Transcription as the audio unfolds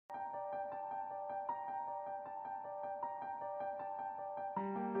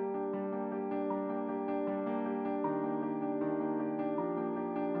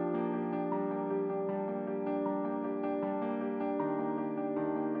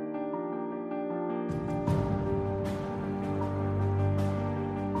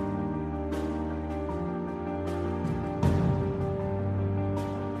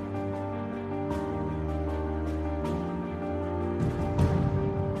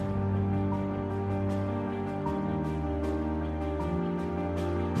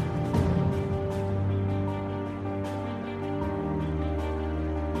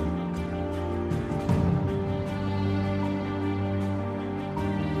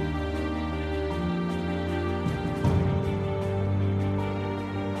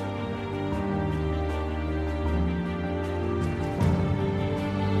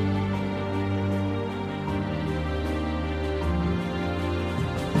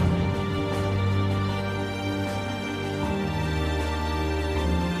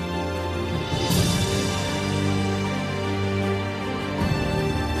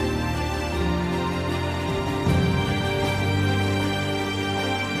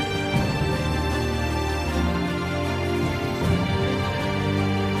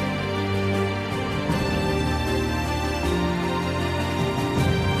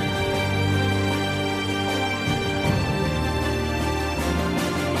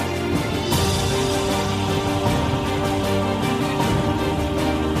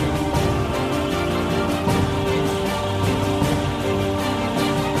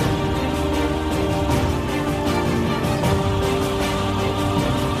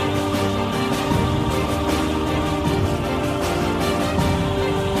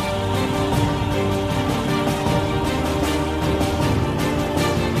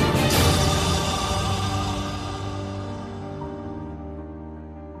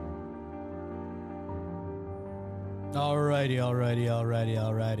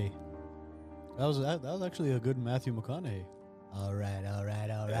Alrighty. That was actually a good Matthew McConaughey. All right.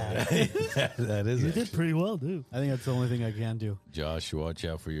 That is. You did pretty well, dude. I think that's the only thing I can do. Josh, watch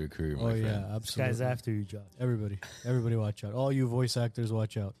out for your career, my Oh friend. yeah, This absolutely. guy's after you, Josh. Everybody, watch out. All you voice actors,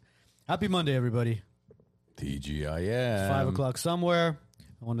 watch out. Happy Monday, everybody. TGIM. It's 5 o'clock somewhere.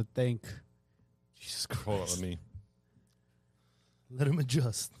 I want to thank. Jesus Christ. Hold on, let me. Let him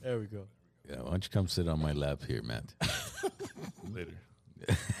adjust. There we go. Yeah, why don't you come sit on my lap here, Matt? Later.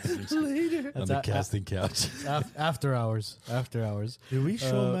 Later. On the casting couch. After hours. Did we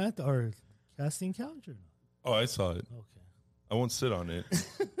show Matt our casting couch or not? Oh, I saw it. Okay. I won't sit on it,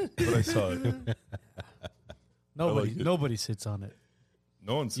 but I saw it. Nobody sits on it.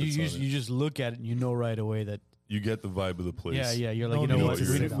 No one sits on it. You just look at it and you know right away that. You get the vibe of the place. Yeah. You're like, No you know need what? to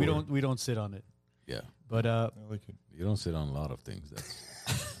sit We on don't sit on it. Yeah. But I like it. You don't sit on a lot of things.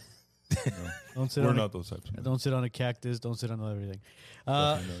 That's don't sit We're on not those types of men. Don't sit on a cactus. Don't sit on everything.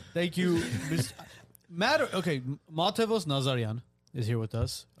 Definitely not. Thank you, Matt. Okay, Matevos Nazarian is here with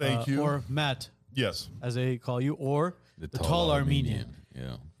us. Thank you. Or Matt, Yes. as they call you, or the tall Armenian.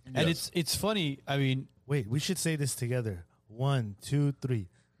 Yeah. And Yes. it's funny. I mean, Wait, we should say this together. 1, 2, 3.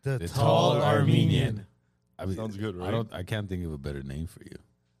 The tall tall Armenian. Armenian. I mean, Sounds good, right? I can't think of a better name for you.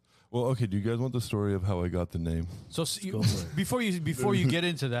 Well, okay. Do you guys want the story of how I got the name? so go for it. before you get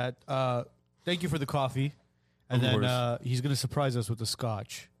into that, thank you for the coffee, and Of then course. he's gonna surprise us with the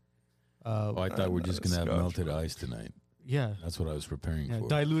scotch. Oh, I thought we're just going to have Scotch, melted bro. ice tonight. Yeah, That's what I was preparing for.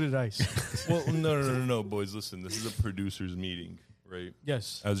 diluted ice. Well, no, boys. Listen, this is a producers meeting, right?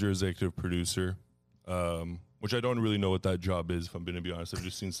 Yes. As your executive producer, which I don't really know what that job is. If I'm going to be honest, I've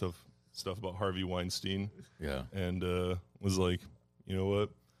just seen stuff about Harvey Weinstein, Yeah. and was like, you know what?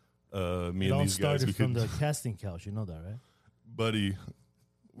 Me It and all these guys, started we from could, the casting couch. You know that, right? buddy.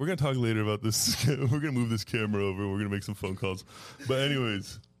 We're gonna talk later about this. We're gonna move this camera over. We're gonna make some phone calls. But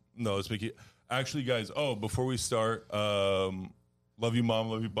anyways, no, let's make it. Actually, guys. Oh, before we start, love you, mom.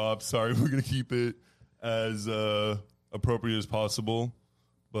 Love you, Bob. Sorry, we're gonna keep it as appropriate as possible.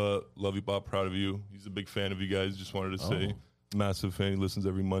 But love you, Bob. Proud of you. He's a big fan of you guys. Just wanted to say, massive fan. He listens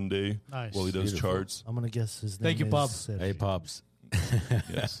every Monday Nice. while he does Beautiful. charts. I'm going to guess his name Thank you, is Bob. Sergey. Hey, Pops.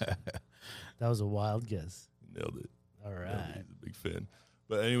 Yes, That was a wild guess. nailed it. All Yeah, right. he's a big fan.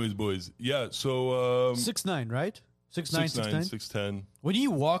 But anyways, boys. Yeah. So 6'9", right? 6'9", 6'9", 6'9"? 6'10". When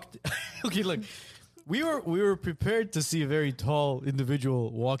you walked, okay, look, we were prepared to see a very tall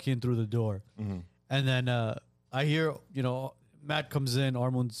individual walk in through the door, and then I hear Matt comes in,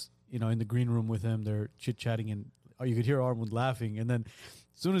 Armand's in the green room with him, they're chit chatting, and you could hear Armand laughing, and then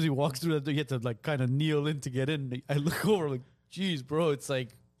as soon as he walks through that door, you have to like kind of kneel in to get in. I look over like, geez, bro, it's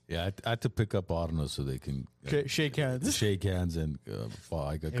like Yeah, I had to pick up Arno so they can shake hands. shake hands and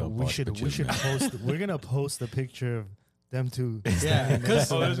I got Hey, we should post. We're gonna post a picture of them two. Yeah,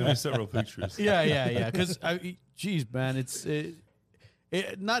 because Oh, there's gonna be several pictures. yeah. Because geez, man,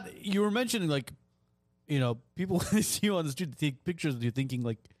 not. You were mentioning like, people when they see you on the street, they take pictures. You're thinking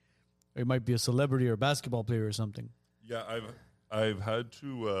like, it might be a celebrity or a basketball player or something. Yeah, I've had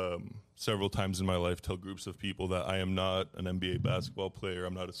to several times in my life tell groups of people that I am not an NBA basketball player.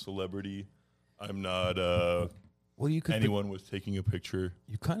 I'm not a celebrity. I'm not Well, you could. anyone was taking a picture.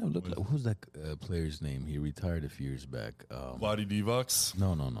 You kind of look like who's that player's name? He retired a few years back. Vlade Divac.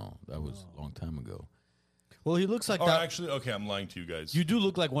 No, that was a long time ago. Well, he looks like Or that. actually, okay, I'm lying to you guys. You do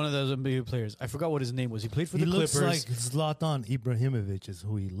look like one of those NBA players. I forgot what his name was. He played for He the looks Clippers. like Zlatan Ibrahimovic is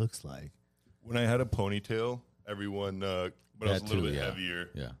who he looks like. When I had a ponytail, everyone, but I was a That little too, bit yeah. heavier.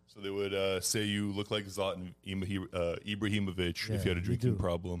 Yeah. So they would say you look like Zlatan Ibrahimovic Yeah, if you had a you drinking do.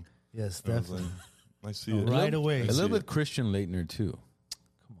 problem. Yes, I was definitely. like, I see it. Right away. A see little it. bit Christian Leitner too,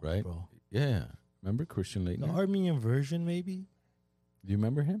 right? Bro. Yeah. Remember Christian The Leitner? Armenian version, maybe. Do you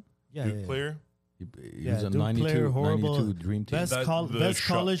remember him? Yeah, Duke yeah. player. He Yeah, was a Duke 92, player, horrible. 92 Dream Team. Best, That- the best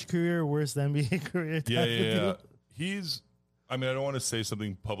shot- college career, worst NBA career. Yeah, type of yeah. deal. He's. I mean, I don't want to say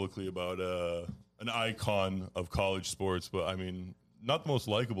something publicly about an icon of college sports, but I mean, not the most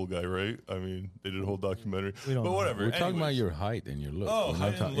likable guy, right? I mean, they did a whole documentary, We don't but know. whatever. We're talking about Anyways. your height and your look. Oh, we're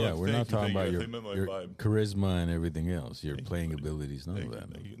height not ta- and yeah, look. we're Thank not you, talking thank about you. your, They meant my your vibe. charisma and everything else. Your playing abilities, none of Thank you,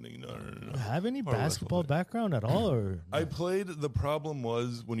 that. thank you, thank you. No. Have any Or less basketball than background at all, or I played. The problem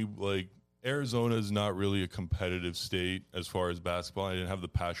was when you like Arizona is not really a competitive state as far as basketball. I didn't have the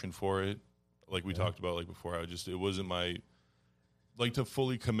passion for it, like we talked about like before. It wasn't my like to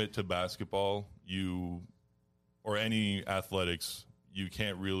fully commit to basketball. Or any athletics, you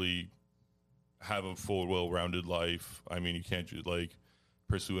can't really have a full, well-rounded life. I mean, you can't just like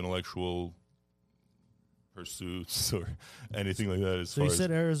pursue intellectual pursuits or anything like that. As so far you as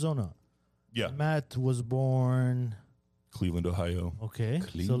said Arizona. yeah, Matt was born Cleveland, Ohio. Okay, so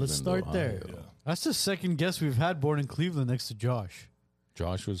Cleveland, let's start there. Ohio. Yeah. That's the second guest we've had born in Cleveland next to Josh.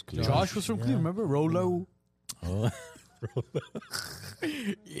 Josh was Cleveland. Josh was from yeah. Cleveland, remember? Rolo. Oh.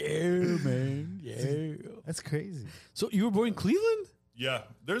 Yeah, man. Yeah. That's crazy. So you were born in Cleveland? Yeah,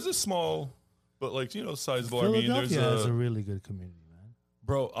 there's a small, but like sizable. I mean, there's Philadelphia has a really good community, man.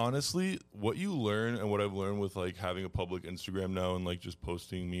 bro. Honestly, what you learn and what I've learned with like having a public Instagram now and like just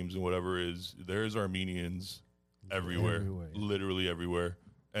posting memes and whatever is there's Armenians everywhere, Everywhere. literally everywhere,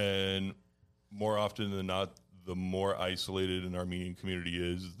 and more often than not, the more isolated an Armenian community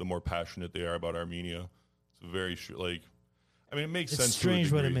is, the more passionate they are about Armenia. It's very like, I mean, it makes It's sense. strange,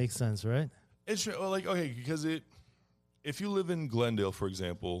 to a but it degree. makes sense, right? It's like, okay, because if you live in Glendale, for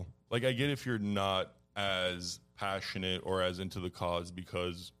example, like I get if you're not as passionate or as into the cause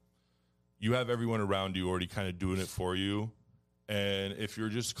because you have everyone around you already kind of doing it for you. And if you're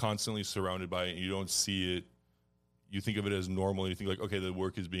just constantly surrounded by it and you don't see it, you think of it as normal. And you think like, okay, the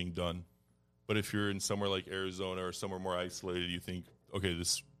work is being done. But if you're in somewhere like Arizona or somewhere more isolated, you think, okay,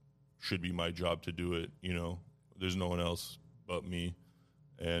 this should be my job to do it. You know, there's no one else but me.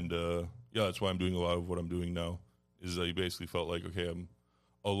 And yeah, that's why I'm doing a lot of what I'm doing now. Is I basically felt like, okay, I'm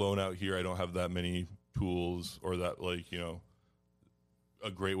alone out here. I don't have that many tools or that like, a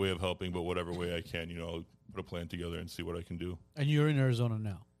great way of helping, but whatever way I can, I'll put a plan together and see what I can do. And you're in Arizona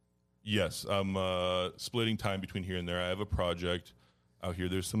now. Yes, I'm splitting time between here and there. I have a project out here.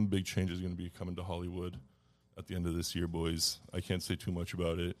 There's some big changes going to be coming to Hollywood at the end of this year, boys. I can't say too much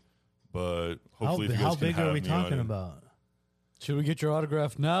about it, but hopefully, if you guys How can big have are we me on talking it. about? Should we get your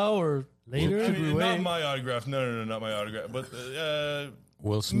autograph now or Later? I should we mean, not wait? my autograph. No, not my autograph. But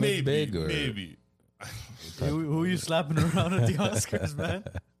Will Smith maybe, big or maybe. Who are you slapping around at the Oscars, man?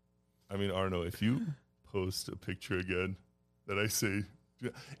 I mean, Arno, if you post a picture again that I say,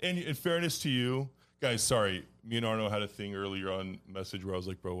 and in fairness to you, guys, sorry, me and Arno had a thing earlier on message where I was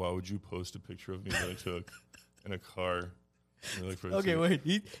like, bro, why would you post a picture of me that I took in a car? And like, Okay, wait.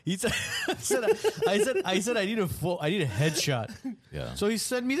 He said, I said I need a headshot. yeah. So he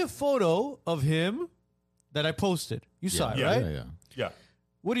sent me the photo of him that I posted. You saw it, Yeah. right? Yeah. Yeah.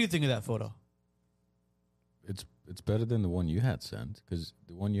 What do you think of that photo? It's better than the one you had sent because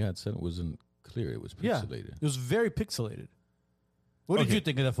the one you had sent wasn't clear. It was Yeah. pixelated. It was very pixelated. What did Okay. you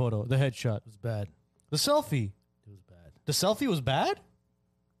think of that photo? The headshot, It was bad. the selfie. It was bad. The selfie was bad.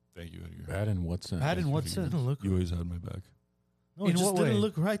 Thank you, Edgar. Bad in what sense? Bad in what It sense? didn't look You right. always had my back. No, In it just what didn't way?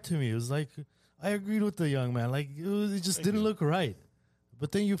 look right to me. It was like I agreed with the young man. Like it just didn't look right.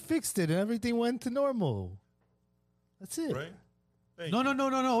 But then you fixed it and everything went to normal. That's it. Right? Thank No, you.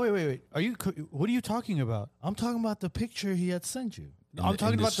 no. Wait. What are you talking about? I'm talking about the picture he had sent you. I'm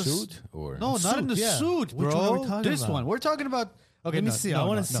talking about the suit or No, not in the Suit, yeah. suit, Which bro. one are we talking This about? one. We're talking about. Okay, Let me no, see. no, I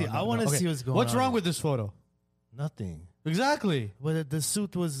wanna no, see. no, I wanna okay. see what's going What's on wrong here. with this photo? Nothing. Exactly. But the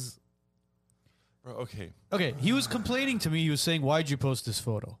suit was. Bro, okay. Okay, he was complaining to me. He was saying, "Why'd you post this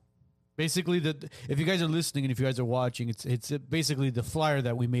photo?" Basically, if you guys are listening and if you guys are watching, it's basically the flyer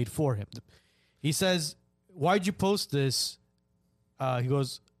that we made for him. He says, "Why'd you post this?" He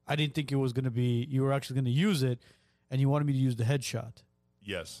goes, "I didn't think it was going to be. You were actually going to use it, and you wanted me to use the headshot."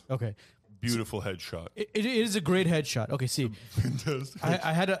 Yes. Okay, Beautiful headshot. it is a great headshot. Okay, see, Fantastic.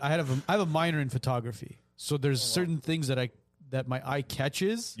 I have a minor in photography, so there's certain things that my eye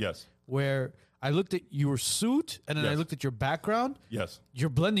catches Yes. where I looked at your suit and then I Yes. looked at your background. Yes. You're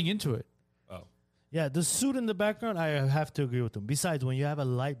blending into it. Oh. Yeah, the suit in the background, I have to agree with him. Besides, when you have a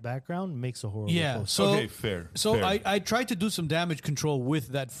light background, it makes a horrible Yeah. post. So Okay, fair. So fair. I tried to do some damage control with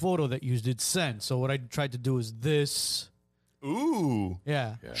that photo that you did send. So what I tried to do is this. Ooh.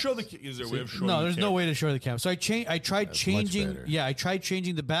 Yeah. Show the. Is there a way of showing? No, the there's no camera? way to show the camera. So I tried That's changing. much better. Yeah, I tried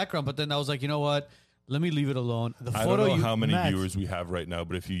changing the background, but then I was like, you know what? Let me leave it alone. The I photo don't know you how many Matt. viewers we have right now,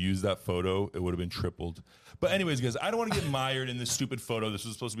 but if you use that photo, it would have been tripled. But anyways, guys, I don't want to get mired in this stupid photo. This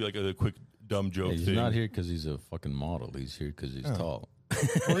was supposed to be like a quick dumb joke Yeah, he's thing. not here because he's a fucking model. He's here because he's tall.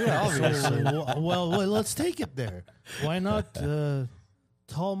 Well, yeah, obviously. well, let's take it there. Why not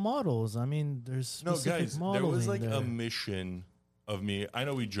tall models? I mean, there's No, specific guys, there modeling was like there. a mission of me. I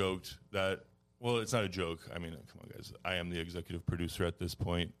know we joked that. Well, it's not a joke. I mean, come on, guys. I am the executive producer at this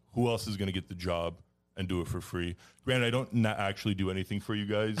point. Who else is going to get the job and do it for free? Granted, I don't not actually do anything for you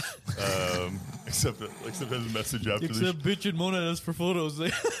guys, except as a message after the Except bitch and moan at us for photos.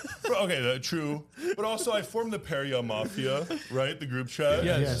 Okay, true. But also, I formed the Peria Mafia, right? The group chat.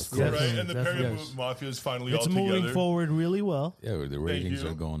 Yes, Right? definitely, And the definitely. Peria Mafia is finally It's all together. moving forward really well. Yeah, the ratings you.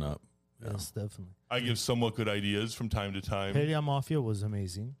 are going up. Yes, definitely. I give somewhat good ideas from time to time. Peria Mafia was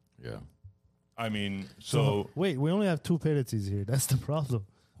amazing. Yeah. I mean, so Wait, we only have two Perities here. That's the problem.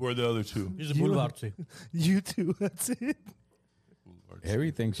 Who are the other two? He's a boulevard. You too. That's it.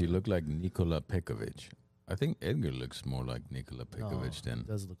 Harry thinks you look like Nikola Pekovic. I think Edgar looks more like Nikola Pekovic than.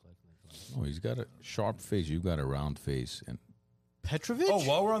 Does look like Oh, he's got a sharp face. You've got a round face, and Petrovic? Oh,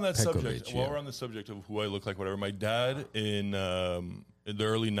 while we're on that Pekovic, subject, while yeah. we're on the subject of who I look like, whatever. My dad in the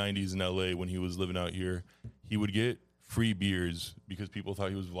early '90s in LA, when he was living out here, he would get free beers because people thought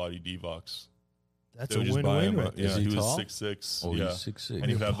he was Vladi Divac. That's They would a just buy win-win him. right there. Yeah, Is he he was tall? 6'6". oh, yeah, he's 6'6". and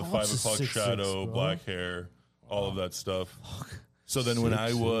he'd have the Pops 5 is o'clock 6'6", shadow, bro. black hair, all of that stuff. So then, when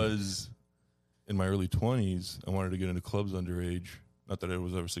I 6'6". was in my early 20s, I wanted to get into clubs underage. Not that I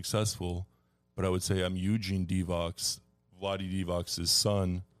was ever successful, but I would say I'm Eugene Divac, Vladi Divac's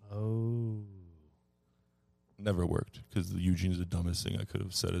son. Oh. Never worked because Eugene's the dumbest thing I could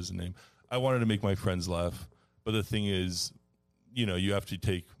have said as a name. I wanted to make my friends laugh, but the thing is, you know, you have to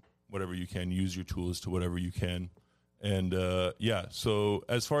take whatever you can, use your tools to whatever you can. And yeah, so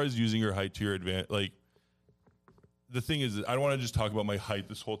as far as using your height to your advantage, like, the thing is, I don't want to just talk about my height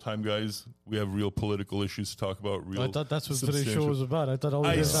this whole time, guys. We have real political issues to talk about. Real I thought that's what today's show substantial- was about. I thought all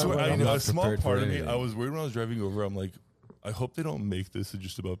I of this swear, I'm a not small prepared part for of me, anything. I was worried when I was driving over. I'm like, I hope they don't make this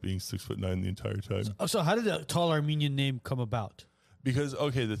just about being 6'9" the entire time. So how did the tall Armenian name come about? Because,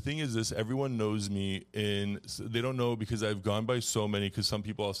 okay, the thing is this, everyone knows me they don't know because I've gone by so many, because some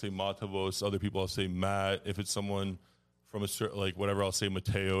people I'll say Matavos, other people I'll say Matt. If it's someone from a certain, like, whatever, I'll say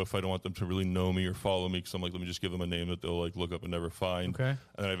Mateo if I don't want them to really know me or follow me, because I'm like, let me just give them a name that they'll, like, look up and never find. Okay. And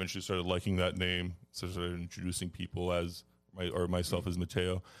then I eventually started liking that name, so I started introducing people as, myself as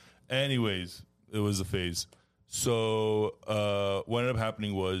Mateo. Anyways, it was a phase. So what ended up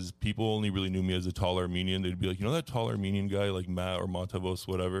happening was people only really knew me as a tall Armenian. They'd be like, you know that tall Armenian guy, like Matt or Matavos,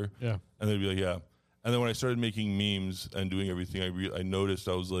 whatever? Yeah. And they'd be like, yeah. And then when I started making memes and doing everything, I noticed,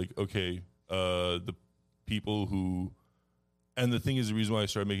 I was like, okay, the people who, and the thing is, the reason why I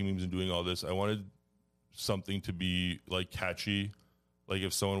started making memes and doing all this, I wanted something to be like catchy. Like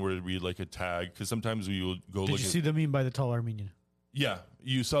if someone were to read like a tag, because sometimes we will go Did look you at, see the meme by the tall Armenian? yeah,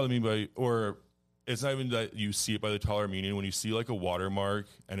 you saw the meme by, or it's not even that you see it by the tall Armenian. When you see like a watermark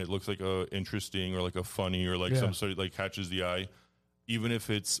and it looks like a interesting or like a funny or like Yeah. some sort of like catches the eye, even if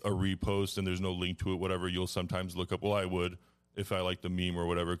it's a repost and there's no link to it, whatever, you'll sometimes look up. Well, I would if I like the meme or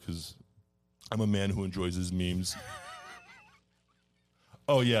whatever, because I'm a man who enjoys his memes.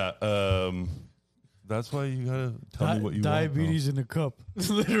 Oh yeah, that's why you gotta tell me what you Diabetes in a cup.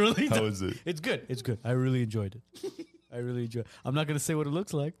 Literally. want. How is it? It's good. It's good. I really enjoyed it. I really enjoyed it. I'm not going to say what it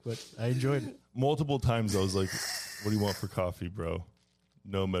looks like, but I enjoyed it. Multiple times I was like, "What do you want for coffee, bro?"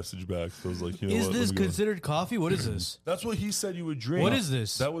 No message back. So I was like, "You know Is what? this Let me go." considered coffee? What is this? That's what he said you would drink. What is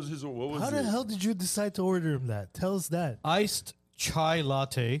this? That was his. What was How it? the hell did you decide to order him that? Tell us that. Iced chai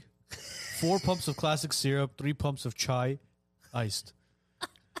latte, 4 pumps of classic syrup, 3 pumps of chai, iced.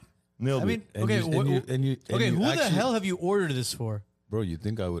 Nailed I mean, it. And okay, you- and you- and you- and okay. you Who the actually- hell have you ordered this for? Bro, you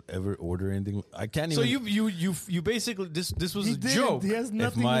think I would ever order anything? I can't So even. you basically this was He a didn't. joke. He has if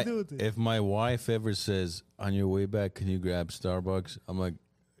nothing my to do with it. if my wife ever says on your way back, can you grab Starbucks? I'm like,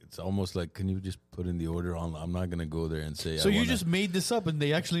 it's almost like, can you just put in the order on? I'm not gonna go there and say. So I you wanna- just made this up, and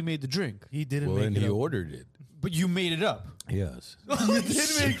they actually made the drink, He didn't well, make and it he up. ordered it. but you made it up. Yes. You did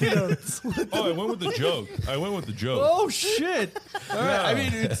make it up. Oh, I went with the joke. I went with the joke. Oh shit! All right. I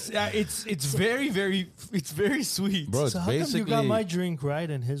mean, it's very sweet. Bro, it's So how come you basically got my drink right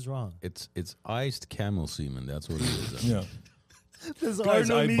and his wrong? it's iced camel semen. That's what it is. Yeah. Does Guys,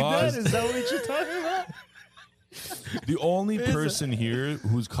 Arno I need bought- that? Is that what you're talking about? The only person here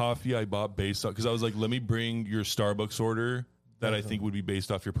whose coffee I bought based on, because I was like, let me bring your Starbucks order that I think would be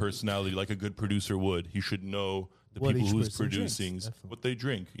based off your personality, like a good producer would. He should know the What people each who's person drinks, producing definitely. what they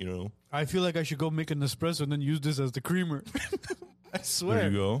drink. You know, I feel like I should go make an espresso and then use this as the creamer. I there swear.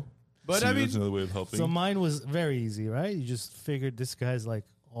 you go. But See, I mean- that's another way of helping. So mine was very easy, right? You just figured this guy's like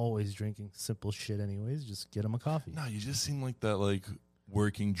always drinking simple shit anyways. Just get him a coffee. No, you just seem like that, like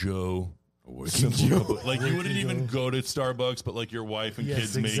working Joe. Working Simple Joe. couple- like you wouldn't even go to Starbucks, but like your wife and Yes,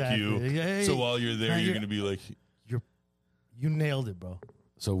 kids exactly. make you. Yeah, So while you're there, now you're you're- gonna be like, You nailed it, bro.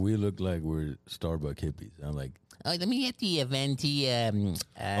 So we look like we're Starbucks hippies. I'm like, Oh, let me get the venti. bro.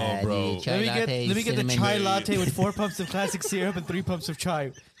 The chai Let latte, me get the cinnamon. chai latte with 4 pumps of classic syrup and 3 pumps of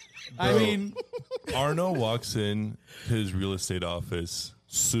chai. I Bro. mean, Arno walks in his real estate office,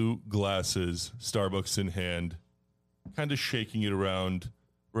 suit, glasses, Starbucks in hand, kind of shaking it around,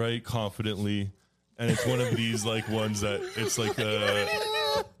 right, confidently. And it's one of these like ones that it's like a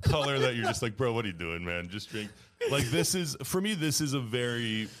color that you're just like, bro, what are you doing, man? Just drink. Like this is, for me, this is a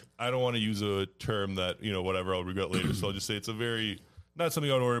very, I don't want to use a term that, you know, whatever I'll regret later. So I'll just say it's a very, not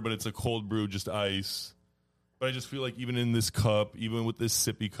something I would order, but it's a cold brew, just ice. But I just feel like even in this cup, even with this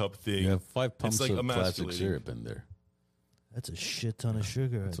sippy cup thing, You have 5 pumps like of classic emasculating. syrup in there. That's a shit ton of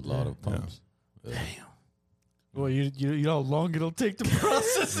sugar. It's a right lot there. of pumps. Well, you know how long it'll take to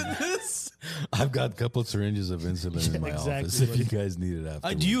process in this. I've got a couple syringes of insulin in my exactly, office if you buddy. guys need it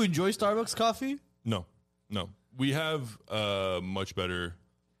after. Do you enjoy Starbucks coffee? no. We have much better,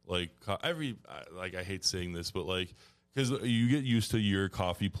 like I hate saying this, but like because you get used to your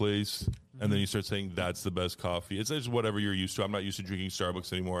coffee place, and then you start saying that's the best coffee. It's just whatever you're used to. I'm not used to drinking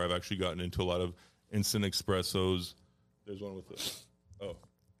Starbucks anymore. I've actually gotten into a lot of instant espressos. There's one with this. Oh,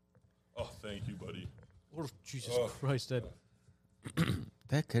 thank you, buddy. Oh, Jesus Christ, Ed. That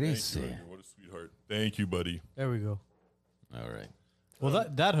Thank you, crazy. Edgar. What a sweetheart. Thank you, buddy. There we go. All right. Well,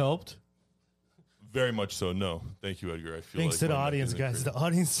 that helped. Very much so. No, thank you, Edgar. I feel Thanks like to the my neck audience, isn't guys. crazy. The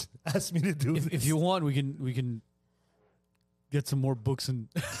audience asked me to do this. If you want, we can get some more books and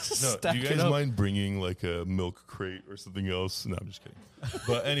No, stack do you it guys up. mind bringing like a milk crate or something else? No, I'm just kidding.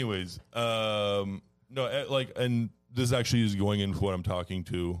 But anyways, and this actually is going into what I'm talking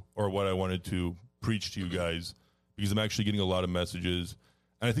to or what I wanted to preach to you guys because I'm actually getting a lot of messages.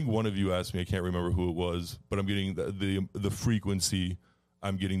 And I think one of you asked me, I can't remember who it was, but I'm getting the frequency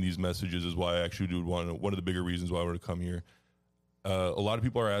I'm getting these messages is why I actually do one of the bigger reasons why I want to come here. A lot of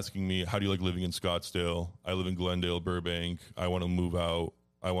people are asking me, how do you like living in Scottsdale? I live in Glendale, Burbank. I want to move out.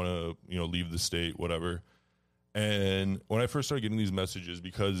 I want to, leave the state, whatever. And when I first started getting these messages,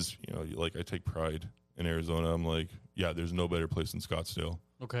 because, like I take pride in Arizona, I'm like, yeah, there's no better place than Scottsdale.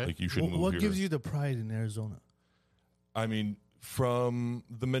 Okay. Like you shouldn't move what here. gives you the pride in Arizona? I mean, from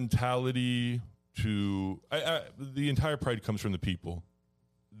the mentality to the entire pride comes from the people.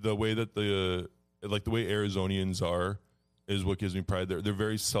 The way that the way Arizonians are is what gives me pride. They're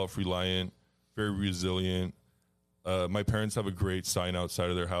very self-reliant, very resilient. My parents have a great sign outside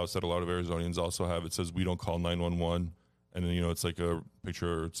of their house that a lot of Arizonians also have. It says, "We don't call 911." And then, it's like a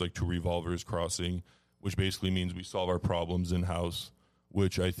picture, it's like two revolvers crossing, which basically means we solve our problems in-house,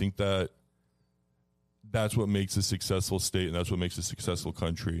 which I think that's what makes a successful state and that's what makes a successful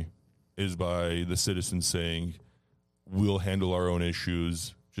country is by the citizens saying, we'll handle our own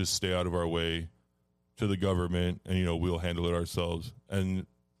issues, just stay out of our way to the government and, we'll handle it ourselves. And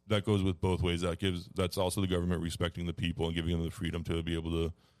that goes with both ways. That's also the government respecting the people and giving them the freedom to be able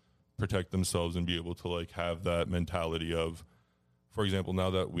to protect themselves and be able to like have that mentality of, for example, now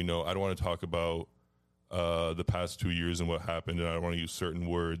that we know, I don't want to talk about the past 2 years and what happened, and I don't want to use certain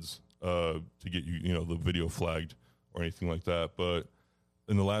words to get the video flagged or anything like that. But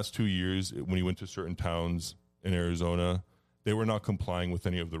in the last 2 years, when you went to certain towns in Arizona, they were not complying with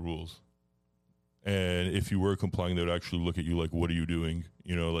any of the rules. And if you were complying, they would actually look at you like, what are you doing?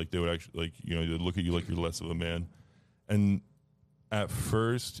 Like they would actually they'd look at you like you're less of a man. And at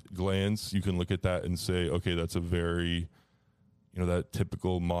first glance, you can look at that and say, okay, that's a very, that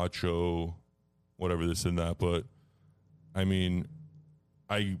typical macho, whatever this and that. But I mean,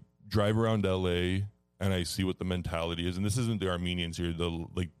 I drive around LA and I see what the mentality is. And this isn't the Armenians here.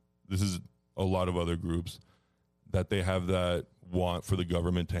 This is a lot of other groups that they have that want for the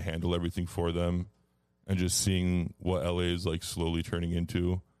government to handle everything for them, and just seeing what LA is like slowly turning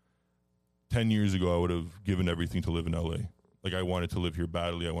into. 10 years ago, I would have given everything to live in LA. Like I wanted to live here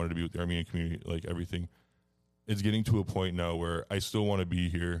badly. I wanted to be with the Armenian community, like everything. It's getting to a point now where I still want to be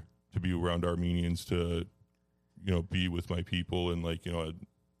here, to be around Armenians, to, be with my people. And like,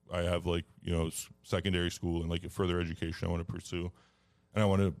 I have like, secondary school and like a further education I want to pursue. And I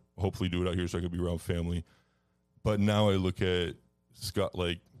want to hopefully do it out here so I could be around family. But now I look at Scott,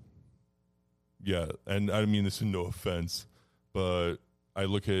 and I mean this in no offense, but I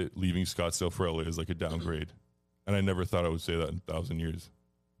look at leaving Scottsdale for LA as like a downgrade. And I never thought I would say that in 1,000 years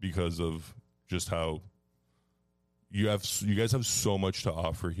because of just how you guys have so much to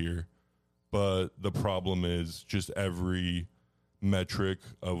offer here. But the problem is just every metric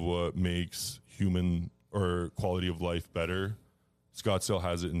of what makes human or quality of life better, Scottsdale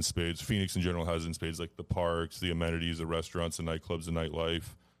has it in spades. Phoenix in general has it in spades, like the parks, the amenities, the restaurants, the nightclubs, the nightlife.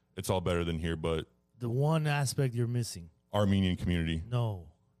 It's all better than here, but The one aspect you're missing. Armenian community. No,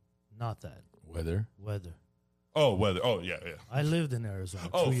 not that. Weather. Weather. Oh, weather. Oh, yeah. I lived in Arizona.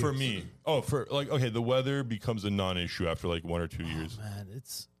 Oh, 2 for years. me. Oh, for okay, the weather becomes a non-issue after like 1 or 2 years. Man,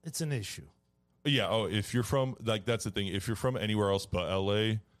 it's an issue. Yeah. Oh, if you're from that's the thing. If you're from anywhere else but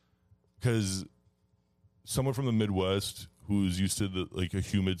LA, because someone from the Midwest who's used to a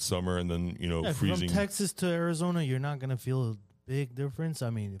humid summer and then Yeah, freezing. from Texas to Arizona, you're not gonna feel a big difference.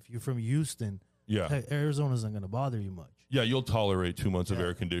 I mean, if you're from Houston, Yeah. Arizona's not gonna bother you much. Yeah, you'll tolerate 2 months of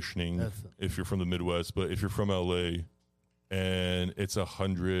air conditioning Definitely. if you're from the Midwest. But if you're from LA and it's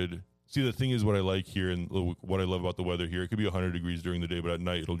 100 See, the thing is, what I like here and what I love about the weather here, it could be 100 degrees during the day, but at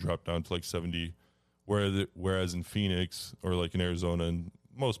night it'll drop down to like 70. Whereas in Phoenix or like in Arizona and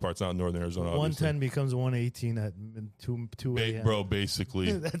most parts, not in northern Arizona, 110 becomes 118 at 2 a.m. bro,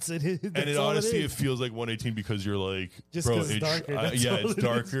 basically. That's it. And it honestly, it feels like 118 because you're like, Just bro, 'cause it's darker, that's yeah, all it's it is.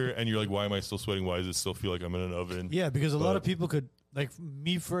 darker, and you're like, why am I still sweating? Why does it still feel like I'm in an oven? Yeah, because a lot of But- people could, like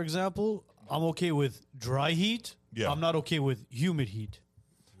me, for example, I'm okay with dry heat. Yeah. I'm not okay with humid heat.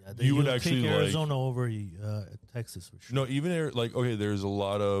 Yeah, then You would you'll actually, take like- Arizona over Texas for sure. No, even like, okay, there's a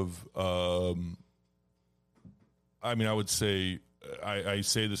lot of, I mean, I would say, I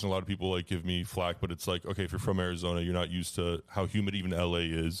say this and a lot of people like give me flack, but it's like, okay, if you're from Arizona, you're not used to how humid even LA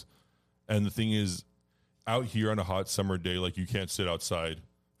is. And the thing is, out here on a hot summer day, like you can't sit outside.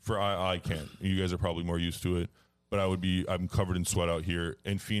 I can't. You guys are probably more used to it. But I'm covered in sweat out here.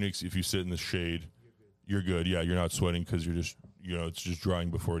 In Phoenix, if you sit in the shade, you're good. Yeah, you're not sweating because you're just, it's just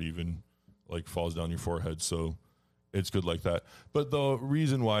drying before it even like falls down your forehead. So it's good like that. But the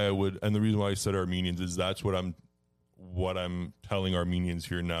reason why the reason why I said Armenians is that's what I'm telling Armenians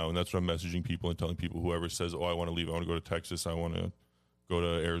here now. And that's what I'm messaging people and telling people, whoever says, oh, I want to leave, I want to go to Texas, I want to go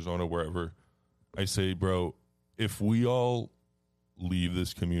to Arizona, wherever. I say, bro, if we all leave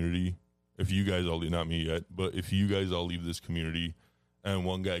this community, if you guys all leave, not me yet, but if you guys all leave this community and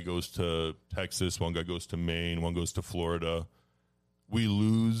one guy goes to Texas, one guy goes to Maine, one goes to Florida, we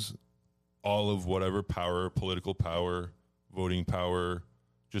lose all of whatever power, political power, voting power,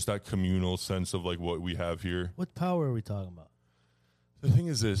 just that communal sense of like what we have here. What power are we talking about? The thing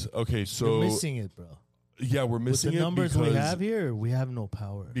is this, okay, so We're missing it, bro. yeah, we're With missing the it numbers because we have here, we have no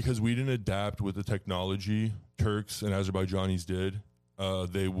power. because we didn't adapt with the technology. Turks and Azerbaijanis did.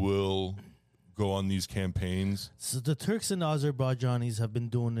 They will go on these campaigns. So the Turks and Azerbaijanis have been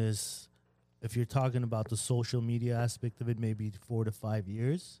doing this, if you're talking about the social media aspect of it, maybe 4 to 5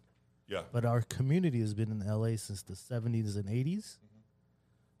 years. Yeah, But our community has been in LA since the 70s and 80s.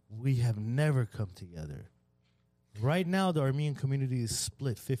 We have never come together. Right now, the Armenian community is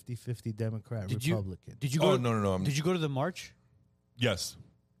split 50-50 Democrat, Did you- Republican. Did you go? Oh no! Did you go to the march? Yes,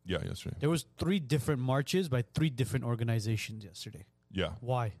 yeah, yesterday. There was 3 different marches by 3 different organizations yesterday. Yeah,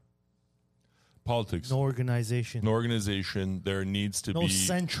 Why? politics. No organization. An organization. There needs to No be.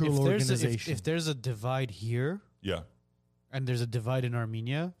 central If organization. if there's a divide here Yeah, and there's a divide in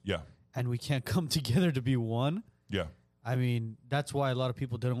Armenia yeah, and we can't come together to be one, yeah. I mean, that's why a lot of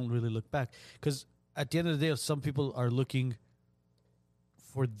people don't really look back. Because at the end of the day, some people are looking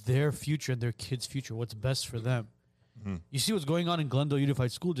for their future and their kids' future, what's best for them. Mm-hmm. You see what's going on in Glendale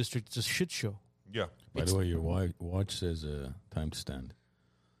Unified School District, it's a shit show. Yeah. By the way, your watch says time to stand.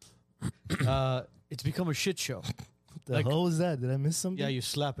 It's become a shit show. What the like- hell was that? Did I miss something? Yeah, you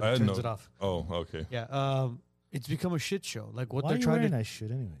slap it, I it had turns no- it off. Oh, okay. Yeah, it's become a shit show. Like what Why are they're you trying wearing to. that shit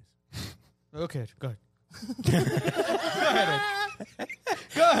anyways? Okay, go ahead. Go ahead, Ed.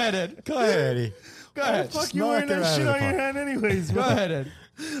 Go ahead, Ed. Go ahead, Eddie. Go ahead. Fuck, you wearing that shit on your hand anyways, Go bro. ahead, Ed.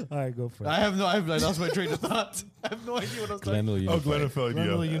 All right, go for it. I lost my train of thought. I have no idea what I was talking. Glendale Oh, Unified. Glenafeld,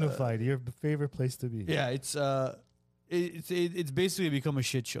 Glendale yeah. Unified, your favorite place to be. Yeah, it's basically become a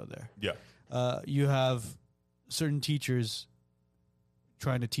shit show there. Yeah. You have certain teachers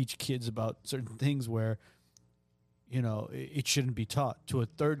trying to teach kids about certain things where, it shouldn't be taught to a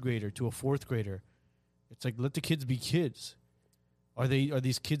 3rd grader, to a 4th grader. It's like, let the kids be kids. Are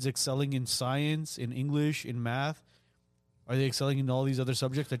these kids excelling in science, in English, in math? Are they excelling in all these other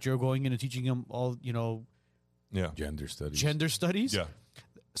subjects that you're going in and teaching them all, Yeah. Gender studies. gender studies? Yeah.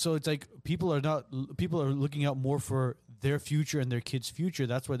 So it's like people are looking out more for their future and their kids' future.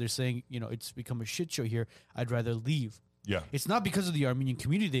 That's why they're saying, it's become a shit show here. I'd rather leave. Yeah. It's not because of the Armenian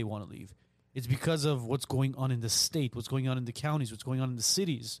community they want to leave. It's because of what's going on in the state, what's going on in the counties, what's going on in the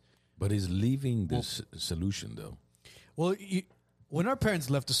cities. But is leaving the solution, though? Well, when our parents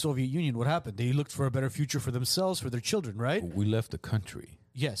left the Soviet Union, what happened? They looked for a better future for themselves, for their children, right? We left the country.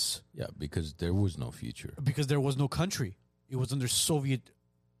 Yes, Yeah, because there was no future. because there was no country. It was under Soviet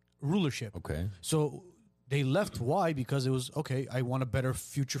rulership. Okay. So they left. Why? Because it was, okay, I want a better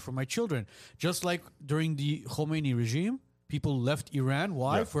future for my children. Just like during the Khomeini regime, people left Iran.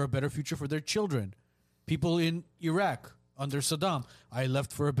 Why? Yeah. For a better future for their children. People in Iraq under Saddam, I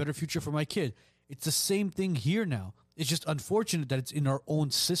left for a better future for my kid. It's the same thing here now. It's just unfortunate that it's in our own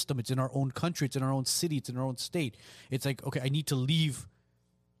system. It's in our own country. It's in our own city. It's in our own state. It's like, okay, I need to leave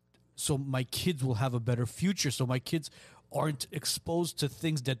so my kids will have a better future. So my kids aren't exposed to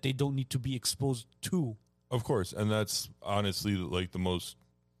things that they don't need to be exposed to. Of course. And that's honestly like the most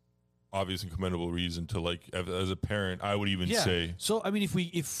obvious and commendable reason to like, as a parent, I would even say, So I mean,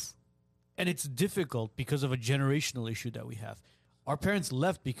 and it's difficult because of a generational issue that we have. Our parents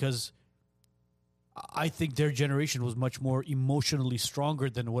left because I think their generation was much more emotionally stronger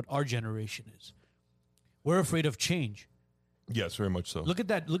than what our generation is. We're afraid of change. Yes, very much so. Look at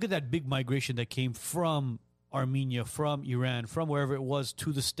that! Look at that big migration that came from Armenia, from Iran, from wherever it was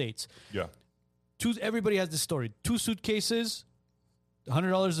to the States. Yeah. Everybody has this story. 2 suitcases,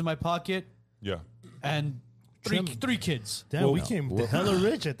 $100 in my pocket, Yeah. and three kids. Damn, we came hella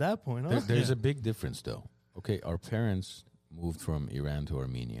rich at that point. Huh? There's a big difference, though. Okay, our parents moved from Iran to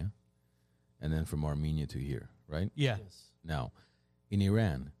Armenia, and then from Armenia to here, right? Yeah. Now, in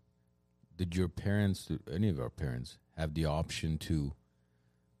Iran, did your parents, any of our parents, have the option to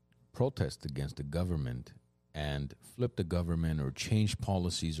protest against the government and flip the government or change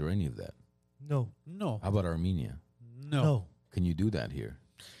policies or any of that? No. No. How about Armenia? No. Can you do that here?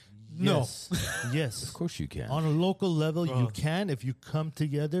 No. Yes. Yes. Of course you can. On a local level, you can. If you come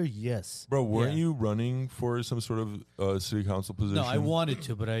together, yes. Bro, weren't Yeah. you running for some sort of city council position? No, I wanted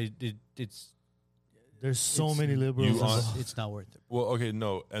to, but it's There's so It's- many liberals. You on- it's not worth it. Well, okay,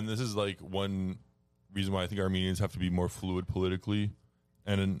 no, and this is like one reason why I think Armenians have to be more fluid politically.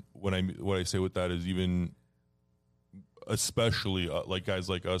 And then what I say with that is even, especially like guys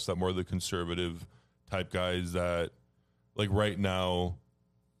like us, that more the conservative type guys that, like right now,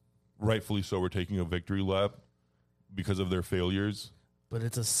 rightfully so, we're taking a victory lap because of their failures. But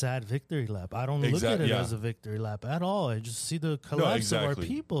it's a sad victory lap. I don't look Exact- at it yeah. as a victory lap at all. I just see the collapse of our exactly.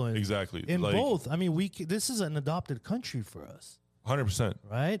 people. Exactly. In Like, both. I mean, this is an adopted country for us, 100%.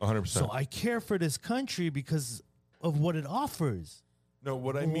 right? 100%. So I care for this country because of what it offers. No,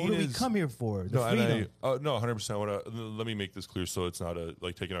 what I What mean do is we come here for? The no, freedom. and no, 100%. Let me make this clear so it's not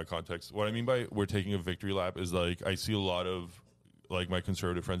like taken out of context. What I mean by we're taking a victory lap is like I see a lot of like my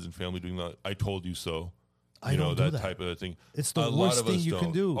conservative friends and family doing that. I told you so. I You know, don't do that that. type of thing. It's the A lot worst of thing us you can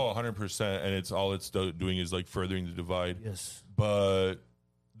don't. do. Oh, 100%. And it's all it's doing is like furthering the divide. Yes. But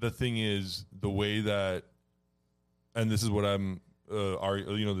the thing is, the way that, and this is what I'm,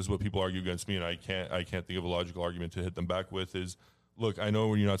 this is what people argue against me, and I can't think of a logical argument to hit them back with. Is look, I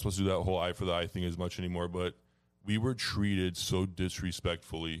know you're not supposed to do that whole eye for the eye thing as much anymore, but we were treated so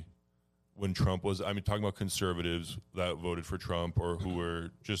disrespectfully when Trump was. I mean, talking about conservatives that voted for Trump or who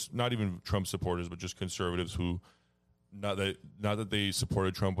were just not even Trump supporters, but just conservatives who not that they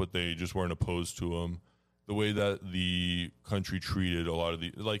supported Trump, but they just weren't opposed to him. The way that the country treated a lot of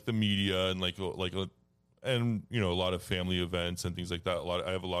the like the media and and you know a lot of family events and things like that.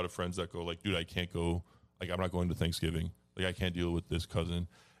 I have a lot of friends that go like, dude, I can't go. Like, I'm not going to Thanksgiving. Like, I can't deal with this cousin.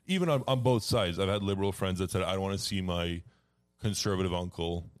 Even on both sides, I've had liberal friends that said I don't want to see my conservative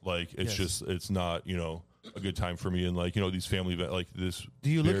uncle. Like, it's just it's not a good time for me. And like these family events like this. Do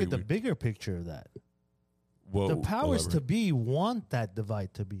you look very at the weird- bigger picture of that? Whoa, The powers elaborate. to be want that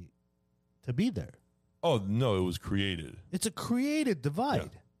divide to be there. Oh no, it was created. It's a created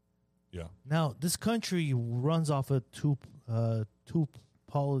divide. Yeah. Now, this country runs off a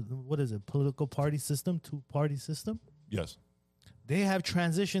political party system, two-party system. Yes. They have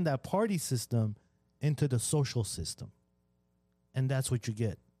transitioned that party system into the social system. And that's what you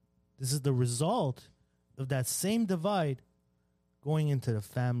get. This is the result of that same divide going into the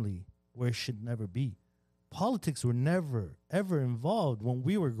family where it should never be. Politics were never, ever involved when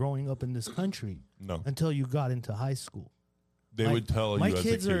we were growing up in this country No. until you got into high school. They would tell My you as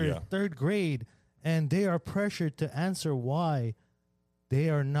kids a kid, are yeah. in third grade, and they are pressured to answer why they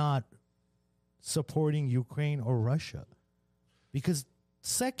are not supporting Ukraine or Russia, because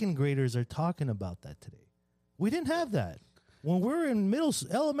second graders are talking about that today. We didn't have that when we were in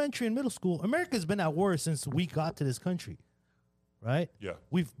elementary and middle school. America's been at war since we got to this country, right? Yeah.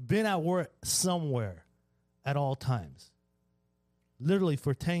 We've been at war somewhere at all times. Literally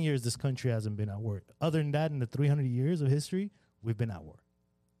for 10 years, this country hasn't been at war. Other than that, in the 300 years of history, we've been at war.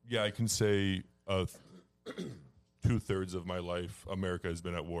 Yeah, I can say 2/3 of my life, America has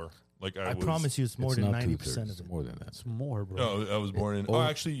been at war. Like I promise you, it's more It's than not 90% 2/3, of it's it. more than that. It's more, bro. No, I was born in. Oh,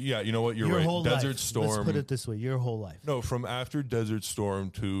 actually, yeah. You know what? You're Your right. whole Desert life. Storm. Let's put it this way: your whole life. No, from after Desert Storm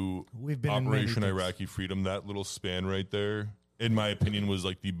to We've been in many Operation things. Iraqi Freedom, that little span right there, in my opinion, was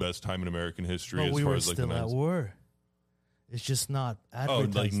like the best time in American history But as we far were as like still the at men's- war. It's just not Oh,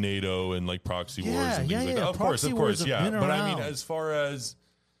 advertised. like NATO and like proxy wars Yeah, and things yeah, like yeah. that. Of Proxy wars course, have yeah. been But I mean, around. as far as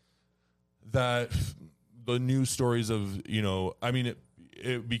that, the news stories of I mean,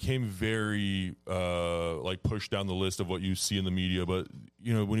 it became very like pushed down the list of what you see in the media. But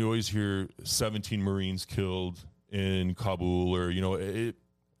when you always hear 17 Marines killed in Kabul, or it.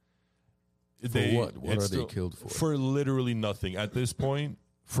 What? What it's are they killed for? For literally nothing at this point.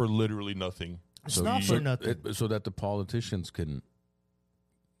 For literally nothing. It's not for nothing. So that the politicians can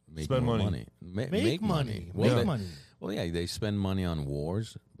make Spend more money. money. Make money. Well, Make they- money. Well, yeah, they spend money on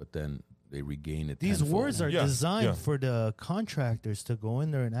wars, but then they regain it. These tenfold. wars are Yeah, designed yeah. for the contractors to go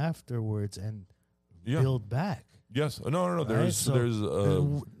in there and afterwards and build back. Yes. No. There's Right?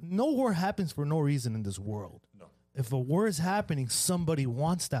 So, no war happens for no reason in this world. No. If a war is happening, somebody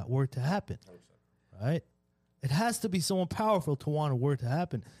wants that war to happen. 100%. Right? It has to be someone powerful to want a war to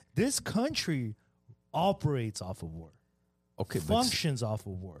happen. This country operates off of war. Okay, but Functions off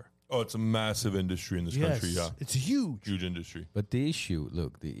of war. Oh, it's a massive industry in this country. Yeah, It's huge. huge industry. the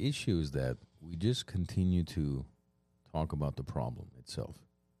issue is that we just continue to talk about the problem itself,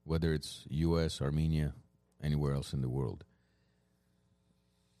 whether it's U.S., Armenia, anywhere else in the world,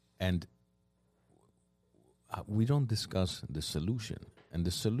 and we don't discuss the solution. And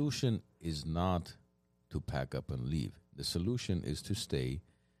the solution is not to pack up and leave. The solution is to stay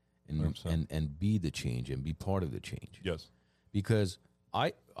and 100%. and be the change and be part of the change. Yes. Because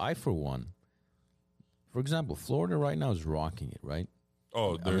I for one, for example, Florida right now is rocking it, right?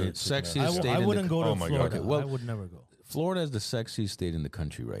 Oh, I they're mean, sexiest state I in wouldn't the, go to oh my God. Florida. Okay, well- I would never go. Florida is the sexiest state in the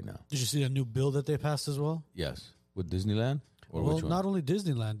country right now. Did you see that new bill that they passed as well? Yes, with Disneyland or Well, which one? not only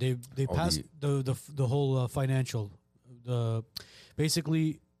Disneyland, they Oh, passed the whole financial.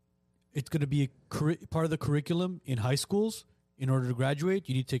 Basically, it's going to be part of the curriculum in high schools. In order to graduate,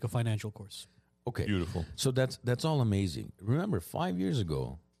 you need to take a financial course. Okay, beautiful. so that's all amazing. Remember, 5 years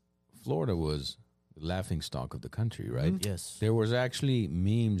ago, Florida was the laughing stock of the country, right? Yes. There was actually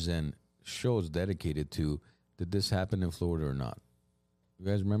memes and shows dedicated to did this happen in Florida or not. You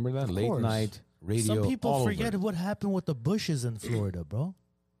guys remember that? Of Late course. night radio. Some people all forget over. what happened with the Bushes in Florida, bro.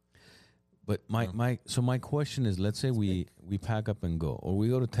 But my question is, let's say we pack up and go, or we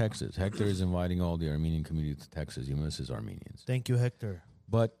go to Texas. Hector is inviting all the Armenian community to Texas. He misses Armenians. Thank you, Hector.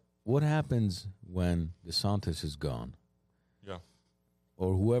 But what happens when DeSantis is gone, Yeah.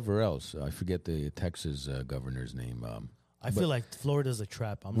 or whoever else? I forget the Texas governor's name. I feel like Florida's a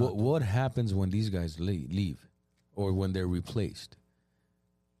trap. I'm not. What happens when these guys leave, or when they're replaced?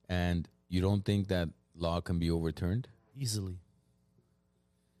 And you don't think that law can be overturned? Easily.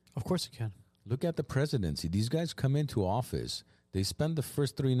 Of course, you can. Look at the presidency. These guys come into office. They spend the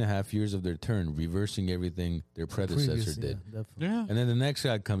first 3.5 years of their term reversing everything their predecessor did. Definitely. Yeah. And then the next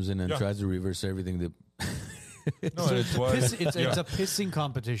guy comes in and Yeah. tries to reverse everything that No, and it's why. It's a pissing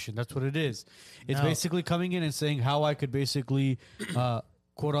competition. That's what it is. It's Now- basically coming in and saying how I could basically,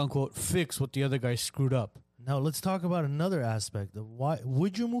 quote unquote, fix what the other guy screwed up. Now let's talk about another aspect of why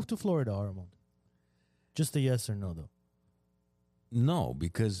would you move to Florida, Armand? Just a yes or no, though. no,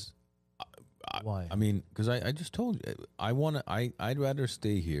 because Why? I mean, because I just told you, I'd rather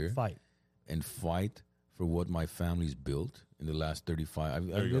stay here Fight. and fight for what my family's built in the last 35. I've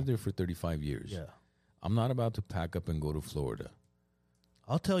you lived go. there for 35 years. Yeah. I'm not about to pack up and go to Florida.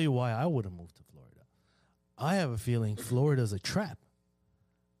 I'll tell you why I wouldn't move to Florida. I have a feeling Florida's a trap.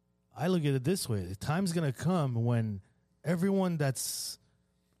 I look at it this way. The time's going to come when everyone that's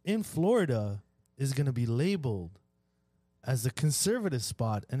in Florida is going to be labeled as a conservative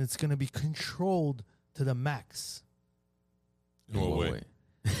spot, and it's going to be controlled to the max. In what way?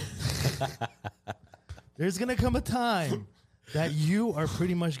 There's going to come a time that you are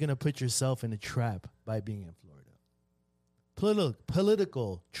pretty much going to put yourself in a trap by being in Florida.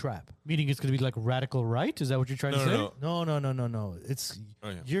 Political trap. Meaning it's going to be like radical right? Is that what you're trying to say? No. It's Oh,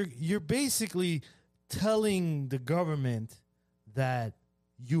 yeah. you're basically telling the government that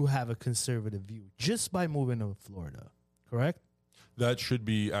you have a conservative view just by moving to Florida, correct? That should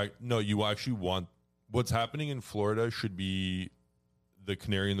be no. You actually want what's happening in Florida should be the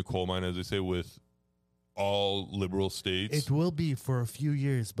canary in the coal mine, as they say, with all liberal states. It will be for a few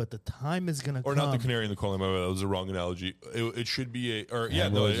years, but the time is gonna Or come. not the canary in the coal mine. That was a wrong analogy. It should be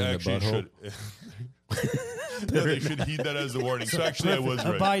Hemorrhoids in the actually butthole? should. No, they should heed that as the warning. So actually, I was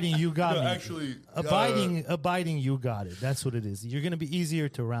right. Abiding, you got No, me. actually, abiding, you got it. That's what it is. You're gonna be easier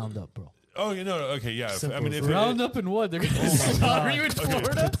to round up, bro. Oh, no, okay, yeah. Simple. I mean, if Round up in what? They're going to slaughter you in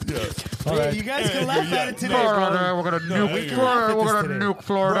Florida? Hey, you guys can laugh at it today, Florida, bro. we're gonna No, nuke I- Florida. We're Laugh at gonna this today. nuke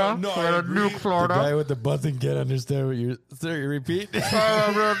Florida. Bro, no, we're I gonna agree. nuke Florida. with the button can't understand what you're. Sir, you repeat. We're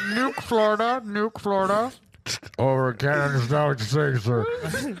gonna nuke Florida. Nuke Florida. Oh, I can't understand what you're saying,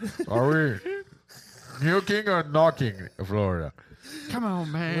 sir. Are we nuking or knocking Florida? Come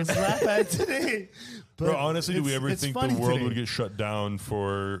on, man. Let's laugh at it today. But Bro, honestly, do we it's- ever it's think the funny world today. would get shut down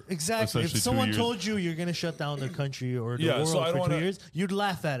for Exactly. If essentially 2 someone years? told you you're going to shut down the country or the Yeah, world so I don't for 2 wanna- years, you'd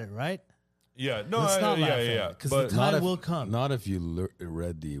laugh at it, right? Yeah, no, Let's not laugh at yeah. it, 'cause But the time will come. Not if you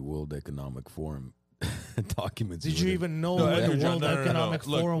read the World Economic Forum documents. Did you even know No, what Edgar the John, World no. Economic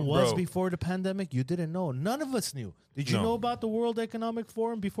Look, Forum was bro. before the pandemic? You didn't know. None of us knew. Did you No. know about the World Economic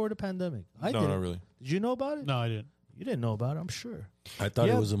Forum before the pandemic? I no, didn't. not really. Did you know about it? No, I didn't. You didn't know about it, I'm sure. I thought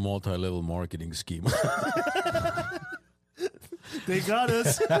Yeah. it was a multi-level marketing scheme. They got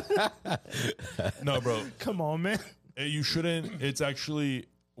us. No, bro. Come on, man. You shouldn't. It's actually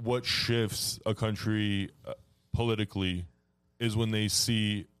what shifts a country politically is when they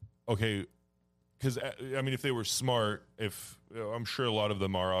see, okay, because I mean, if they were smart, I'm sure a lot of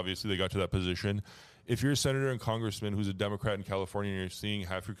them are, obviously they got to that position. If you're a senator and congressman who's a Democrat in California and you're seeing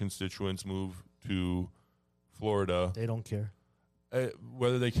half your constituents move to Florida, They don't care.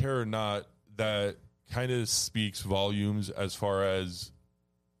 whether they care or not, that kind of speaks volumes as far as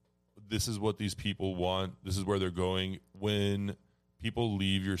this is what these people want. This is where they're going. When people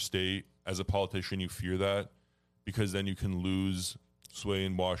leave your state, as a politician, you fear that because then you can lose sway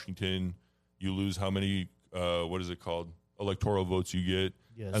in Washington. You lose how many, what is it called, electoral votes you get,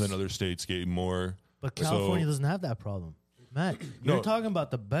 Yes. and then other states get more. But California So- doesn't have that problem. Matt, No. you're talking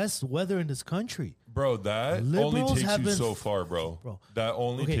about the best weather in this country. Bro, that only Liberals takes have you been so far, bro. That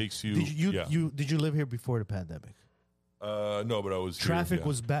only Okay, takes you. Did you live here before the pandemic? No, but I was here, Traffic yeah.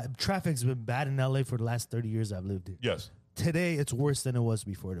 was bad. Traffic's been bad in LA for the last 30 years I've lived here. Yes. Today, it's worse than it was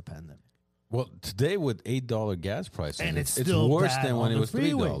before the pandemic. Well, today with $8 gas prices, And it's it's still worse bad than when on it the was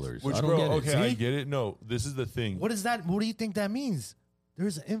freeways. $3. Which, I don't bro, get it. okay, I See? get it. No, this is the thing. What is that? What do you think that means?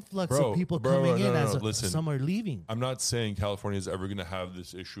 There's an influx Bro, of people bro, coming no, in no, as no, listen. some are leaving. I'm not saying California is ever going to have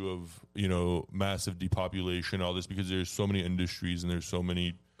this issue of, massive depopulation, all this, because there's so many industries and there's so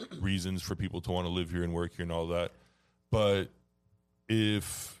many reasons for people to want to live here and work here and all that. But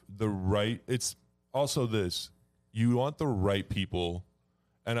if it's also this, you want the right people.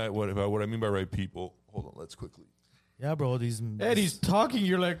 And what I mean by right people, hold on, let's quickly. Yeah, bro. These Eddie's talking.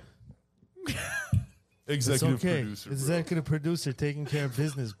 You're like, it's Executive okay. producer. bro. Executive producer taking care of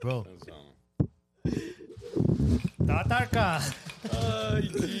business, bro. Tatarka.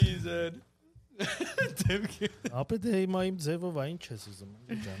 jeez, Ed. Apete maim zevo vainches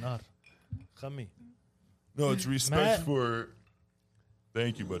janar. Khami. No, it's respect Matt. for.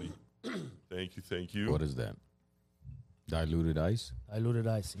 Thank you, buddy. Thank you. What is that? Diluted ice? Diluted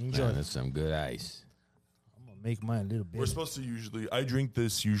ice. Enjoy. Man, that's some good ice. I'm gonna make mine a little bit. We're supposed to I drink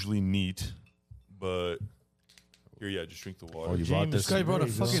this usually neat, but here, yeah, just drink the water. Oh, you James, bought this this guy brought a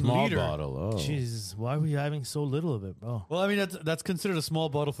very fucking small liter. bottle. Oh, Jesus, why are we having so little of it, bro? well, I mean that's considered a small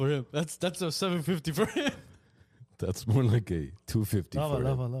bottle for him. That's a $7.50 for him. that's more like a $2.50 Lava, for it.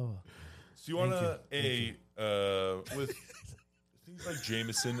 lava. So you want to with things like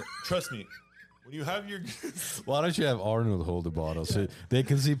Jameson? Trust me, when you have your Why don't you have Arnold hold the bottle so they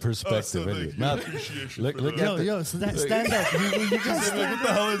can see perspective? anyway. Matt, appreciation look, for look that. at the, Yo, so that stand up. You can stand What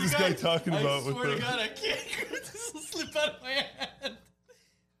the hell is this guy talking I about? swear With to the, God, I can't. This will slip out of my hand.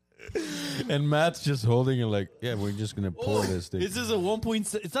 and Matt's just holding it like, yeah, we're just gonna pour this thing. This is a 1.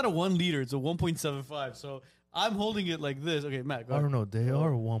 It's not a 1 liter. It's a 1.75. So I'm holding it like this. Okay, Matt, go I ahead. don't know. They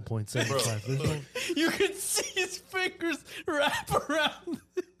are 1.75. There's no- You can see his fingers wrap around.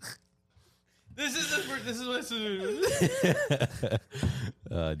 This is what.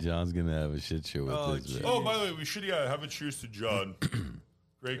 John's gonna have a shit show with Oh, this. gee. man. oh, by the way, we should have a cheers to John.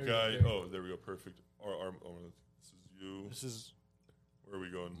 Great guy. Oh, there we go. Perfect. This is you. This is. Where are we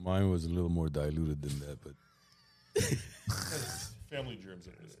going? Mine was a little more diluted than that, but Family germs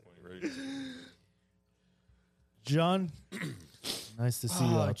at this point, right? John, nice to see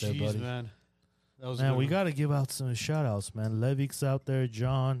you out there, jeez, buddy. man. That was Man, good we one. got to give out some shout outs, man. Levik's out there,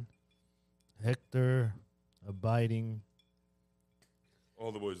 John, Hector, Abiding.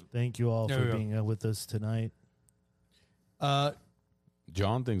 All the boys. Thank you all There for we go. being with us tonight.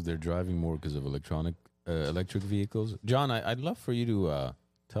 John thinks they're driving more because of electric vehicles. John, I'd love for you to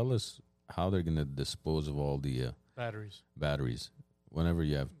tell us how they're gonna dispose of all the batteries. batteries whenever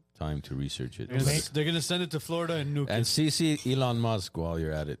you have time to research it. They're gonna send it to Florida and nuke And it. CC Elon Musk while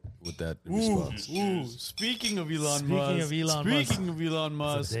you're at it with that response. Ooh, speaking of Elon Speaking Musk. of Elon Musk. Speaking of Elon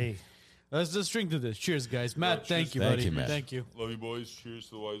Musk. Today. Let's just drink to this. Cheers, guys. Matt, thank cheers. you, Thank buddy. you, Matt. Thank you. Love you, boys. Cheers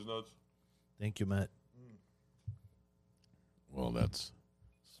to the wise nuts. Thank you, Matt. Well, that's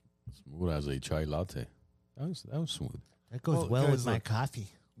smooth as a chai latte. That was smooth. That goes Well, well guys, with my look. coffee.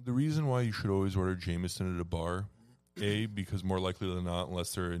 The reason why you should always order Jameson at a bar, A, because more likely than not,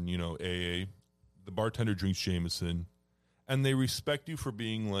 unless they're in, AA, the bartender drinks Jameson, and they respect you for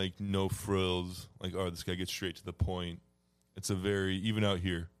being like no frills, like, oh, this guy gets straight to the point. It's a very, even out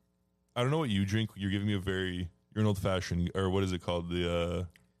here. I don't know what you drink. You're giving me you're an old fashioned, or what is it called? Yeah.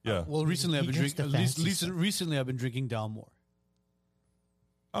 Well, recently I've He been gets the drinking. fancy stuff. Recently I've been drinking Dalmore.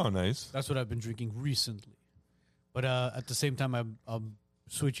 Oh, nice. That's what I've been drinking recently. But at the same time, I'm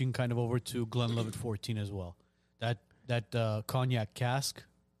switching kind of over to Glenlivet 14 as well. That cognac cask,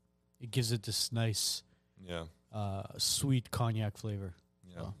 it gives it this nice, Yeah. sweet cognac flavor.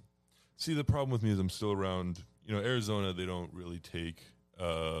 Yeah. See, the problem with me is I'm still around. Arizona. They don't really take.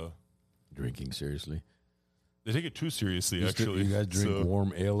 Drinking seriously. They take it too seriously. You guys drink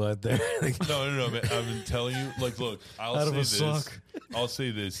warm ale out there? No, man. I've been telling you. Like, look, I'll say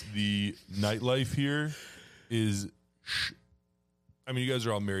this. The nightlife here is. I mean, you guys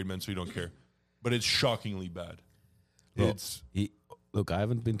are all married men, so you don't care. But it's shockingly bad. Well, look, I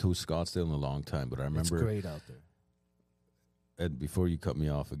haven't been to Scottsdale in a long time, but I remember. It's great out there. Ed, before you cut me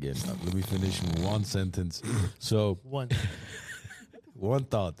off again, let me finish in one sentence. So, One. one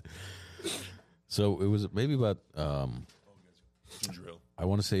thought. So it was maybe about, I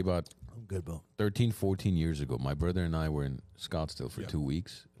want to say about I'm good, bro. 13, 14 years ago. My brother and I were in Scottsdale for 2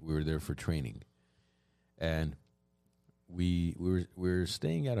 weeks. We were there for training. And we were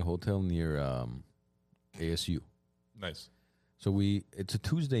staying at a hotel near ASU. Nice. So it's a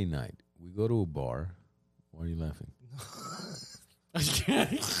Tuesday night. We go to a bar. Why are you laughing? I'm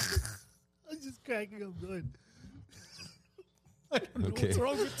just cracking up good. Okay. What's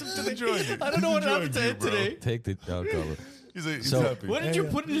wrong with him today? Enjoying it. I don't know what Enjoying happened to you, him bro. today. Take the alcohol. He's So- happy. What did you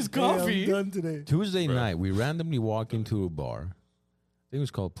put in his coffee? I'm done today. Tuesday night, we randomly walk into a bar. I think it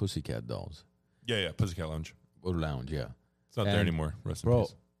was called Pussycat Dolls. Yeah, Pussycat Lounge. Or Lounge, yeah. It's not there And, anymore. Rest in Bro,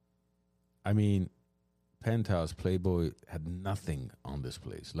 peace. I mean, Penthouse, Playboy had nothing on this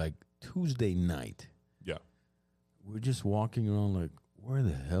place. Like, Tuesday night, Yeah. we're just walking around like, where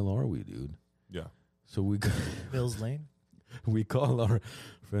the hell are we, dude? Yeah. So we Mills Lane. we call our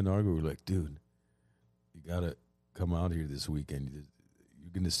friend Argo. We're like, dude, you got to come out here this weekend.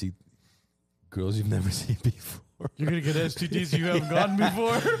 You're going to see girls you've never seen before. You're gonna get STDs you haven't gotten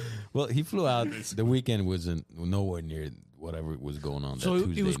before. Well, he flew out. The weekend wasn't nowhere near whatever was going on. So that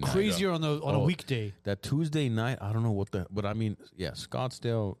Tuesday it was night. crazier on a Oh. weekday. That Tuesday night, I don't know what but I mean, yeah,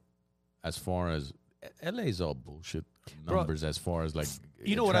 Scottsdale, as far as LA's all bullshit numbers as far as like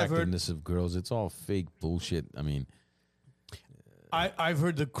You know what I've heard? attractiveness of girls, it's all fake bullshit. I mean, I've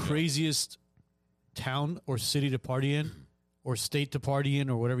heard the craziest town or city to party in, or state to party in,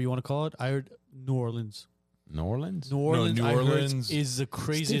 or whatever you want to call it. I heard New Orleans. New Orleans. New Orleans, New I heard, Orleans- is the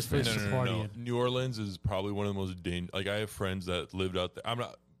craziest place No, to no, no, party no. in. New Orleans is probably one of the most dangerous. Like, I have friends that lived out there. I'm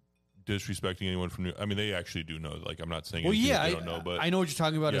not disrespecting anyone from New. I mean, they actually do know. Like, I'm not saying. Well, anything yeah, that they don't know, but I know what you're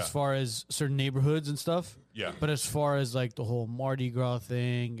talking about Yeah. as far as certain neighborhoods and stuff. yeah, But as far as like the whole Mardi Gras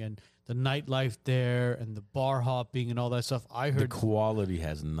thing and the nightlife there and the bar hopping and all that stuff, I The heard. quality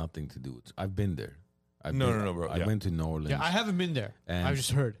has nothing to do with. I've been there. No, bro, I yeah. went to New Orleans. Yeah, I haven't been there. And I've just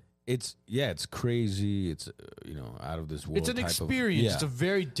heard. it's crazy. It's out of this world. It's an type experience. Of, It's a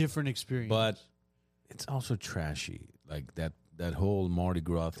very different experience. but it's also trashy. Like that whole Mardi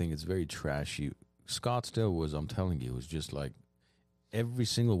Gras thing. It's very trashy. Scottsdale was. I'm telling you, it was just like every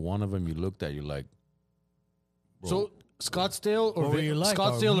single one of them you looked at. You're like, bro, so Scottsdale or What were you like,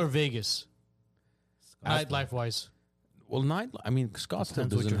 Scottsdale Arvin? or Vegas, nightlife wise. well, Scottsdale Depends what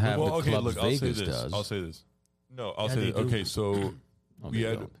doesn't you're have well, the okay. clubs Look, I'll say Vegas this. does. I'll say this. No, I'll Yeah, say they this. do. Okay, so No, we they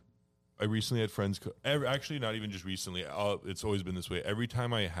had. don't. I recently had friends. Actually, not even just recently. It's always been this way. Every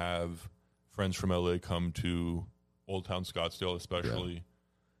time I have friends from LA come to Old Town Scottsdale, especially,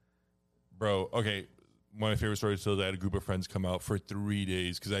 bro. Okay, one of my favorite stories still is I had a group of friends come out for 3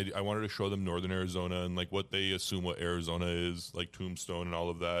 days because I wanted to show them Northern Arizona and like what they assume what Arizona is, like Tombstone and all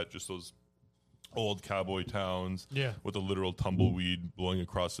of that. Just those old cowboy towns, Yeah. with a literal tumbleweed blowing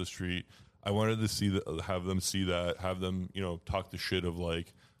across the street. I wanted to see that, have them see that, have them, talk the shit of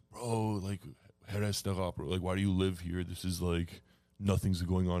like, bro, like, like, why do you live here? This is like nothing's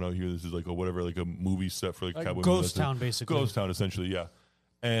going on out here. This is like a whatever, like a movie set for like Like cowboy ghost movie. town, basically. Ghost town, essentially, yeah.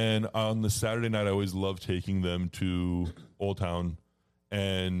 And on the Saturday night, I always love taking them to Old Town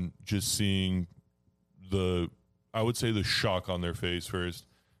and just seeing I would say the shock on their face first.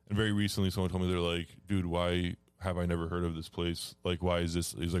 And very recently, someone told me, they're like, dude, why have I never heard of this place? Like, why is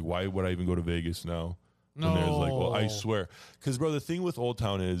this? He's like, why would I even go to Vegas now? And there's like, well, I No. swear. Because, bro, the thing with Old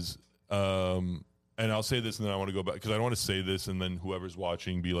Town is, and I'll say this and then I want to go back, because I don't want to say this and then whoever's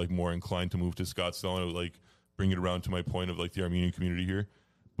watching be like more inclined to move to Scottsdale and like bring it around to my point of like the Armenian community here.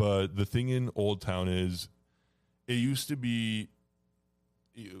 But the thing in Old Town is it used to be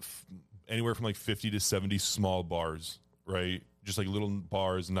anywhere from like 50 to 70 small bars, right? Just like little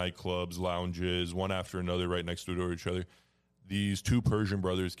bars, nightclubs, lounges, one after another right next door to each other. These two Persian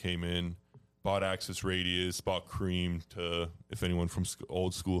brothers came in, bought Access Radius, bought Cream to, if anyone from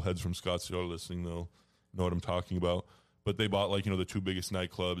old school heads from Scottsdale are listening, they'll know what I'm talking about. But they bought like, the two biggest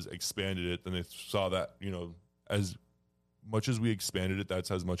nightclubs, expanded it, and they saw that, as much as we expanded it, that's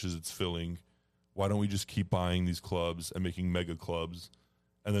as much as it's filling. Why don't we just keep buying these clubs and making mega clubs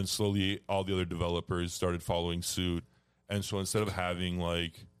and then slowly all the other developers started following suit. And so instead of having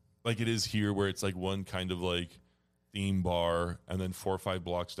like it is here where it's like one kind of like theme bar and then 4 or 5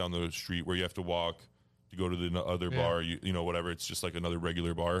 blocks down the street where you have to walk to go to the other bar, you know, whatever. It's just like another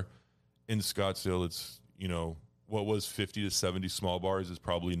regular bar. In Scottsdale, it's, you know, what was 50 to 70 small bars is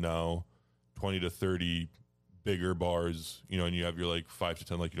probably now 20 to 30 bigger bars, you know, and you have your like 5 to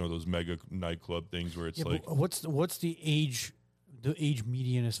 10, like, you know, those mega nightclub things where it's like, but what's the age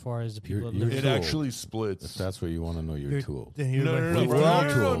median as far as the people that You're live it too actually If splits. that's what you want to know, you're too old. Then you're No, like, no, no, We're all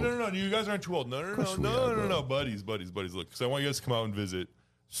too old. no, you guys aren't too old. No, course we are, bro. buddies. Look, because I want you guys to come out and visit.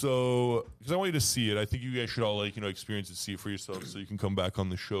 So, because I want you to see it, I think you guys should all like, you know, experience it, see it for yourselves, so you can come back on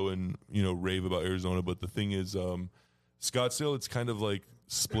the show and, you know, rave about Arizona. But the thing is, Scottsdale, it's kind of like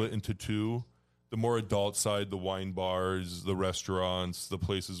split into two. The more adult side, the wine bars, the restaurants, the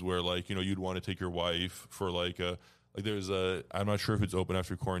places where like, you know, you'd want to take your wife for like there's I'm not sure if it's open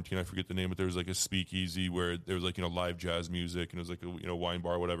after quarantine, I forget the name, but there was like a speakeasy where there was like, you know, live jazz music and it was like a, you know, wine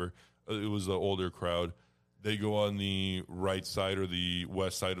bar, whatever. It was the older crowd. They go on the right side or the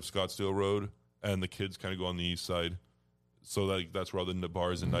west side of Scottsdale Road, and the kids kind of go on the east side. So that's where all the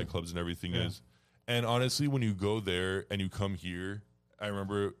bars and nightclubs and everything is. And honestly, when you go there and you come here, I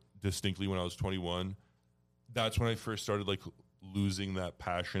remember distinctly when I was 21, that's when I first started like losing that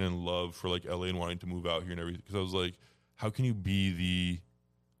passion and love for like LA and wanting to move out here and everything. Because I was like, how can you be the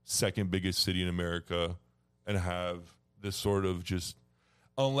second biggest city in America and have this sort of just,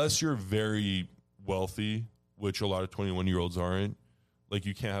 unless you're very wealthy, which a lot of 21-year-olds aren't, like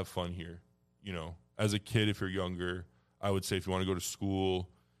you can't have fun here. You know, as a kid, if you're younger, I would say if you want to go to school,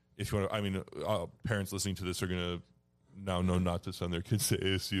 if you want to, I mean, parents listening to this are going to now know not to send their kids to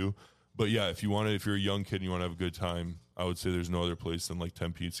ASU. But yeah, if you're a young kid and you want to have a good time, I would say there's no other place than like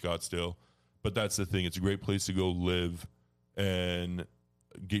Tempe, Scottsdale. But that's the thing. It's a great place to go live and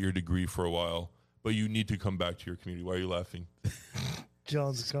get your degree for a while. But you need to come back to your community. Why are you laughing?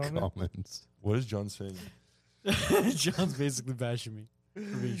 John's comment. Comments. What is John saying? John's basically bashing me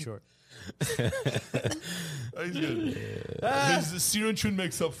for being short. He's good. His Ciro Chun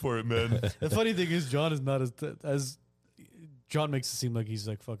makes up for it, man. The funny thing is, John is not as John makes it seem like he's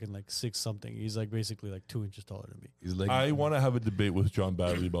like fucking like 6 something. He's like basically like 2 inches taller than me. He's like, I want to have a debate with John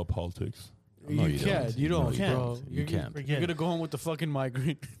Badley about politics. No, you can't. don't. You don't, No, you bro. can't. You can't. You're gonna go home with the fucking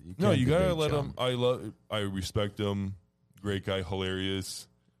migraine. No, can't you gotta debate let John. him. I respect him. Great guy, hilarious.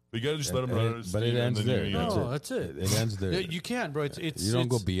 But you gotta just let him run out of But it steam, and ends then there. you know. No, that's it. It ends there. You can't, bro. It's You don't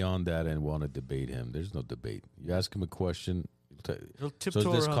go it's- beyond that and want to debate him. There's no debate. You ask him a question. He'll So tiptoe is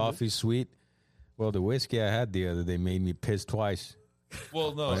this around coffee sweet? Well, the whiskey I had the other day made me piss twice.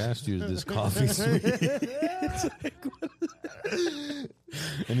 Well, no. I asked you, is this coffee sweet?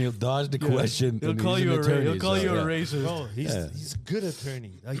 And he'll dodge the question. He'll and call he's you an a attorney, he'll call so, you yeah. a racist. Bro, he's Yeah. he's a good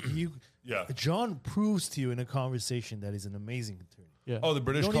attorney. Like you, Yeah. John proves to you in a conversation that he's an amazing attorney. Yeah. Oh, the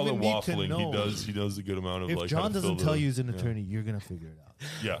British don't call it even need to waffling. know. He does a good amount of If like. John how to doesn't fill tell the- you he's an yeah. attorney, you're gonna figure it out.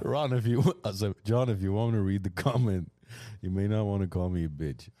 Yeah. Ron, John, if you want to read the comment, you may not want to call me a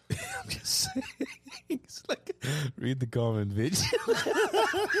bitch. I'm just saying. It's like, read the comment, bitch.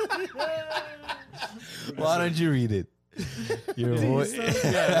 Why don't you read it? Your voice.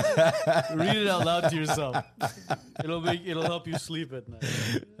 Yeah. Read it out loud to yourself. It'll help you sleep at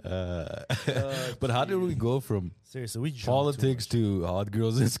night. But how did we go from Seriously, we jumped politics too to hot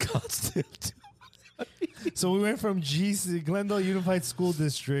girls in Scottsdale? much. So we went from Glendale Unified School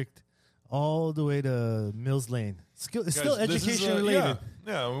District all the way to Mills Lane. Still Guys, this is education a- related.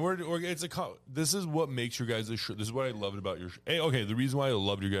 Yeah, it's this is what makes your guys' show. This is what I loved about your show. Hey, okay, the reason why I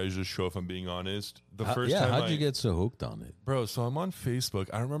loved your guys' show, if I'm being honest, the first time how'd you get so hooked on it? Bro, so I'm on Facebook.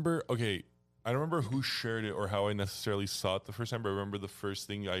 I don't remember who shared it or how I necessarily saw it the first time, but I remember the first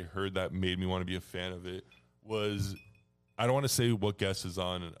thing I heard that made me want to be a fan of it was, I don't want to say what guest is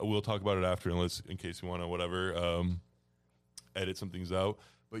on, and we'll talk about it after, in case you want to whatever, edit some things out.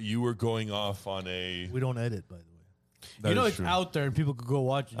 But you were going off on a. We don't edit, by the way. That You know is it's true. out there and people could go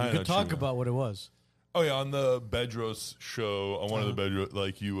watch it. I You know, could talk true. about what it was. Oh yeah, on the Bedros show, on one of the Bedros,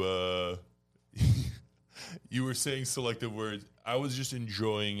 like you, you were saying selective words. I was just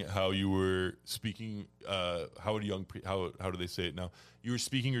enjoying how you were speaking. How do they say it now? You were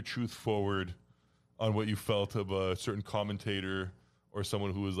speaking your truth forward on what you felt of a certain commentator or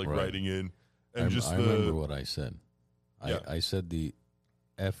someone who was like Right. writing in, and I remember what I said. Yeah. I said the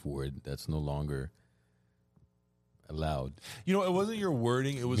F word that's no longer allowed. you know, it wasn't your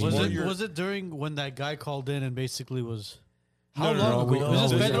wording. It was Was more it your. was it during when that guy called in and basically was No, how no, long no, ago? we- Was no,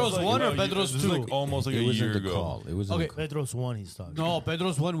 this we- Pedro's one or no, Pedro's this is two? like almost like it a was year in the ago. call. It was in Okay. the call. Pedro's one he's talking. No,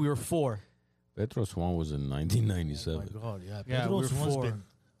 Pedro's one. We were 4. Petros one was in Oh my 1997. God, yeah. Yeah, Pedro's we're one's 4. been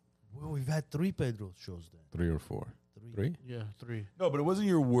Well, we've had 3 Pedro shows then. 3 or 4. 3? Yeah, 3. No, but it wasn't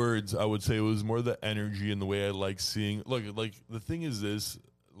your words. I would say it was more the energy and the way I like seeing. Look, like the thing is this.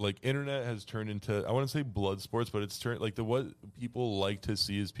 Like internet has turned into, I want to say blood sports, but it's turned like what people like to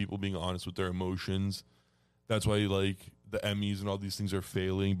see is people being honest with their emotions. That's why like the Emmys and all these things are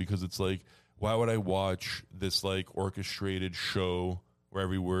failing, because it's like, why would I watch this like orchestrated show where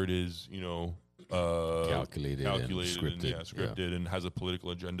every word is, Calculated and scripted. Scripted and has a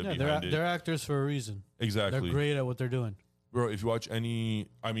political agenda Yeah, behind it. they're actors for a reason. Exactly. They're great at what they're doing. Bro, if you watch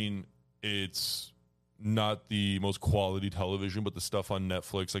it's not the most quality television, but the stuff on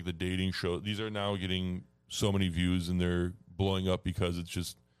Netflix, like the dating show, these are now getting so many views and they're blowing up because it's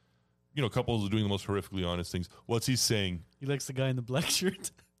just, couples are doing the most horrifically honest things. What's he saying? He likes the guy in the black shirt.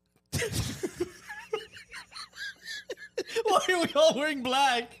 Why are we all wearing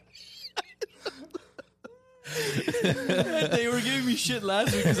black? And they were giving me shit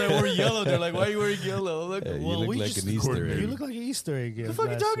last week because I wore yellow. They're like, "Why are you wearing yellow?" I'm like, You well, look we like just an Easter egg. You look like an Easter egg. What the fuck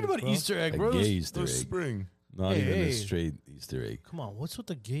are you talking about? Easter egg, A bro? gay It Easter egg. Spring. Not even Hey. a straight Easter egg. Come on, what's with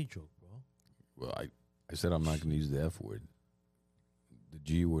the gay joke, bro? Well, I said I'm not going to use the F word. The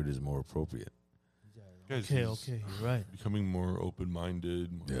G word is more appropriate. Guys, Okay, he's you're right. becoming more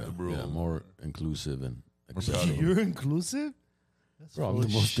open-minded, more liberal. more inclusive and More accepting. valuable. You're inclusive? That's Bro, I'm full the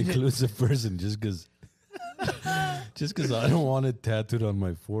of most shit. inclusive person. Just because I don't want it tattooed on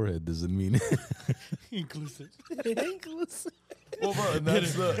my forehead doesn't mean inclusive. Inclusive. Well, bro, and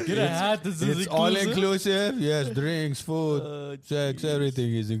that's Get a hat that says it's all inclusive. inclusive. Yes, drinks, food, sex,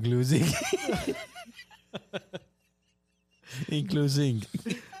 everything is inclusive. Including.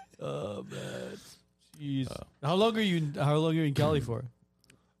 Oh man, jeez. How long are you? How long are you in Cali for?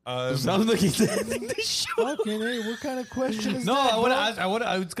 Sounds like he's ending the show. Okay, hey, what kind of question is No, that? I want to bro? ask.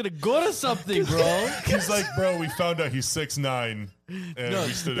 I was gonna go to something, bro. He's like, bro, we found out he's 6'9", and we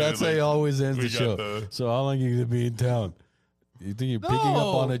stood That's how there he like, always ends we the got show. the- So how long are you going to be in town? You think you're picking up No.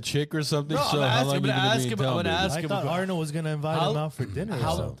 on a chick or something? No, So I'm how long asking- are you I'm going to be asking- in I'm town? gonna baby? ask- I thought him- Arno was going to invite How- him out for dinner or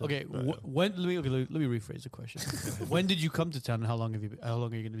How, something. okay, when? Let me rephrase the question. When did you come to town, and how long have you? How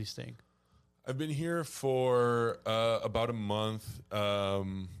long are you going to be staying? I've been here for about a month.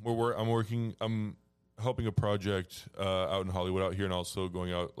 I'm helping a project out in Hollywood out here, and also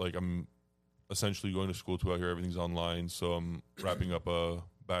going out. Like I'm essentially going to school too out here. Everything's online, so I'm wrapping up a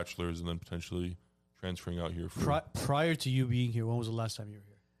bachelor's and then potentially transferring out here. For, Prior to you being here, when was the last time you were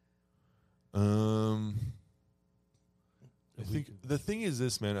here? I think the thing is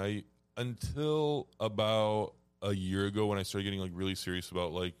this, man. Until about a year ago when I started getting like really serious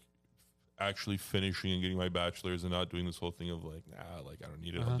about like actually finishing and getting my bachelor's and not doing this whole thing of like, nah, like I don't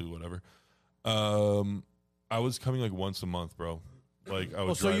need it, I'll do whatever. I was coming like once a month, bro. Like I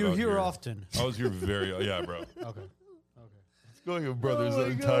was. So you're here often. I was here yeah, bro. Okay. It's going, bro. There's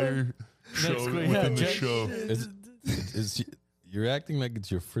an entire show Next within week, the yeah. show. You're acting like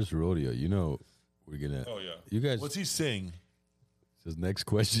it's your first rodeo. You know, we're going to. Oh yeah. You guys. What's he saying? His next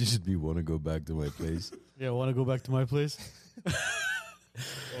question should be, want to go back to my place? Yeah, want to go back to my place?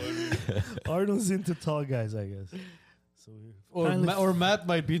 Arno's into tall guys, I guess. So Or Matt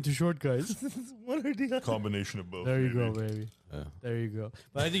might be into short guys. one or the other. Combination of both. There you go, maybe. baby. Yeah. There you go.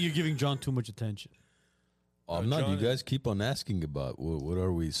 But I think you're giving John too much attention. I'm not. You John- guys keep on asking about what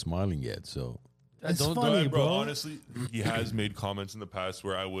are we smiling at? So It's Don't- funny, Bro, bro. honestly, he has made comments in the past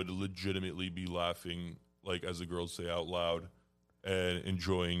where I would legitimately be laughing, like as the girls say out loud, and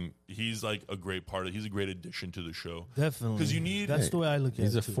enjoying. He's like a great part of. He's a great addition to the show. Definitely. 'Cause you need- That's the way I look at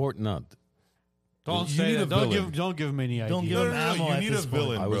he's it. a too. fort nut. Don't You say need that. a villain. Don't give him any ideas. Don't give him ammo You at need this a point.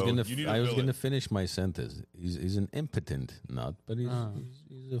 villain, I was bro. gonna You need a I was villain. gonna finish my sentence. He's an impotent nut, but he's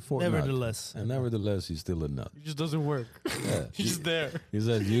a fort nut. Nevertheless. And nevertheless, he's still a nut. It just doesn't work. Yeah. He's just there. He's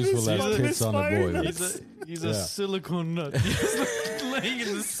as useful as He's tits on a inspired boy. He's a Yeah. silicone nut. He's like laying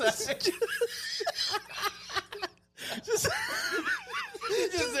in the sack. just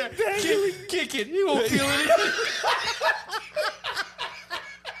there. Kick it. He won't feel anything.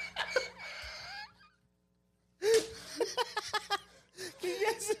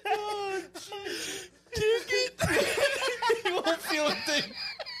 He won't feel a thing.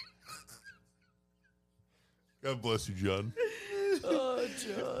 God bless you, John. Oh,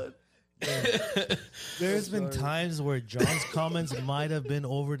 John. There's been times where John's comments might have been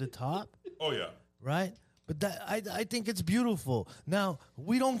over the top, Oh yeah. right? But that I think it's beautiful. Now,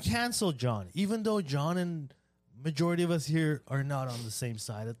 we don't cancel John, even though John and majority of us here are not on the same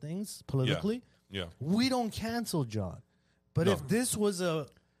side of things politically. Yeah. We don't cancel John. But No. if this was a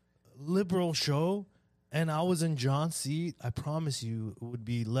liberal show and I was in John's seat, I promise you it would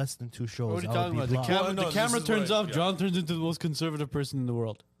be less than 2 shows. What are you I talking would about? be blocked. Well, no, The camera this is turns what- off. yeah. John turns into the most conservative person in the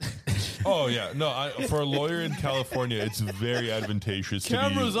world. Oh yeah, no. For a lawyer in California, it's very advantageous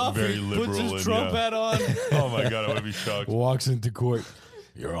Camera's to be off. very He liberal. puts his and, Trump yeah. hat on. Oh my god, I would be shocked. Walks into court.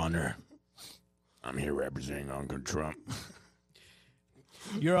 Your Honor, I'm here representing Uncle Trump.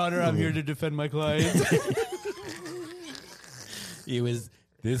 Your Honor, I'm here to defend my client. He was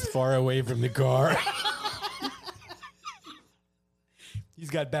this far away from the car. He's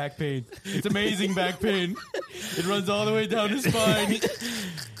got back pain. It's amazing back pain. It runs all the way down his spine.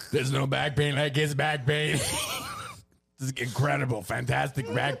 There's no back pain like his back pain. This is incredible,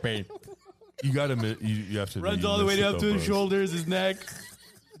 fantastic back pain. You got to admit, you have to. admit Runs you all the miss way it down though, to his bros. shoulders, his neck.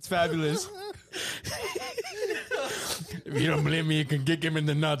 It's fabulous. If you don't believe me, you can kick him in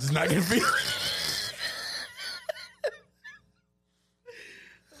the nuts. It's not gonna feel.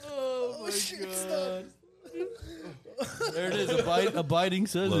 Oh my god. There it is. Abiding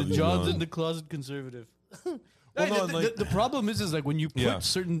says Love it. you, John's John. in the closet conservative. Well, Hey, no, the, like- the problem is like when you put Yeah.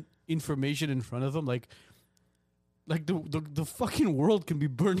 certain information in front of them, like the fucking world can be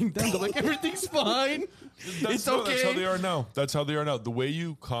burning down. They're like, everything's fine. It's No, That's how okay. they are now. That's how they are now. The way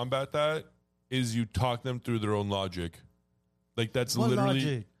you combat that is you talk them through their own logic. Like that's What literally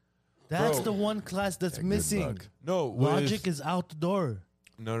logic? That's Bro. the one class that's missing. luck. no with- Logic is out the door.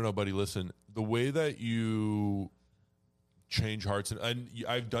 No, buddy. Listen, the way that you change hearts, and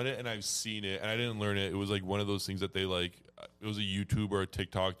I've done it and I've seen it, and I didn't learn it. It was like one of those things that they like. It was a YouTube or a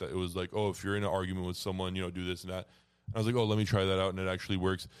TikTok that it was like, oh, if you're in an argument with someone, do this and that. And I was like, oh, let me try that out, and it actually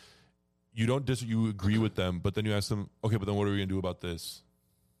works. You don't you agree with them, but then you ask them, okay, but then what are we gonna do about this?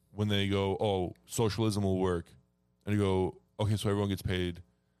 When they go, oh, socialism will work, and you go, okay, so everyone gets paid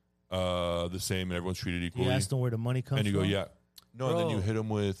the same and everyone's treated equally. You ask them where the money comes And you from. go, yeah. No, and then you Bro. hit them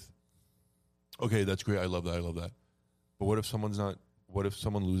with, okay, that's great. I love that. But what if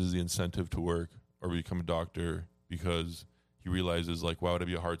someone loses the incentive to work or become a doctor because he realizes, like, why would I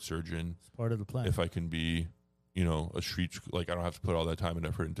be a heart surgeon It's part of the plan. if I can be, a street, like, I don't have to put all that time and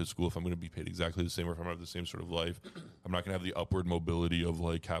effort into school if I'm going to be paid exactly the same or if I'm going to have the same sort of life. I'm not going to have the upward mobility of,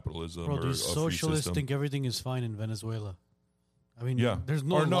 like, capitalism Bro, or a these free socialists system. think everything is fine in Venezuela. I mean, Yeah. there's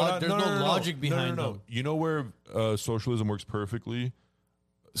no, Or there's no logic behind no. them. You know where socialism works perfectly?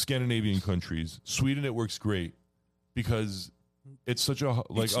 Scandinavian countries. Sweden, it works great because it's such a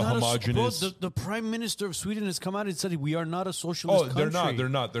It's a not homogenous. bro, the prime minister of Sweden has come out and said we are not a socialist country.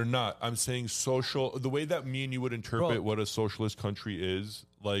 They're not. I'm saying social. The way that me and you would interpret Bro. what a socialist country is,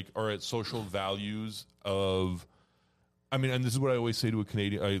 like, or at social values of. I mean, and this is what I always say to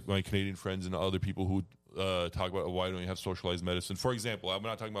my Canadian friends and other people who talk about why don't you have socialized medicine. For example, I'm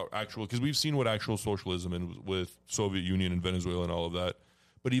not talking about actual, because we've seen what actual socialism and with Soviet Union and Venezuela and all of that,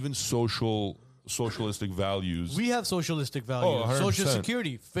 but even socialistic values. We have socialistic values. 100%. Social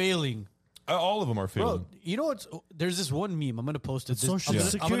security failing. All of them are failing. Bro, you know what's? There's this one meme. I'm gonna post it. Social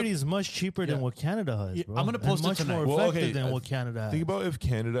Security is much cheaper than Yeah. what Canada has, Yeah, bro. I'm gonna And post it much tonight. more Well, effective okay, than what Canada has. Think about if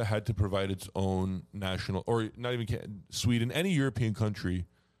Canada had to provide its own national, or not even Sweden, any European country.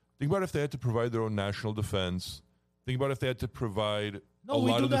 Think about if they had to provide their own national defense. Think about if they had to provide No, a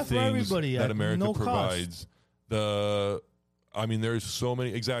we lot do of the that for things everybody that at America no cost. provides. There's so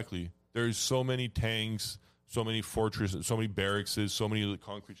many. Exactly. There's so many tanks, so many fortresses, so many barracks, so many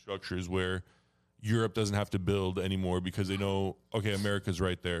concrete structures where Europe doesn't have to build anymore because they know, okay, America's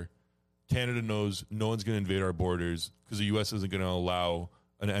right there. Canada knows no one's going to invade our borders because the U.S. isn't going to allow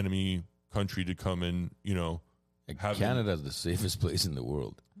an enemy country to come and, have them- Canada's the safest place in the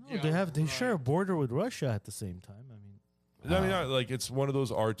world. No, they share a border with Russia at the same time. it's one of those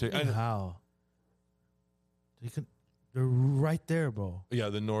Arctic. And And, how? They're right there, bro. yeah,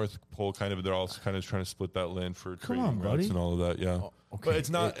 the North Pole they're all kind of trying to split that land for Come trading on, routes buddy. and all of that. Yeah, but it's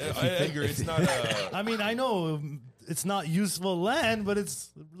not. I agree. It's not. I mean, I know it's not useful land, but it's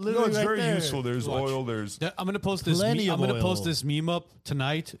No, literally it's right very there. useful. There's oil. There's I'm gonna post this. Plenty I'm of gonna post oil. this meme up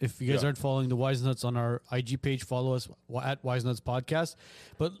tonight. If you guys Yeah. aren't following the Wise Nuts on our IG page, follow us at Wise Nuts Podcast.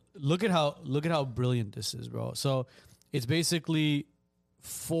 But look at how brilliant this is, bro. So it's basically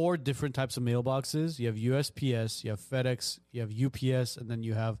 4 different types of mailboxes. You have USPS, you have FedEx, you have UPS, and then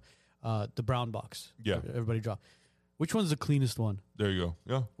you have the brown box. Yeah. Everybody drop. Which one's the cleanest one? there you go.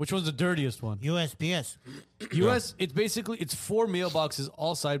 Yeah, Which one's the dirtiest one? USPS. US, it's 4 mailboxes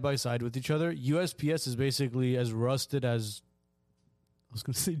all side by side with each other. USPS is basically as rusted as, I was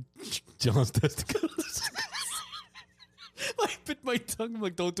going to say John's testicles. I bit my tongue. I'm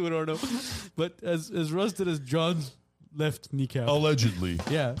like, don't do it, Arno. But as rusted as John's left kneecap. allegedly.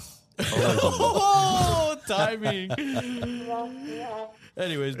 Yeah. Allegedly. Oh, timing.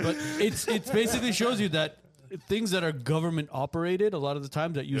 Anyways, but it's basically shows you that things that are government operated a lot of the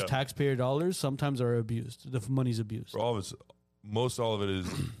times that use Yeah. taxpayer dollars sometimes are abused. The money's abused. For all of it, most all of it is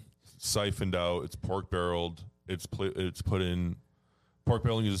siphoned out. It's pork barreled. It's put in. Pork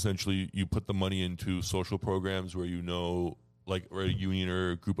barreling is essentially you put the money into social programs where you know, like, or a union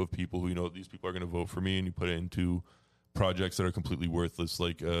or a group of people who you know these people are going to vote for me, and you put it into projects that are completely worthless.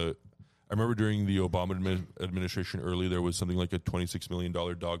 Like, I remember during the Obama administration early, there was something like a $26 million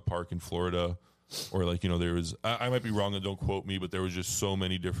dog park in Florida, or like, you know, there was, I might be wrong and don't quote me, but there was just so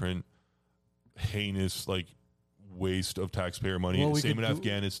many different heinous, like, waste of taxpayer money. Well, we Same in could do-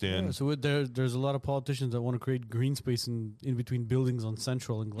 Afghanistan. Yeah, so there's a lot of politicians that want to create green space in between buildings on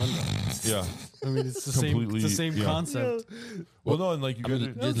Central and Glendale. Yeah. I mean, it's the same. It's Completely, the same yeah. concept. Well, no, and like you I guys mean,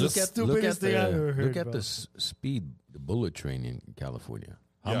 are, That's the stupidest thing I've ever heard, look at bro. the speed, the bullet train in California.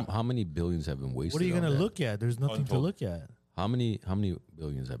 Yeah. How many billions have been wasted? What are you on going to that? look at? There's nothing to Untold. look at. How many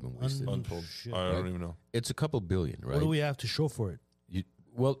billions have been wasted? untold. Shit. I don't even know. It's a couple billion, right? What do we have to show for it?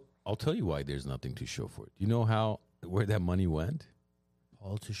 Well, I'll tell you why there's nothing to show for it. You know where that money went?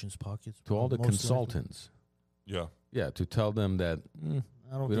 Politicians' pockets. To all the most likely. consultants. Yeah. Yeah, to tell them that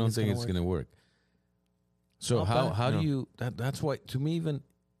I don't we don't think it's work. going to work. So Not how bad. how Yeah. do you that's why to me even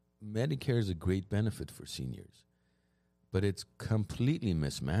Medicare is a great benefit for seniors, but it's completely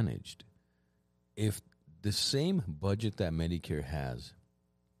mismanaged. If the same budget that Medicare has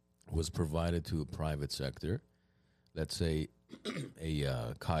was provided to a private sector, let's say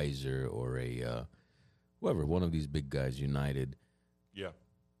a Kaiser or a whoever, one of these big guys, United, Yeah.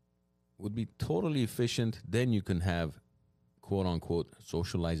 would be totally efficient, then you can have quote unquote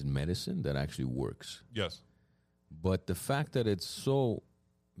socialized medicine that actually works. Yes. But the fact that it's so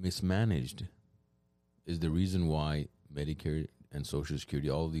mismanaged is the reason why Medicare and Social Security,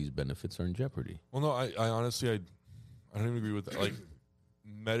 all of these benefits are in jeopardy. Well, no, I honestly, I don't even agree with that. Like,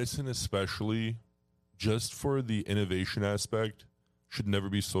 medicine, especially, just for the innovation aspect, should never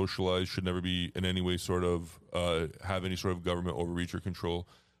be socialized, should never be in any way sort of have any sort of government overreach or control.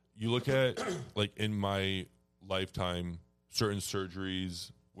 You look at, like, in my lifetime, certain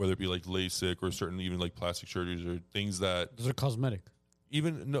surgeries, whether it be like LASIK or certain even like plastic surgeries or things that Those are cosmetic.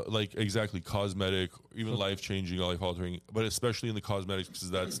 even no, like exactly cosmetic, even life changing, life altering, but especially in the cosmetics because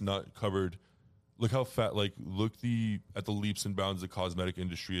that's not covered. Look how fat, like look at the leaps and bounds the cosmetic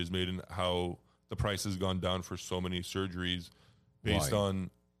industry has made and how the price has gone down for so many surgeries based Why? on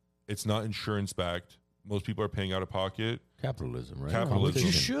it's not insurance backed. Most people are paying out of pocket. Capitalism, right? Capitalism. But you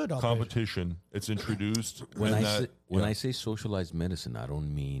Competition. should. Abhay. Competition. It's introduced. When and I say socialized medicine, I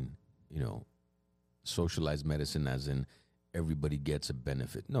don't mean, socialized medicine as in everybody gets a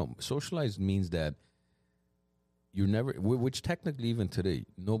benefit. No, socialized means that you're never, which technically even today,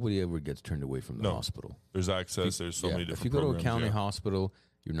 nobody ever gets turned away from the No. hospital. there's access. There's so many different. If you go to a programs, county yeah. hospital,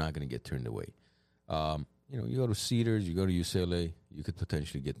 you're not going to get turned away. You go to Cedars, you go to UCLA, you could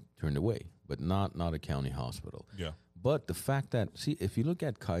potentially get turned away, but not a county hospital. Yeah. But the fact that, see, if you look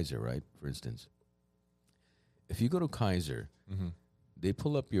at Kaiser, right, for instance, if you go to Kaiser, Mm-hmm. they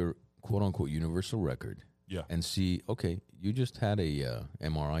pull up your quote unquote universal record Yeah. and see, okay, you just had a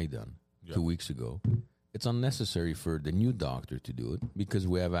MRI done Yeah. 2 weeks ago. It's unnecessary for the new doctor to do it because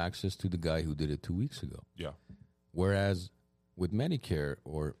we have access to the guy who did it 2 weeks ago. Yeah. Whereas with Medicare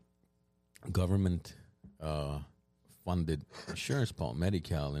or government funded insurance policy,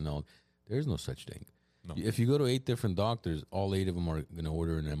 Medi-Cal and all, there's no such thing. No. If you go to 8 different doctors, all 8 of them are going to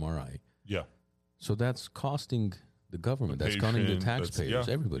order an MRI. Yeah. So that's costing the government. The That's costing the patient, that's- taxpayers,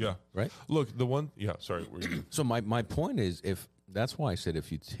 yeah, everybody, yeah. right? Look, the one. Yeah. Sorry. Were you, So my point is, if that's why I said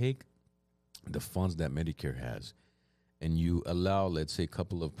if you take the funds that Medicare has and you allow, let's say, a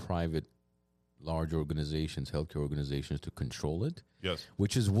couple of private large organizations, healthcare organizations to control it, yes.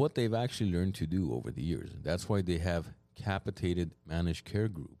 which is what they've actually learned to do over the years. That's why they have capitated managed care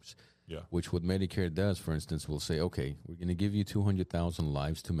groups, Yeah. which what Medicare does, for instance, will say, okay, we're going to give you 200,000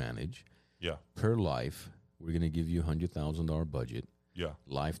 lives to manage. Yeah. Per life, we're going to give you a $100,000 budget, Yeah.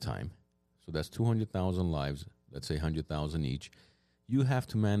 lifetime. So that's 200,000 lives, let's say 100,000 each. You have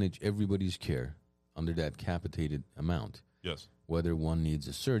to manage everybody's care under that capitated amount. Yes. Whether one needs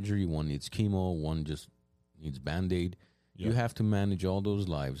a surgery, one needs chemo, one just needs Band-Aid. Yeah. You have to manage all those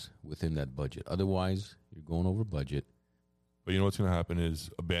lives within that budget. Otherwise, you're going over budget. But you know what's going to happen is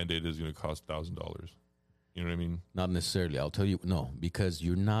a Band-Aid is going to cost $1,000. You know what I mean? Not necessarily. I'll tell you, no, because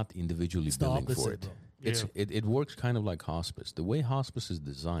you're not individually It's the billing for opposite, it. bro. It's it works kind of like hospice. The way hospice is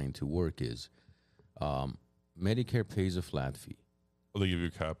designed to work is Medicare pays a flat fee. Well, they give you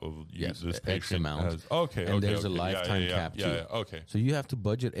a cap of Yes, this X patient amount. has. Okay. And okay, there's a okay. lifetime yeah, cap, yeah, too. Yeah. Okay. So you have to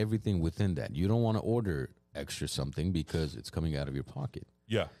budget everything within that. You don't want to order extra something because it's coming out of your pocket.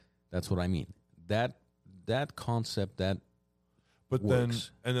 Yeah. That's what I mean. That concept, that But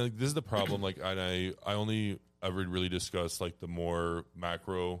works. then, and like, this is the problem. Like, I only ever really discuss like the more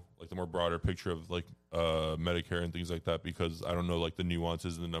macro, like the more broader picture of like Medicare and things like that, because I don't know like the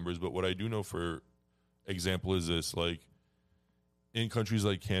nuances and the numbers. But what I do know, for example, is this: like in countries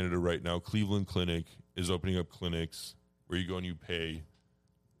like Canada right now, Cleveland Clinic is opening up clinics where you go and you pay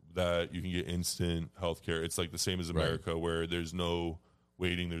that you can get instant healthcare. It's like the same as America, where there's no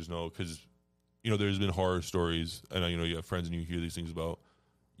waiting, there's no, because there's been horror stories, and you have friends and you hear these things about,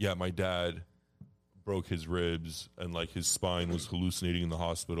 my dad broke his ribs and like his spine was hallucinating in the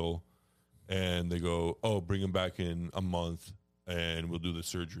hospital, and they go, oh, bring him back in a month and we'll do the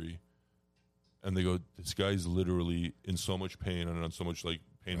surgery. And they go, this guy's literally in so much pain and on so much like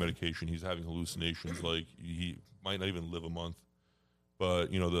pain medication, he's having hallucinations, like he might not even live a month.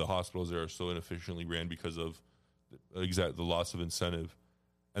 But the hospitals there are so inefficiently ran because of the loss of incentive.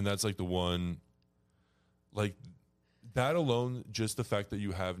 And that's like the one, like that alone, just the fact that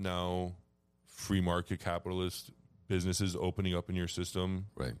you have now free market capitalist businesses opening up in your system,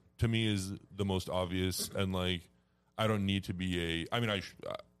 Right. to me is the most obvious. And like, I don't need to be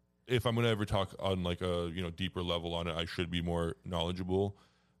if I'm going to ever talk on like a deeper level on it, I should be more knowledgeable.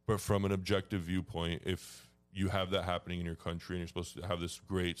 But from an objective viewpoint, if you have that happening in your country and you're supposed to have this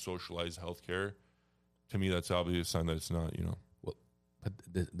great socialized healthcare, to me that's obvious sign that it's not. Well, but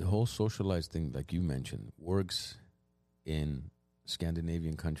the whole socialized thing, like you mentioned, works in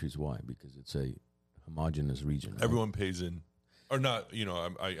Scandinavian countries. Why? Because it's a homogenous region. Right? Everyone pays in, or not.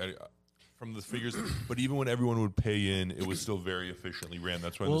 I from the figures, but even when everyone would pay in, it was still very efficiently ran.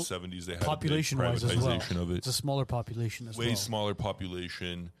 That's why in the 70s they had population-wise as well. privatization of it. It's a smaller population as well. Way smaller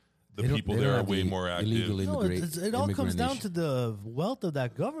population. The They don't- people they don't there are have way the more active. illegal No, it all comes down immigration. to the wealth of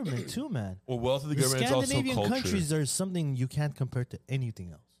that government too, man. Well, wealth of the The government is also Scandinavian culture. countries are something you can't compare to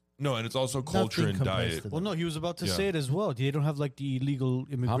anything else. No, and it's also culture Nothing and compares diet. to Well, no, he was about to Yeah. say it as well. They don't have like the illegal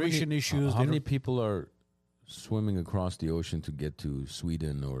immigration issues. How They many don't- people are swimming across the ocean to get to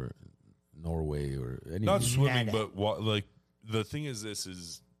Sweden or Norway or any? Not swimming, Nada. but like the thing is, this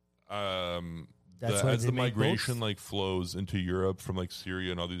is That's why as they the make migration boats. like flows into Europe from like Syria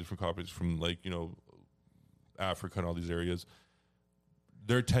and all these different countries, from like Africa and all these areas,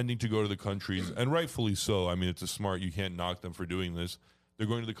 they're tending to go to the countries, and rightfully so. I mean, it's a smart. You can't knock them for doing this. They're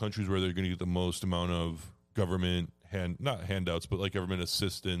going to the countries where they're going to get the most amount of government not handouts, but like government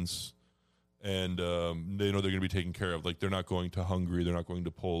assistance, and they know they're going to be taken care of. Like they're not going to Hungary, they're not going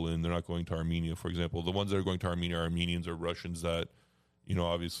to Poland, they're not going to Armenia, for example. The ones that are going to Armenia are Armenians or Russians that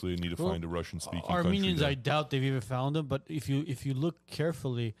obviously need to Well, find a Russian speaking Armenians, I country. doubt they've even found them. But if you look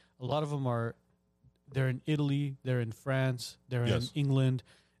carefully, a lot of them they're in Italy, they're in France, they're Yes. in England,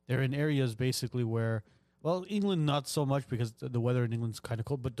 they're in areas basically where, well, England not so much because the weather in England's kind of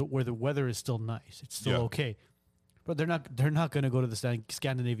cold, but where the weather is still nice, it's still Yeah. okay. But they're not going to go to the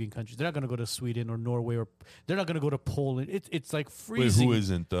Scandinavian countries. They're not going to go to Sweden or Norway, or they're not going to go to Poland. It's like Wait, freezing. who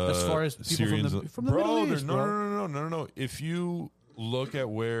isn't? as far as people Syrians, from the Middle they're- East, no, bro. no. If you look at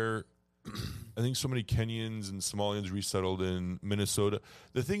where I think so many Kenyans and Somalians resettled in Minnesota,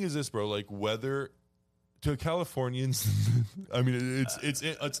 the thing is this, bro. Like weather to Californians, I mean,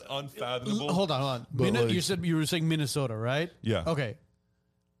 it's unfathomable. Hold on. But like- You were saying Minnesota, right? Yeah. Okay.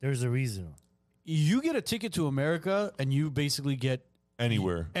 There's a reason. You get a ticket to America and you basically get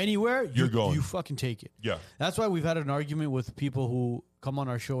Anywhere. anywhere, You're going. You fucking take it. Yeah. That's why we've had an argument with people who come on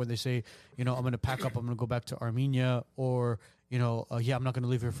our show and they say, I'm going to pack up, I'm going to go back to Armenia, or, I'm not going to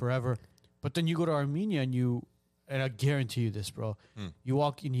live here forever. But then you go to Armenia and I guarantee you this, bro. You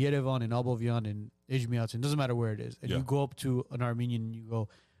walk in Yerevan, in Abovyan, in Izmit, it doesn't matter where it is. And Yeah. you go up to an Armenian and you go,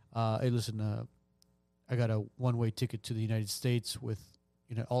 hey, listen, I got a one-way ticket to the United States with,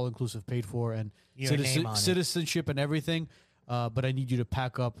 all-inclusive paid for and Your name on it. citizenship and everything. But I need you to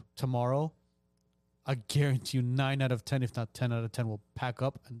pack up tomorrow. I guarantee you 9 out of 10, if not 10 out of 10, will pack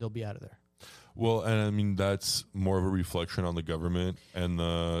up and they'll be out of there. Well, and I mean, that's more of a reflection on the government and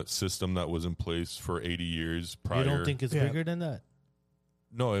the system that was in place for 80 years prior. You don't think it's Yeah. bigger than that?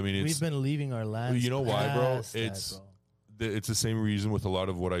 No, I mean, it's We've been leaving our land. you know why, bro? It's the same reason with a lot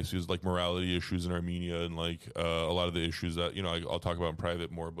of what I see is like morality issues in Armenia and like a lot of the issues that I'll talk about in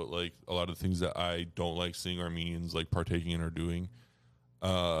private more, but like a lot of the things that I don't like seeing Armenians like partaking in or doing.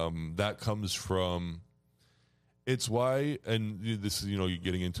 That comes from. It's why, and this is you're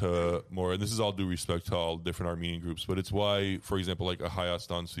getting into more, and this is all due respect to all different Armenian groups, but it's why, for example, like a Hayas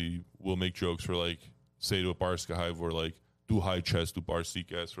Dansi will make jokes for like say to a Barska Hive or like tu high chest, tu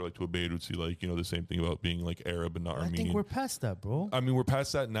barsikas, or like tu beirutsi, like, you know, the same thing about being like Arab and not I Armenian. think we're past that, bro. I mean, we're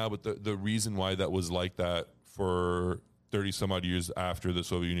past that now, but the reason why that was like that for 30 some odd years after the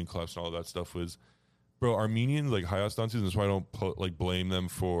Soviet Union collapsed and all that stuff was, bro, Armenians, like Hayastansis, and that's why I don't blame them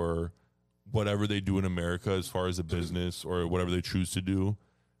for whatever they do in America as far as a business or whatever they choose to do.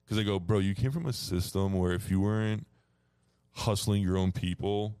 Because I go, bro, you came from a system where if you weren't hustling your own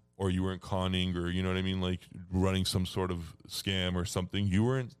people or you weren't conning or, you know what I mean, like running some sort of scam or something, you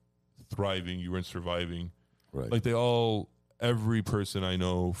weren't thriving, you weren't surviving. Right. Like every person I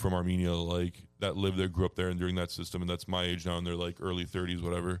know from Armenia, like that lived there, grew up there and during that system, and that's my age now, and they're like early 30s,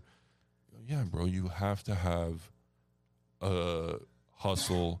 whatever. Yeah, bro, you have to have a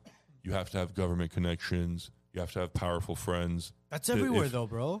hustle. You have to have government connections. You have to have powerful friends. That's everywhere, though,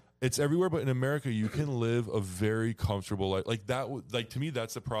 bro. It's everywhere, but in America, you can live a very comfortable life. Like that, like to me,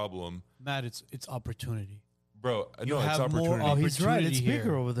 that's the problem, Matt, it's opportunity. bro. You No, it's have more opportunity. Oh, he's right. It's opportunity bigger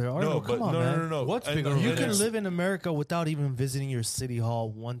here. over there. Arnold, No, but come on, no, man. no. What's And- bigger? and You can it's- live in America without even visiting your city hall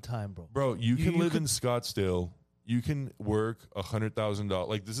one time, bro. Bro, you can you live could- in Scottsdale. You can work $100,000.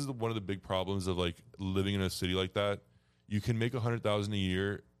 Like this is one of the big problems of like living in a city like that. You can make $100,000 a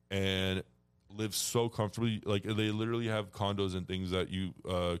year and live so comfortably. Like they literally have condos and things that you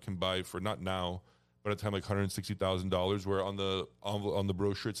can buy for not now, but at a time like $160,000. Where on the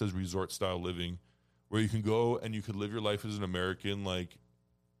brochure it says resort style living, where you can go and you could live your life as an American, like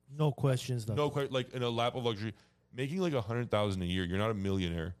No questions. no quite like in a lap of luxury, making like $100,000 a year. You're not a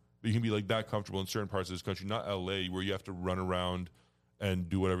millionaire, but you can be like that comfortable in certain parts of this country, not LA, where you have to run around and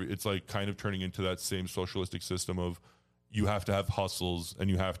do whatever. It's like kind of turning into that same socialistic system of you have to have hustles and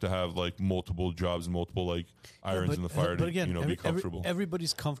you have to have like multiple jobs and multiple like irons in the fire to be comfortable.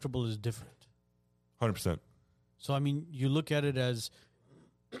 Everybody's comfortable is different. 100%. So I mean, you look at it as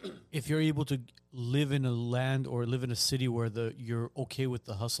if you're able to live in a land or live in a city where you're okay with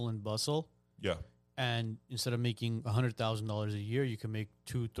the hustle and bustle, Yeah. and instead of making $100,000 a year, you can make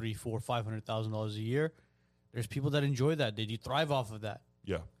 $200,000, $300,000, $400,000, $500,000 a year. There's people that enjoy that. They thrive off of that.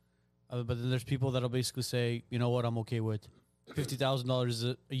 Yeah. But then there's people that'll basically say, you know what, I'm okay with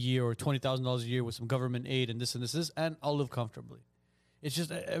 $50,000 a year or $20,000 a year with some government aid and this, and I'll live comfortably. It's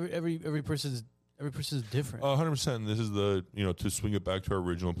just every person's different. 100%. And this is to swing it back to our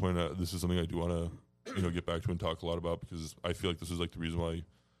original point. This is something I do want to, get back to and talk a lot about, because I feel like this is like the reason why,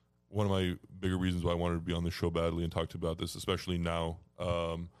 one of my bigger reasons why I wanted to be on the show badly and talk about this, especially now.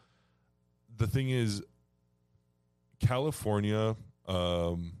 The thing is, California,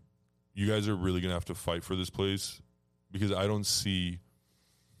 you guys are really going to have to fight for this place, because I don't see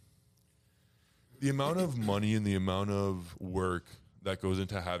the amount of money and the amount of work that goes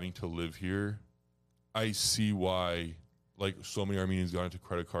into having to live here. I see why, like, so many Armenians got into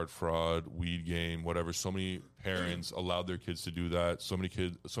credit card fraud, weed game, whatever. So many parents allowed their kids to do that. So many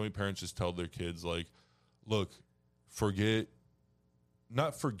parents just tell their kids, like, look,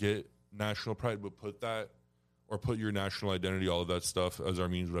 not forget national pride, but put your national identity, all of that stuff as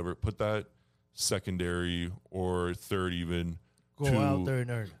Armenians, whatever, put that secondary or third even. Go out there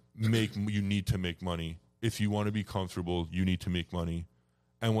and earn. You need to make money. If you want to be comfortable, you need to make money.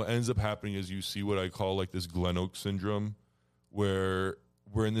 And what ends up happening is you see what I call like this Glen Oak syndrome, where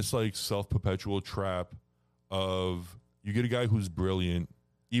we're in this like self-perpetual trap of, you get a guy who's brilliant,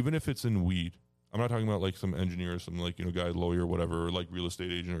 even if it's in weed. I'm not talking about like some engineer or some like, guy, lawyer, whatever, or like real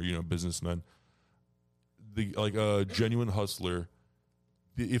estate agent or, businessman. Like a genuine hustler.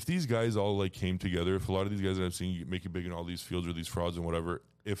 If these guys all like came together, if a lot of these guys that I've seen make it big in all these fields or these frauds and whatever,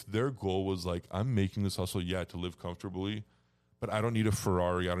 if their goal was like, I'm making this hustle, to live comfortably, but I don't need a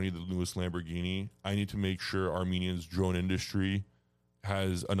Ferrari, I don't need the newest Lamborghini. I need to make sure Armenians' drone industry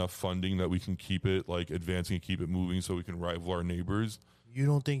has enough funding that we can keep it like advancing and keep it moving so we can rival our neighbors. You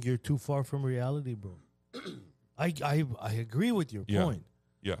don't think you're too far from reality, bro? I agree with your point.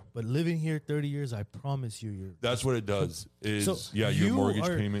 Yeah. But living here 30 years, I promise you're. That's what it does. Your you mortgage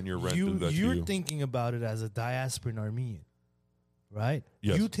are- payment, your rent. That's You're you. thinking about it as a diasporan Armenian, right?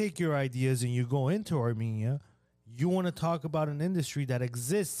 Yes. You take your ideas and you go into Armenia. You want to talk about an industry that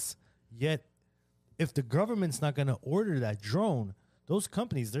exists, yet if the government's not going to order that drone, those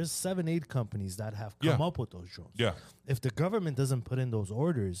companies, there's 7-8 companies that have come up with those drones. Yeah. If the government doesn't put in those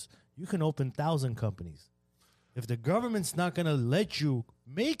orders, you can open 1,000 companies. If the government's not going to let you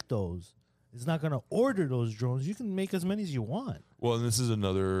make those, it's not going to order those drones, you can make as many as you want. Well, and this is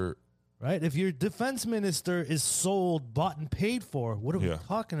another. Right? If your defense minister is sold, bought, and paid for, what are we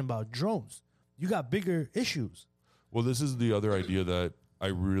talking about? Drones. You got bigger issues. Well, this is the other idea that I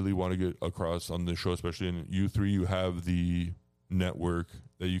really want to get across on this show, especially in you three. You have the network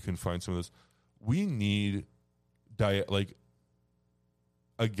that you can find some of this. We need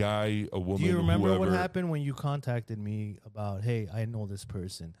a guy, a woman, Do you remember whoever, what happened when you contacted me about, hey, I know this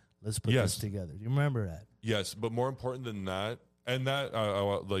person. Let's put Yes. this together. Do you remember that? Yes, but more important than that, and that, I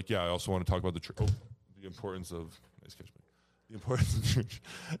also want to talk about the importance of, nice catch, mate. The importance of church,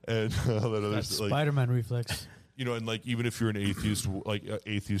 and all that other That's stuff. Like, Spider-Man reflex. you know, and like even if you're an atheist, like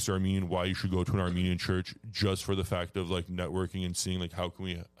atheist Armenian, why you should go to an Armenian church just for the fact of like networking and seeing like how can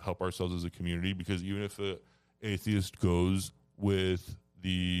we help ourselves as a community? Because even if a atheist goes with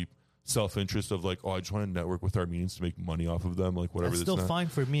the self-interest of like, oh, I just want to network with Armenians to make money off of them, like whatever. That's this still and that. fine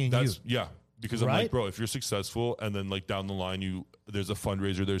for me and you. That's yeah, because I'm Right? like, bro, if you're successful and then like down the line there's a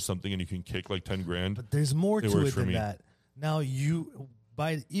fundraiser, there's something, and you can kick like 10 grand. But there's more It to works it for than me. that. Now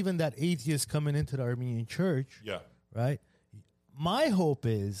by even that atheist coming into the Armenian church, Yeah, right? My hope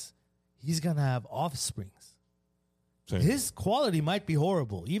is he's gonna have offsprings. same. His quality might be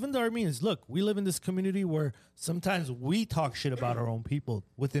horrible. Even the Armenians, look, we live in this community where sometimes we talk shit about our own people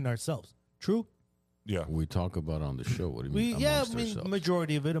within ourselves. True? Yeah, We talk about on the show. What do you mean? I amongst mean, ourselves?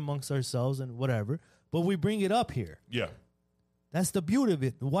 majority of it amongst ourselves and whatever. But we bring it up here. yeah. That's the beauty of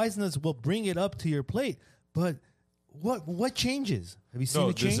it. The wiseness will bring it up to your plate. But what changes? Have you seen No,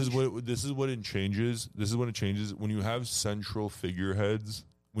 the change? this is what it changes. This is when it changes when you have central figureheads.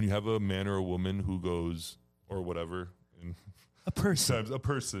 When you have a man or a woman who goes or whatever, in a person. times a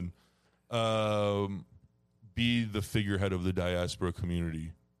person, be the figurehead of the diaspora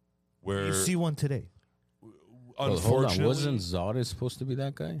community. Where You see one today. Well, hold on. unfortunately, Wasn't Zara supposed to be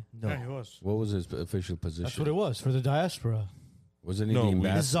that guy? No. Yeah, he was. What was his official position? That's what it was for the diaspora. Wasn't he No, the we- Is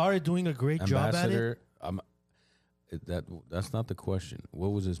ambassador? Zara doing a great job at it? ambassador? That's not the question. What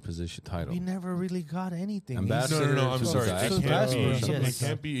was his position title? We never really got anything. Ambassador. No, I'm to sorry. the It diaspora can't, or be, something Yes.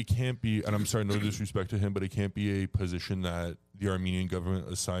 like that? it can't be, and I'm sorry, no disrespect to him, but it can't be a position that the Armenian government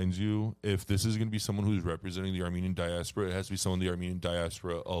assigns you. If this is going to be someone who's representing the Armenian diaspora, it has to be someone the Armenian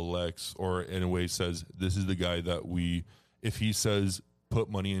diaspora elects, or in a way says, this is the guy that if he says, put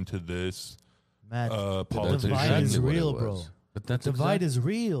money into this, Matt, But that's politician. divide is exactly what it real, was. bro. But that's divide is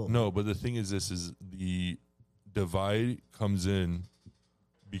real. No, but the thing is, this is the divide comes in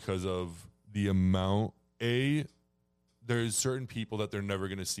because of the amount. There's certain people that they're never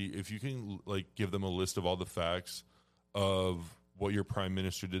going to see. If you can like give them a list of all the facts of what your prime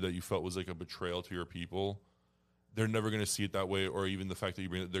minister did that you felt was like a betrayal to your people, they're never going to see it that way. Or even the fact that you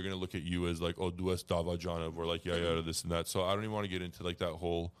bring it, they're going to look at you as like, oh, duas davajanov, or like, yeah, this and that. So I don't even want to get into like that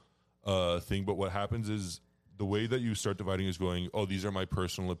whole thing. But what happens is, the way that you start dividing is going, oh, these are my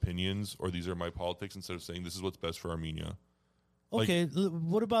personal opinions or these are my politics, instead of saying this is what's best for Armenia. Like- Okay,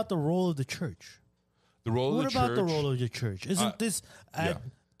 what about the role of the church? The role What of the about church. the role of the church? Isn't this yeah.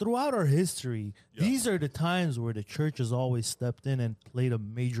 throughout our history? Yeah. These are the times where the church has always stepped in and played a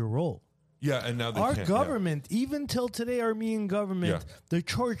major role. Yeah, and now they Our can't. government, even till today, Armenian government, Yeah. the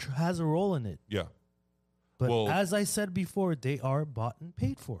church has a role in it. Yeah. But Well- as I said before, they are bought and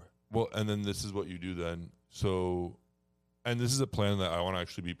paid for. Well, and then this is what you do then. So, and this is a plan that I want to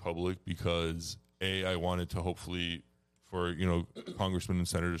actually be public because I wanted to hopefully for, congressmen and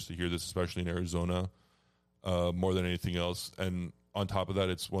senators to hear this, especially in Arizona, more than anything else. And on top of that,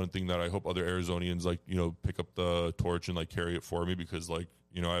 it's one thing that I hope other Arizonians pick up the torch and carry it for me because I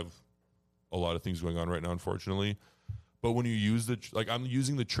have a lot of things going on right now, unfortunately. But when you use I'm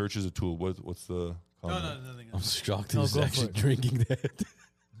using the church as a tool. What's the comment? nothing. I'm shocked No, he's go for actually it. drinking that.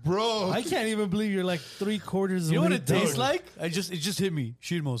 Bro, I can't even believe you're like 3/4 You know what way it tastes done. like? It just hit me.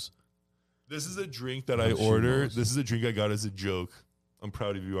 Shirmos. this is a drink that I she ordered. knows. This is a drink I got as a joke. I'm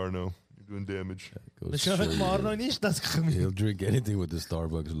proud of you, Arno. You're doing damage. Goes Nishana straight Marno in. nish, that's coming. He'll drink anything with the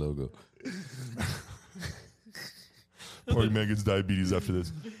Starbucks logo. Poor man gets diabetes after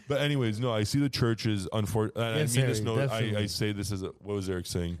this. But anyways, no, I see the churches. Unfortunately, I Yes, mean this. Harry, No, definitely. I say this as what was Eric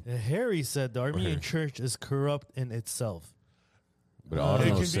saying? Harry said the Armenian Harry. church is corrupt in itself. But It Arno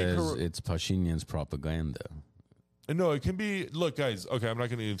can be says it's Pashinyan's propaganda. And no, it can be. Look, guys. Okay, I'm not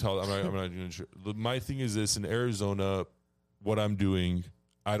going to even tell. I'm not going to. My thing is this: in Arizona, what I'm doing,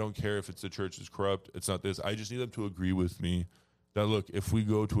 I don't care if it's the church is corrupt. It's not this. I just need them to agree with me that look, if we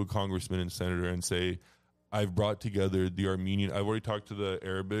go to a congressman and senator and say, I've brought together the Armenian. I've already talked to the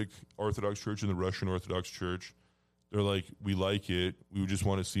Arabic Orthodox Church and the Russian Orthodox Church. They're like, we like it. We just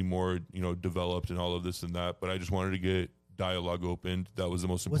want to see more, developed and all of this and that. But I just wanted to get dialogue opened. That was the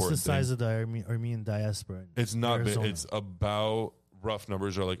most What's important the size thing. of the Armenian diaspora? In It's not big. Arizona? It's about rough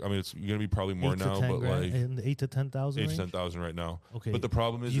numbers are it's going to be probably more 8 to now, 10 but grand, in the 8 to 10,000 8 to range? 10,000 right now. Okay. But the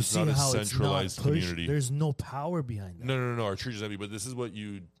problem is You it's see not a how centralized it's not pushed? community. There's no power behind that. No. Our church is heavy, but this is what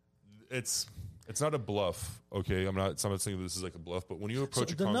it's not a bluff. Okay, I'm not saying this is like a bluff, but when you So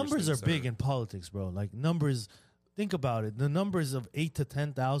approach a the congressman numbers are and big senator- in politics, bro. Like numbers think about it. The numbers of 8 to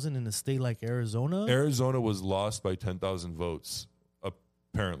 10,000 in a state like Arizona. Arizona was lost by 10,000 votes,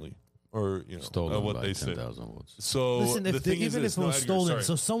 apparently, or Stolen what by they say. 10,000 votes. So Listen, the thing even is if it was Edgar, stolen, sorry.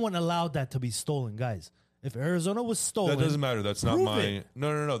 so someone allowed that to be stolen, guys. If Arizona was stolen, That doesn't matter. That's not prove my it.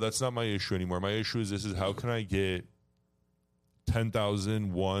 no. That's not my issue anymore. My issue is this: is how can I get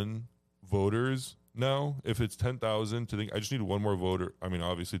 10,001 voters now? If it's 10,000, to think I just need one more voter. I mean,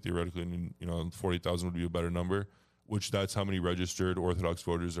 obviously, theoretically, 40,000 would be a better number. Which that's how many registered Orthodox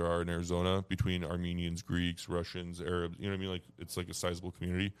voters there are in Arizona between Armenians, Greeks, Russians, Arabs. You know what I mean? Like it's like a sizable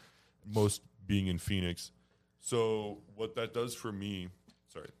community. Most being in Phoenix. So what that does for me,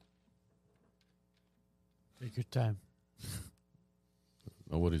 sorry. Take your time.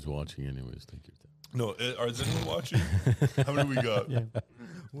 Nobody's watching anyways. Take your time. No, is anyone watching? How many we got? Yeah.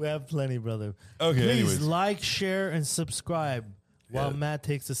 we have plenty, brother. Okay, Please anyways. like, share, and subscribe while Yeah. Matt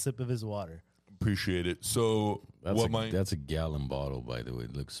takes a sip of his water. Appreciate it. So That's a gallon bottle, by the way.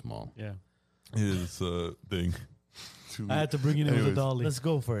 It looks small. Yeah. is thing. I had to bring it in with a Anyways. dolly. Let's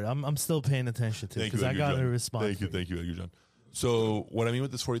go for it. I'm still paying attention to it Thank because you, I Edgar got John. a response. Thank you, Edgar John. So what I mean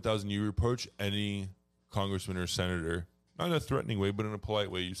with this 40,000, you approach any congressman or senator, not in a threatening way, but in a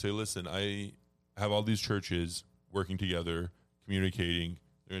polite way. You say, listen, I have all these churches working together, communicating.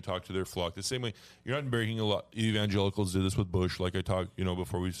 They're going to talk to their flock the same way. You're not breaking a lot. Evangelicals did this with Bush. Like I talked,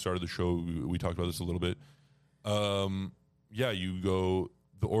 before we started the show, we talked about this a little bit. You go,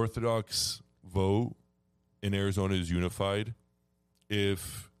 the Orthodox vote in Arizona is unified.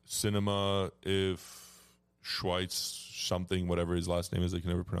 If Schweitz something, whatever his last name is, I can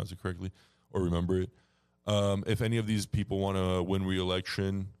never pronounce it correctly or remember it. If any of these people want to win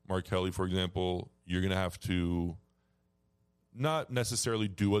re-election, Mark Kelly, for example, you're going to have to not necessarily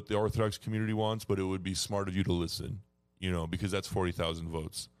do what the Orthodox community wants, but it would be smart of you to listen, because that's 40,000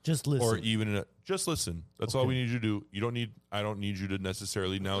 votes. Just listen. Or even just listen. That's all we need you to do. I don't need you to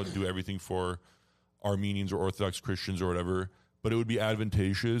necessarily now do everything for Armenians or Orthodox Christians or whatever, but it would be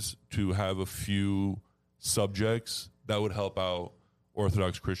advantageous to have a few subjects that would help out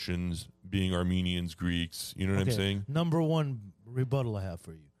Orthodox Christians, being Armenians, Greeks. You know what I'm saying? Number one rebuttal I have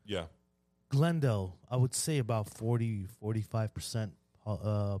for you. Yeah. Glendale, I would say about 45%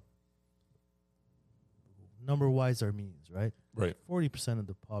 number-wise Armenians, right? Right. 40% of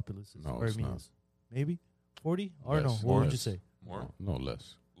the populace is No, it's Armenians. Maybe? 40? Or no, Less. what would Less. you say? More? No,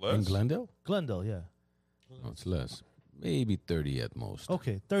 less. Less? In Glendale? Glendale, yeah. No, it's less. Maybe 30 at most.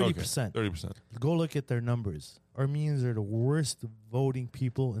 Okay, 30%. 30%. Go look at their numbers. Armenians are the worst voting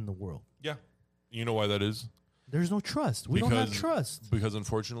people in the world. Yeah. You know why that is? There's no trust. We don't have trust. Because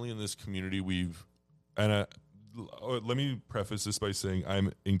unfortunately in this community let me preface this by saying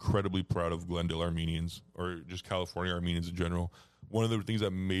I'm incredibly proud of Glendale Armenians, or just California Armenians in general. One of the things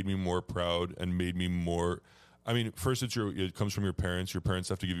that made me more proud and made me more, first it comes from your parents. Your parents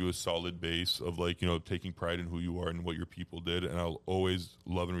have to give you a solid base of taking pride in who you are and what your people did. And I'll always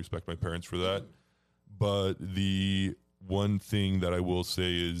love and respect my parents for that. But the one thing that I will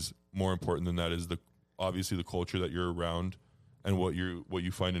say is more important than that is obviously the culture that you're around and what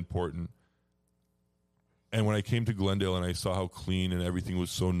you find important. And when I came to Glendale and I saw how clean and everything was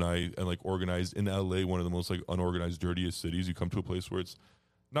so nice and organized in LA, one of the most unorganized, dirtiest cities, you come to a place where it's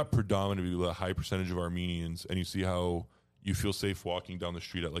not predominantly a high percentage of Armenians, and you see how you feel safe walking down the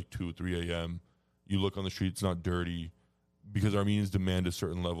street at 2 or 3 a.m. You look on the street, it's not dirty, because Armenians demand a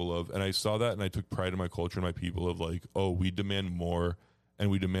certain level of, and I saw that and I took pride in my culture and my people of we demand more, and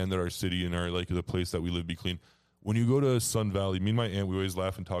we demand that our city and our the place that we live be clean. When you go to Sun Valley, me and my aunt, we always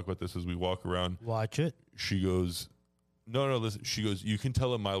laugh and talk about this as we walk around. Watch it. She goes, no, listen. She goes, you can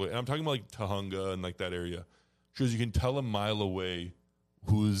tell a mile away. And I'm talking about Tahunga and that area. She goes, you can tell a mile away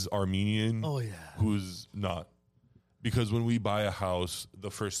who's Armenian, Oh, yeah. who's not. Because when we buy a house,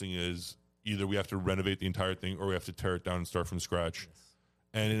 the first thing is either we have to renovate the entire thing or we have to tear it down and start from scratch. Yes.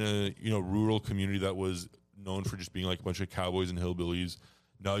 And in a rural community that was known for just being a bunch of cowboys and hillbillies,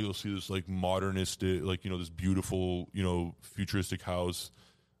 now you'll see this modernistic, this beautiful, futuristic house,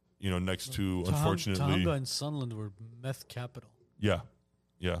 next to, unfortunately. Tahunga and Sunland were meth capital Yeah.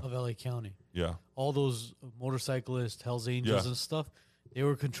 of LA County. Yeah. All those motorcyclists, Hells Angels Yeah. and stuff, they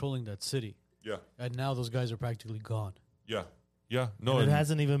were controlling that city. Yeah. And now those guys are practically gone. Yeah. Yeah. No, And it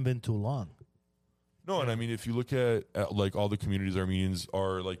hasn't even been too long. No, and if you look at all the communities Armenians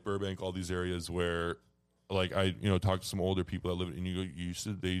are, Burbank, all these areas where, I talk to some older people that live and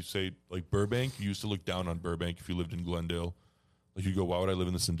they say Burbank, you used to look down on Burbank if you lived in Glendale. You go, why would I live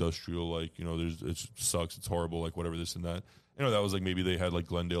in this industrial? It sucks, it's horrible, whatever, this and that. That was maybe they had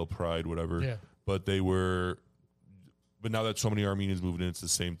Glendale pride, whatever. Yeah. But now that so many Armenians moved in, it's the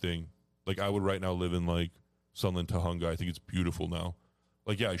same thing. I would right now live in Sunland Tahunga. I think it's beautiful now.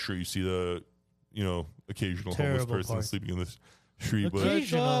 Like, yeah, sure, you see the, occasional homeless Terrible person part. sleeping in the street, but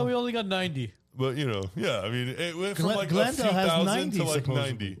Occasional. we only got 90. yeah, I mean, it went from like a Glendale few has thousand 90 to like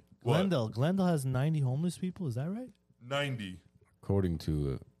supposedly. 90. What? Glendale has 90 homeless people. Is that right? 90. According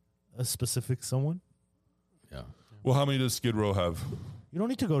to, A specific someone. yeah. Well, how many does Skid Row have? You don't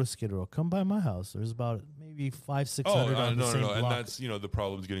need to go to Skid Row. Come by my house. There's about maybe 500-600 on the same no. block. And that's, the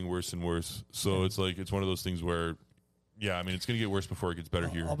problem's getting worse and worse. So it's like, it's one of those things where, yeah, I mean, it's going to get worse before it gets better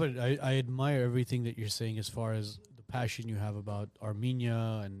here. But I admire everything that you're saying as far as the passion you have about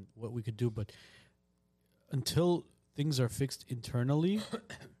Armenia and what we could do. But until things are fixed internally,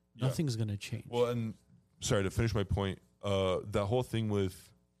 nothing's going to change. Well, and sorry, to finish my point, that whole thing with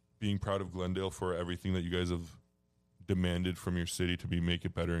being proud of Glendale for everything that you guys have demanded from your city to make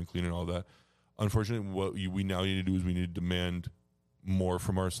it better and clean and all that. Unfortunately, what we now need to do is we need to demand more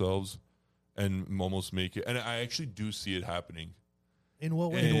from ourselves and almost make it. And I actually do see it happening. In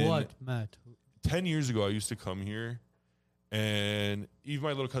what way? In what, Matt? 10 years ago, I used to come here, and even my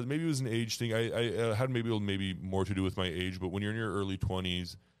little cousin, maybe it was an age thing. I had maybe more to do with my age, but when you're in your early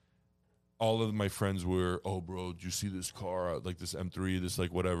 20s, all of my friends were, oh, bro, did you see this car, like this M3, this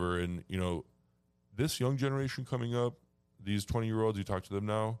like whatever. And, this young generation coming up, these 20-year-olds, you talk to them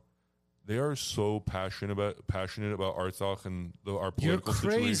now, they are so passionate about Artsakh and our You're political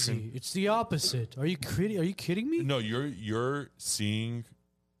crazy. situation. It's the opposite. Are you kidding me? No, you're seeing.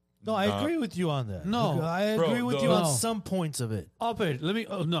 No, I agree with you on that. No. I agree with you No. on some points of it. Let me.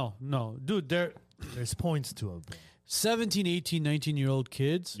 Oh no, dude. They're There's points to it. Bro. 17, 18, 19-year-old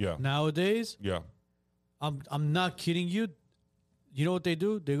kids. Yeah. Nowadays, Yeah. I'm not kidding you. You know what they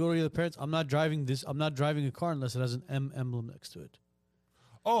do? They go to the parents. I'm not driving a car unless it has an M emblem next to it.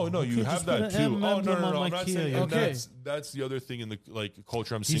 Oh no, you Okay, have just put that an too. M Oh no, emblem on I'm my not Kia, saying. yeah. And Okay. that's the other thing in the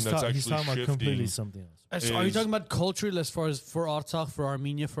culture I'm seeing He's, that's he's actually talking about completely shifting. something else. Are you Is- talking about culture as far as for Artsakh, for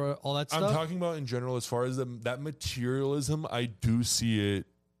Armenia, for all that I'm stuff? talking about in general as far as that materialism. I do see it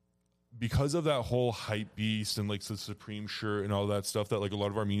because of that whole hype beast and like the Supreme shirt and all that stuff that like a lot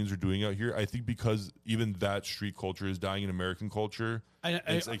of Armenians are doing out here. I think because even that street culture is dying in American culture,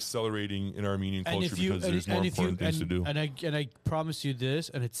 it's accelerating in Armenian culture because there's more important things to do. And I promise you this,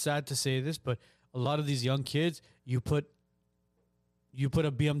 and it's sad to say this, but a lot of these young kids, you put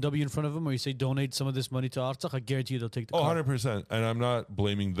a BMW in front of them, or you say donate some of this money to Artsakh, I guarantee you they'll take the Oh, car. 100%. And I'm not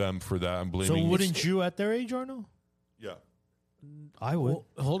blaming them for that. I'm blaming. So wouldn't you at their age, Arno? Yeah. I would. Well,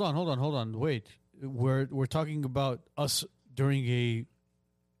 hold on. Wait, we're talking about us during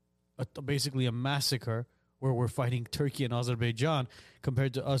basically a massacre where we're fighting Turkey and Azerbaijan,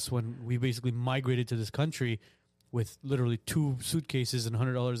 compared to us when we basically migrated to this country with literally 2 suitcases and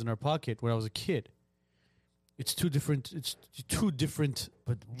 $100 in our pocket when I was a kid. It's two different.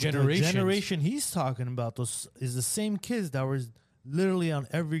 But generations. the generation he's talking about those is the same kids that were literally on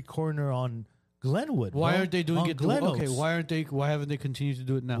every corner on Glenwood. Why bro. aren't they doing On it? Glen Okay, Oaks. why haven't they continued to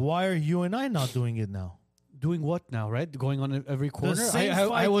do it now? Why are you and I not doing it now? Doing what now? Right, going on every corner. same I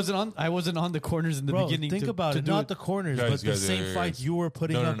fight- wasn't on the corners in the Bro, beginning. think about to it. do Not the corners, Guys, but the guys, same guys. fight you were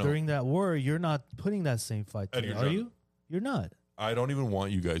putting No, no, up no. during that war. You're not putting that same fight Ed, today, you're are drunk. you? You're not. I don't even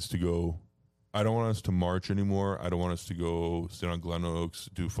want you guys to go. I don't want us to march anymore. I don't want us to go sit on Glen Oaks,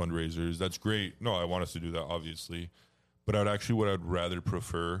 do fundraisers. That's great. No, I want us to do that, obviously. But what I'd rather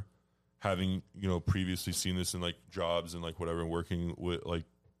prefer, having, previously seen this in like jobs and like whatever, working with like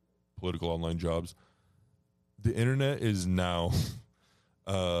political online jobs, the internet is now,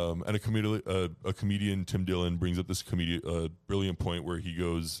 and a comedian, Tim Dillon, brings up this brilliant point where he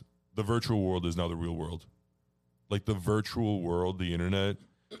goes, the virtual world is now the real world. Like the virtual world, the internet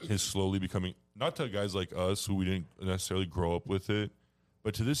is slowly becoming, not to guys like us who we didn't necessarily grow up with it,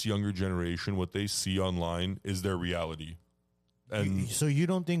 but to this younger generation, what they see online is their reality. And So you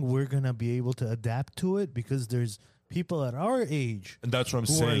don't think we're gonna be able to adapt to it because there's people at our age that's what I'm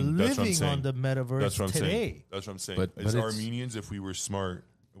who saying. are That's what I'm living saying. on the metaverse That's what I'm today. saying. That's what I'm saying. But As it's- Armenians, if we were smart,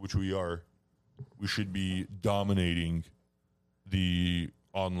 which we are, we should be dominating the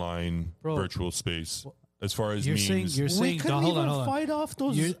online Bro, virtual space as far as you're memes. saying We saying couldn't hold even on, hold on. fight off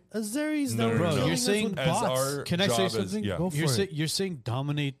those You're- Azeris No, that no, were no, no. killing You're us saying with as bots. our Can I say job is- something? yeah. Go for it. You're saying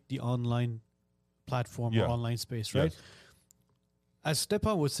dominate the online platform Yeah. or online space, right? Yes. As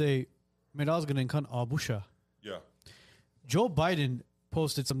Stepan would say, "Merazgana kan abusha." Yeah. Joe Biden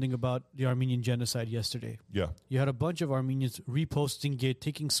posted something about the Armenian genocide yesterday. Yeah. You had a bunch of Armenians reposting it,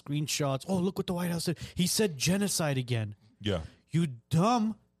 taking screenshots. Oh, look what the White House said. He said genocide again. Yeah. You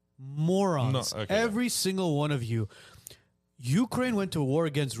dumb morons. No, okay. Every single one of you. Ukraine went to war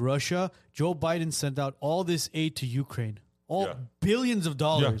against Russia. Joe Biden sent out all this aid to Ukraine. All Yeah. billions of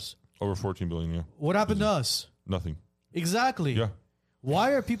dollars. Over 14 billion, yeah. What happened to us? Nothing. Exactly. Yeah.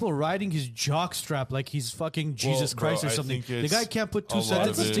 Why are people riding his jockstrap like he's fucking Jesus bro, Christ or I something? think The guy can't put a two lot of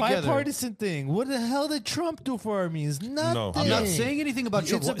sentences It's it- a together. bipartisan thing. What the hell did Trump do for Armenians? Nothing. I'm not saying anything about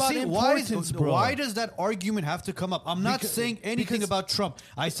Trump. It's about See, importance, bro. why does that argument have to come up? I'm not saying anything about Trump.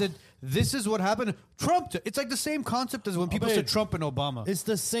 I said this is what happened. Trump. It's like the same concept as when people bet said Trump and Obama. It's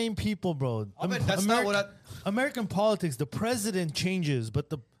the same people, bro. bet that's not what American politics, the president changes, but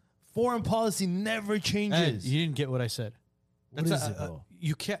the foreign policy never And changes. you didn't get what I said. What is it, bro?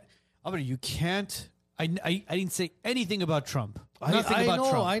 You can't. You can't. I didn't say anything about Trump. Nothing I about know,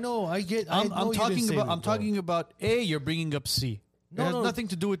 Trump. I know. I get. I'm know you didn't talking say about. that, I'm bro. talking about A. You're bringing up C. It has nothing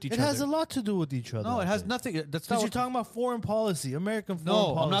to do with each It other. has a lot to do with each other. No, it has I think. nothing. That's Because not. you're What, talking about foreign policy, American foreign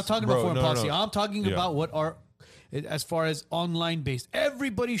no, policy. I'm not talking Bro, about foreign no, policy. no. I'm talking Yeah. about what are, as far as online based.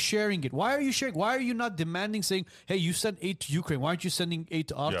 Everybody's sharing it. Why are you sharing? Why are you not demanding, saying, "Hey, you sent aid to Ukraine. Why aren't you sending aid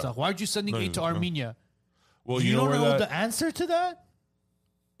to Artsakh? Yeah. Why aren't you sending aid to no. Armenia?" Well, You, you know don't where know that, the answer to that?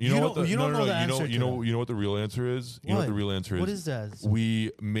 you know you what don't- the, you no, don't no, know no, the you know, answer you to know, that. you know what the real answer is? You know what the What? real answer is? What is that?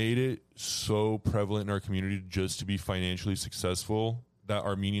 We made it so prevalent in our community just to be financially successful that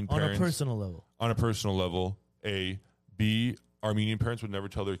Armenian On parents, a personal level. on a personal level, B, Armenian parents would never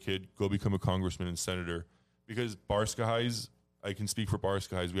tell their kid, go become a congressman and senator. Because Barskahais, I can speak for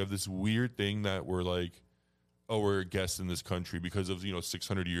Barskahais, we have this weird thing that we're like, oh, we're a guest in this country because of,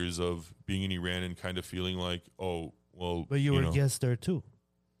 600 years of being in Iran and kind of feeling like, oh, well, But you were know. a guest there too.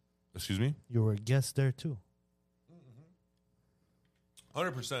 Excuse me? You were a guest there too.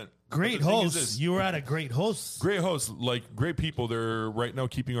 100%. Great But the thing is host. this, You were at a great host. great hosts, like great people. They're right now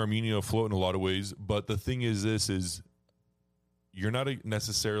keeping Armenia afloat in a lot of ways. But the thing is, this is you're not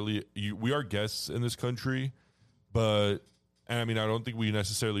necessarily. We are guests in this country, but and I mean, I don't think we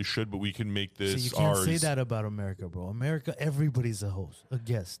necessarily should, but we can make So this you can't ours. say that about America, bro. America, everybody's a host, a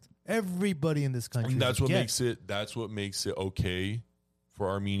guest. Everybody in this country. And that's is a what guest. makes it. That's what makes it okay for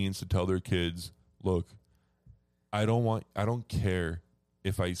Armenians to tell their kids, look, I don't care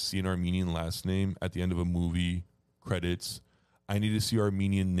if I see an Armenian last name at the end of a movie credits. I need to see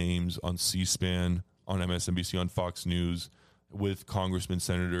Armenian names on C-SPAN, on MSNBC, on Fox News, with congressman,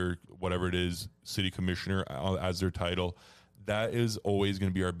 senator, whatever it is, city commissioner as their title. That is always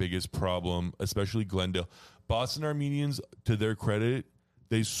going to be our biggest problem, especially Glendale. Boston Armenians, to their credit,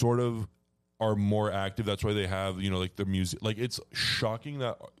 they sort of are more active. That's why they have, like the music. Like, it's shocking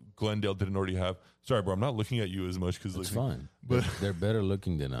that Glendale didn't already have. Sorry, bro, I'm not looking at you as much because It's fine. But They're better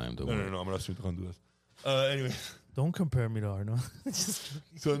looking than I am. Don't no, worry. I'm not going to do this. Anyway, Don't compare me to Arno.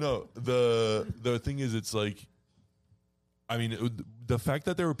 so no, the thing is, it's like, I mean, the fact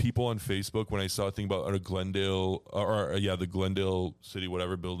that there were people on Facebook when I saw a thing about a Glendale, the Glendale City,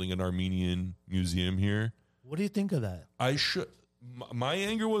 whatever, building an Armenian museum here. What do you think of that? My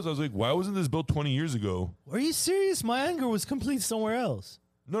anger was, I was like, why wasn't this built 20 years ago? Are you serious? My anger was complete somewhere else.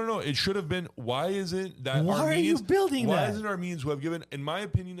 No, it should have been. Why isn't that? Why are Armenians, you building why that? isn't Armenians who have given? In my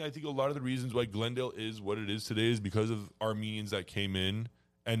opinion, I think a lot of the reasons why Glendale is what it is today is because of Armenians that came in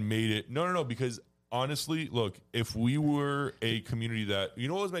and made it. No, because honestly, look, if we were a community that,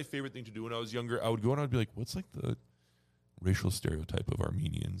 what was my favorite thing to do when I was younger? I would go and I'd be like, what's like the racial stereotype of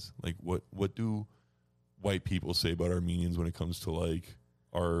Armenians? Like, what do white people say about Armenians when it comes to like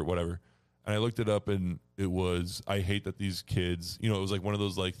our whatever? And I looked it up, and it was, I hate that these kids, it was like one of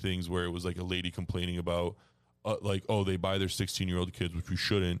those like things where it was like a lady complaining about, like, oh, they buy their 16-year-old kids, which we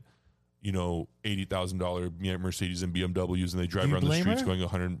shouldn't, $80,000 Mercedes and BMWs, and they drive you around the blame streets her? going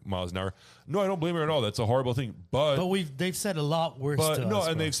 100 miles an hour. No, I don't blame her at all. That's a horrible thing. But They've said a lot worse to us. and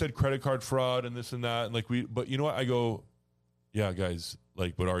bro. they've said credit card fraud and this and that, and like but you know what? I go, yeah, guys,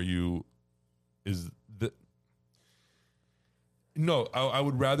 like, but No, I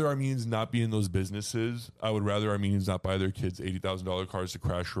would rather Armenians not be in those businesses. I would rather Armenians not buy their kids $80,000 cars to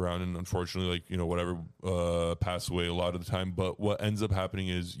crash around and unfortunately, pass away a lot of the time. But what ends up happening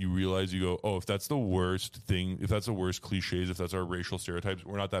is you realize, you go, oh, if that's the worst thing, if that's the worst cliches, if that's our racial stereotypes,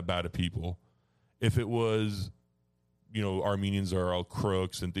 we're not that bad at people. If it was, Armenians are all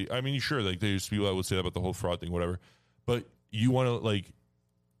crooks and sure, like there's people that would say that about the whole fraud thing, whatever. But you want to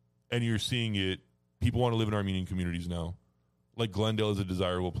and you're seeing it, people want to live in Armenian communities now. Like Glendale is a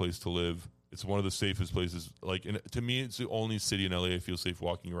desirable place to live. It's one of the safest places. To me, it's the only city in LA I feel safe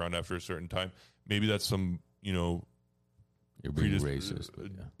walking around after a certain time. Maybe that's some, You're being racist. But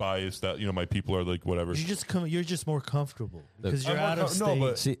yeah. bias that, my people are like, whatever. You're just more comfortable because you're I'm out more of no, state.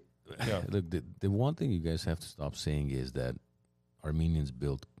 but- See, Yeah. look, the one thing you guys have to stop saying is that Armenians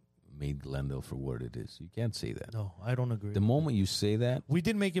made Glendale for what it is. You can't say that. No, I don't agree. The moment you say that, We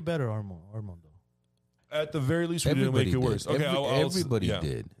did make it better, Armando. At the very least, we didn't make it worse. Okay, everybody yeah.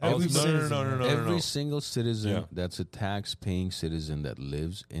 did. Every No. Every single citizen Yeah. that's a tax-paying citizen that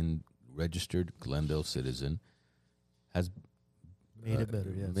lives in registered Glendale citizen has Made it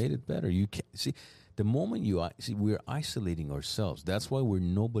better, yes. made it better. You can see the moment we're isolating ourselves. That's why we're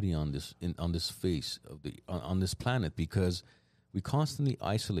nobody on this face of the on this planet, because we constantly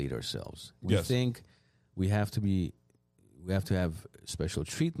isolate ourselves. We Yes. think we have to have special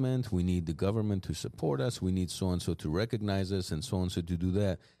treatment. We need the government to support us. We need so and so to recognize us, and so and so to do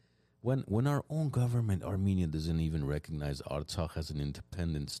that. When our own government, Armenia, doesn't even recognize Artsakh as an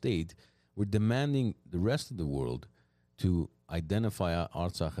independent state, we're demanding the rest of the world to identify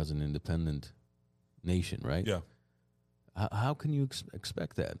Artsakh as an independent nation, right? Yeah. How can you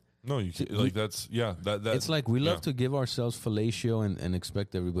expect that? No, you See, can't, like that's that. It's like we love yeah. to give ourselves fellatio and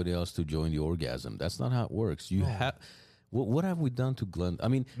expect everybody else to join the orgasm. That's not how it works. You have. What have we done to Glendale? I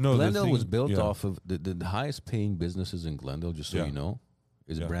mean, No, the Glendale was thing- built yeah. off of the highest paying businesses in Glendale, just so Yeah. you know,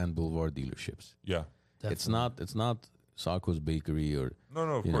 is Yeah. Brand Boulevard dealerships. Yeah. It's not Sarko's Bakery or No,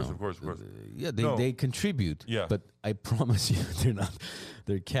 of you course, know, of course. Yeah, No. they contribute. Yeah. But I promise you,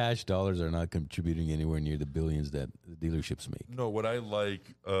 their cash dollars are not contributing anywhere near the billions that the dealerships make. No, what I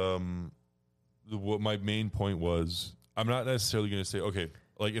like, what my main point was, I'm not necessarily going to say, okay,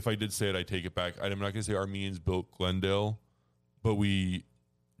 like if I did say it, I take it back. I'm not going to say Armenians built Glendale, but we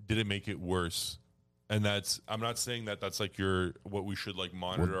didn't make it worse. And I'm not saying that that's like what we should like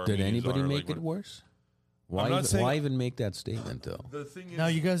monitor. Well, did Armenians anybody on, or, make like, it worse? Why, not saying- why even make that statement, though? The thing is, Now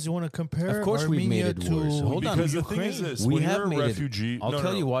you guys want to compare Of course we've Armenia made it to worse. Hold on. because the Ukraine? thing is this, We when have you're a made refugee, I'll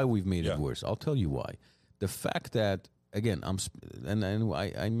tell you why we've made Yeah. it worse. I'll tell you why. The fact that, again, and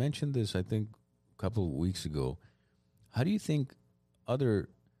I mentioned this, I think, a couple of weeks ago. How do you think other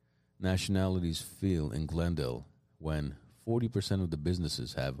nationalities feel in Glendale when 40% of the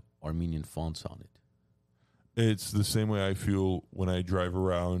businesses have Armenian fonts on it? It's the same way I feel when I drive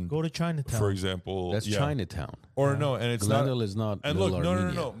around. Go to Chinatown. For example, That's yeah. Chinatown. Or no, and it's Glendale not. is not. And Little look,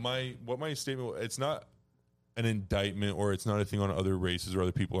 no. Armenia. My statement. It's not an indictment, or it's not a thing on other races or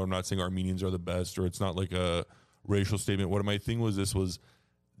other people. I'm not saying Armenians are the best, or it's not like a racial statement. What my thing was, this was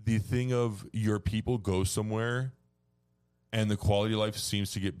the thing of your people go somewhere, and the quality of life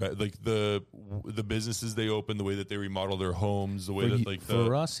seems to get better. Like the businesses they open, the way that they remodel their homes, the way that like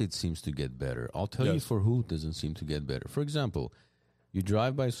for us, it seems to get better. I'll tell you Yes. for who it doesn't seem to get better. For example, you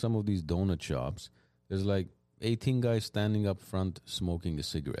drive by some of these donut shops. There's like 18 guys standing up front smoking a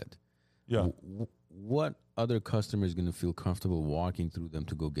cigarette. yeah. What other customer is going to feel comfortable walking through them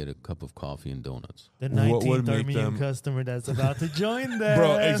to go get a cup of coffee and donuts? The What 19th would make Armenian them- customer that's about to join them.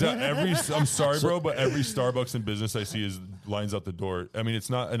 Bro, exactly. I'm sorry, bro, but every Starbucks in business I see is lines out the door. I mean, it's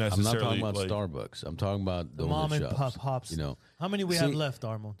not I'm not necessarily talking about like, Starbucks. I'm talking about The donut mom and shops. pop hops. You know, How many we See- have left,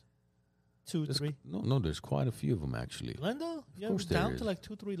 Armand? 2, there's- 3. no, there's quite a few of them actually. Glendale? Yeah, course we're down there to is. like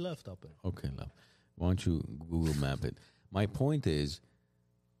 2, 3 left up there. Okay, love. Why don't you Google map it? My point is,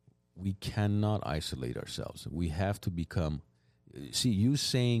 we cannot isolate ourselves. We have to become. See, you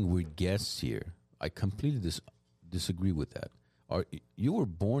saying we're guests here, I completely disagree with that. You were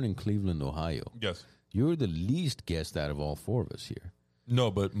born in Cleveland, Ohio. yes. You're the least guest out of all four of us here.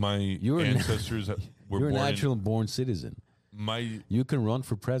 No, but my You're a- ancestors were You're a born natural born citizen. in my You can run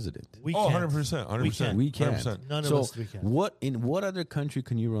for president. We Oh, can't. 100%, 100%. We can't. 100%. None of So us we can. what other country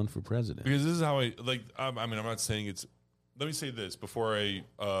can you run for president? Because this is how I like. I mean, I'm not saying it's. Let me say this before I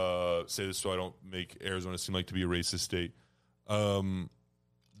say this, so I don't make Arizona seem like to be a racist state.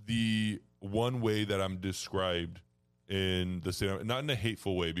 The one way that I'm described in the state, not in a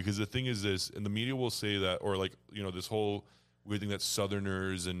hateful way, because the thing is this, and the media will say that, or like this whole weird thing that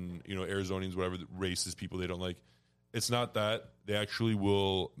Southerners and Arizonians, whatever, racist people they don't like. It's not that. They actually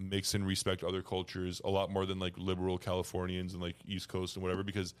will mix and respect other cultures a lot more than like liberal Californians and like East Coast and whatever.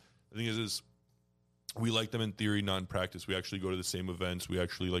 Because the thing is we like them in theory, not in practice. We actually go to the same events. We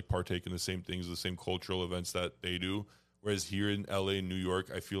actually like partake in the same things, the same cultural events that they do. Whereas here in LA and New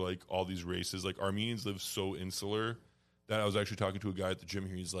York, I feel like all these races, like Armenians live so insular that I was actually talking to a guy at the gym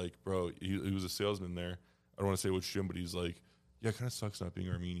here. He's like, bro, he was a salesman there. I don't want to say which gym, but he's like, yeah, it kind of sucks not being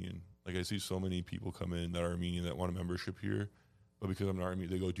Armenian. Like I see so many people come in that are Armenian that want a membership here, but because I'm not Armenian,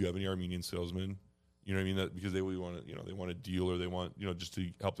 they go, do you have any Armenian salesmen? You know what I mean? That because they really want to, they want a deal, or they want, just to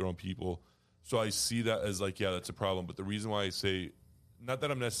help their own people. So I see that as like, yeah, that's a problem. But the reason why I say, not that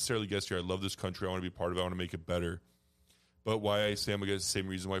I'm necessarily against here, I love this country, I want to be part of it, I want to make it better. But why I say I'm against the same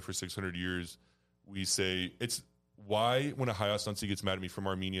reason why for 600 years we say, it's why when a Hayas Nansi gets mad at me from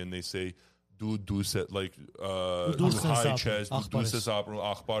Armenia and they say, du set like high chest,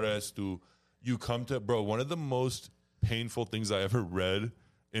 you come to, bro, one of the most painful things I ever read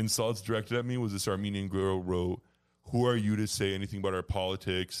insults directed at me was this Armenian girl wrote, "Who are you to say anything about our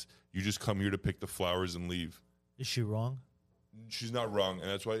politics? You just come here to pick the flowers and leave." Is she wrong? She's not wrong, and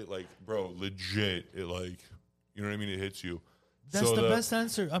that's why, like, bro, legit, it like, you know what I mean? It hits you. That's So the best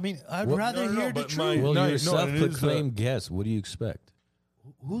answer. I mean, I'd Well, rather no, no, hear the but truth. my- Well, No, you're a no, it is, self-proclaimed guest. What do you expect?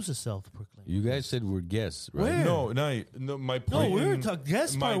 Who's a self-proclaimed? You guys said we're guests, right? Where? No, my No, point. we were talking.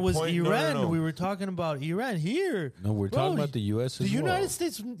 Guest my part was point- no, no, Iran. no. We were talking about Iran here. No, we're Bro, talking about the U.S. The as well. United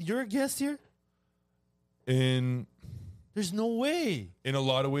States. You're a guest here. in There's no way. a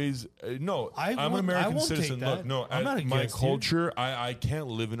lot of ways, no. I I'm an won't- I American won't take citizen. that. Look, no, I'm not a my guest here. culture. I can't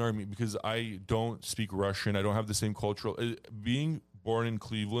live in Armenia because I don't speak Russian. I don't have the same cultural. Being born in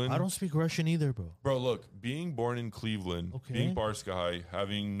Cleveland, I don't speak Russian either, bro. bro. Look, being born in Cleveland, Okay. being Barskahai,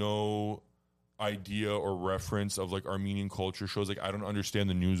 having no idea or reference of like Armenian culture shows like I don't understand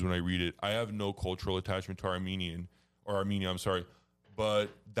the news when I read it. I have no cultural attachment to Armenia. I'm sorry, but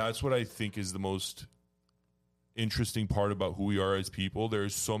that's what I think is the most interesting part about who we are as people.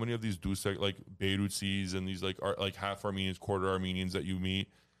 There's so many of these Dusek, like Beirutsis and these like half Armenians, quarter Armenians that you meet.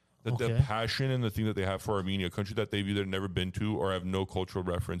 That the Okay. passion and the thing that they have for Armenia, a country that they've either never been to or have no cultural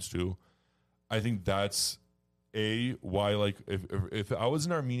reference to, I think that's why, like, if I was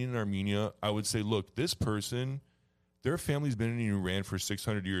an Armenian in Armenia, I would say, look, this person, their family's been in Iran for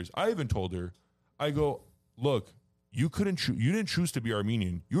 600 years. I even told her, I go, look, you didn't choose to be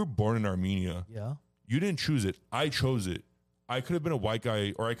Armenian. You were born in Armenia. Yeah. You didn't choose it. I chose it. I could have been a white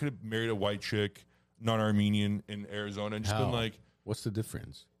guy, or I could have married a white chick, non-Armenian in Arizona, and just How? been like, What's the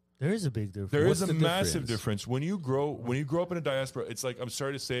difference? There is a big difference. there What's is a the massive difference? difference when you grow up in a diaspora. It's like, I'm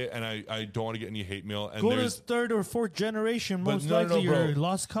sorry to say it, and I don't want to get any hate mail. And Go to there's third or fourth generation, But most no, no, likely bro. you're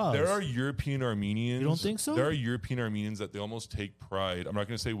lost cause. there are European Armenians. You don't think so? There are European Armenians that they almost take pride. I'm not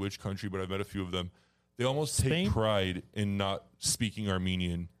going to say which country, but I've met a few of them. They almost Spain? take pride in not speaking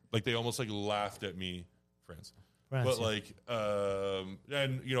Armenian. Like they almost like laughed at me, France. France, But yeah. like,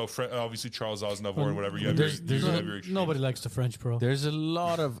 and you know, obviously Charles Aznavour and whatever. You have There's- your, there's you a- have your extreme. Nobody likes the French, bro. There's a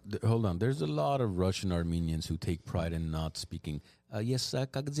lot of hold on. There's a lot of Russian Armenians who take pride in not speaking. Yes,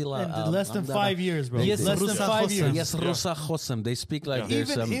 как дела? And less than 5 years, bro. Yes, less than Rusa 5 years. Yes, Rusa Khosam. They speak like Yeah.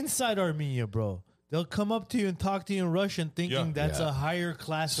 there's Even some. inside Armenia, bro. They'll come up to you and talk to you in Russian, thinking Yeah. that's Yeah. a higher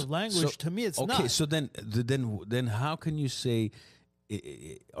class of language. To me, it's okay. not. So then how can you say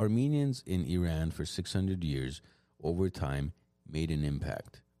Armenians in Iran for 600 years over time made an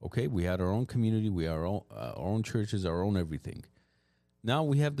impact? Okay, we had our own community, we had our own churches, our own everything. Now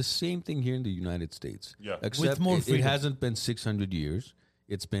we have the same thing here in the United States. Yeah. Except more it freedom. hasn't been 600 years.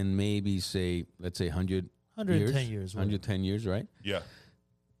 It's been maybe let's say 100 110 years, 110 years, right? Yeah.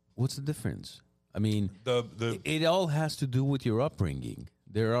 What's the difference? I mean, The it all has to do with your upbringing.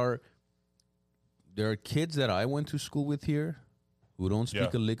 There are kids that I went to school with here who don't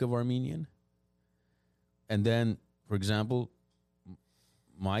speak Yeah. a lick of Armenian. And then, for example,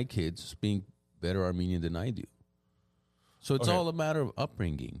 my kids speak better Armenian than I do. So it's Okay. all a matter of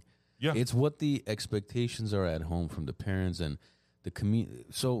upbringing. yeah. It's what the expectations are at home from the parents and the community.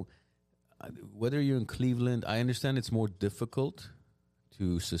 So whether you're in Cleveland, I understand it's more difficult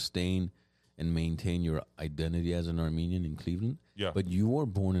to sustain and maintain your identity as an Armenian in Cleveland. Yeah. But you were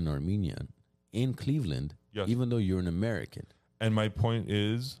born in Armenia in Cleveland, Yes. even though you're an American. And my point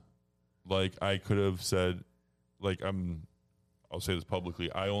is, like, I could have said, like, I'll say this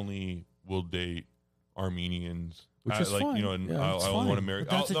publicly. I only will date Armenians, Which is like, fine. you know, and Yeah, I it's only want to fine. marry.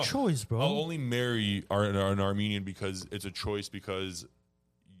 But that's a choice, bro. I'll only marry an Armenian because it's a choice, because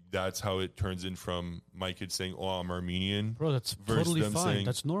that's how it turns in from my kids saying, "Oh, I'm Armenian." Bro, that's versus totally them fine. saying-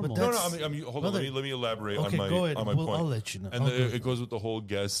 That's normal. But No, that's- no. I mean, hold on. brother- Let me elaborate Okay, on go ahead. my Well, point. I'll let you know. And I'll go. it goes with the whole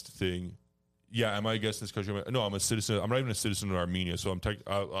guest thing. Yeah, am I a guest in this country? No, I'm a citizen. I'm not even a citizen of Armenia, so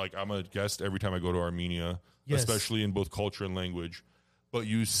I'm a guest every time I go to Armenia, Yes. especially in both culture and language. But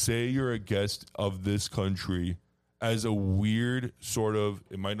you say you're a guest of this country as a weird sort of,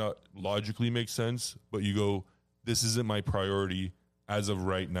 it might not logically make sense, but you go, this isn't my priority as of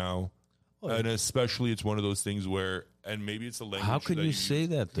right now. And especially it's one of those things where, and maybe it's a language. How can that you say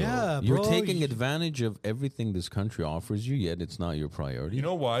that, though? Yeah, You're bro, taking you- advantage of everything this country offers you, yet it's not your priority. You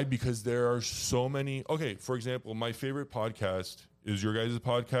know why? Because there are so many. Okay, for example, my favorite podcast is your guys'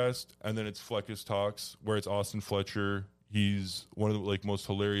 podcast, and then it's Fleckus Talks, where it's Austin Fletcher. He's one of the like most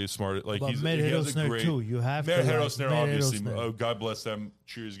hilarious, smart. Like But he's Med he Hero has a Snare great. too. You have Med to Hero like Snare, Med Hero obviously. Snare. Oh, God bless them.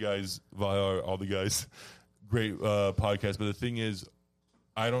 Cheers, guys. Via all the guys. Great podcast. But the thing is,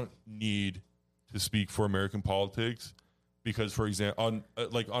 I don't need to speak for American politics because, for example,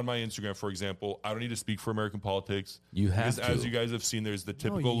 on my Instagram, for example, I don't need to speak for American politics. You have because to. as you guys have seen, there's the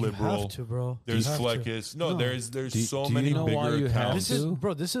typical you liberal. have to, bro. There's You have to. Fleckis. No, No. there's Do so you many know why bigger you have accounts. This is, to?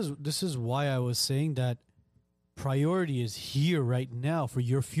 bro. This is why I was saying that priority is here right now for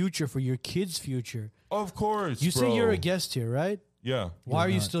your future, for your kids' future. Of course, You say bro. you're a guest here, right? Yeah, Why are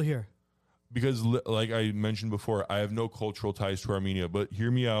you not. still here? because like I mentioned before, I have no cultural ties to Armenia. But hear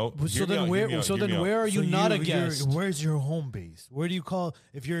me out. So Hear me then out, hear where? me out, So hear me then out. where are you So not a you're- guest? Where's your home base? Where do you call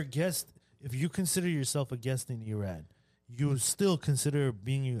if you're a guest? If you consider yourself a guest in Iran, you still consider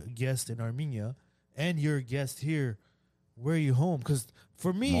being a guest in Armenia, and you're a guest here. Where are you home? Because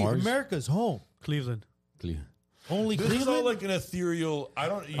for me, Mars? America's home. Cleveland. Only This is Cleveland. all like an ethereal. I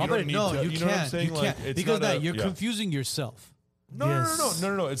don't. You Oh, don't but need no, to. you You can't. know what I'm saying? You Like, can't it's because not that a- you're yeah. confusing yourself. No, Yes.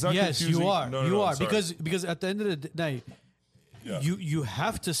 no. It's not. Yes, confusing. you are. No, you are sorry. because at the end of the night, Yeah. you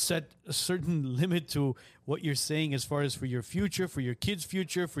have to set a certain limit to what you're saying as far as for your future, for your kids'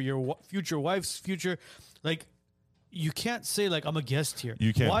 future, for your future wife's future. Like you can't say like I'm a guest here.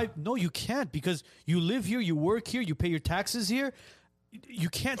 You can't. Why? No, you can't because you live here, you work here, you pay your taxes here. You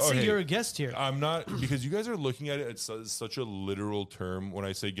can't say Okay. you're a guest here. I'm not because you guys are looking at it as such a literal term. When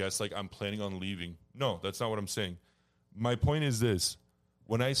I say guest, like I'm planning on leaving. No, that's not what I'm saying. My point is this: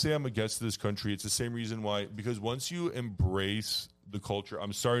 when I say I'm a guest to this country, it's the same reason why. Because once you embrace the culture,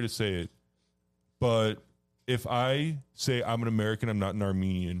 I'm sorry to say it, but if I say I'm an American, I'm not an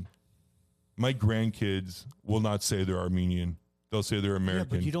Armenian. My grandkids will not say they're Armenian. They'll say they're yeah, American.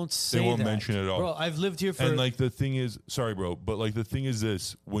 but you don't say They won't that. mention it at all. Bro, I've lived here for And like the thing is, sorry, bro, but like the thing is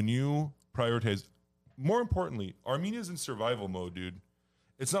this: when you prioritize, more importantly, Armenia's in survival mode, dude.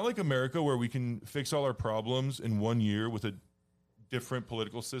 It's not like America where we can fix all our problems in 1 year with a different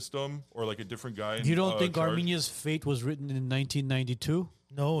political system or like a different guy. In, you don't think charge. Armenia's fate was written in 1992?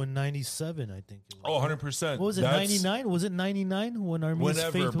 No, in '97, I think. It was. Oh, 100%. What was it? That's- '99? Was it '99 when Armenia's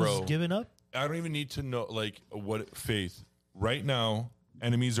Whenever, faith was bro. given up? I don't even need to know like what faith. Right now,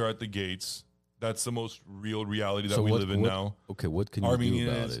 enemies are at the gates. That's the most real reality that we live in now. Okay, what can you Armenian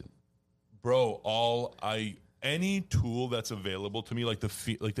do about is- it? Bro, any tool that's available to me, like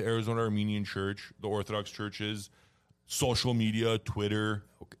the Arizona Armenian Church, the Orthodox churches, social media, Twitter,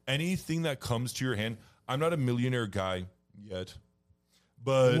 anything that comes to your hand. I'm not a millionaire guy yet,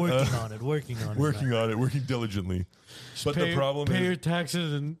 but Working on it. Working on it. working on it, working diligently. But the problem pay is your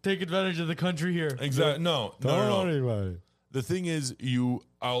taxes and take advantage of the country here. exactly no. The thing is,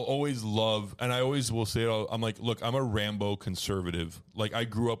 I'll always love, and I always will say it. I'm like, look, I'm a Rambo conservative. Like, I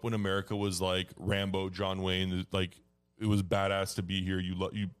grew up when America was like Rambo, John Wayne. Like, it was badass to be here. You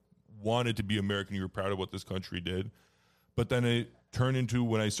wanted to be American. You were proud of what this country did. But then it turned into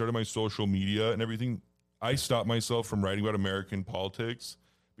when I started my social media and everything. I stopped myself from writing about American politics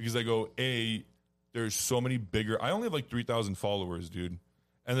because I go, there's so many bigger. I only have like 3,000 followers, dude.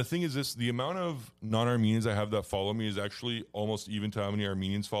 And the thing is this, the amount of non-Armenians I have that follow me is actually almost even to how many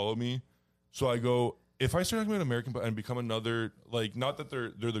Armenians follow me. So I go, if I start talking about American and become another, like, not that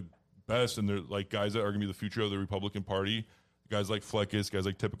they're the best and they're like guys that are going to be the future of the Republican Party, guys like Fleckis, guys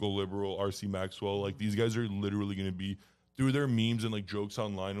like Typical Liberal, R.C. Maxwell, like these guys are literally going to be, through their memes and like jokes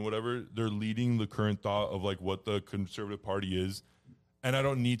online and whatever, they're leading the current thought of like what the conservative party is. And I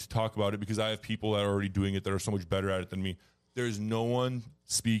don't need to talk about it because I have people that are already doing it that are so much better at it than me. There's no one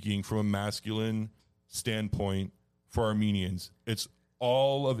speaking from a masculine standpoint for Armenians. It's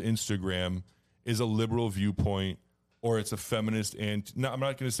all of Instagram is a liberal viewpoint or it's a feminist and I'm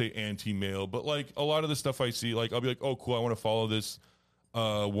not going to say anti-male, but like a lot of the stuff I see, like I'll be like, oh, cool, I want to follow this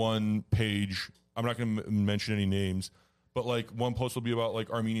one page. I'm not going to mention any names, but like one post will be about like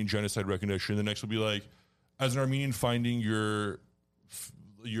Armenian genocide recognition. The next will be like, as an Armenian finding your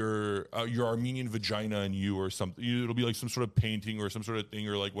Armenian vagina in you or something. It'll be like some sort of painting or some sort of thing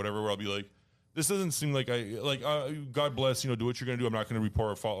or like whatever where I'll be like, this doesn't seem like God bless, do what you're going to do. I'm not going to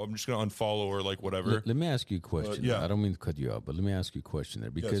report or follow. I'm just going to unfollow or like whatever. Let me ask you a question. yeah. I don't mean to cut you out, but let me ask you a question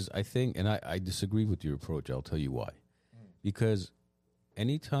there because I think, and I disagree with your approach. I'll tell you why. Because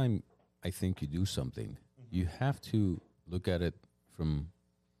anytime I think you do something, you have to look at it from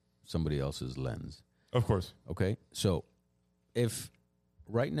somebody else's lens. Of course. Okay? So if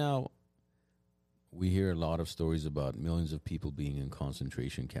right now we hear a lot of stories about millions of people being in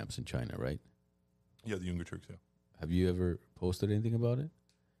concentration camps in China, right? Yeah, the Younger Turks, yeah. Have you ever posted anything about it?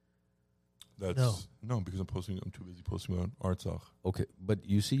 That's no, because I'm too busy posting on Artsakh. Okay, but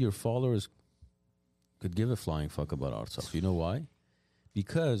you see your followers could give a flying fuck about Artsakh. You know why?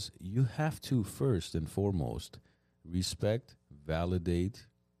 Because you have to first and foremost respect, validate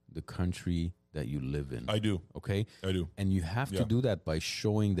the country that you live in. I do. Okay? I do. And you have Yeah. to do that by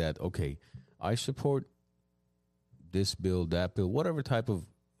showing that, okay, I support this bill, that bill, whatever type of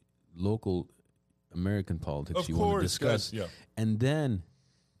local American politics Of you want to course, discuss, guys, yeah. and then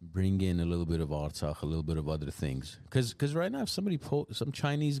bring in a little bit of Artsakh, a little bit of other things. Because right now, if somebody some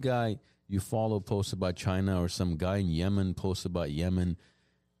Chinese guy you follow posts about China, or some guy in Yemen posts about Yemen,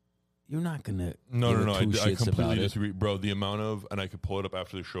 you're not gonna No. I shits completely about it. disagree, bro. The amount of, and I could pull it up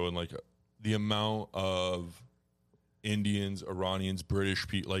after the show, and like the amount of Indians, Iranians, British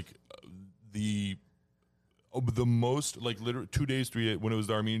people, like the most, like literally 2 days, 3 days when it was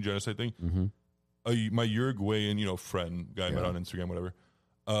the Armenian genocide thing. My Uruguayan, friend guy I met on Instagram, whatever.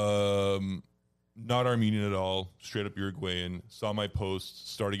 Not Armenian at all, straight up Uruguayan. Saw my post,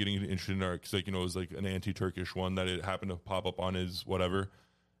 started getting interested in art because, like, it was like an anti-Turkish one that it happened to pop up on his whatever.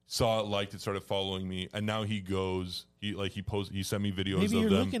 Saw it, liked it, started following me, and now he sent me videos Maybe of you're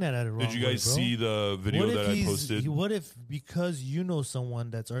them. looking at it wrong. Did you guys bro. see the video that I posted? What if, because you know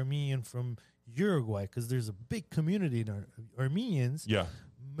someone that's Armenian from Uruguay, because there's a big community in Armenians. Yeah.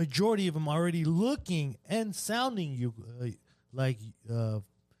 Majority of them already looking and sounding like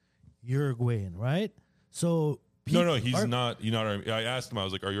Uruguayan, right? So No, he's not. You're not Armenian. I asked him. I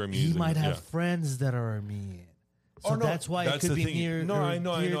was like, "Are you Armenian?" he might have Yeah. friends that are Armenian. So Oh, no, that's why it that's could the be thing. near. No, or I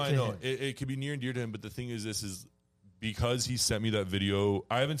know. dear to him. It could be near and dear to him, but the thing is, this is because he sent me that video.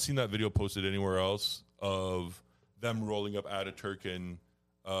 I haven't seen that video posted anywhere else of them rolling up Ataturk and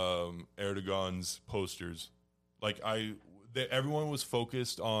Erdogan's posters. Like everyone was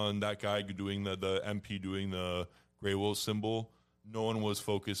focused on that guy doing the MP doing the Grey Wolf symbol. No one was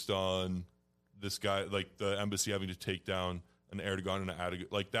focused on this guy, like the embassy having to take down an Erdogan and an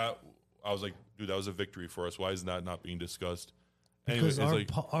Ataturk. Like that, I was like, dude, that was a victory for us. Why is that not being discussed? Because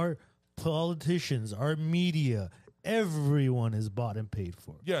our politicians, our media, everyone is bought and paid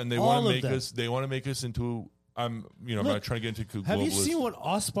for. Yeah, and they All want to of make them. us. They want to make us into. I'm Look, not trying to get into. Have you globalist. seen what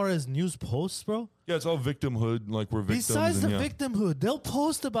Ospara's news posts, bro? Yeah, it's all victimhood. Like we're victims. Besides the and, yeah. victimhood, they'll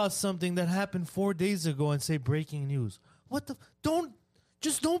post about something that happened 4 days ago and say breaking news. What the? Don't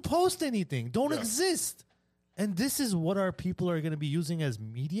post anything. Don't exist. And this is what our people are going to be using as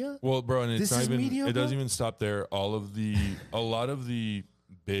media. Well, bro, and it's This not is even. media, it doesn't bro? even stop there. A lot of the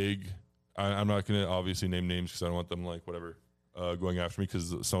big. I'm not going to obviously name names because I don't want them like whatever going after me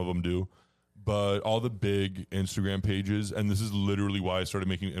because some of them do. But all the big Instagram pages, and this is literally why I started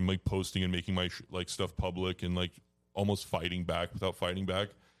making and like posting and making my like stuff public and like almost fighting back without fighting back.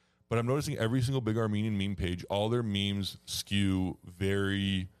 But I'm noticing every single big Armenian meme page, all their memes skew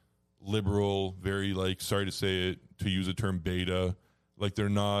very liberal, very like, sorry to say it, to use a term, beta. Like they're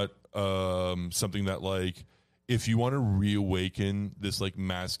not something that like, if you want to reawaken this like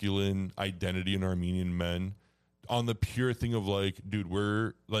masculine identity in Armenian men, on the pure thing of like, dude,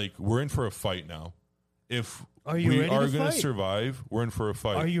 we're in for a fight now. If Are you we ready are to going to fight? survive, we're in for a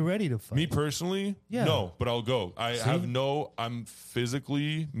fight. Are you ready to fight? Me personally, Yeah. no, but I'll go. I'm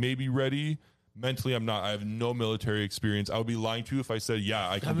physically maybe ready. Mentally, I'm not. I have no military experience. I would be lying to you if I said, yeah,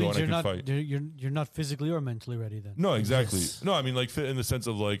 I can That go means and you're I not can fight. you're not physically or mentally ready then. No, exactly. Yes. No, I mean, like, fit in the sense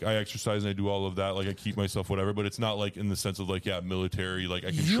of, like, I exercise and I do all of that. Like, I keep myself, whatever. But it's not, like, in the sense of, like, yeah, military. Like, I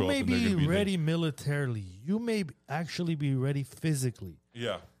can You show may up and they're be going to be ready militarily. You may actually be ready physically.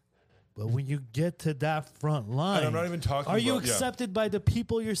 Yeah. But when you get to that front line, And I'm not even talking are you about- yeah. accepted by the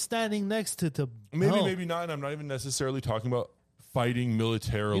people you're standing next to Maybe, help? maybe not. And I'm not even necessarily talking about fighting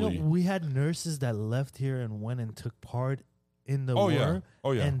militarily. You know, we had nurses that left here and went and took part in the Oh, war. yeah.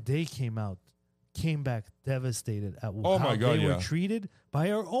 Oh, yeah. And they came back devastated at Oh, how my God, they were yeah. treated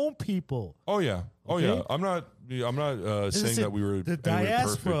by our own people. Oh, yeah. Oh, Okay? yeah. I'm not saying Listen, that we were the anyway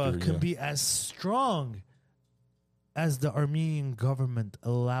diaspora perfect or- can yeah. be as strong as the Armenian government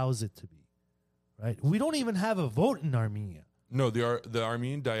allows it to be. Right? We don't even have a vote in Armenia. No, the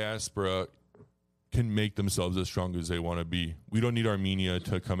Armenian diaspora can make themselves as strong as they want to be. We don't need Armenia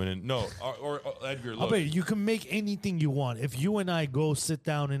to come in and no. Or Edgar, I'll look. bet you can make anything you want. If you and I go sit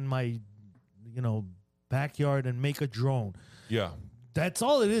down in my, backyard and make a drone, Yeah. that's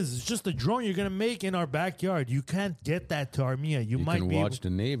all it is. It's just a drone you're gonna make in our backyard. You can't get that to Armenia. You You might can be watch able- the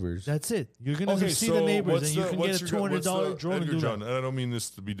neighbors. That's it. You're gonna Okay, see so the neighbors, what's and you the- can what's get a your- $200 what's drone and Edgar do John, that. and I don't mean this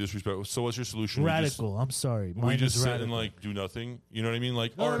to be disrespectful. So what's your solution? Radical. I'm sorry. We Mine just is sit radical. and like do nothing. You know what I mean?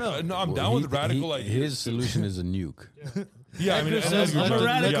 Like, No, no, no. I'm Well, down with radical ideas. His solution is a nuke. Yeah, I mean, Edgar and says, Edgar I'm a John-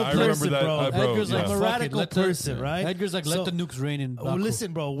 radical yeah, I remember person, that, bro. bro. Edgar's yeah. like, I'm a fuck it, radical let the- person, right? Edgar's like, So- let the nukes rain in Baku. Oh,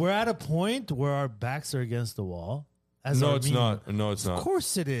 listen, bro. We're at a point where our backs are against the wall. As No, it's Armenia. not. No, it's not. Of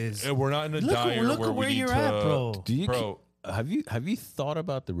course it is. We're not in a Look dire at where where we need you're to, at, bro. Do you Bro. have you thought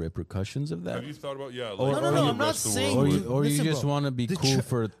about the repercussions of that? Have you thought about like, Or- No, or I'm you- not rest of the saying- world Or would- you, or Listen, you just bro, want to be the cool tr-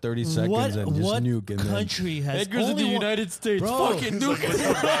 for 30 seconds and just what nuke and country has Edgar's in only the one- United States. Bro. Fucking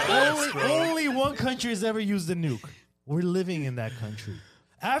nuke. only one country has ever used a nuke. We're living in that country.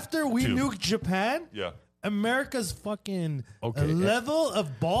 After we Dude. nuked Japan, Yeah. America's fucking Okay. level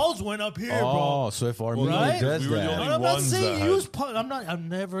of balls went up here, Oh, bro. so if Armenia Right? does We were the that, only I'm not ones saying that use. had- I'm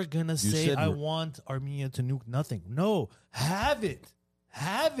never gonna say said I we're- want Armenia to nuke nothing. No, have it.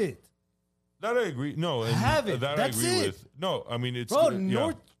 That I agree. No, and Have it. that That's I agree it. with. No, I mean it's Bro,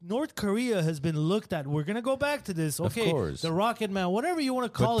 yeah. North Korea has been looked at. We're gonna go back to this. Okay, course. the Rocket Man, whatever you want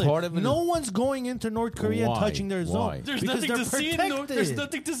to call part it. of it No is- one's going into North Korea and Why? touching their zone. Why? There's because nothing they're to see in protected. North. There's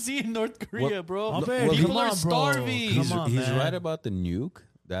nothing to see in North Korea, What- bro. I'll bet. Well, People Come are on, bro. starving. Come on, he's man. right about the nuke.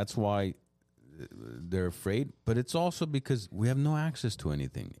 That's why they're afraid. But it's also because we have no access to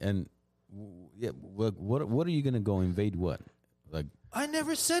anything. And what are you going to go invade? What? Like, I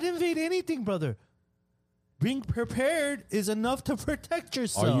never said invade anything, brother. Being prepared is enough to protect are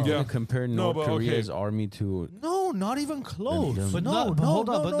yourself. you going Yeah. to compare No, North but okay. Korea's army to? No, not even close. Then- But no, not, but no, hold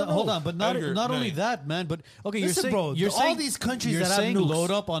on, no, but no, not, hold no. on, but not Edgar, not only Nate. that, man. But okay, you're Listen, saying, bro, you're all saying these countries you're that have saying nukes. load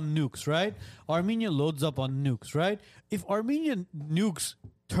up on nukes, right? Armenia loads up on nukes, right? If Armenia nukes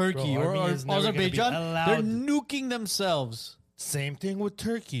Turkey Bro, or Armenia's never gonna be Azerbaijan, they're allowed- nuking themselves. Same thing with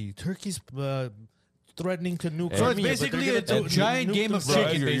Turkey. Turkey's threatening to nuke So it's Armenia, but basically they're a gonna giant nuke game of themselves. Bro,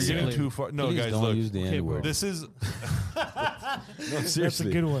 chicken, Edgar, you're getting basically. too far. No, Please guys, don't look. use the N word. This is No, That's seriously,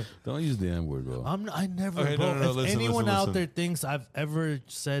 a good one. Don't use the N word, bro. I never, Okay, bro. no, if listen, anyone listen, out listen. there thinks I've ever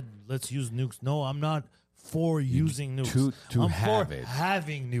said let's use nukes, no, I'm not for using nukes. to I'm have for it.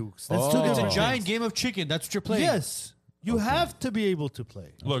 having nukes. That's Oh. two It's different a things. giant game of chicken. That's what you're playing. Yes, you have to be able to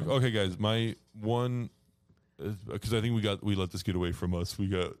play. look. Okay, guys, my one because I think we let this get away from us. We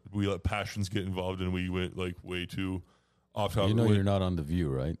let passions get involved and we went like way too off topic. You know Wait, you're not on the View,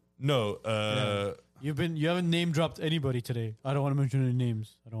 right? No, You haven't name dropped anybody today. I don't want to mention any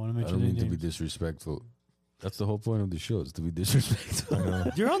names. I don't want to I mention don't any mean to be names. disrespectful. That's the whole point of the show, is to be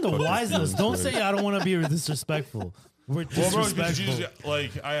disrespectful. You're on the wiseness. Don't say I don't want to be disrespectful. We're well, bro, disrespectful.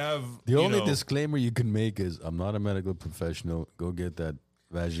 like I have The you only know, disclaimer you can make is, I'm not a medical professional. Go get that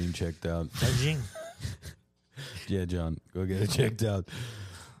vagine checked out. Beijing. Yeah, John, go get it checked out.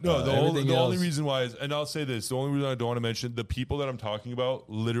 No, the everything only else- reason why is, and I'll say this: the only reason I don't want to mention the people that I'm talking about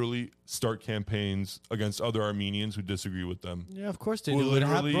literally start campaigns against other Armenians who disagree with them. Yeah, of course they Well, do.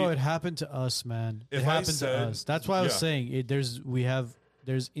 literally- Bro, it happened to us, man. It If I happened to said- us. That's why I was yeah. saying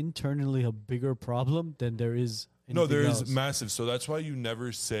there's internally a bigger problem than there is. No, there anything is else. massive. So that's why you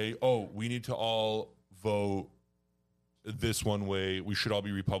never say, "Oh, we need to all vote this one way. We should all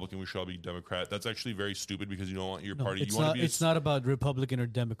be Republican. We should all be Democrat." That's actually very stupid because you don't want your No, party. it's You want not. to be. It's not about Republican or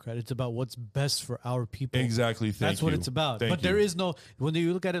Democrat. It's about what's best for our people. exactly. That's what it's about. Thank But there you. is no. When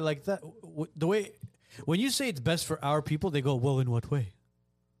you look at it like that, the way when you say it's best for our people, they go, "Well, in what way?"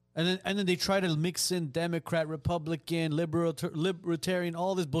 And then they try to mix in Democrat, Republican, libertarian,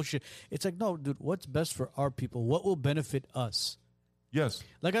 all this bullshit. It's like, no, dude, what's best for our people? What will benefit us? Yes.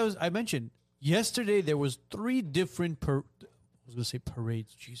 Like I mentioned yesterday, there was 3 different I was gonna say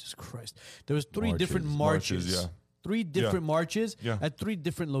parades. Jesus Christ, there was 3 different marches. Marches, yeah. 3 different marches Yeah. at 3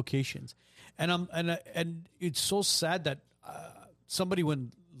 different locations, and it's so sad that somebody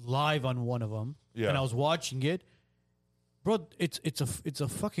went live on one of them, Yeah. and I was watching it. Bro, it's a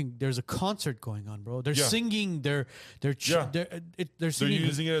fucking. There's a concert going on, bro. They're Yeah. singing. They're Yeah. they're They're singing.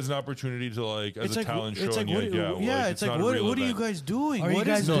 using it as an opportunity to like as it's a like talent show. it's like and what, it's not a what real are you event. guys doing? Are you What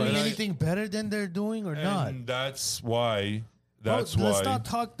guys is No, doing and I- anything better than they're doing or not? And that's why. That's Bro, why. Let's not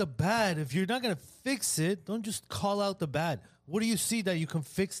talk the bad. If you're not gonna fix it, don't just call out the bad. What do you see that you can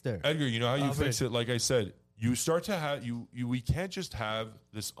fix there? Edgar, you know how you Oh, fix it? Like I said, you start to have we can't just have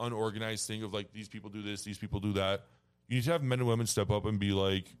this unorganized thing of like these people do this, these people do that. You need to have men and women step up and be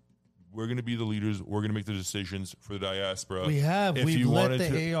like, we're going to be the leaders. We're going to make the decisions for the diaspora. We have. If We've you let wanted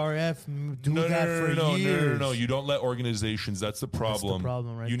the to- ARF do no, that no, for no, years. no. You don't let organizations. That's the problem.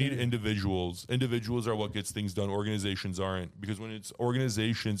 problem right you need there. individuals. Individuals are what gets things done. Organizations aren't. Because when it's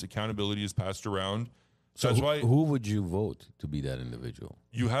organizations, accountability is passed around. So That's who, why who would you vote to be that individual?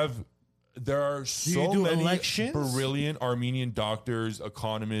 you have. There are so do many elections? brilliant Armenian doctors,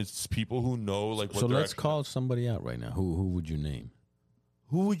 economists, people who know like what So they're let's actually- call somebody out right now. Who would you name?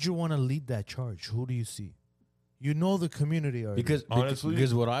 Who would you want to lead that charge? Who do you see? You know the community already. Because Honestly-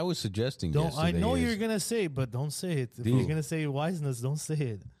 because what I was suggesting don't I yesterday know is, you're gonna say it, but don't say it. If Deal. you're gonna say wiseness, don't say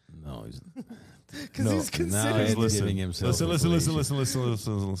it. no, he's, Because No, he's now considering. he's Listen, giving himself listen, listen, listen,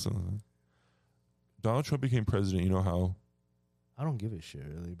 inflation. listen. Donald Trump became president. You know how? I don't give a shit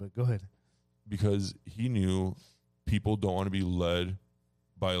really, but go ahead. Because he knew people don't want to be led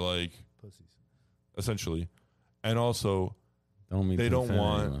by like Pussies. essentially, and also don't mean they to don't offend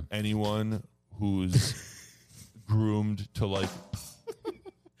want anyone. anyone who's groomed to like.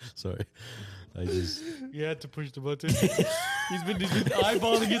 Sorry. I just You had to push the button. he's been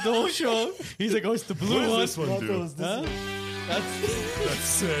eyeballing it the whole show. He's like, oh, it's the blue What one. does this one do? Huh? That's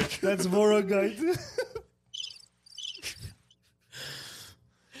sick. That's Moro guide.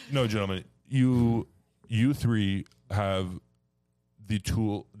 No, gentlemen, you three have the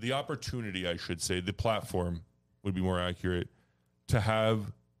tool, the opportunity, I should say, the platform would be more accurate, to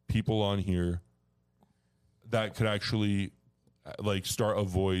have people on here that could actually like start a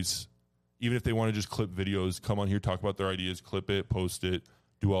voice, even if they want to just clip videos, come on here, talk about their ideas, clip it, post it,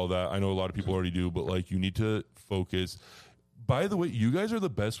 do all that. I know a lot of people already do, but like you need to focus. By the way, you guys are the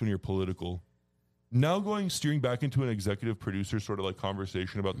best when you're political. Now steering back into an executive producer sort of like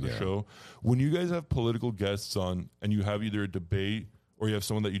conversation about the show, when you guys have political guests on and you have either a debate or you have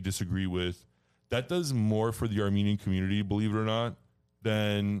someone that you disagree with, that does more for the Armenian community, believe it or not,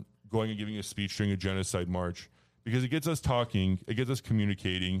 than going and giving a speech during a genocide march. Because it gets us talking, it gets us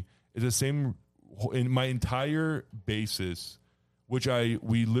communicating. It's the same in my entire basis, which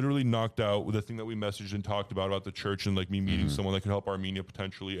we literally knocked out with the thing that we messaged and talked about the church and like me meeting someone that could help Armenia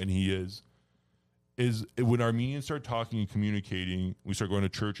potentially, and he is when Armenians start talking and communicating, we start going to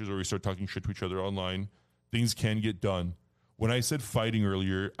churches or we start talking shit to each other online, things can get done. When I said fighting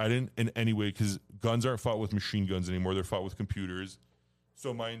earlier, I didn't in any way, because guns aren't fought with machine guns anymore, they're fought with computers.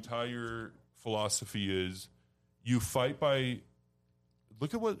 So my entire philosophy is you fight by,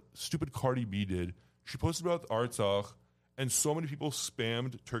 look at what stupid Cardi B did. She posted about Artsakh, and so many people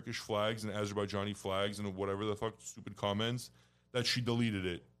spammed Turkish flags and Azerbaijani flags and whatever the fuck stupid comments that she deleted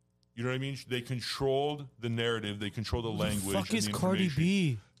it. You know what I mean? They controlled the narrative. They control the language. Fuck and is the Cardi information.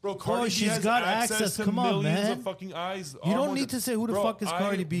 B? Bro, Cardi B she's has got access access. to Come on, millions man. of fucking eyes. You don't need to say who the fuck is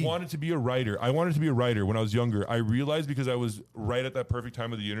Cardi B. I wanted to be a writer. I wanted to be a writer when I was younger. I realized because I was right at that perfect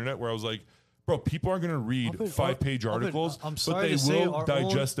time of the internet where I was like, bro, people aren't going to read 5-page articles, I'm but sorry they to say will our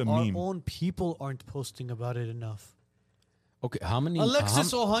digest a our meme. own people aren't posting about it enough. okay. How many?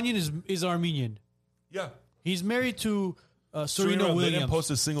 Alexis Ohanian is Armenian. Yeah. He's married to Serena Serena, they didn't Williams.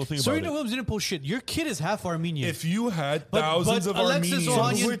 post a single thing about Serena it. Williams didn't post shit. Your kid is half Armenian. If you had But thousands of Alexis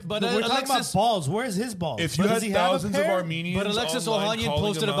Armenians, Ohanian- but we're talking about Alexis- balls. Where's his balls? if you Does had he have a thousands of pair? Armenians, but Alexis online Ohanian calling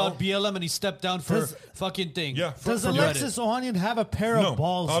posted him about out, BLM and he stepped down for Does- fucking thing. Yeah, Does from Alexis Ohanian have a pair no, of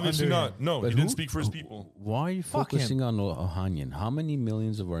balls? obviously under not. him? No, But he didn't who- speak for his people. Why are you Fuck him. focusing on Ohanian? How many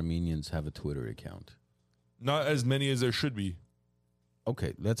millions of Armenians have a Twitter account? Not as many as there should be.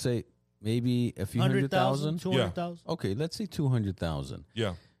 Okay, let's say maybe a few 100,000, 100,000. 200,000. Okay, let's say 200,000.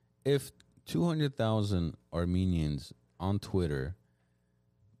 Yeah. If 200,000 Armenians on Twitter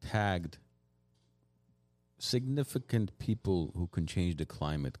tagged significant people who can change the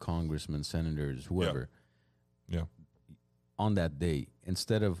climate, congressmen, senators, whoever, Yeah. on that day,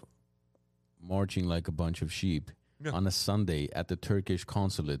 instead of marching like a bunch of sheep Yeah. on a Sunday at the Turkish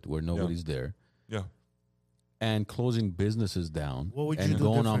consulate where nobody's there, Yeah. and closing businesses down What would you and do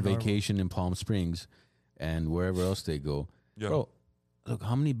going on different, Armo? vacation in Palm Springs and wherever else they go. Yeah. Bro, look,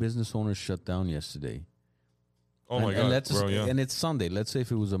 how many business owners shut down yesterday? Oh my God, let's bro. Yeah. and it's Sunday. Let's say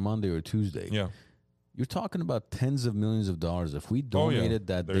if it was a Monday or a Tuesday. Yeah. You're talking about tens of millions of dollars. If we Oh, yeah. donated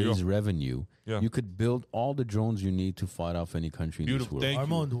that There you day's go. revenue, Yeah. you could build all the drones you need to fight off any country in this Beautiful. world. Thank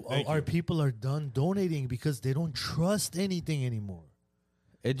you. Armand, Thank our you. people are done donating because they don't trust anything anymore.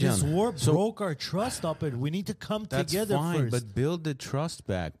 Hey, This John, war so broke our trust up, and we need to come that's together fine, first. but build the trust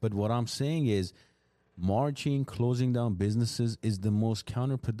back. But what I'm saying is, marching, closing down businesses is the most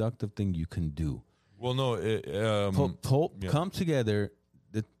counterproductive thing you can do. Well, no. Yeah. Come together.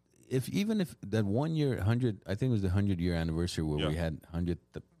 Even if that 1 year, 100, I think it was the 100-year anniversary where we Yeah. had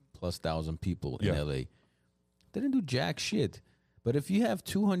 100,000+ people in Yeah. LA. They didn't do jack shit. But if you have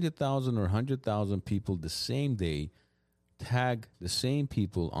 200,000 or 100,000 people the same day, tag the same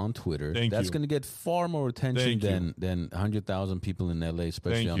people on Twitter, Thank that's you. going to get far more attention Thank you. than 100,000 people in LA,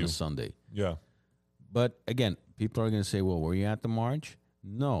 especially Thank on you. a Sunday. Yeah. But again, people are going to say, well, were you at the march?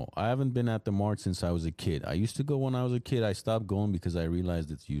 No, I haven't been at the march since I was a kid. I used to go when I was a kid. I stopped going because I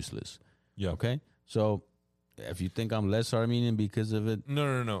realized it's useless. Yeah. Okay? So if you think I'm less Armenian because of it,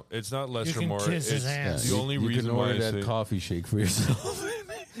 No. It's not less You or can more. kiss his It's ass. the only you reason can why order I that say coffee shake for yourself.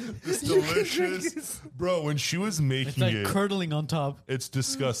 it's delicious, bro. When she was It's making like it, curdling on top. it's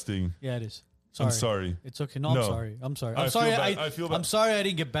disgusting. Yeah, it is. I'm sorry. It's okay. No, I'm No. sorry. I'm sorry. I I'm sorry. feel bad. I feel bad. I'm sorry I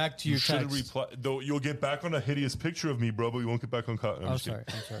didn't get back to You your should text. reply. Though you'll get back on a hideous picture of me, bro, but you won't get back on. I'm I'm just sorry.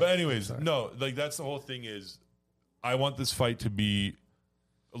 kidding. I'm sorry. But anyways, no, like that's the whole thing is, I want this fight to be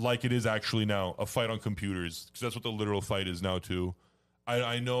like it is actually now, a fight on computers, because that's what the literal fight is now too.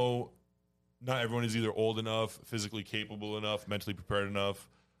 I know not everyone is either old enough, physically capable enough, mentally prepared enough.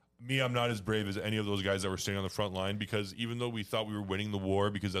 I'm not as brave as any of those guys that were standing on the front line, because even though we thought we were winning the war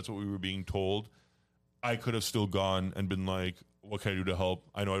because that's what we were being told, I could have still gone and been like, what can I do to help?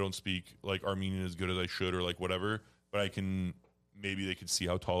 I know I don't speak like Armenian as good as I should or like whatever, but I can, maybe they could see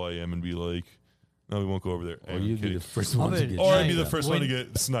how tall I am and be like, no, we won't go over there. Or you'd be the first one to get Or I'd be shot. the first one to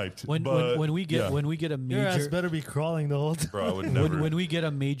get sniped. When But, we get yeah. when we get a Your ass major better be crawling the whole time. Bro, I would never. when we get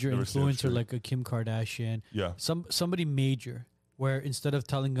a major never stand influencer straight. like a Kim Kardashian, Yeah. somebody major, where instead of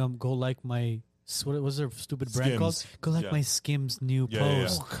telling them go like my what was their stupid brand called, Skims. go like Yeah. my Skims new Yeah, yeah, yeah.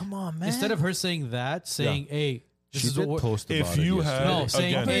 post. Oh, come on, man. Instead of her saying that, saying hey, this She is did what we're, post about If it you yesterday. had- no,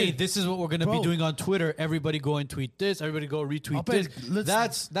 saying again- hey, this is what we're gonna be Bro. doing on Twitter. Everybody go and tweet this. Everybody go retweet I'll this. bet-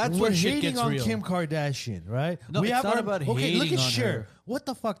 let's- That's we're when shit hating gets on real. Kim Kardashian, right? No, it's not about okay, look hating at on Cher. her. What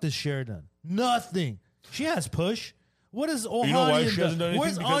the fuck does Cher done? Nothing. She has push. What is Ohanian You know why she done? hasn't done anything?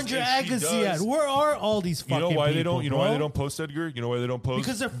 Where's Because Andre if she Agassi at? does- Where are all these fucking You know why people, they don't? You know bro? why they don't post, Edgar? You know why they don't post?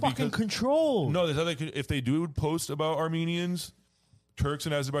 Because they're fucking Because- controlled. No, that's how they could. If they do post about Armenians, Turks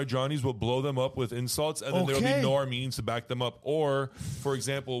and Azerbaijanis will blow them up with insults, and then there will Okay. be no Armenians to back them up. Or, for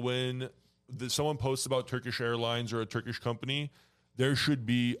example, when someone posts about Turkish Airlines or a Turkish company, there should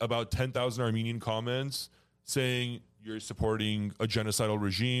be about 10,000 Armenian comments saying you're supporting a genocidal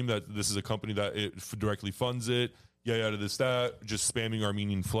regime, that this is a company that it directly funds it, yada, this, that, just spamming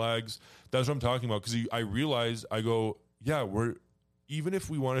Armenian flags. That's what I'm talking about. Because I realized, I go, yeah, even if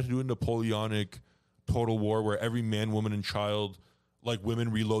we wanted to do a Napoleonic total war where every man, woman, and child, like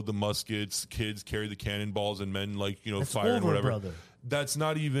women reload the muskets, kids carry the cannonballs, and men That's fire and over, whatever. brother. That's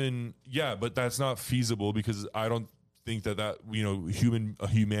not even but that's not feasible, because I don't think that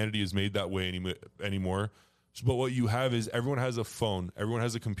humanity is made that way anymore. But what you have is everyone has a phone, everyone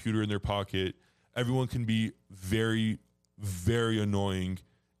has a computer in their pocket. Everyone can be very, very annoying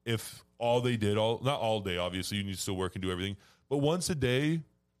if all they did, not all day, obviously, you need to still work and do everything, but once a day,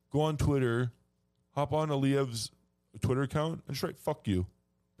 go on Twitter, hop on Aliyev's Twitter account, and just write, fuck you,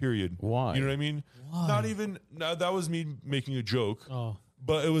 period. Why? You know what I mean? Why? Not even, that was me making a joke, Oh,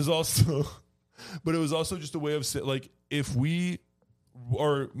 but it was also, just a way of saying, like, if we,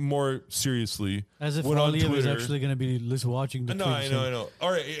 or more seriously, as if went on Aliyev is Twitter- actually going to be watching the No, tweet I saying, know.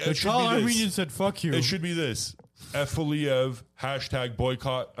 All right, The it should tall be this. Armenian said fuck you. It should be this. F Aliyev, hashtag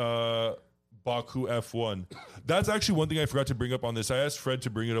boycott Baku F1. That's actually one thing I forgot to bring up on this. I asked Fred to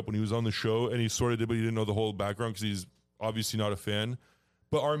bring it up when he was on the show, and he sort of did, but he didn't know the whole background because he's obviously not a fan.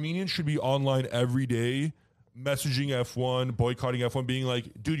 But Armenians should be online every day, messaging F1, boycotting F1, being like,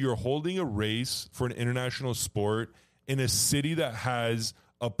 dude, you're holding a race for an international sport in a city that has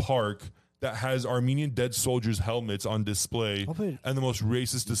a park that has Armenian dead soldiers' helmets on display but- and the most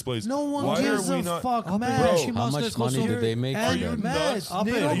racist displays. No one Why gives are we a not? fuck, Bro, man. How much money do they make Are for you that? nuts? They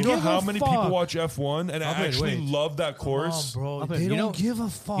Abed, don't You know give how a many fuck. people watch F1 and Abed, actually wait. love that Come course? on, bro. Abed, They you don't know- give a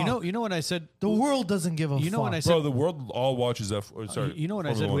fuck. You know when I said the world doesn't give a fuck. You know when I said Bro, the world all watches Sorry, you know when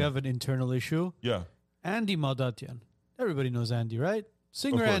I said Formula we One. have an internal issue? Yeah, Andy Maldatian. Everybody knows Andy, right?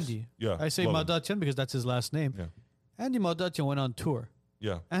 Singer Of course. Andy. Yeah, I say love him. Maldatian because that's his last name. Yeah. Andy Maldatian went on tour.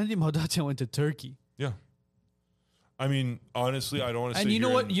 yeah, Andy Maldatian went to Turkey. yeah. I mean, honestly, I don't want to. And you know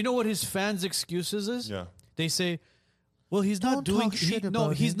what? You know what his fans' excuses is? Yeah. They say, "Well, he's not Don't doing talk shit no,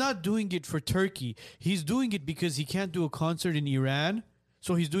 about he's him. not doing it for Turkey. He's doing it because he can't do a concert in Iran,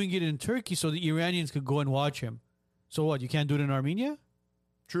 so he's doing it in Turkey so the Iranians could go and watch him. So what? You can't do it in Armenia?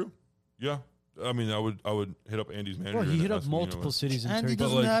 True. Yeah. I mean, I would hit up Andy's manager. Bro, he and hit up ask him, you know multiple what. cities in Andy Turkey.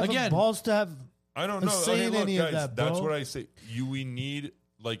 doesn't like, have again- the balls to have. I don't know. saying Okay, look, any of guys, that, that's bro. what I say. We need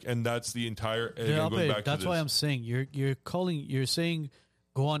and that's the entire. Yeah, Again, going but back that's to why this. I'm saying you're saying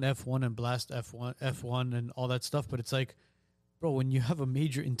go on F1 and blast F1 and all that stuff, but it's like, bro, when you have a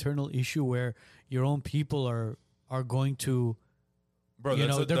major internal issue where your own people are going to Bro, you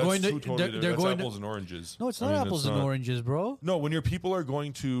that's know, they're that's going to- two totally they're different- that's going to- apples and oranges. no, it's I not mean, apples that's and not- oranges, bro. No, when your people are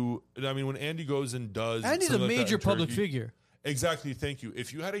going to, I mean, when Andy goes and does, Andy's a something like that major in public Turkey- figure. Exactly. Thank you.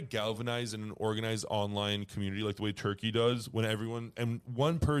 If you had a galvanized and an organized online community like the way Turkey does, when everyone and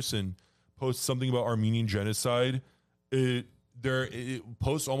one person posts something about Armenian genocide,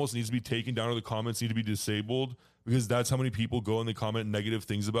 post almost needs to be taken down, or the comments need to be disabled, because that's how many people go and they comment negative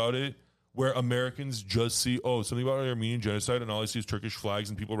things about it. Where Americans just see, oh, something about Armenian genocide, and all I see is Turkish flags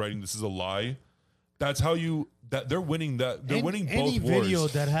and people writing this is a lie. That's how they're winning that. They're winning both any wars. video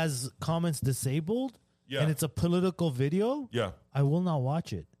that has comments disabled Yeah. and it's a political video. Yeah. I will not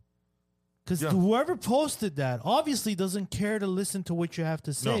watch it. Because Yeah. whoever posted that obviously doesn't care to listen to what you have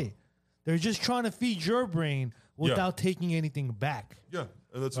to say. No. They're just trying to feed your brain without taking anything back. Yeah.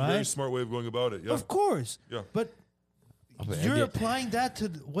 And that's a very Right? smart way of going about it. Yeah. Of course. Yeah. But but you're again- applying that to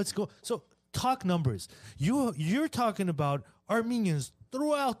what's going. So talk numbers. You're talking about Armenians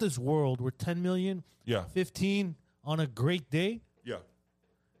throughout this world, we're 10 million, Yeah. 15 on a great day. Yeah.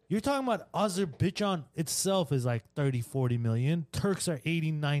 You're talking about Azerbaijan itself is like 30, 40 million. Turks are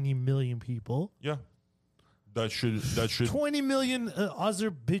 80, 90 million people. Yeah. That should 20 million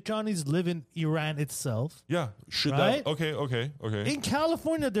Azerbaijanis live in Iran itself. yeah. Should Right? that okay. In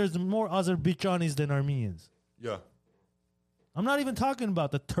California, there's more Azerbaijanis than Armenians. Yeah. I'm not even talking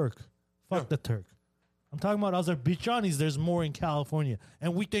about the Turk. Fuck Yeah. the Turk. I'm talking about Azerbaijanis. There's more in California.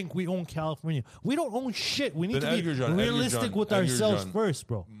 And we think we own California. We don't own shit. We need Then to be Edgarjan, realistic Edgarjan, with ourselves Edgarjan. first,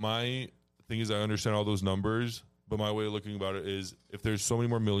 bro. My thing is, I understand all those numbers, but my way of looking about it is, if there's so many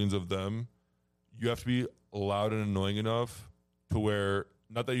more millions of them, you have to be loud and annoying enough to where,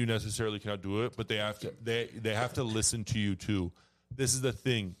 not that you necessarily cannot do it, but they have to listen to you too. This is the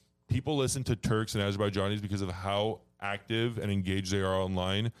thing. People listen to Turks and Azerbaijanis because of how active and engaged they are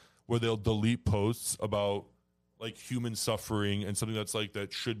online, where they'll delete posts about like human suffering and something that's like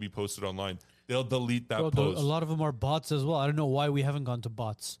that should be posted online. They'll delete that Bro, post. a lot of them are bots as well. I don't know why we haven't gone to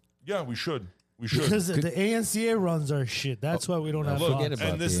bots. Yeah, we should. We should. Because the ANCA runs our shit. That's why we don't have Look, forget bots.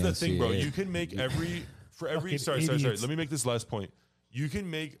 about and this the is the thing, bro. NCAA. You can make Fucking sorry. idiots. Let me make this last point. You can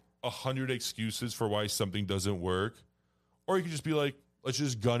make 100 excuses for why something doesn't work, or you can just be like, let's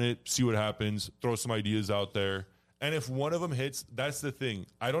just gun it, see what happens, throw some ideas out there, and if one of them hits, that's the thing.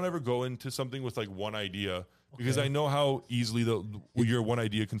 I don't ever go into something with like one idea because I know how easily your one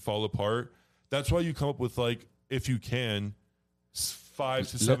idea can fall apart. That's why you come up with, like, if you can, 5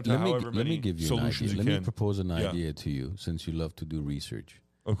 to 7 to however let many me give you an solutions idea. you Let can. me propose an Yeah. idea to you, since you love to do research.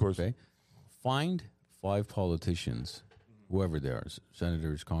 Of course. Okay, find 5 politicians, whoever they are,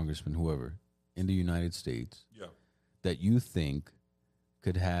 senators, congressmen, whoever, in the United States Yeah. that you think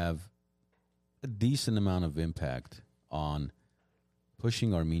could have a decent amount of impact on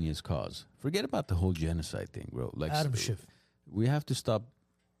pushing Armenia's cause. Forget about the whole genocide thing, bro. Like, Adam Schiff. we have to stop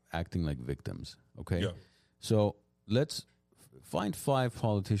acting like victims. Okay, Yeah. so let's find 5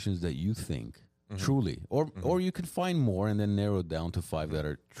 politicians that you think truly, or you can find more and then narrow it down to 5 that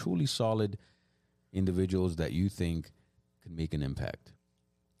are truly solid individuals that you think can make an impact.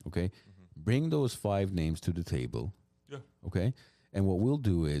 Okay, bring those 5 names to the table. Yeah. Okay, and what we'll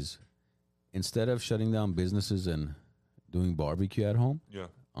do is, instead of shutting down businesses and doing barbecue at home Yeah.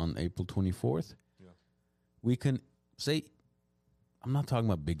 on April 24th, Yeah. we can say, I'm not talking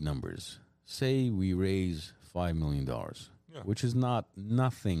about big numbers. Say we raise $5 million, Yeah. which is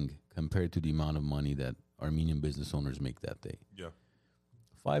nothing compared to the amount of money that Armenian business owners make that day. Yeah.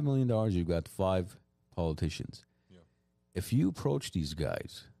 $5 million, you've got 5 politicians. Yeah. If you approach these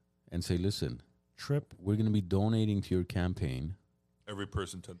guys and say, listen, Trip. we're going to be donating to your campaign, Every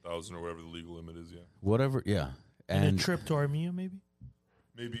person 10,000 or whatever the legal limit is. Yeah. whatever, yeah. And a And trip to Armenia, maybe?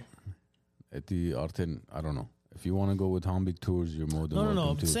 Maybe. at the Arten, I don't know. If you want to go with Hombik Tours, you're more than No, welcome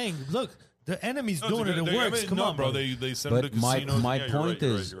I'm to. saying, look, the enemy's No, doing it. it's It okay. works. Come no, on, bro. bro. They send them to But my casinos. my Yeah, you're point right,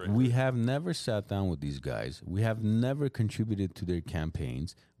 you're is, right, you're right. we have never sat down with these guys. We have never contributed to their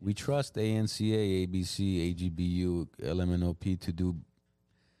campaigns. We trust ANCA, ABC, AGBU, LMNOP to do.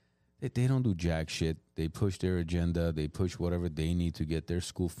 They don't do jack shit. They push their agenda. They push whatever they need to get their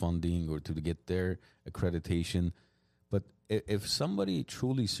school funding or to get their accreditation. But if somebody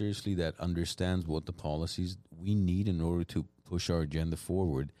truly, seriously, that understands what the policies we need in order to push our agenda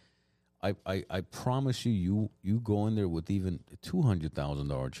forward, I promise you go in there with even a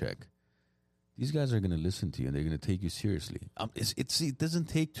 $200,000 check. These guys are going to listen to you and they're going to take you seriously. It doesn't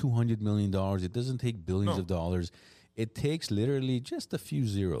take $200 million. It doesn't take billions of dollars. It takes literally just a few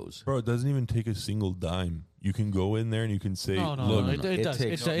zeros. Bro, it doesn't even take a single dime. You can go in there and you can say, No, look, it it does.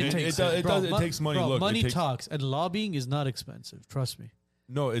 takes- It takes. it Bro, takes money. Bro, Look, it money takes- talks, and lobbying is not expensive. Trust me.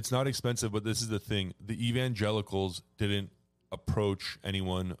 no, it's not expensive, but this is the thing. The evangelicals didn't approach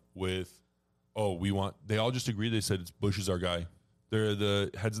anyone with, they all just agreed. They said, Bush is our guy. The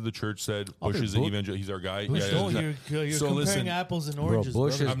heads of the church said, Bush they're is an Bush- evangelical. He's our guy. Don't, yeah. you're So comparing listen, apples and Bro, oranges.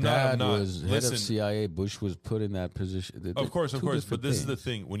 Bush's brother. I'm dad not. was head Listen. of CIA. Bush was put in that position. Of course. Two But different this is the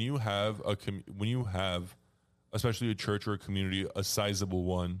things. thing: when you have especially a church or a community, a sizable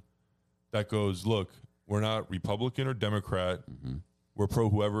one that goes, look, we're not Republican or Democrat. We're pro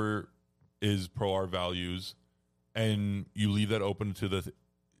whoever is pro our values, and you leave that open to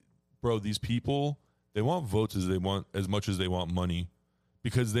bro. These people, they want votes as much as they want money,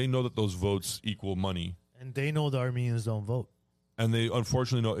 because they know that those votes equal money. And they know the Armenians don't vote. And they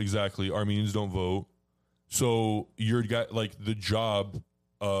unfortunately know exactly Armenians don't vote. So you're got like the job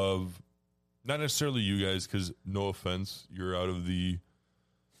of, not necessarily you guys, because no offense, you're you're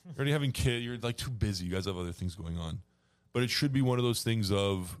already having kids, you're like too busy. You guys have other things going on. But it should be one of those things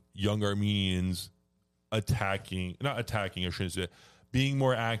of young Armenians not attacking, I shouldn't say, being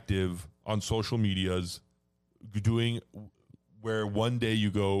more active on social medias, doing where one day you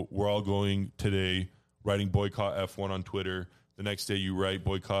go, we're all going today, writing boycott F1 on Twitter. The next day you write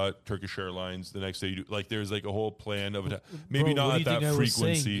boycott Turkish Airlines. The next day you do, like, there's like a whole plan of it. Maybe Bro, what not do you at think that I was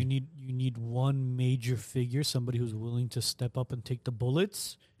saying? frequency. You need one major figure, somebody who's willing to step up and take the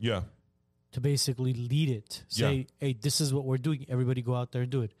bullets Yeah. to basically lead it. Say, hey, this is what we're doing. Everybody go out there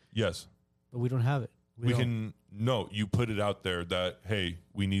and do it. Yes. But we don't have it. We can. No, you put it out there that, hey,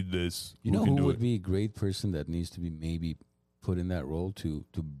 we need this. You know can who do would it? be a great person that needs to be maybe put in that role to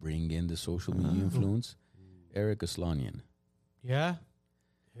bring in the social media influence? Eric Aslanian. Yeah?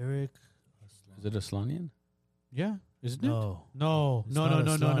 Eric. Is it Aslanian? Yeah. Isn't it? No. No. It's No, not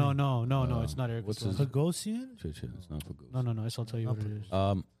no, no, no, Aslani. no, no, no, no. It's not Eric. What's Aslani. his- Pagosian? It's not for ghosts. No, no, no. I'll tell you what it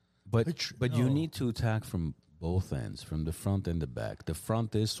is. But Which- you no. need to attack from both ends, from the front and the back. The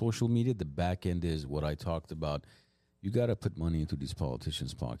front is social media. The back end is what I talked about. You got to put money into these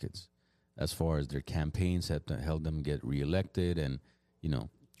politicians' pockets, as far as their campaigns have to help them get reelected, and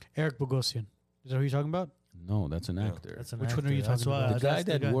Eric Bogosian. Is that who you're talking about? no, that's an actor. That's an Which one actor. are you That's talking why- about? The guy that's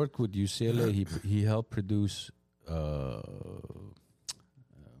the that guy. worked with UCLA, he helped produce the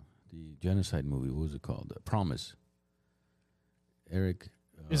genocide movie. What was it called? Promise. Eric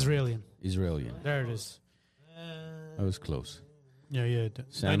Israelian. Israelian. There it is. I was close. Yeah, yeah.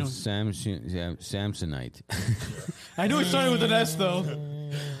 I know. Samsonite. I knew it started with an S though.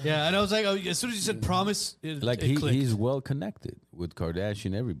 Yeah, and I was like, oh, as soon as you said promise, it clicked. He's well connected with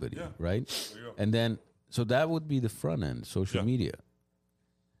Kardashian, everybody, right? And then so that would be the front end, social media.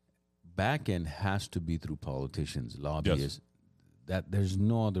 Back end has to be through politicians, lobbyists. That there's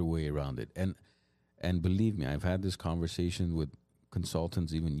no other way around it. And believe me, I've had this conversation with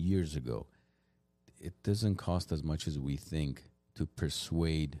consultants even years ago. It doesn't cost as much as we think to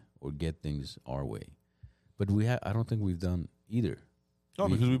persuade or get things our way. But I don't think we've done either. No,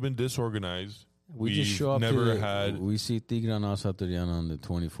 because we've been disorganized. We just show up. Never had. We see Tigran Asataryan on the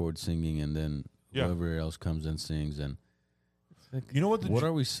 24th singing, and then whoever else comes and sings. And You know what? what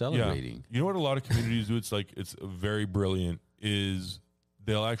are we celebrating? You know what a lot of communities do? It's very brilliant. Is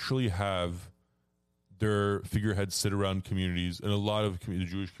they'll actually have their figureheads sit around communities, and a lot of the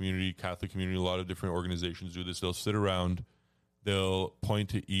Jewish community, Catholic community, a lot of different organizations do this. They'll sit around, they'll point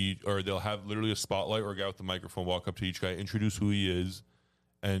to each, or they'll have literally a spotlight or a guy with the microphone walk up to each guy, introduce who he is,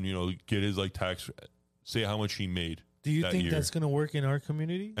 and get his tax, say how much he made. Do you that think year. that's going to work in our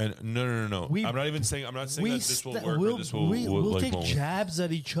community? And no. I'm not even saying. I'm not saying that this will work. Or this will. We'll take won't work. jabs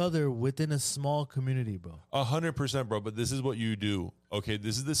at each other within a small community, bro. 100%, bro. But this is what you do. Okay,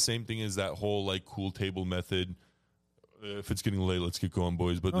 this is the same thing as that whole cool table method. If it's getting late, let's get going,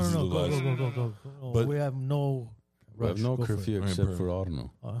 boys. But this is the last. Go. But- we have no. We have rush. no Go for it. curfew Right, except bro. for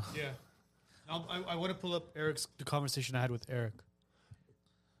Arno. Yeah. I want to pull up the conversation I had with Eric.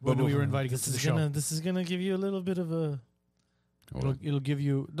 But When we were inviting him This to the is show. gonna. This is gonna give you a little bit of a It'll give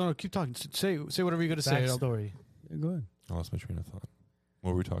you no. Keep talking. Say whatever you're gonna say. backstory. Yeah, go ahead. I lost my train of thought. What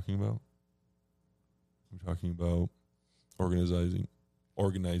were we talking about? We're talking about organizing.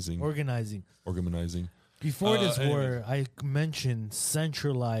 Before this anyways. war, I mentioned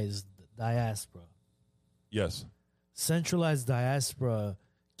centralized diaspora. Yes. Centralized diaspora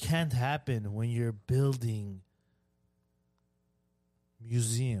can't happen when you're building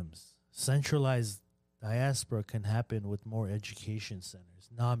museums. Centralized diaspora can happen with more education centers,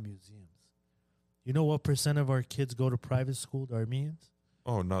 not museums. You know what % of our kids go to private school, the Armenians?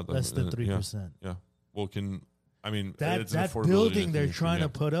 Oh, not that. Less than yeah, 3%. Yeah. Well, That it's an affordability building they're thing, trying yeah. to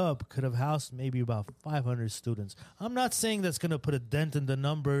put up could have housed maybe about 500 students. I'm not saying that's going to put a dent in the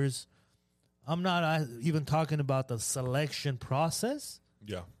numbers. I'm not even talking about the selection process.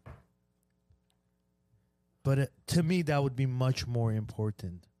 Yeah. But to me, that would be much more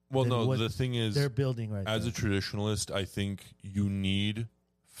important. Well, than no. what The thing is, they're building right as now. a traditionalist, I think you need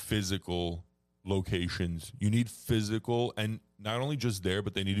physical locations. You need physical, and not only just there,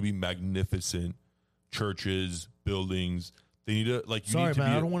 but they need to be magnificent churches, buildings. They need to you Sorry, need to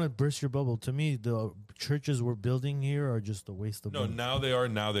man, be I don't want to burst your bubble. To me, the churches we're building here are just a waste of No, money. now they are.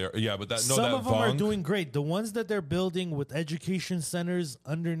 Yeah, but that no, Some that of them are Vonk- doing great. The ones that they're building with education centers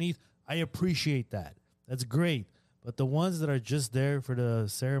underneath, I appreciate that. That's great. But the ones that are just there for the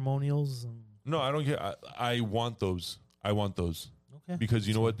ceremonials, No, I don't care. I want those. I want those okay. because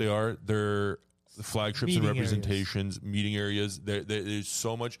you know what they are. They're the flagships Meeting and representations, meeting areas. There's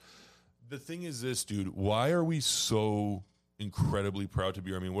so much. The thing is this, dude. Why are we so incredibly proud to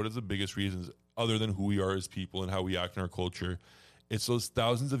be Armenian? What is the biggest reasons other than who we are as people and how we act in our culture? It's those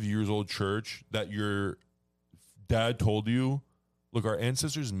thousands of years old church that your dad told you, look, our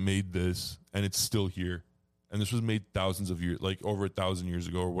ancestors made this and it's still here. and this was made thousands of years, like over 1,000 years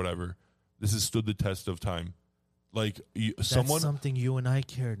ago or whatever. This has stood the test of time. Like That's someone, something you and I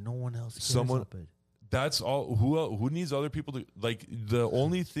care. No one else cares Someone- about it. that's all. Who needs other people to like? The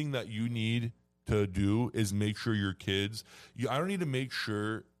only thing that you need to do is make sure your kids. I don't need to make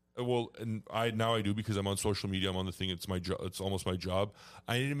sure. Well, and I do because I'm on social media. I'm on the thing. It's my job. It's almost my job.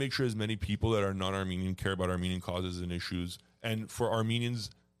 I need to make sure as many people that are non-Armenian care about Armenian causes and issues, and for Armenians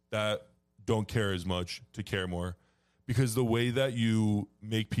that don't care as much to care more, because the way that you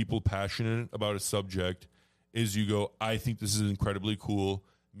make people passionate about a subject is you go, I think this is incredibly cool.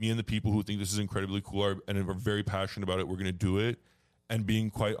 Me and the people who think this is incredibly cool and are very passionate about it, we're going to do it. And being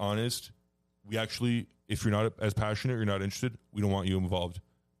quite honest, we actually, if you're not as passionate, you're not interested, we don't want you involved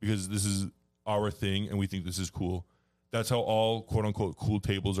because this is our thing and we think this is cool. That's how all quote unquote cool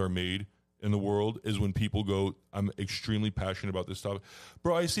tables are made in the world, is when people go, I'm extremely passionate about this topic.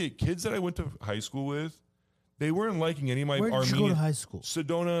 Bro, I see it. Kids that I went to high school with, they weren't liking any of my Where did you Armenian. go to high school?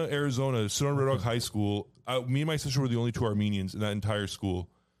 Sedona, Arizona, Sedona Red Rock High School. Me and my sister were the only two Armenians in that entire school.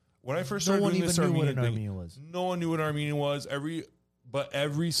 When I first No started one doing even this knew what Armenian an thing, Armenian was. no one knew what Armenian was.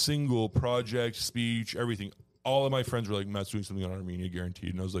 Every single project, speech, everything, all of my friends were like, Matt's doing something on Armenia,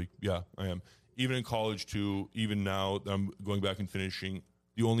 guaranteed. And I was like, yeah, I am. Even in college too, even now that I'm going back and finishing,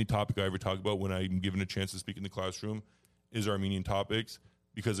 the only topic I ever talk about when I'm given a chance to speak in the classroom is Armenian topics.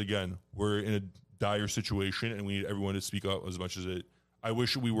 Because again, we're in a dire situation and we need everyone to speak up as much as it. I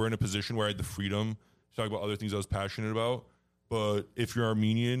wish we were in a position where I had the freedom to talk about other things I was passionate about. But if you're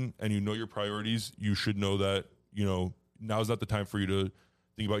Armenian and you know your priorities, you should know that, now's not the time for you to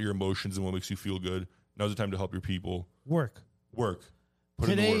think about your emotions and what makes you feel good. Now's the time to help your people. Work. Put in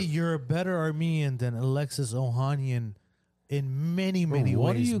the Today, work. you're a better Armenian than Alexis Ohanian in many, many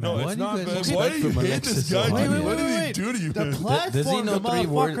what ways. do you- man. No, Why it's do you not guys bad. expect Why do you from hate Alexis this guy? Ohanian? Dude? What did he Wait. do to you? The Does he platform know the three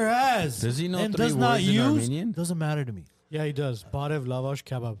words- motherfucker has Does he know and three does not words in use Armenian? doesn't matter to me. Yeah, he does. Barev, lavash,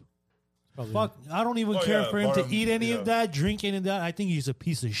 kebab. Probably Fuck, I don't even Oh, care yeah, for him to Barev, eat any yeah. of that, drink any of that. I think he's a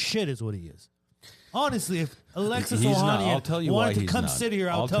piece of shit is what he is. Honestly, if Alexis He's not. Ohanian I'll tell you why wanted to he's come not. sit here,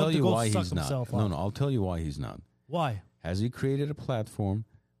 I'll tell him to you go why suck he's not. himself No, off. no, I'll tell you why he's not. Why? Has he created a platform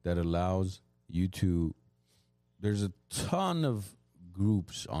that allows you to? There's a ton of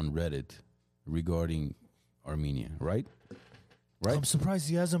groups on Reddit regarding Armenia, right? Right? I'm surprised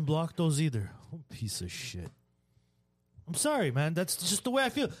he hasn't blocked those either. Oh, piece of shit. I'm sorry, man. That's just the way I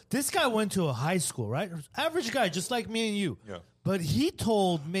feel. This guy went to a high school, right? Average guy, just like me and you. Yeah. But he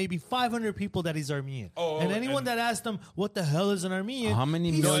told maybe 500 people that he's Armenian. and anyone and- that asked him, what the hell is an Armenian? How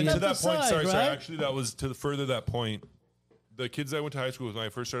many he million- To stepped that aside, point, sorry. right? Actually, that was to further that point. The kids that I went to high school with when I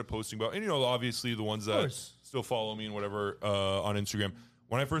first started posting about, and obviously the ones that course. still follow me and whatever on Instagram.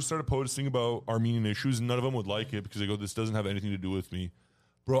 When I first started posting about Armenian issues, none of them would like it because they go, "This doesn't have anything to do with me."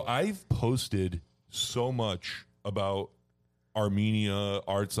 Bro, I've posted so much about Armenia,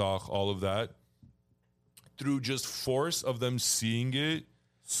 Artsakh, all of that through just force of them seeing it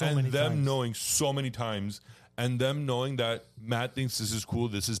So and many them times. knowing so many times and them knowing that Matt thinks this is cool,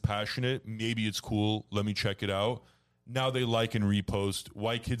 this is passionate, maybe it's cool, let me check it out. Now they like and repost.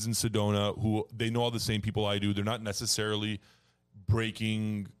 White kids in Sedona who they know all the same people I do. They're not necessarily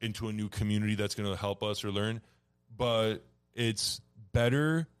breaking into a new community that's going to help us or learn, but it's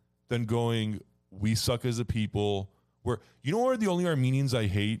better than going, we suck as a people. Where what are the only Armenians I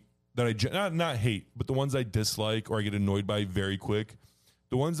hate that not hate, but the ones I dislike or I get annoyed by very quick?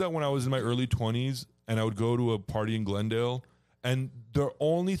 The ones that when I was in my early 20s and I would go to a party in Glendale and the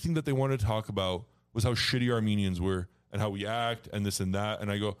only thing that they wanted to talk about was how shitty Armenians were and how we act and this and that.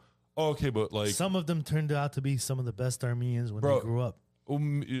 And I go, oh, okay, but like, Some of them turned out to be some of the best Armenians when Bro, they grew up.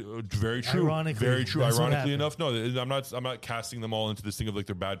 very true. Ironically, Very true. that's what Ironically happened. enough, no, I'm not casting them all into this thing of like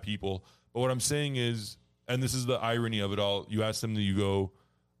they're bad people. But what I'm saying is, and this is the irony of it all, you ask them that you go,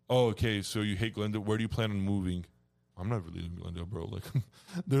 oh, okay, so you hate Glendale. Where do you plan on moving? I'm not really in Glendale, bro. Like,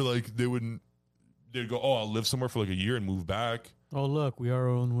 they're like, they'd go, oh, I'll live somewhere for like a year and move back. Oh, look, we are our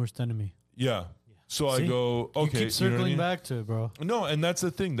own worst enemy. Yeah. So I See? go, okay. You keep know what I circling mean? back to it, bro. No, and that's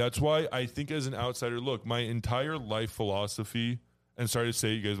the thing. That's why I think as an outsider, look, my entire life philosophy, and sorry to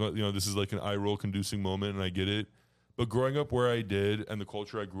say, you guys, this is like an eye roll conducing moment, and I get it. But growing up where I did and the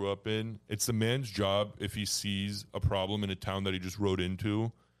culture I grew up in, it's the man's job if he sees a problem in a town that he just rode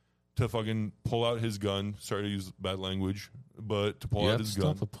into to fucking pull out his gun. Sorry to use bad language, but to pull You out have to his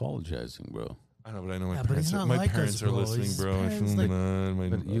gun. stop apologizing, bro. I know, but I know my Yeah, but parents. he's not My like parents us, are bro. listening, His bro. I parents, feel like-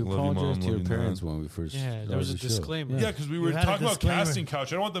 bad. But you love apologized Mom, to your love parents Dad. when we first. Yeah, there started was a the show. disclaimer. Yeah, because we were had a talking about disclaimer. casting couch.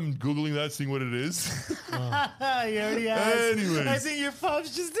 I don't want them googling that, seeing what it is. You already asked. Anyways. I think your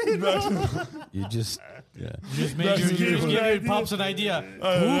pops just did. You just, yeah. Just made That's you a just good give your idea. pops an idea.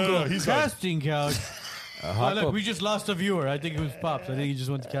 no, Google he's got- casting couch. look, we just lost a viewer. I think it was Pops. I think he just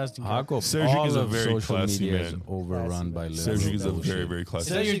went to casting call. Jacob, Sergic all is a of very social classy media is man. overrun by Sergic liberal is a bullshit. very, very classy.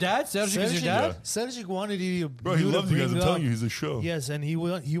 Is that your dad? Sergic is your dad? Sergic wanted you to Bro, he loves you guys. I'm telling you, he's a show. Yes, and he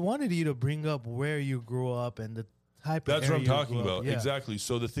wanted you to bring up where you grew up and the type That's of what area I'm you talking grew up. about. Yeah. Exactly.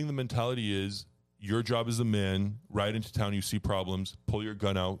 So the thing, the mentality is your job as a man, ride into town, you see problems, pull your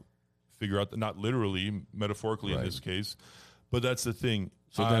gun out, figure out, not literally, metaphorically in Right. this case, but that's the thing.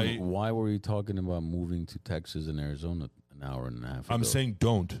 So then, why were you talking about moving to Texas and Arizona an hour and a half ago? I'm saying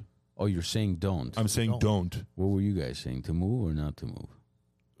don't. Oh, you're saying don't. I'm saying don't. What were you guys saying? To move or not to move?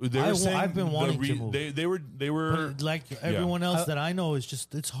 They were saying I've been the wanting to move. They were. But like everyone else that I know is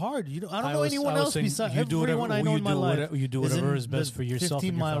just it's hard. I don't know anyone I was else saying besides you do everyone whatever- I know you in my do life. whatever- you do is whatever in is best the for yourself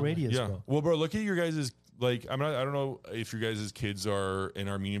and your 15-mile family. radius. Yeah. Bro. Well, bro, look at your guys' like. I don't know if your guys' kids are in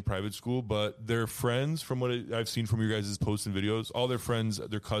Armenian private school, but their friends, from what I've seen from your guys' posts and videos, all their friends,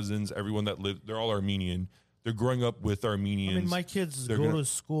 their cousins, everyone that live, they're all Armenian. They're growing up with Armenians. I mean, my kids They're go gonna- to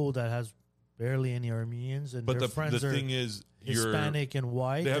school that has barely any Armenians, and but their the friends are thing is, Hispanic and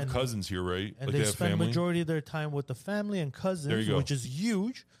white. They have and, cousins here, right? and Like they have spend family. majority of their time with the family and cousins, go. which is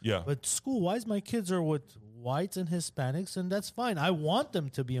huge. Yeah. But school wise, my kids are with whites and Hispanics, and that's fine. I want them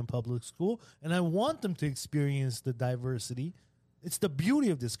to be in public school, and I want them to experience the diversity. It's the beauty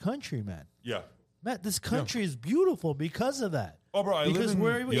of this country, man. Yeah. Matt, this country is beautiful because of that. Oh, bro, I live because in-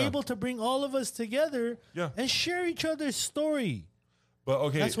 we're yeah. able to bring all of us together Yeah. and share each other's story. But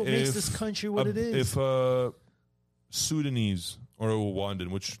okay, That's what makes if this country what it is. If Sudanese or Rwandan,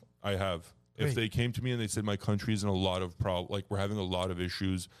 which I have, if Great. they came to me and they said my country is in a lot of like we're having a lot of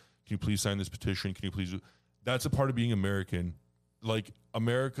issues, can you please sign this petition? Can you please? That's a part of being American. Like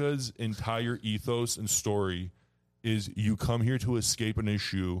America's entire ethos and story is you come here to escape an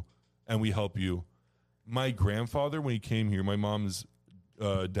issue, and we help you. My grandfather, when he came here, my mom's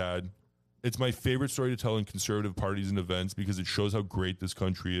dad. It's my favorite story to tell in conservative parties and events because it shows how great this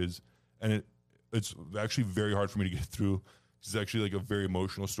country is, and it's actually very hard for me to get through. It's actually like a very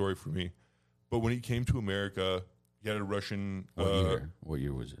emotional story for me. But when he came to America, he had a Russian What year? What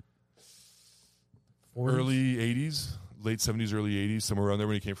year was it? early 80s, late 70s, early 80s, somewhere around there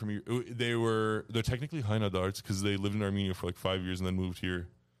when he came from here. They're technically Hainadarts because they lived in Armenia for like 5 years and then moved here.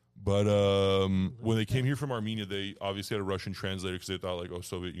 But when they came here from Armenia, they obviously had a Russian translator because they thought like, oh,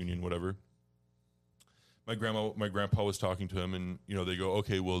 Soviet Union, whatever. My grandpa was talking to him, and they go,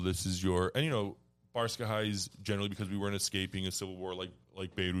 okay, well, this is your, and Barska is generally because we weren't escaping a civil war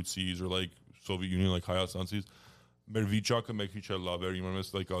like Beirut Seas or like Soviet Union, like Hayastan Seas. Mervichaka Mekicha Laver, you remember,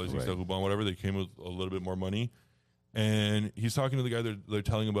 like all these things, whatever. They came with a little bit more money, and he's talking to the guy. They're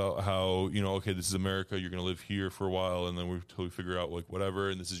telling about how okay, this is America. You're going to live here for a while, and then until we figure out like whatever.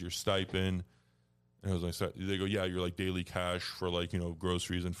 And this is your stipend. And I was like, they go, yeah, you're like daily cash for like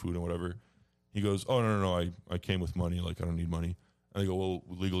groceries and food and whatever. He goes, oh, no, I came with money. Like, I don't need money. And they go, well,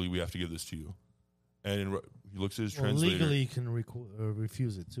 legally, we have to give this to you. And he looks at his translator. Legally, you can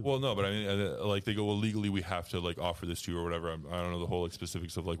refuse it too. Well, no, but I mean, like, they go, well, legally, we have to, like, offer this to you or whatever. I don't know the whole, like,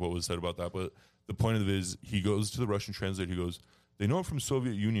 specifics of, like, what was said about that. But the point of it is, he goes to the Russian translator. He goes, they know I'm from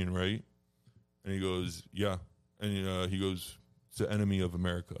Soviet Union, right? And he goes, yeah. And he goes, it's the enemy of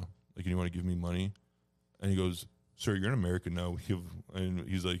America. Like, you want to give me money? And he goes, sir, you're an American now. And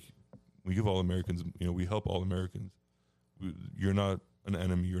he's like, we give all Americans, we help all Americans. You're not an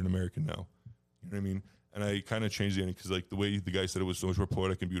enemy. You're an American now. You know what I mean? And I kind of changed the ending because, like, the way the guy said it was so much more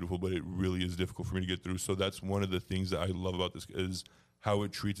poetic and beautiful, but it really is difficult for me to get through. So that's one of the things that I love about this is how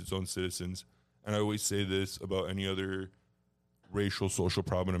it treats its own citizens. And I always say this about any other racial, social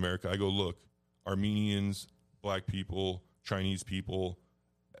problem in America. I go, look, Armenians, black people, Chinese people,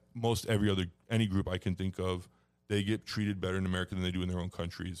 any group I can think of, they get treated better in America than they do in their own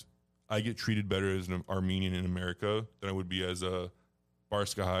countries. I get treated better as an Armenian in America than I would be as a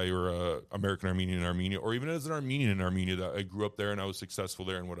Barskahai or a American Armenian in Armenia, or even as an Armenian in Armenia that I grew up there and I was successful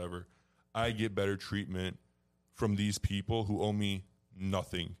there and whatever. I get better treatment from these people who owe me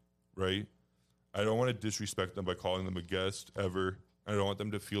nothing, right? I don't want to disrespect them by calling them a guest ever. I don't want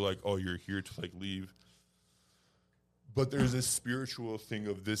them to feel like, oh, you're here to like leave. But there's this spiritual thing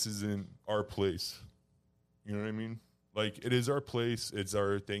of this isn't our place. You know what I mean? Like, it is our place, it's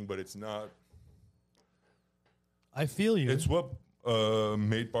our thing, but it's not. I feel you. It's what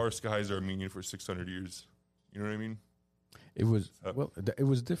made Barskahais Armenian for 600 years. You know what I mean? It was it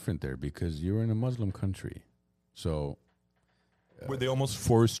was different there because you were in a Muslim country, so Where they almost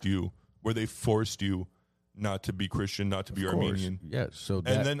forced you, not to be Christian, not to be of course, Armenian. yeah. So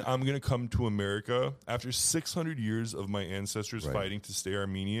that, And then I'm going to come to America after 600 years of my ancestors Right. fighting to stay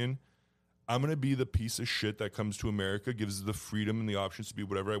Armenian. I'm going to be the piece of shit that comes to America, gives the freedom and the options to be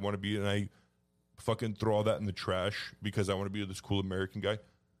whatever I want to be. And I fucking throw all that in the trash because I want to be this cool American guy.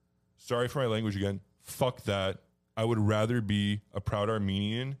 Sorry for my language again. Fuck that. I would rather be a proud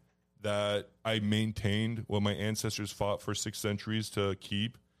Armenian that I maintained what my ancestors fought for 6 centuries to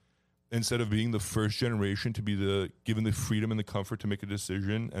keep, instead of being the first generation to be given the freedom and the comfort to make a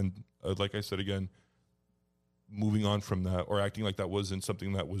decision. And like I said again, moving on from that, or acting like that wasn't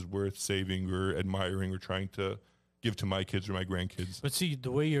something that was worth saving or admiring or trying to give to my kids or my grandkids. But see,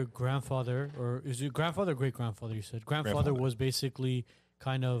 the way your grandfather, or is your grandfather or great grandfather, you said grandfather was basically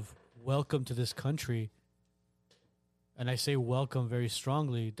kind of welcome to this country. And I say welcome very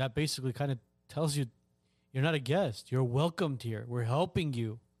strongly. That basically kind of tells you you're not a guest. You're welcomed here. We're helping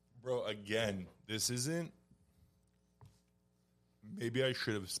you. Bro, again, this isn't. Maybe I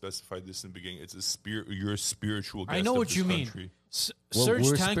should have specified this in the beginning. It's a spirit. You're a spiritual guest. I know of what this you country. mean. Well, Serge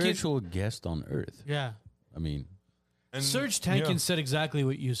we're a Tankin. spiritual guest on Earth. Yeah. I mean, And Serge Tankin yeah. said exactly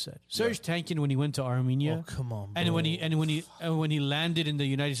what you said. Serge Tankin, when he went to Armenia, Oh, come on, and bro. when he landed in the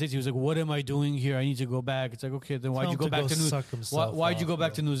United States, he was like, "What am I doing here? I need to go back." It's like, okay, then why'd Tell you him go to back go to suck himself why'd you off, go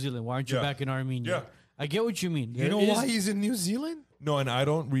back bro. to New Zealand? Why aren't you Yeah. back in Armenia? Yeah. I get what you mean. You know why he's in New Zealand? No, and I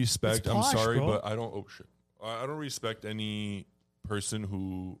don't respect. It's I'm posh, sorry, bro. but I don't. Oh shit! I don't respect any person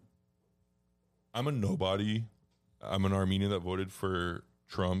who. I'm a nobody. I'm an Armenian that voted for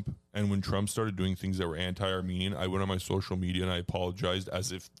Trump, and when Trump started doing things that were anti-Armenian, I went on my social media and I apologized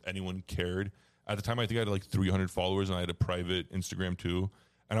as if anyone cared. At the time, I think I had like 300 followers, and I had a private Instagram too.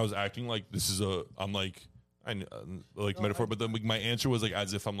 And I was acting like this is I'm like, metaphor, but then my answer was like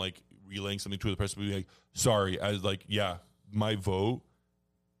as if I'm like relaying something to the person, be like, sorry, I was like, yeah, my vote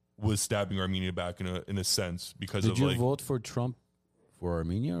was stabbing Armenia back in a sense because did of you like vote for Trump for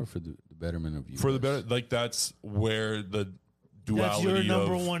Armenia or for the betterment of you? for the better, like that's where the That's duality your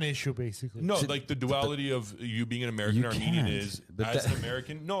number of one issue, basically. no, like the duality of you being an American You Armenian can't, is but as that- an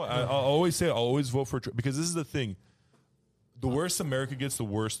American. No, I'll always say I'll always vote for Trump because this is the thing. The worse America gets, the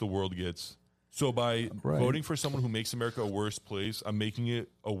worse the world gets. So by Right. voting for someone who makes America a worse place, I'm making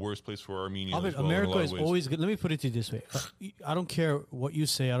it a worse place for Armenia. Ahmed, as well, in a America lot of is ways. always good. Let me put it to you this way. I don't care what you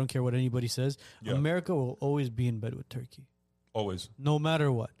say. I don't care what anybody says. Yeah. America will always be in bed with Turkey, always, no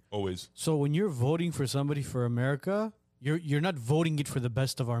matter what. always. So when you're voting for somebody for America, you're not voting it for the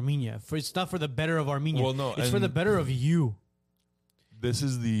best of Armenia. It's not for the better of Armenia. Well, no, it's for the and- better of you. This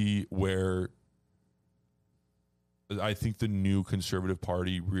is where I think the new conservative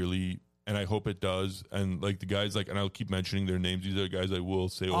party really, and I hope it does. And like the guys, like, and I'll keep mentioning their names. These are the guys I will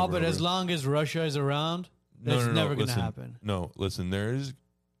say. Oh, over but and as over. long as Russia is around, that's never going to listen, happen. No, listen, there's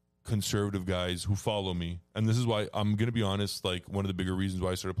conservative guys who follow me. And this is why I'm going to be honest. Like, one of the bigger reasons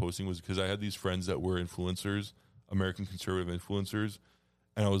why I started posting was because I had these friends that were influencers, American conservative influencers.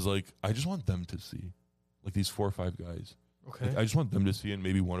 And I was like, I just want them to see, like, these 4 or 5 guys. Okay. Like, I just want them to see, and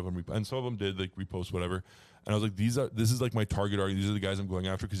maybe one of them, and some of them did like repost whatever. And I was like, this is like my target audience. These are the guys I'm going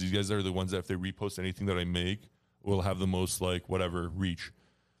after because these guys are the ones that if they repost anything that I make, will have the most like whatever reach.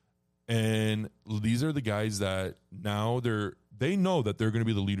 And these are the guys that now they know that they're going to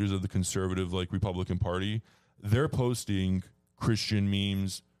be the leaders of the conservative like Republican Party. They're posting Christian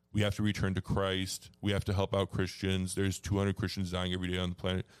memes. We have to return to Christ. We have to help out Christians. There's 200 Christians dying every day on the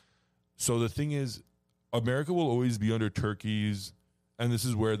planet. So the thing is, America will always be under Turkey's, and this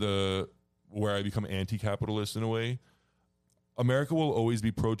is where I become anti-capitalist in a way. America will always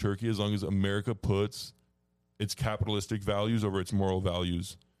be pro-Turkey as long as America puts its capitalistic values over its moral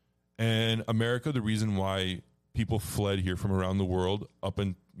values. And America, the reason why people fled here from around the world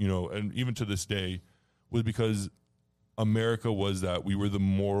and even to this day, was because America was that we were the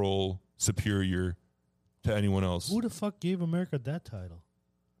moral superior to anyone else. Who the fuck gave America that title?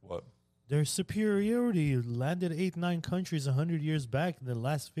 What? Their superiority landed 8-9 countries 100 years back in the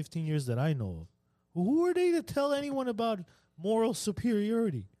last 15 years that I know of. Who are they to tell anyone about moral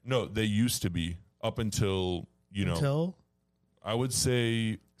superiority? No, they used to be up until, Until? I would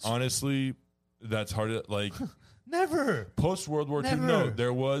say, honestly, that's hard to, like, Never. post World War II. Never. No,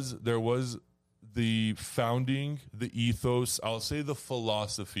 there was the founding, the ethos, I'll say the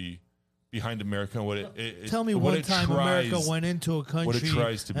philosophy behind America and what it Tell me what one it time tries- America went into a what country it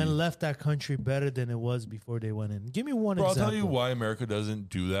tries to be. and left that country better than it was before they went in. Give me one Bro, I'll example. tell you why America doesn't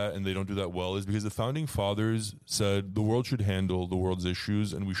do that and they don't do that well is because the founding fathers said the world should handle the world's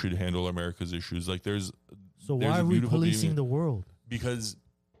issues and we should handle America's issues. Like So there's why a are we beautiful policing beauty- the world? because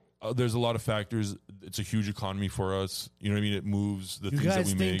there's a lot of factors. It's a huge economy for us. You know what I mean? It moves the You things that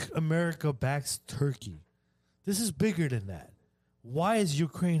guys we think make. America backs Turkey. This is bigger than that. Why is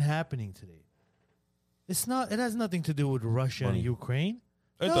Ukraine happening today? It's not. It has nothing to do with Russia Money. and Ukraine.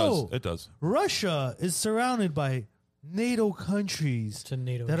 It No. does. It does. Russia is surrounded by NATO countries It's a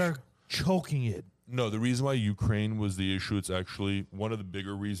NATO that issue. are choking it. No, the reason why Ukraine was the issue, it's actually one of the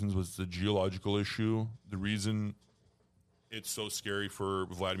bigger reasons was the geological issue. The reason it's so scary for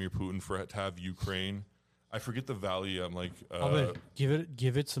Vladimir Putin to have Ukraine. I forget the valley. I'm like, Albert,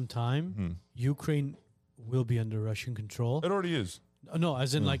 give it some time. Ukraine will be under Russian control. it already is. No,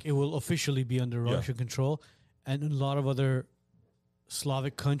 as in like it will officially be under Yeah. Russian control, and a lot of other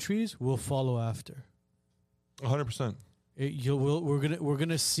Slavic countries will follow after. 100%. We're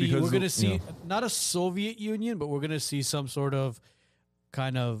gonna see Because not a Soviet Union, but we're gonna see some sort of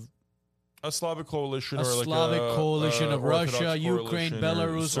kind of A Slavic coalition a or like Slavic coalition of Orthodox Russia, Ukraine, coalition or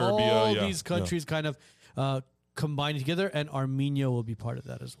Belarus, Serbia, all yeah, these countries kind of combined together, and Armenia will be part of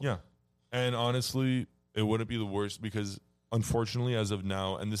that as well. Yeah. And honestly, it wouldn't be the worst because unfortunately, as of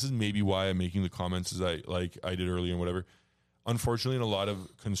now, and this is maybe why I'm making the comments as I did earlier and whatever. Unfortunately, and a lot of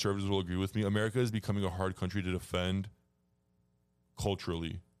conservatives will agree with me, America is becoming a hard country to defend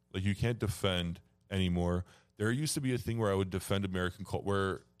culturally. Like you can't defend anymore. There used to be a thing where I would defend American culture,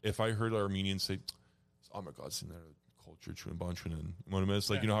 where if I heard Armenians say, "Oh my God, it's in their culture, Chun, it's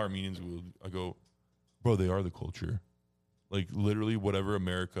like you know how Armenians will." I go, "Bro, they are the culture." Like literally, whatever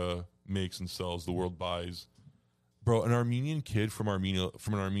America makes and sells, the world buys. Bro, an Armenian kid from Armenia,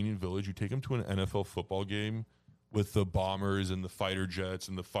 from an Armenian village, you take him to an NFL football game with the bombers and the fighter jets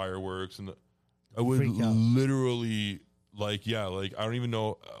and the fireworks and I would Freak out. literally like I don't even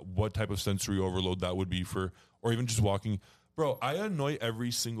know what type of sensory overload that would be for, or even just walking. Bro, I annoy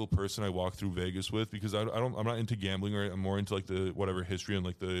every single person I walk through Vegas with because I'm not into gambling, or I'm more into like the whatever history and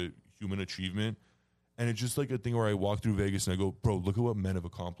like the human achievement. And it's just like a thing where I walk through Vegas and I go, bro, look at what men have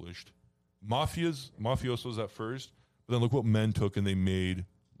accomplished. Mafiosos at first, but then look what men took and they made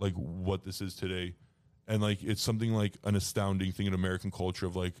like what this is today. And like it's something like an astounding thing in American culture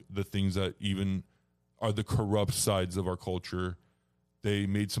of like the things that even are the corrupt sides of our culture. They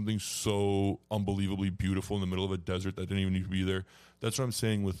made something so unbelievably beautiful in the middle of a desert that didn't even need to be there. That's what I'm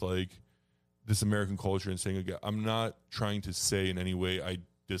saying with like this American culture and saying again, I'm not trying to say in any way I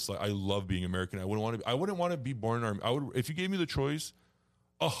dislike. I love being American. I wouldn't want to be born in Armenia. I would, if you gave me the choice,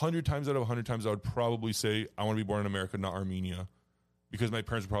 100 times out of 100 times, I would probably say I want to be born in America, not Armenia, because my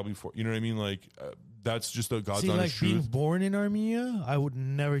parents were probably you know what I mean? Like that's just the God's See, like honest being truth. born in Armenia, I would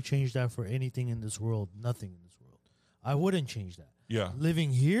never change that for anything in this world. Nothing in this world. I wouldn't change that. Yeah,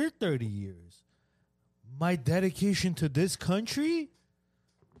 Living here 30 years, my dedication to this country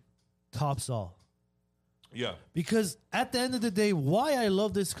tops all. yeah, Because at the end of the day, why I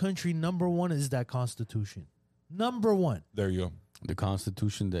love this country, number one, is that Constitution. Number one. there you go. The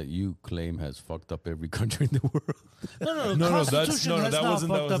Constitution that you claim has fucked up every country in the world. No, No, Constitution has that not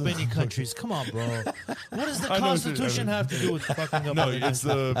wasn't- that fucked up wasn't- any countries. Come on, bro. What does the I know what you- Constitution have to do with fucking up? No, other it's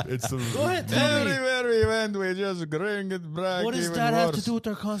the Go ahead, tell me. Everywhere we went, we just bring it back. What does even that have to worse. do with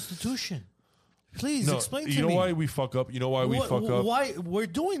our Constitution? Please No, explain to you know me. why we fuck up? You know why we fuck up? Why we're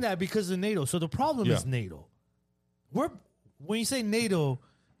doing that because of NATO. So the problem Yeah. is NATO. When you say NATO,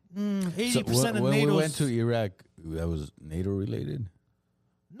 80% So of when NATO. we went to Iraq, that was NATO related.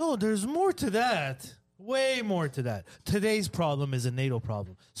 No, there's more to that. Way more to that. Today's problem is a NATO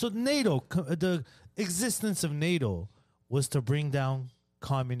problem. So NATO, the existence of NATO was to bring down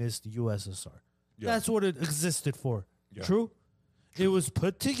communist USSR. Yeah. That's what it existed for. Yeah. True? It was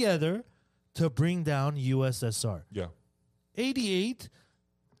put together to bring down USSR. Yeah, 88,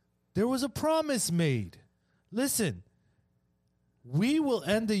 there was a promise made. Listen, we will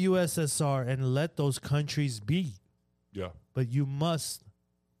end the USSR and let those countries be, yeah, but you must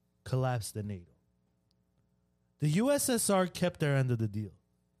collapse the NATO. The USSR kept their end of the deal.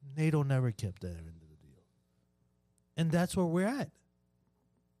 NATO never kept their end of the deal. And that's where we're at.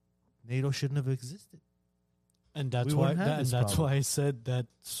 NATO shouldn't have existed. And that's We why wouldn't have this that's problem. why I said that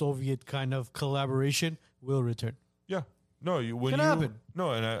Soviet kind of collaboration will return. yeah. No, when Can you happen.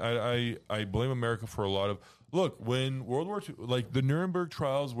 no, and I blame America for a lot of look when World War II, like the Nuremberg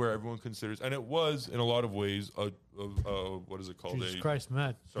trials, where everyone considers, and it was in a lot of ways a what is it called? Jesus Christ,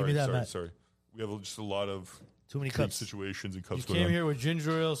 Matt. Sorry, me that, sorry, Matt. sorry. We have just a lot of Too many drink cups. situations and You cups going came on. here with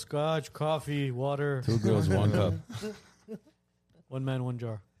ginger ale, scotch, coffee, water. 2 girls, 1 cup. One man, one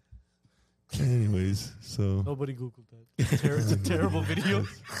jar. Anyways, so Nobody Googled that. It's a terrible video.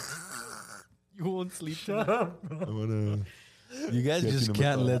 You won't sleep. Shut up. I wanna. You guys Get just you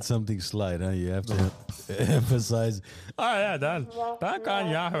can't number let something slide, huh? You have to emphasize. Oh yeah, that kan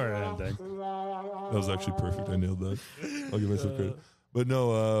jag höra. That was actually perfect. I nailed that. I'll give myself credit. But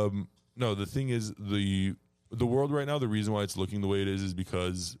no, no. The thing is, the world right now, the reason why it's looking the way it is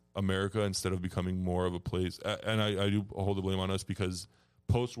because America, instead of becoming more of a place, and I do hold the blame on us because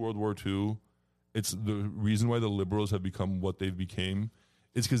post World War II, it's the reason why the liberals have become what they've become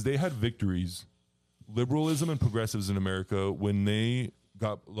is because they had victories. Liberalism and progressives in America, when they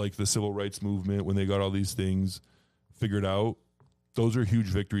got like the civil rights movement, when they got all these things figured out, those are huge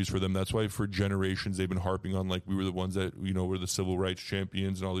victories for them. That's why for generations they've been harping on like we were the ones that, you know, were the civil rights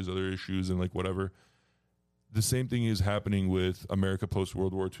champions and all these other issues and like whatever. The same thing is happening with America post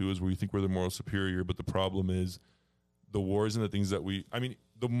World War II, is where you think we're the moral superior, but the problem is the wars and the things that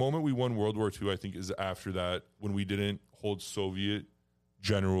the moment we won World War II, I think, is after that, when we didn't hold Soviet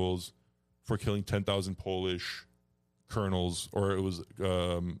generals for killing 10,000 Polish colonels, or it was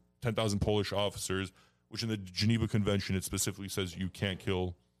 10,000 Polish officers, which in the Geneva Convention, it specifically says you can't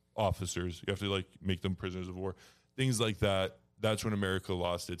kill officers. You have to like make them prisoners of war. Things like that. That's when America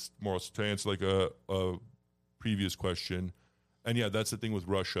lost its morals. To answer like a previous question. And yeah, that's the thing with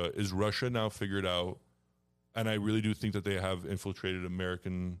Russia. Is Russia now figured out? And I really do think that they have infiltrated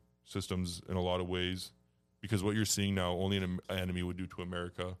American systems in a lot of ways, because what you're seeing now, only an enemy would do to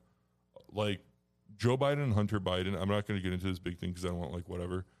America. Like Joe Biden and Hunter Biden, I'm not going to get into this big thing because I don't want like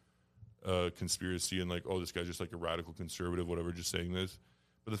whatever conspiracy and like, oh, this guy's just like a radical conservative, whatever, just saying this.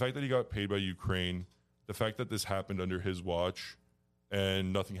 But the fact that he got paid by Ukraine, the fact that this happened under his watch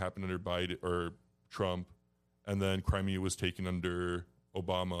and nothing happened under Biden or Trump, and then Crimea was taken under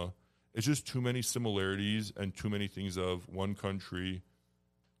Obama, it's just too many similarities and too many things of one country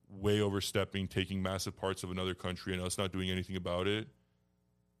way overstepping, taking massive parts of another country and us not doing anything about it.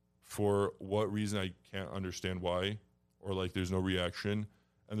 For what reason, I can't understand why, or like there's no reaction.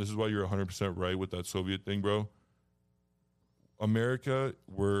 And this is why you're 100% right with that Soviet thing, bro. America,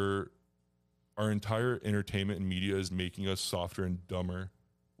 our entire entertainment and media is making us softer and dumber,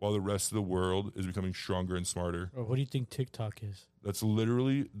 while the rest of the world is becoming stronger and smarter. Or what do you think TikTok is? That's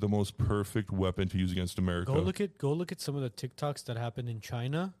literally the most perfect weapon to use against America. Go look at some of the TikToks that happened in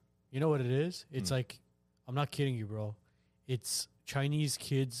China. You know what it is? It's like, I'm not kidding you, bro. It's Chinese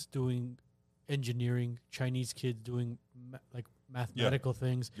kids doing engineering, Chinese kids doing like mathematical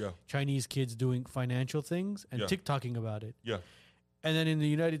things, Chinese kids doing financial things, and TikToking about it. Yeah. And then in the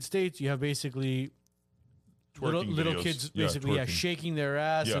United States, you have basically little kids basically shaking their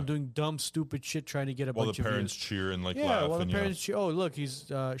ass and doing dumb, stupid shit, trying to get a bunch of views. While the parents cheer and like laugh. Yeah, while the parents cheer. Oh, look, she's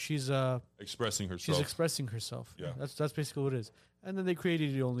expressing herself. She's expressing herself. Yeah. That's basically what it is. And then they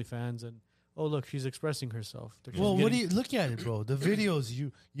created the OnlyFans, and oh, look, she's expressing herself. Well, what do you look at it, bro? The videos,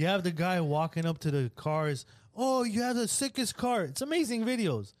 you have the guy walking up to the cars. Oh, you have the sickest car. It's amazing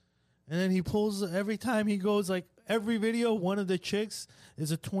videos. And then he pulls, every time he goes, like every video, one of the chicks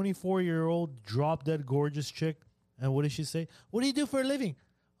is a 24-year-old drop dead gorgeous chick. And what does she say? What do you do for a living?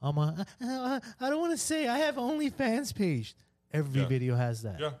 I don't want to say. I have OnlyFans page. Every video has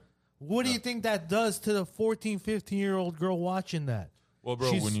that. Yeah. What do you think that does to the 14, 15-year-old girl watching that? Well,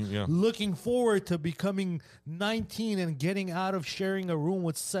 bro, she's looking forward to becoming 19 and getting out of sharing a room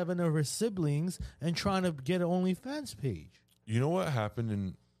with 7 of her siblings and trying to get an OnlyFans page. You know what happened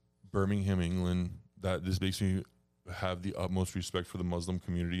in Birmingham, England, that this makes me have the utmost respect for the Muslim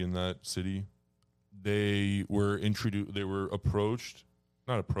community in that city? They were approached.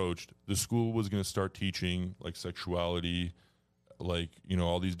 The school was going to start teaching like sexuality, like, you know,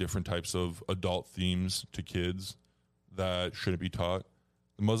 all these different types of adult themes to kids that shouldn't be taught.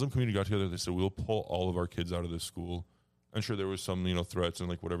 The Muslim community got together. They said, we'll pull all of our kids out of this school. I'm sure there was some, you know, threats and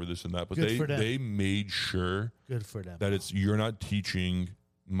like whatever, this and that, but they made sure good for them that you're not teaching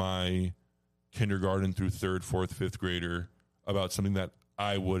my kindergarten through 3rd, 4th, 5th grader about something that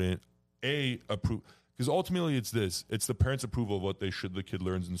I wouldn't approve. Because ultimately it's the parents' approval of what the kid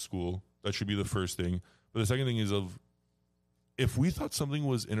learns in school. That should be the first thing. But the second thing is if we thought something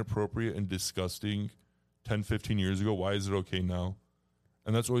was inappropriate and disgusting 10, 15 years ago, why is it okay now?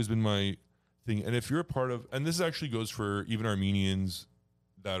 And that's always been my thing. And if you're a part of, and this actually goes for even Armenians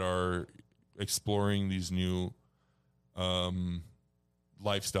that are exploring these new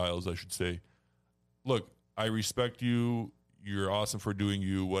lifestyles, I should say. Look, I respect you. You're awesome for doing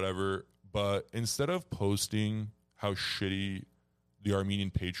you, whatever. But instead of posting how shitty the Armenian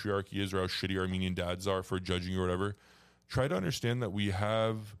patriarchy is or how shitty Armenian dads are for judging or whatever, try to understand that we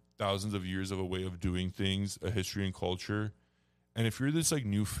have thousands of years of a way of doing things, a history and culture. And if you're this like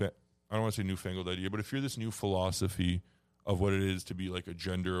I don't want to say newfangled idea, but if you're this new philosophy of what it is to be like a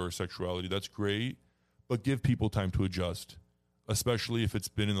gender or sexuality, that's great. But give people time to adjust, especially if it's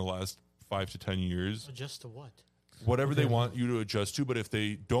been in the last 5 to 10 years. Adjust to what? Whatever they want you to adjust to. But if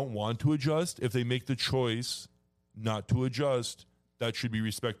they don't want to adjust, if they make the choice not to adjust, that should be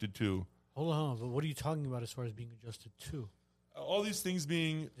respected too. Hold on. But what are you talking about as far as being adjusted to? All these things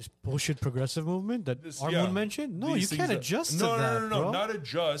being this bullshit progressive movement that Armand mentioned? No, you can't adjust to that. No, not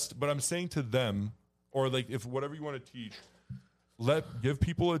adjust, but I'm saying to them, or like if whatever you want to teach, give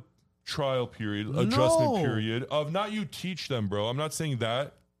people a trial period, adjustment No. period of not you teach them, bro. I'm not saying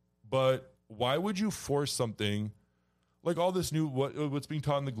that, but why would you force something like all this new what's being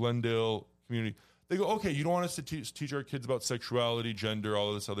taught in the Glendale community? They go, okay, you don't want us to teach our kids about sexuality, gender, all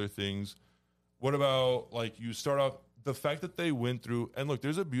of this other things. What about like you start off the fact that they went through and look,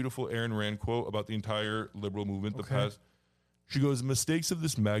 there's a beautiful Ayn Rand quote about the entire liberal movement. The past, she goes, mistakes of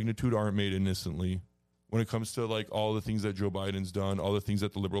this magnitude aren't made innocently. When it comes to like all the things that Joe Biden's done, all the things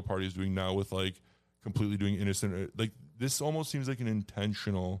that the Liberal Party is doing now with like completely doing innocent, like this almost seems like an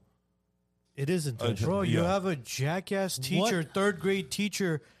intentional. It is intentional. Bro, you Yeah. have a jackass teacher, third grade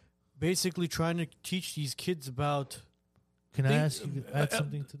teacher, basically trying to teach these kids about. Can I Think- ask you to add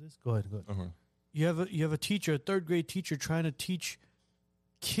something to this? Go ahead. Uh-huh. You have a teacher, a third grade teacher, trying to teach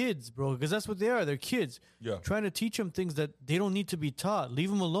kids, bro, because that's what they are. They're kids. Yeah. Trying to teach them things that they don't need to be taught. Leave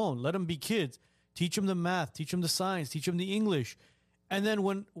them alone. Let them be kids. Teach them the math. Teach them the science. Teach them the English. And then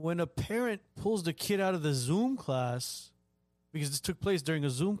when a parent pulls the kid out of the Zoom class, because this took place during a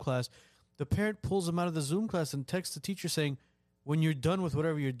Zoom class, the parent pulls them out of the Zoom class and texts the teacher saying, "When you're done with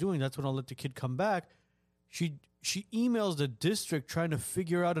whatever you're doing, that's when I'll let the kid come back." She emails the district trying to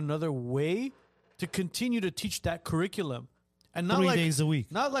figure out another way to continue to teach that curriculum, and not 3 like days a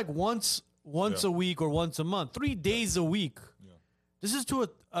week. not like once Yeah. a week or once a month, 3 days a week. Yeah. This is to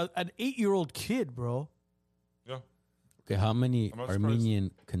an 8-year-old kid, bro. Yeah. Okay, how many I'm not surprised.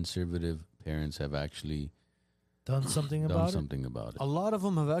 Armenian conservative parents have actually Done something done about it. something about it? A lot of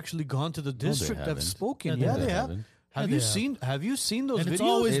them have actually gone to the district. Have haven't. spoken. Yeah, Yeah, they they have. haven't. Have Yeah, you they have. seen? Have you seen those And videos? it's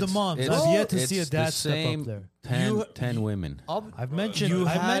always the moms. I've yet to see a it's dad the step same up there. 10, You- 10 women. I've mentioned. You I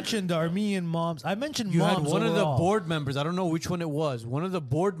had- mentioned the Armenian moms. I mentioned You had moms one of the overall. board members. I don't know which one it was. One of the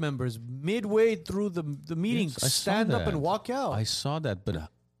board members, midway through the meeting, Yes, I saw stand up that. and walk out. I saw that,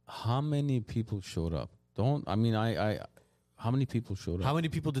 but how many people showed up? How many people showed up? How many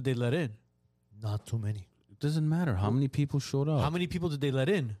people did they let in? Not too many. It doesn't matter. How many people showed up? How many people did they let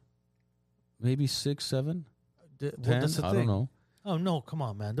in? Maybe 6, 7, Well, 10? that's the I thing. don't know. Oh no, come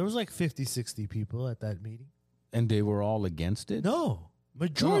on, man. There was like 50, 60 people at that meeting. And they were all against it? No,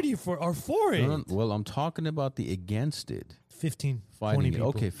 majority are for it. No. Well, I'm talking about the against it. 15, 20 Fighting it. people.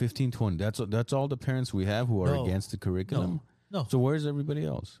 Okay, 15, 20. That's all the parents we have who are No. against the curriculum. No. So where's everybody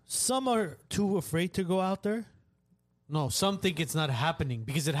else? Some are too afraid to go out there. No, some think it's not happening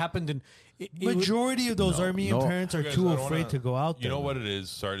because it happened in. Majority of those Armenian no. parents are Guys, too I don't afraid wanna- to go out there. You know what it is?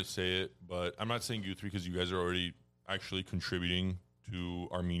 Sorry to say it, but I'm not saying you three because you guys are already actually contributing to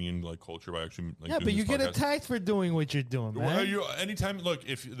Armenian like culture by actually like Yeah, doing but you this get podcast. attacked for doing what you're doing, man. Well, anytime, look,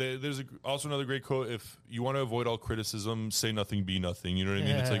 if there's also another great quote, if you want to avoid all criticism, say nothing, be nothing. You know what I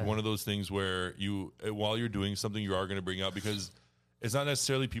mean? It's like Yeah. one of those things where while you're doing something, you are going to bring out because it's not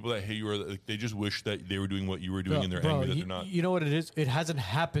necessarily people that hate you or like, they just wish that they were doing what you were doing and they're angry that you, they're not. you know what it is? It hasn't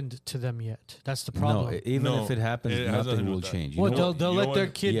happened to them yet. That's the No, problem. even No, if it happens, it has nothing to nothing do will with that. change. You What, know they'll, what? they'll you know let their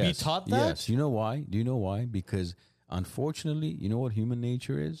what? kid be Yes, taught that? Yes. You know why? Do you know why? Because unfortunately, you know what human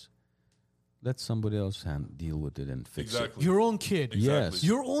nature is? Let somebody else deal with it and fix Exactly. Your own kid. Exactly. Yes.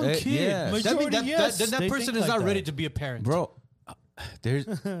 Your own kid. yes. That, mean, Majority, yes, then that they person think is like not that. ready to be a parent. it. Bro, there's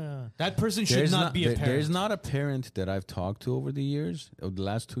That person should not be a parent. There's not a parent that I've talked to over the years, over the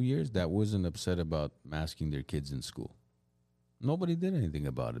last 2 years, that wasn't upset about masking their kids in school. Nobody did anything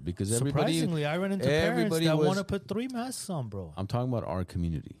about it because everybody. Surprisingly, I run into parents everybody that was- want to put 3 masks on, bro. I'm talking about our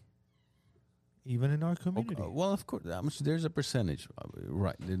community. Even in our community. Well, of course, there's a percentage,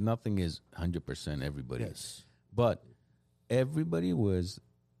 right? Nothing is 100% everybody. Yes. But everybody was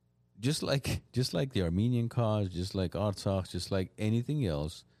just like the Armenian cause, just like Artsakh, just like anything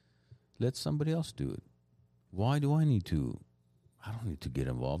else. Let somebody else do it. Why do I need to? I don't need to get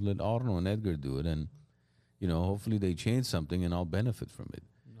involved. Let Arno and Edgar do it, and hopefully they change something, and I'll benefit from it.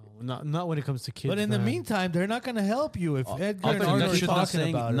 No, not when it comes to kids. But in the man. meantime, they're not going to help you if Edgar and but Arno that's are not talking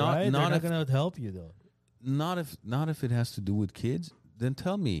saying- about it, not- right? not They're if- not going to help you, though. Not if it has to do with kids. Then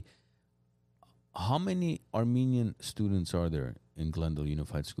tell me, how many Armenian students are there in Glendale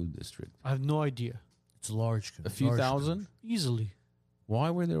Unified School District? I have no idea. It's large. A few thousand? Easily.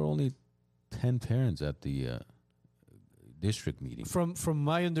 Why were there only 10 parents at the district meeting? From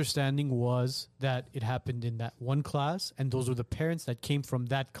my understanding was that it happened in that one class, and those were the parents that came from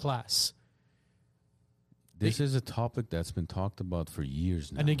that class. This is a topic that's been talked about for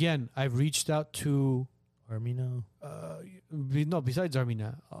years now. And again, I've reached out to Armino. besides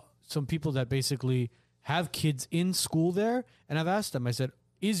Armina, some people that basically have kids in school there, and I've asked them. I said,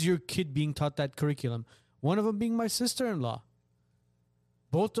 "Is your kid being taught that curriculum?" One of them being my sister-in-law.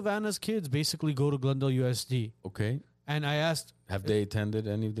 Both of Anna's kids basically go to Glendale USD, Okay. and I asked, Have they attended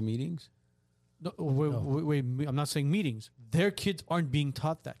any of the meetings? No, wait, I'm not saying meetings. Their kids aren't being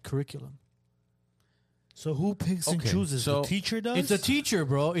taught that curriculum. So who picks and Okay, chooses? so the teacher does. It's a teacher,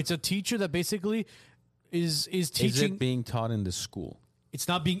 bro. It's a teacher that basically is teaching. Is it being taught in the school? It's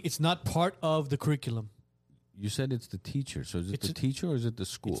not part of the curriculum. You said it's the teacher. So is it It's the a- teacher or is it the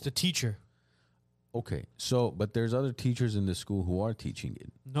school? It's the teacher. Okay. So, but there's other teachers in the school who are teaching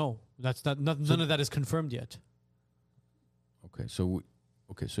it. No, that's not none of that is confirmed yet. Okay. So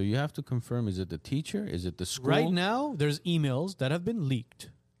you have to confirm, is it the teacher? Is it the school? Right now, there's emails that have been leaked.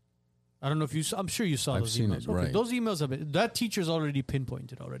 I don't know if you saw. I'm sure you saw I've those seen emails. it, right. Those emails have been. That teacher's already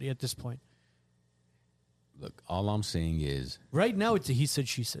pinpointed already at this point. Look, all I'm saying is, Right now, it's a he said,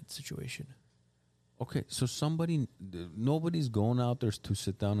 she said situation. okay, so nobody's going out there to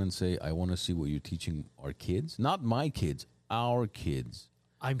sit down and say, I want to see what you're teaching our kids. Not my kids, our kids.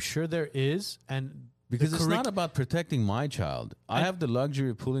 I'm sure there is, and Because the it's not about protecting my child. I And- have the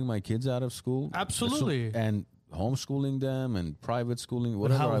luxury of pulling my kids out of school. Absolutely. And homeschooling them and private schooling, But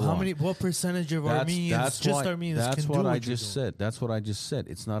whatever I how want. many? What percentage of Armenians, just why- Armenians, That's can what do I what you're just doing? said. That's what I just said.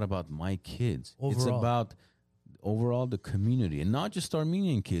 It's not about my kids. It's Overall. about overall the community, and not just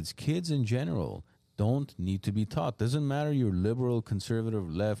Armenian kids. Kids in general don't need to be taught. Doesn't matter you're liberal,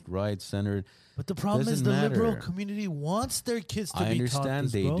 conservative, left, right, center. But the problem is Doesn't the liberal matter. community wants their kids to I be understand taught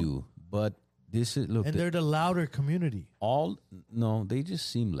this, they bro. do, but this is look. And they're the louder community. No, they just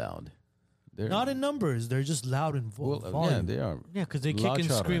seem loud. They're Not in numbers. They're just loud in well, volume. yeah, they are. yeah, because they La kick and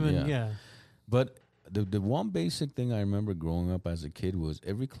chara, scream and yeah. yeah. But the one basic thing I remember growing up as a kid was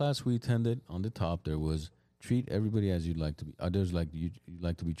every class we attended, on the top there was treat everybody as you'd like to be. Others like you'd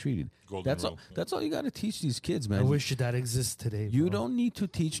like to be treated. Golden That's rule. all. That's all you got to teach these kids, man. I wish that exists today. You bro. don't need to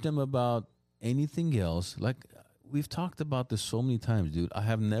teach them about anything else. Like we've talked about this so many times, dude. I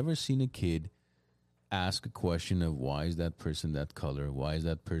have never seen a kid ask a question of why is that person that color? Why is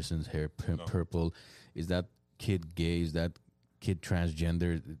that person's hair purple? Is that kid gay? Is that kid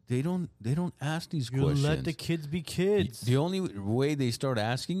transgender? They don't ask these You questions. let the kids be kids. The only way they start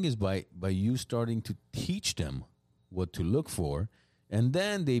asking is by you starting to teach them what to look for, and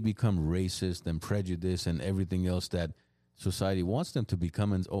then they become racist and prejudiced and everything else that society wants them to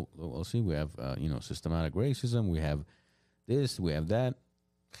become. And see, we have systematic racism. We have this. We have that.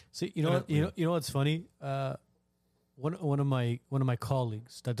 See, you know what's funny? One of my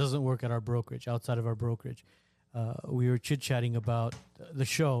colleagues that doesn't work at our brokerage, outside of our brokerage, we were chit chatting about the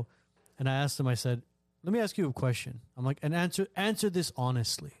show, and I asked him. I said, "Let me ask you a question." I'm like, "And answer this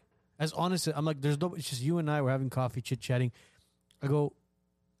honestly, as honest." I'm like, "There's no. It's just you and I. We're having coffee, chit chatting." I go,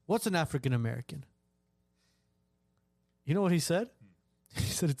 "What's an African American?" You know what he said? He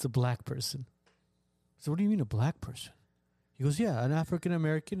said it's a black person. I said, "What do you mean a black person?" He goes, "Yeah, an African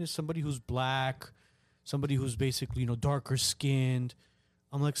American is somebody who's black, somebody who's basically darker skinned."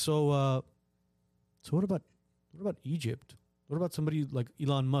 I'm like, so what about Egypt? What about somebody like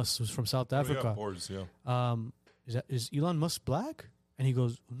Elon Musk, who's from South Africa? Is Elon Musk black? And he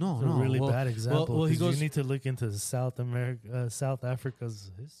goes, "No, It's a really well, bad example. Well, he 'cause goes, you need to look into South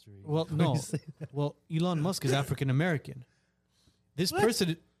Africa's history. well, before no, you say that. well, Elon Musk is African American. This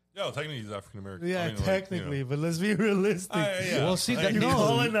person, Yeah, technically he's African American. Yeah, technically, but let's be realistic. Well, see, that- You no.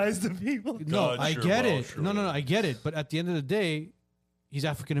 colonize the people. no, I sure, get well, it. sure, No, well. I get it. But at the end of the day, he's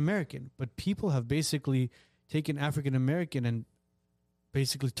African American. But people have basically taken African American and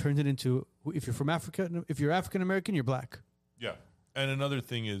basically turned it into, if you're from Africa, if you're African American, you're black. Yeah. And another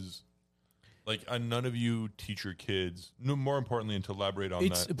thing is, like, none of you teach your kids. No, more importantly, and to elaborate on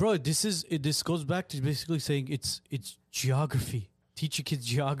It's that. bro. This goes back to basically saying it's geography. Teach your kids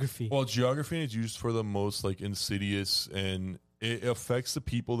geography. Well, geography is used for the most like insidious, and it affects the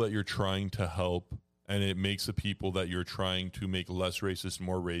people that you're trying to help, and it makes the people that you're trying to make less racist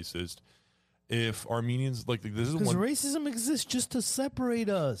more racist. If Armenians like this is Because one racism exists just to separate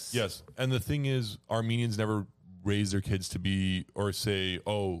us. yes, and the thing is, Armenians never raise their kids to be or say,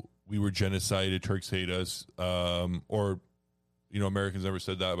 "Oh, we were genocided, Turks hate us," or Americans never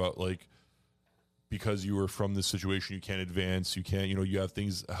said that about like. Because you were from this situation, you can't advance. You can't, you have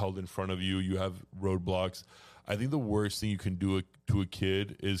things held in front of you. You have roadblocks. I think the worst thing you can do to a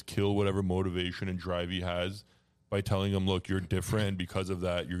kid is kill whatever motivation and drive he has by telling him, look, you're different. And because of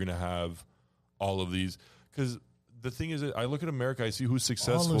that, you're going to have all of these. Because the thing is, I look at America, I see who's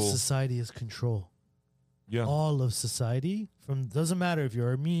successful. All of society is control. Yeah. All of society, doesn't matter if you're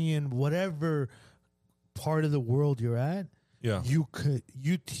Armenian, whatever part of the world you're at. Yeah.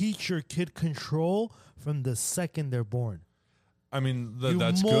 You teach your kid control from the second they're born. I mean, You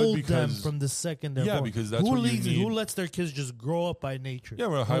that's good mold because them from the second they're born. because that's who what you leads, need. who lets their kids just grow up by nature? Yeah,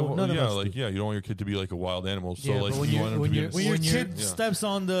 well, None of us do. you don't want your kid to be like a wild animal. So Yeah, like, but when you you- want them when to be you're- in a When your When you're- kid yeah. steps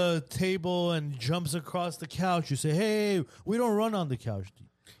on the table and jumps across the couch, you say, "Hey, we don't run on the couch."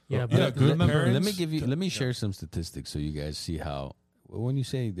 Yeah, Yeah, but good remember, parents- Let me share some statistics so you guys see how when you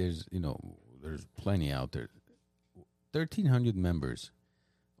say there's there's plenty out there. 1,300 members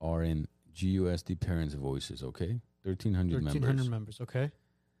are in GUSD Parents Voices. Okay, 1,300 members, 1,300 members. Okay,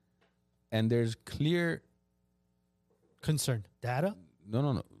 and there's clear concern. Data?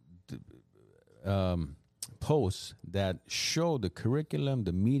 no posts that show the curriculum,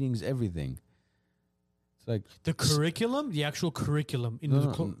 the meetings, everything. It's like The curriculum, the actual curriculum. In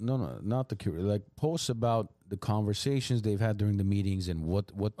the no, not the like posts about the conversations they've had during the meetings and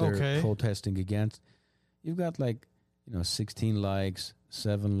what they're Okay. protesting against. You've got 16 likes,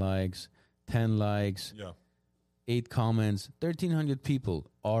 7 likes, 10 likes, Yeah. 8 comments. 1,300 people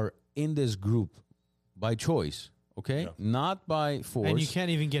are in this group by choice. Okay, Yeah. not by force. and you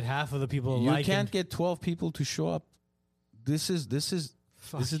can't even get half of the people You liking. can't get 12 people to show up. This is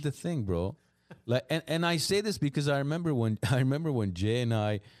Fuck. this is the thing, bro. And I say this because I remember when Jay and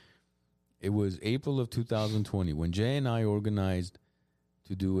I, it was April of 2020 when Jay and I organized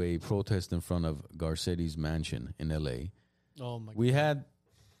to do a protest in front of Garcetti's mansion in LA. Oh my! We had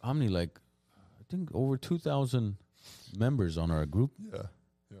how many? I think over 2,000 members on our group. Yeah.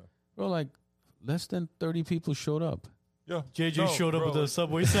 Bro, less than 30 people showed up. Yeah. JJ No, showed up bro, with a like-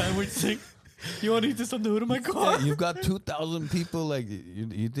 Subway sandwich saying, "You want to eat this on the hood of my car?" Yeah, you've got 2,000 people.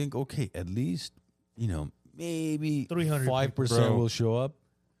 You think, okay, at least maybe 300 5% Bro. will show up.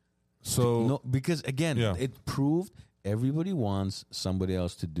 So No, because again, Yeah. it proved everybody wants somebody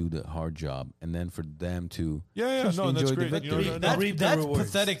else to do the hard job, and then for them to yeah, just no, and that's enjoy the great. You know, victory. That- reap the that's rewards.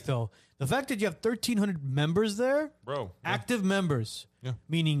 pathetic, though. The fact that you have 1,300 members there, bro. active members, Yeah.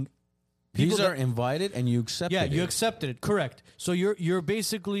 meaning these people are invited and you accept yeah, it. you accepted it, correct. So you're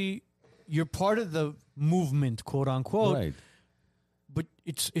basically you're part of the movement, quote unquote. right. But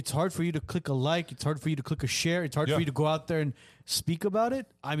it's hard for you to click a like. It's hard for you to click a share. It's hard Yeah. for you to go out there and speak about it.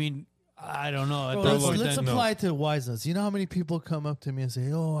 I mean, I don't know. At Bro, that let's point, let's then- apply it to wiseness. You know how many people come up to me and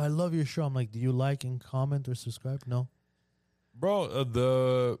say, "Oh, I love your show." I'm like, "Do you like and comment or subscribe?" No. Bro, How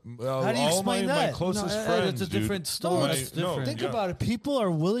do you all explain my that? closest No, friends, it's a different dude. story. My- It's no, different. Think yeah. about it. People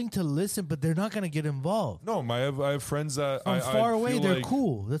are willing to listen, but they're not going to get involved. No, I have friends that From I far away, feel they're like-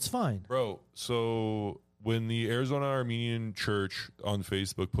 cool. That's fine. Bro, so when the Arizona Armenian Church on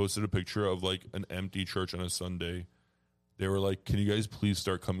Facebook posted a picture of an empty church on a Sunday, they were like, "Can you guys please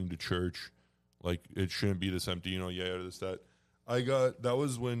start coming to church? It shouldn't be this empty." This, that. That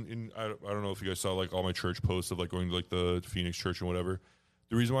was when I don't know if you guys saw all my church posts of going to the Phoenix church and whatever.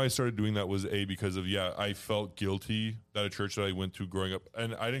 The reason why I started doing that was because of I felt guilty that a church that I went to growing up,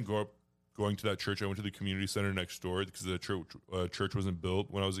 and I didn't grow up going to that church. I went to the community center next door because the church wasn't built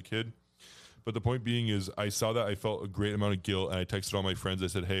when I was a kid. But the point being is, I saw that, I felt a great amount of guilt, and I texted all my friends. I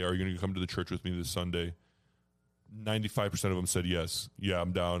said, "Hey, are you going to come to the church with me this Sunday?" 95% of them said yes. Yeah,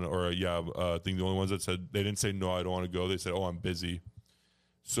 I'm down. Or I think the only ones that said, they didn't say no, I don't want to go. They said, "Oh, I'm busy."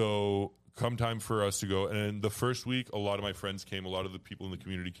 So come time for us to go. And the first week, a lot of my friends came. A lot of the people in the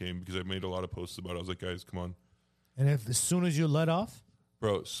community came because I made a lot of posts about it. I was like, "Guys, come on." And if as soon as you let off,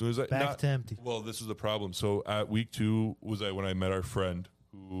 Bro, as soon as I back to empty. well, this is the problem. So at week 2 was when I met our friend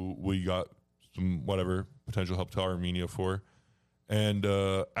who we got some potential help to Armenia for. And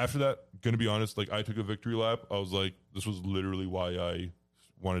after that, gonna be honest, I took a victory lap. I was like, this was literally why I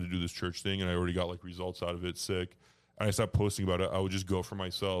wanted to do this church thing, and I already got results out of it. Sick. And I stopped posting about it. I would just go for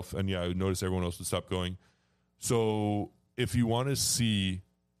myself, and I would notice everyone else would stop going. So if you want to see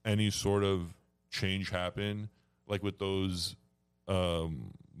any sort of change happen, with those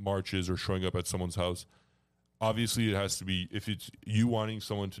marches or showing up at someone's house, obviously it has to be, if it's you wanting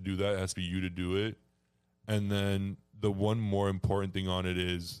someone to do that, it has to be you to do it. And then the one more important thing on it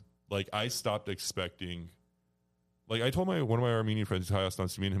is I stopped expecting, I told one of my Armenian friends,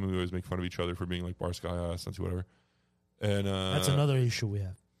 Hayastansi, me and him, we always make fun of each other for being Barska, Hayastansi, whatever. And That's another issue we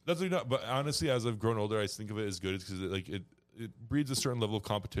have. that's not, but honestly, as I've grown older, I think of it as good because it breeds a certain level of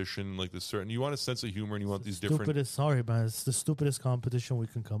competition, you want a sense of humor, and you want these different. Stupidest, sorry, man. It's the stupidest competition we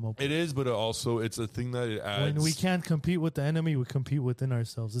can come up with. It is, but also it's a thing that it adds. When we can't compete with the enemy, we compete within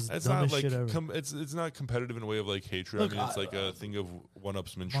ourselves. It's the It's not dumbest shit ever. it's not competitive in a way of hatred. Look, I mean, it's a thing of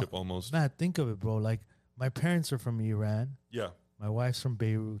one-upsmanship almost. Matt, think of it, bro. My parents are from Iran. Yeah, My wife's from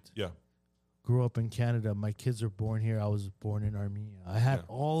Beirut. yeah, Grew up in Canada. My kids are born here. I was born in Armenia. I had Yeah.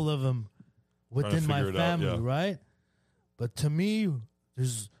 all of them within my figure it out, family, yeah. right? But to me,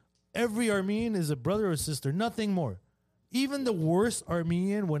 there's every Armenian is a brother or sister, nothing more. even the worst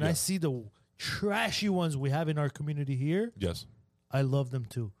Armenian, when I Yeah. see the trashy ones we have in our community here, Yes. I love them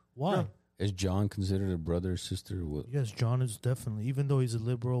too. Why? Yeah. Is John considered a brother or sister? What? Yes, John is definitely, even though he's a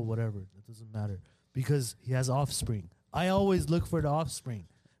liberal, whatever, it doesn't matter because he has offspring. I always look for the offspring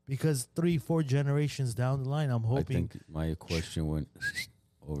because 3-4 generations down the line, I'm I hoping. think my question went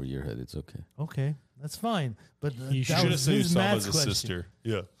over your head. It's okay. Okay, that's fine. But You that Should have was said his Usama Matt's as a question. sister.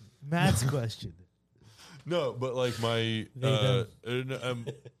 Yeah. Matt's question. No, but like my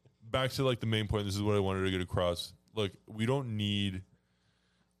back to like the main point. This is what I wanted to get across. Look, we don't need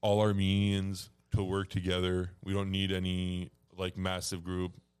all Armenians to work together. We don't need any like massive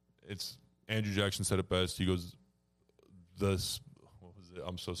group. It's Andrew Jackson said it best. He goes, "What was it?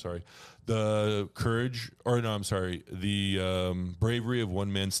 I'm so sorry. The courage, or no, I'm sorry. The bravery of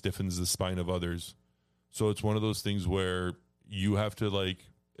one man stiffens the spine of others." So it's one of those things where you have to like.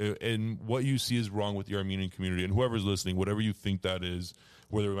 And what you see is wrong with the Armenian community, and whoever's listening, whatever you think that is,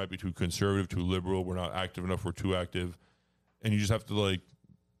 whether it might be too conservative, too liberal, we're not active enough, we're too active, and you just have to like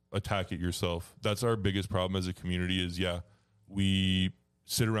attack it yourself. That's our biggest problem as a community is, yeah, we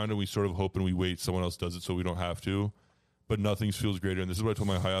sit around and we sort of hope and we wait someone else does it so we don't have to, but nothing feels greater. And this is what I told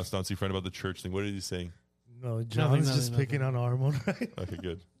my High Ostancy friend about the church thing. What is he saying? No, John's just nothing. picking on Armon, right? Okay,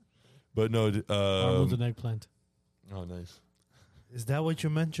 good. But no, Armand's an eggplant. oh, nice. Is that what you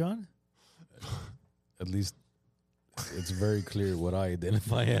meant, John? At least it's very clear what I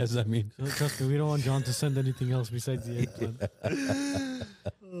identify as. I mean, Trust me, we don't want John to send anything else besides the eggplant.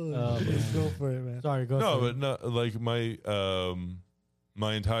 Go for it, man. Sorry, go No, for it. but no, like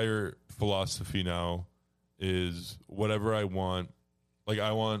my entire philosophy now is whatever I want. Like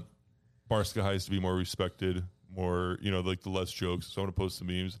I want Barska Highs to be more respected, more like the less jokes. So I want to post some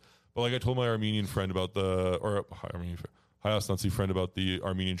memes. But like I told my Armenian friend about High Ostancy friend about the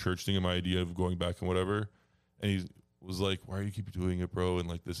Armenian church thing and my idea of going back and whatever, and he was like, "Why are you keep doing it, bro?" And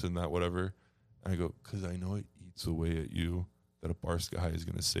like this and that, whatever. And I go, "Because I know it eats away at you that a Barska High is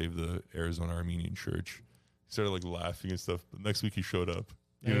going to save the Arizona Armenian church." He started like laughing and stuff. But next week he showed up.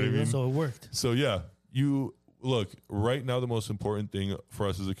 You know what I mean? So it worked. So yeah, you look right now. The most important thing for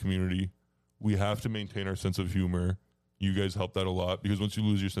us as a community, we have to maintain our sense of humor. You guys help that a lot because once you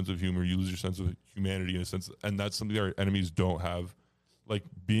lose your sense of humor, you lose your sense of humanity in a sense, and that's something our enemies don't have. Like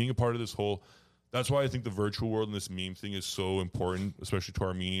being a part of this whole. That's why I think the virtual world and this meme thing is so important, especially to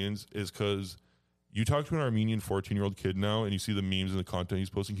Armenians, is because you talk to an Armenian 14-year-old kid now and you see the memes and the content he's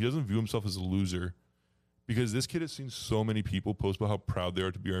posting. He doesn't view himself as a loser because this kid has seen so many people post about how proud they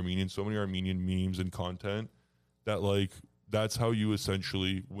are to be Armenian, so many Armenian memes and content that like that's how you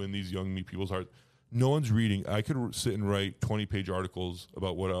essentially win these young people's hearts. No one's reading. I could sit and write 20-page articles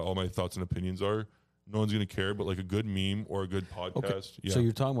about what all my thoughts and opinions are. No one's going to care, but like a good meme or a good podcast. okay. Yeah. So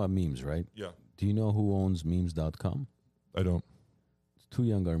you're talking about memes, right? Yeah. Do you know who owns memes.com? I don't. It's two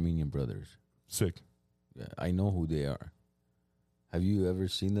young Armenian brothers. Sick. Yeah, I know who they are. Have you ever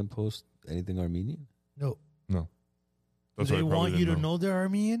seen them post anything Armenian? No. No. Do why they I probably want you to didn't know they're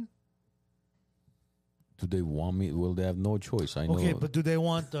Armenian? Do they want me? Well, they have no choice. I know. Okay, but do they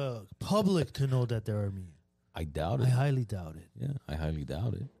want the public to know that they're Armenian? I doubt I it. highly doubt it. Yeah, I highly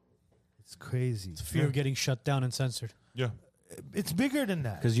doubt it. It's crazy. Fear of getting shut down and censored. Yeah. It's bigger than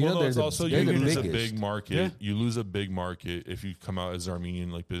that. Because you know no, they're it's the, also they're you the lose biggest. a big market. Yeah. You lose a big market if you come out as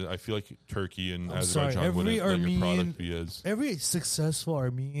Armenian. Like I feel like Turkey and I'm sorry, Azerbaijan every wouldn't let your Armenian- product be as. Every successful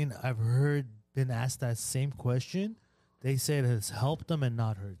Armenian I've heard been asked that same question. They say it has helped them and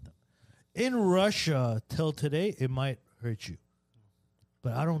not hurt them. In Russia, till today, it might hurt you.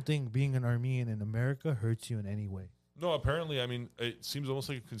 But I don't think being an Armenian in America hurts you in any way. No, apparently, I mean, it seems almost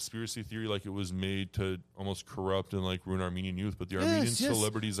like a conspiracy theory, like it was made to almost corrupt and like ruin Armenian youth. But the Yes, Armenian yes.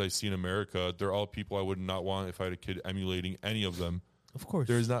 celebrities I see in America, they're all people I would not want if I had a kid emulating any of them. Of course.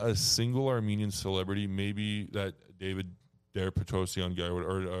 There's not a single Armenian celebrity, maybe that David Dare Petrosian guy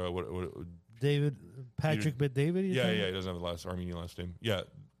or what David, Patrick Bet David? you're yeah, talking yeah, he doesn't have the last Armenian last name. Yeah,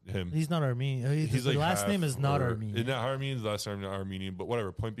 him. He's not Armenian. His like last half name is not or- Armenian. Not Armenian, last name not Armenian, but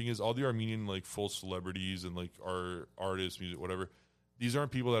whatever. Point being is all the Armenian like full celebrities and like our artists, music, whatever. These aren't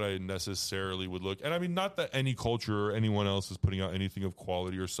people that I necessarily would look. And I mean, not that any culture or anyone else is putting out anything of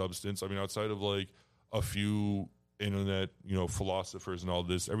quality or substance. I mean, outside of like a few internet, philosophers and all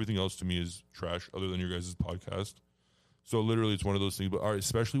this, everything else to me is trash other than your guys' podcast. So literally it's one of those things, but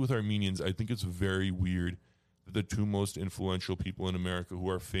especially with Armenians, I think it's very weird that the two most influential people in America who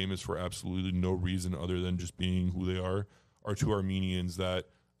are famous for absolutely no reason other than just being who they are two Armenians that,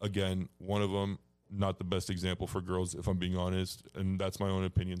 again, one of them, not the best example for girls, if I'm being honest, and that's my own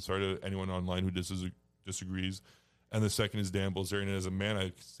opinion. Sorry to anyone online who disagrees. And the second is Dan Bilzerian. And as a man,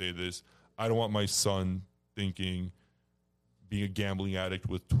 I say this, I don't want my son thinking being a gambling addict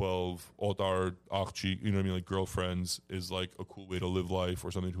with 12 otar akchi, you know what I mean, like girlfriends, is like a cool way to live life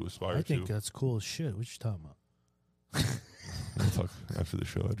or something to aspire I think to. that's cool as shit. What you talking about? We'll talk after the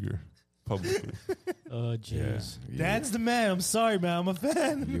show, Edgar, publicly. Oh, jeez. Dad's the man. I'm sorry, man. I'm a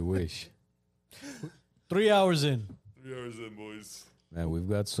fan. You wish. 3 hours in. 3 hours in, boys. Man, we've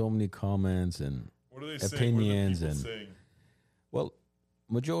got so many comments and What are they Opinions saying? What are the people and- saying? well,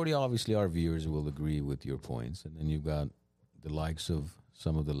 majority obviously our viewers will agree with your points, and then you've got the likes of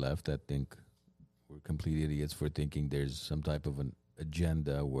some of the left that think we're complete idiots for thinking there's some type of an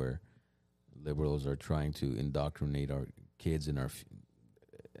agenda where liberals are trying to indoctrinate our kids and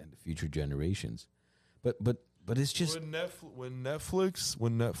and the future generations. But it's just when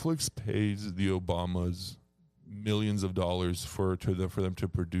Netflix pays the Obamas millions of dollars for them to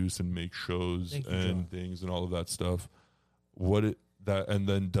produce and make shows Thank you, and John. things and all of that stuff, and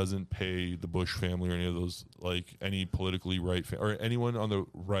then doesn't pay the Bush family or any of those, like any politically right or anyone on the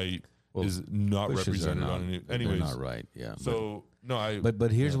right Well, is not Bushes are represented not- on any. they're Anyways, not right. Yeah. so no,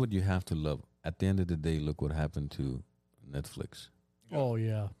 but here's what you have to love. At the end of the day, look what happened to Netflix. Oh,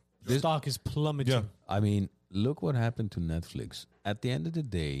 yeah. This- Stock is plummeting. Yeah. I mean, look what happened to Netflix. At the end of the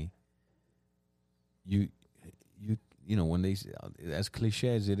day, you know, when they, as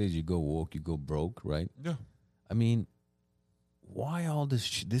cliche as it is, you go woke, you go broke, right? yeah. I mean, why all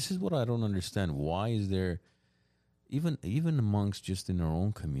this? This is what I don't understand. Why is there, even amongst just in our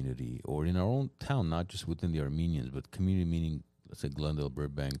own community or in our own town, not just within the Armenians, but community meaning, let's say Glendale,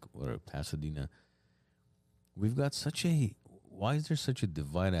 Burbank, or Pasadena, we've got why is there such a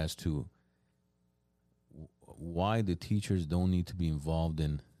divide as to why the teachers don't need to be involved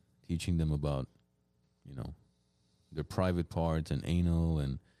in teaching them about, you know, their private parts and anal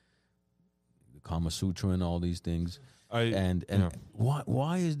and the Kama Sutra and all these things. And yeah.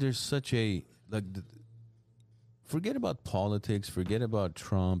 why is there such a, like, forget about politics, forget about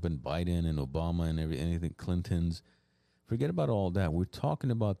Trump and Biden and Obama and anything, Clintons, forget about all that. We're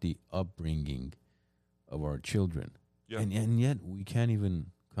talking about the upbringing of our children. Yeah. And yet we can't even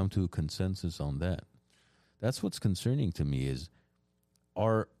come to a consensus on that. That's what's concerning to me is,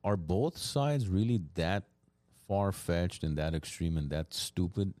 are both sides really that far-fetched and that extreme and that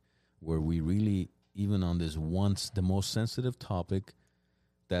stupid where we really, even on this the most sensitive topic,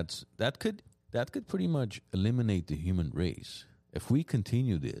 that could pretty much eliminate the human race if we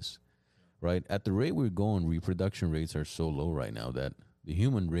continue this, right? At the rate we're going, reproduction rates are so low right now that the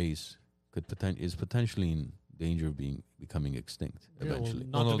human race is potentially in danger of becoming extinct Yeah, well, eventually.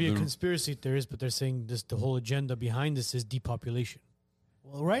 not No, to be a the- conspiracy theorist, but they're saying the whole agenda behind this is depopulation.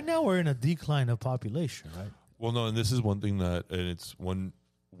 Well, right now we're in a decline of population, right? Well, no, and this is one thing and it's one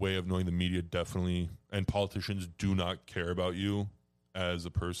way of knowing the media definitely, and politicians do not care about you as a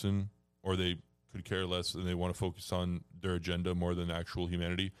person, or they could care less and they want to focus on their agenda more than actual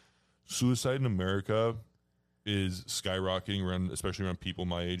humanity. Suicide in America is skyrocketing especially around people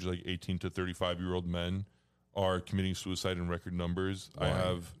my age, like 18 to 35-year-old men are committing suicide in record numbers. I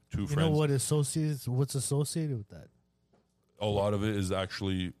have two You friends. know what's associated with that? A lot of it is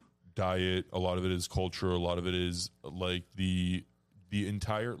actually diet. A lot of it is culture. A lot of it is like the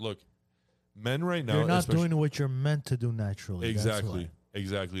entire look. Men right now, You're not especially- doing what you're meant to do naturally. that's exactly, why.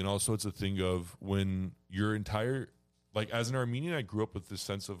 exactly, and also it's a thing of when your entire, like as an Armenian, I grew up with this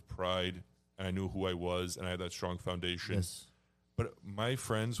sense of pride, and I knew who I was, and I had that strong foundation. Yes. But my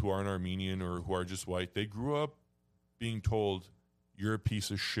friends who aren't Armenian or who are just white, they grew up being told you're a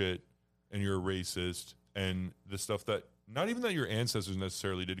piece of shit and you're a racist, and the stuff that not even that your ancestors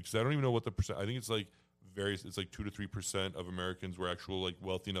necessarily did, because I don't even know what the percent. I think it's like it's like 2 to 3% of Americans were actual like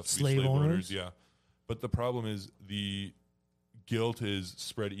wealthy enough to be Slave slave owners. owners? Yeah, but the problem is the guilt is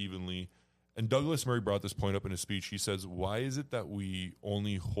spread evenly. And Douglas Murray brought this point up in his speech. He says, "Why is it that we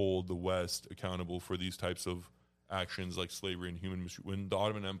only hold the West accountable for these types of actions like slavery and human mistreatment, when the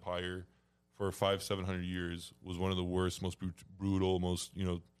Ottoman Empire for 500-700 years was one of the worst, most brutal, most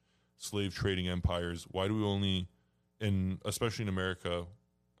slave trading empires? Why do we only, especially in America,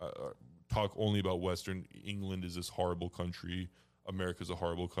 talk only about Western? England is this horrible country. America's a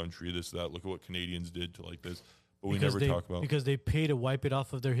horrible country. This, that. Look at what Canadians did to like this." But we never talk about because they pay to wipe it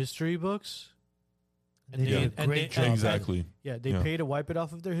off of their history books. They did a great job. exactly. They pay to wipe it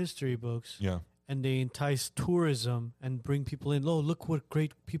off of their history books. Yeah. And they entice tourism and bring people in. Oh, look what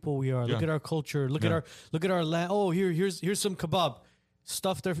great people we are! Look Yeah. at our culture. Look at our land. Oh, here's some kebab.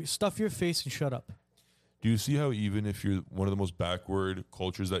 Stuff your face and shut up. Do you see how even if you're one of the most backward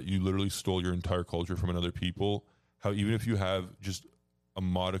cultures that you literally stole your entire culture from another people, how even if you have just a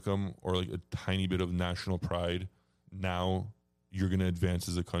modicum or like a tiny bit of national pride, now you're going to advance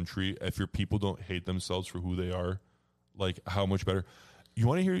as a country if your people don't hate themselves for who they are? like how much better. You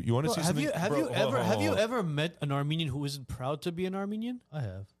want to hear? You want to see Have something? you have Bro, you hold ever on, have hold you on. ever met an Armenian who isn't proud to be an Armenian? I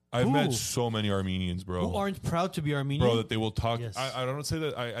have. I've Who? met so many Armenians, bro. Who aren't proud to be Armenian? Bro, that they will talk. Yes. I don't say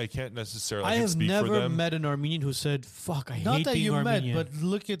that. I can't necessarily. I can have speak for never them. met an Armenian who said, "Fuck, I Not hate that being you Armenian." met, but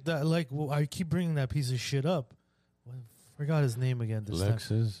look at that. Like, I keep bringing that piece of shit up. I forgot his name again this time.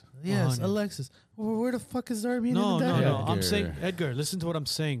 Alexis. Yes, Oh, no. Alexis. Where the fuck is the Armenian no, in no, that? no. Edgar. I'm saying, Edgar, listen to what I'm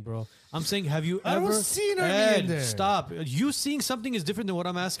saying, bro. I'm saying, have you I don't ever see an Armenian Ed, there. Stop. You seeing something is different than what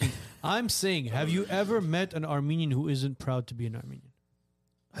I'm asking. I'm saying, have you ever met an Armenian who isn't proud to be an Armenian?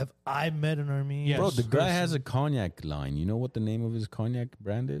 Have I met an Armenian? Yes. Bro, the guy person? has a cognac line. You know what the name of his cognac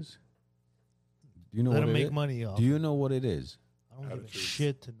brand is? Do you know Let what him it make is? money off. Do you know what it is? I don't give a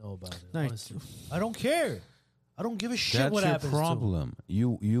shit to know about it. Nice. Honestly. I don't care. I don't give a shit That's what your happens to him. problem.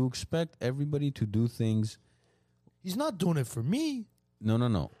 You expect everybody to do things. He's not doing it for me.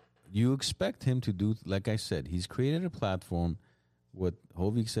 No. You expect him to do, like I said, he's created a platform. What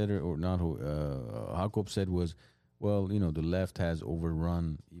Hovik said, or not, Jakob said was, well, you know, the left has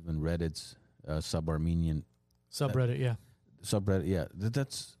overrun even Reddit's sub-Armenian Subreddit, yeah. subreddit. Yeah,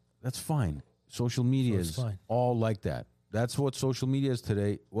 that's fine. Social media it's is fine. all like that. That's what social media is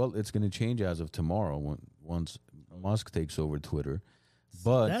today. Well, it's going to change as of tomorrow once Musk takes over Twitter.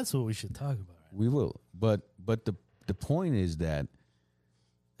 But That's what we should talk about. we will. But the point is that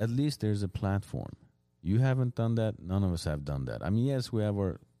at least there's a platform. You haven't done that. None of us have done that. I mean, yes, we have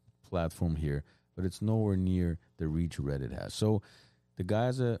our platform here, but it's nowhere near the reach Reddit has. So the guy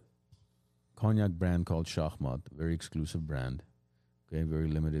has a cognac brand called Shachmat, very exclusive brand. Okay, very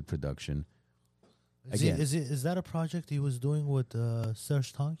limited production. Again. Is that a project he was doing with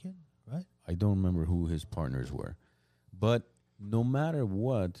Serge Tonkin? Right? I don't remember who his partners were. But no matter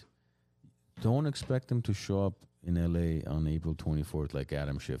what, don't expect him to show up in LA on April 24th like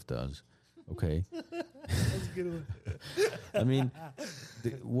Adam Schiff does. Okay? That's a good one. I mean,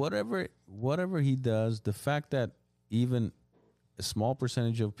 whatever he does, the fact that even a small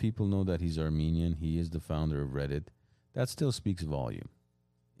percentage of people know that he's Armenian, he is the founder of Reddit, that still speaks volume,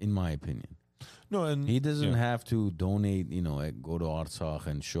 in my opinion. No, and He doesn't yeah. have to donate, go to Artsakh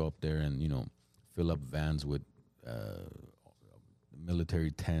and show up there and, fill up vans with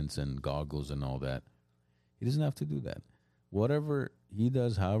military tents and goggles and all that. He doesn't have to do that. Whatever he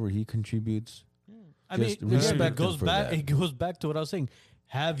does, however he contributes, I mean, Just again, respect it goes him for back. that. It goes back to what I was saying.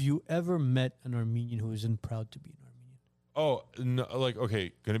 Have you ever met an Armenian who isn't proud to be an Armenian? Oh, no, like,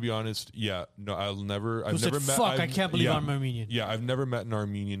 okay, gonna be honest. Yeah, no, I've Who never said, met. "Fuck, I can't believe yeah, I'm Armenian." Yeah, I've never met an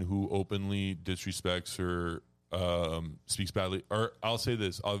Armenian who openly disrespects or speaks badly. Or I'll say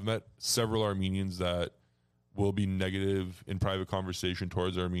this: I've met several Armenians that will be negative in private conversation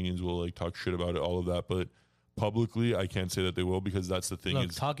towards Armenians. Will like talk shit about it, all of that, but publicly, I can't say that they will because that's the thing.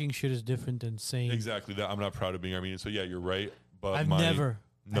 Look, is talking shit is different than saying. exactly that I'm not proud of being Armenian. So yeah, you're right. But I've no.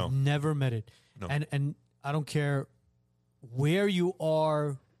 never met it. No. And I don't care where you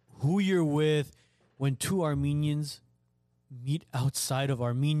are, who you're with, when two Armenians meet outside of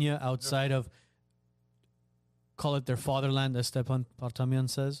Armenia, outside of, call it their fatherland, as Stepan Partamian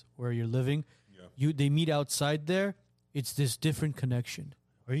says, where you're living, they meet outside there, it's this different connection.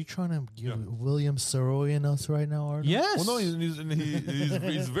 Are you trying to give William Saroyan us right now, Arnold? Yes. Well, no, he's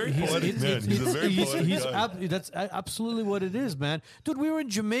a very poetic man. He's a very poetic guy. That's absolutely what it is, man. Dude, we were in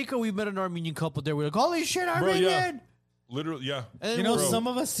Jamaica. We met an Armenian couple there. We were like, holy shit, Bro, Armenian. yeah. Literally, yeah. And You know, Bro. some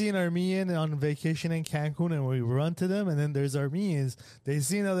of us see an Armenian on vacation in Cancun and we run to them, and then there's Armenians. They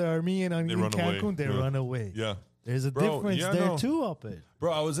see another Armenian in run away. Cancun, they Yeah. run away. Yeah. There's a Bro, difference yeah, there no. too up it.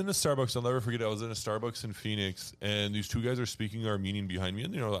 Bro, I was in a Starbucks. I'll never forget it. I was in a Starbucks in Phoenix, and these two guys are speaking Armenian behind me.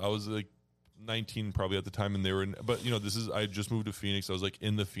 And, I was like 19 probably at the time, and they were in, but, I just moved to Phoenix. I was like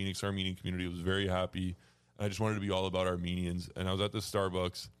in the Phoenix Armenian community. I was very happy. And I just wanted to be all about Armenians. And I was at the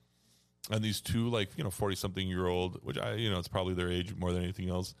Starbucks, and these two, 40-something-year-old, which it's probably their age more than anything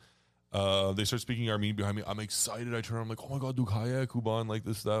else. They start speaking Armenian behind me. I'm excited. I turn around, I'm like, oh my God, Dukaya, Kuban, like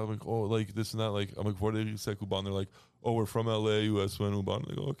this, that. I'm like, oh, like this and that. Like, I'm like, what did you say, Kuban? They're like, oh, we're from LA, US, when Uban.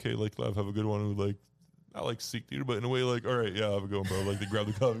 Like, okay, like, have a good one. Like, not like Sikh theater, but in a way, like, all right, yeah, have a good one, bro. Like, they grab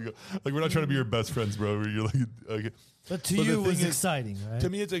the cup and go. Like, we're not trying to be your best friends, bro. You're like, okay. But to But the you, it was thing is- exciting, right? To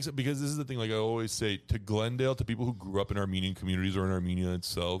me, it's because this is the thing. Like I always say, to Glendale, to people who grew up in Armenian communities or in Armenia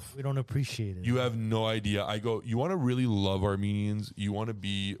itself, we don't appreciate it. you have no idea. I go, you want to really love Armenians? You want to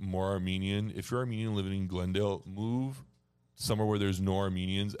be more Armenian? If you're Armenian living in Glendale, move somewhere where there's no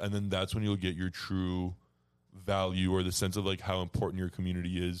Armenians, and then that's when you'll get your true value or the sense of like how important your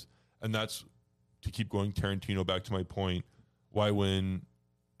community is. And that's, to keep going Tarantino, back to my point, why when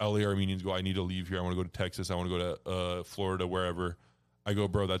LA Armenians go, I need to leave here, I want to go to Texas, I want to go to Florida, wherever, I go,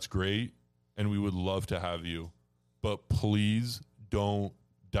 bro, that's great, and we would love to have you. but please don't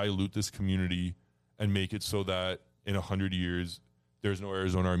dilute this community and make it so that in 100 years there's no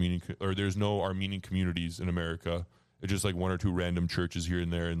Arizona Armenian or there's no Armenian communities in America. It's just like one or two random churches here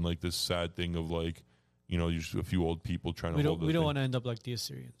and there, and like this sad thing of like, you know, just a few old people trying to hold. We don't want to end up like the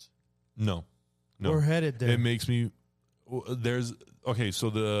Assyrians. No. We're headed there. It makes me. There's okay. So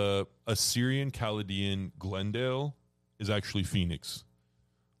the Assyrian Chaldean Glendale is actually Phoenix.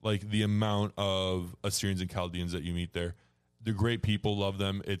 Like the amount of Assyrians and Chaldeans that you meet there, they're great people. Love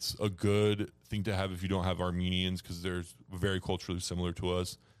them. It's a good thing to have if you don't have Armenians because they're very culturally similar to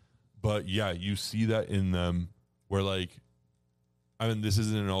us. But yeah, you see that in them where like, I mean, this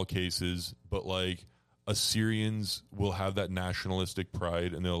isn't in all cases, but like Assyrians will have that nationalistic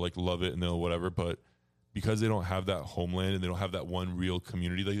pride and they'll like love it and they'll whatever, but because they don't have that homeland and they don't have that one real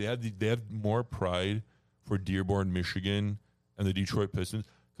community, like they have more pride for Dearborn, Michigan, and the Detroit Pistons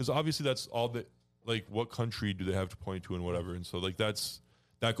because obviously that's all that. Like, what country do they have to point to and whatever? And so like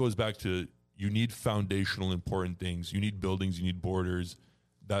that goes back to you need foundational important things. You need buildings. You need borders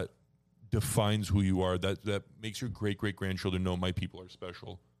that defines who you are. That makes your great grandchildren know my people are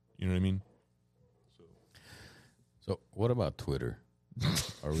special. You know what I mean? So what about Twitter?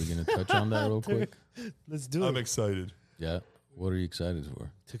 Are we going to touch on that real quick? Let's do I'm it. excited. Yeah. What are you excited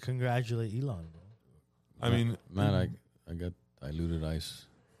for? To congratulate Elon, bro. I mean, man, I got diluted ice.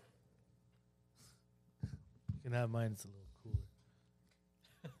 You can have mine. It's a little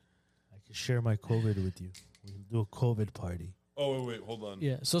cooler. I can share my COVID with you. We can do a COVID party. oh wait, hold on.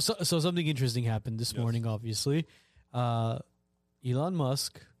 Yeah. So something interesting happened this morning. Obviously, Elon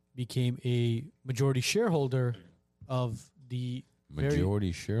Musk became a majority shareholder of the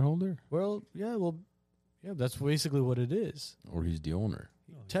Majority shareholder? yeah. That's basically what it is. Or he's the owner?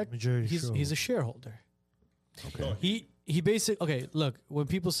 Majority He's a shareholder. Okay. He basically, okay, look, when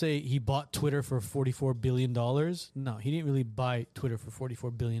people say he bought Twitter for $44 billion, no, he didn't really buy Twitter for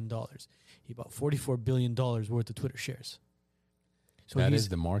 $44 billion. He bought $44 billion worth of Twitter shares. So that is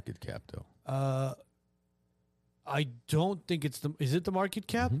the market cap, though. I don't think is it the market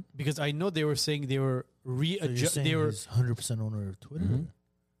cap? Mhm. Because I know they were saying they were So they were, he's 100% owner of Twitter. Mhm.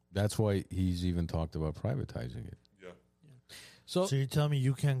 That's why he's even talked about privatizing it. so So you're telling me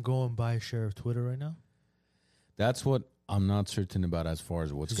you can't go and buy a share of Twitter right now? That's what I'm not certain about as far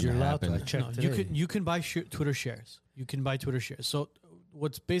as what's 'Cause going you're to allowed to. happen. I checked you today. can buy Twitter shares. You can buy Twitter shares. So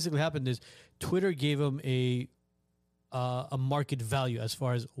what's basically happened is Twitter gave him a market value as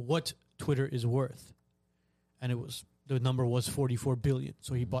far as what Twitter is worth, and the number was $44 billion.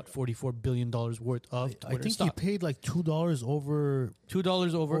 So he bought $44 billion worth of Twitter I think stock. he paid like $2 over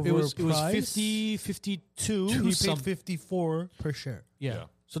 $2 over. It over was price? 50, 52. two. He paid some- 54 per share. Yeah. Yeah.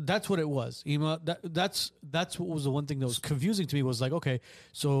 So that's what it was. That's what was the one thing that was confusing to me was like, okay,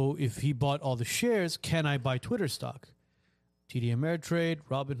 so if he bought all the shares, can I buy Twitter stock? TD Ameritrade,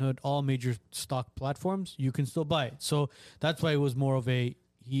 Robinhood, all major stock platforms, you can still buy it. So that's why it was more of he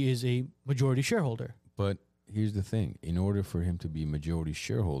is a majority shareholder. But here's the thing. In order for him to be majority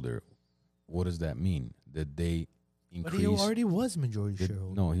shareholder, what does that mean? That they But increase... he already was majority that-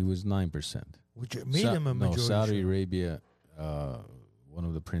 shareholder. No, he was 9%. Which made him a majority Saudi shareholder. Arabia, one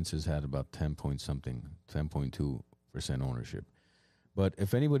of the princes had about 10.2% ownership. But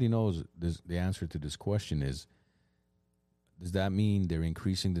if anybody knows the answer to this question is, does that mean they're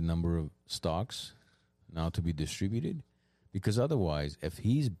increasing the number of stocks now to be distributed? Because otherwise, if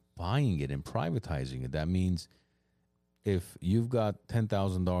he's buying it and privatizing it, that means if you've got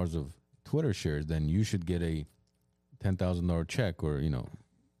 $10,000 of Twitter shares, then you should get a $10,000 check or, or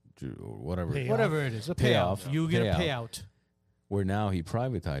whatever. Payoff. Whatever it is, a Payoff. payoff. You get a Payout. payout. Where now he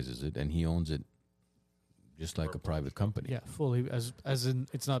privatizes it and he owns it just like a private company. Yeah, fully, as in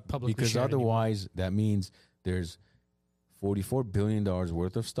it's not publicly Because shared anymore. otherwise, that means there's $44 billion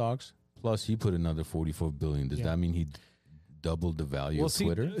worth of stocks, plus he put another $44 billion. Does Yeah. that mean he doubled the value of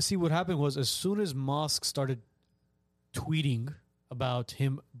Twitter? See, what happened was as soon as Musk started tweeting about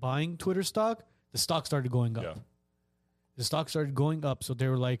him buying Twitter stock, the stock started going up. Yeah. The stock started going up. So they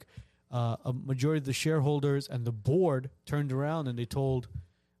were like, a majority of the shareholders and the board turned around and they told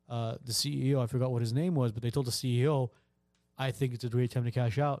the CEO, I forgot what his name was, but they told the CEO, I think it's a great time to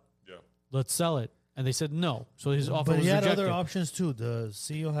cash out. Yeah. Let's sell it. And they said no. So his offer But was he had rejected. other options too. The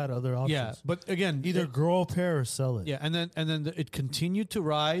CEO had other options. Yeah, but again, Either grow a pair or sell it. yeah, and then it continued to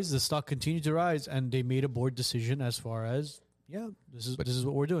rise. The stock continued to rise, and they made a board decision as far as this is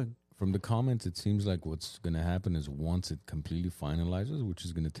what we're doing. From the comments, it seems like what's going to happen is once it completely finalizes, which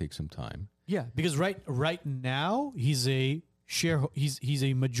is going to take some time. Yeah, because right now he's a share. He's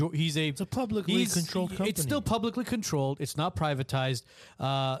a major. It's a publicly controlled company. It's still publicly controlled. It's not privatized.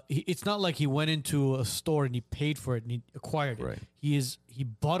 It's not like he went into a store and he paid for it and he acquired it. Right. He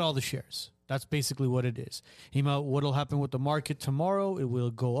bought all the shares. That's basically what it is. What'll happen with the market tomorrow? It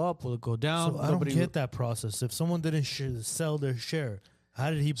will go up. Will it go down? So I don't get that process. If someone didn't sell their share, how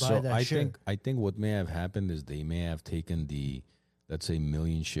did he buy that share? I think what may have happened is they may have taken the, let's say, 1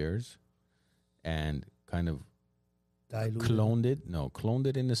 million shares and kind of cloned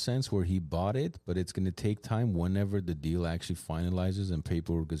it in the sense where he bought it, but it's going to take time whenever the deal actually finalizes and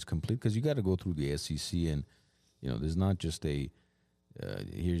paperwork is complete, because you got to go through the SEC, and there's not just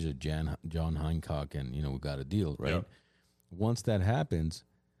here's a John Hancock and we got a deal, right? Yep. Once that happens,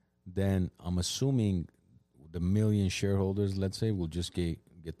 then I'm assuming the 1 million shareholders, let's say, will just get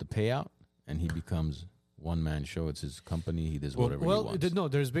the payout, and he becomes one-man show. It's his company. He does whatever he wants. No,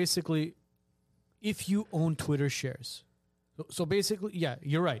 there's basically, if you own Twitter shares, so basically, yeah,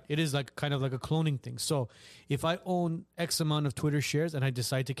 you're right. It is like kind of like a cloning thing. So if I own X amount of Twitter shares and I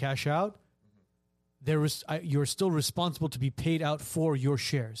decide to cash out, you're still responsible to be paid out for your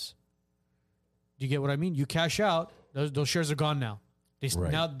shares. Do you get what I mean? You cash out, those shares are gone now.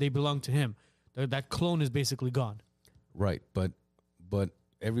 Now they belong to him. That clone is basically gone. Right, but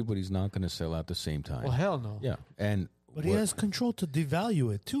everybody's not going to sell at the same time. Well, hell no. Yeah, But he has control to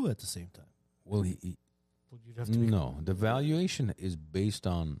devalue it too at the same time. Well, You'd have to no, the valuation is based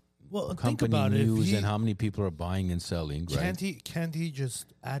on Think company about it. If news he- and how many people are buying and selling. Right? Can't he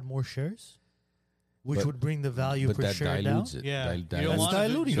just add more shares, which would bring the value but per that share down? dilutes it. Yeah, you Dilutes don't it. want to do-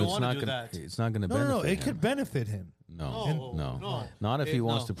 diluting you it. don't So want to do gonna, that. It's not going to No, benefit no, it him. could benefit him. No. Not if he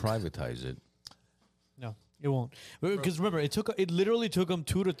wants to privatize it. No, it won't. Because remember, it literally took him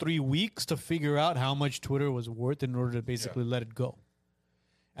 2 to 3 weeks to figure out how much Twitter was worth in order to basically let it go.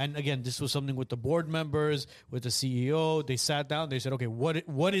 And again, this was something with the board members, with the CEO. They sat down. They said, "Okay,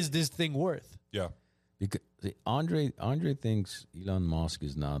 what is this thing worth?" Yeah. Because Andre thinks Elon Musk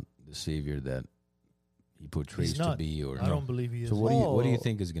is not the savior that he portrays He's to not. be. Or I don't believe he is. So what do you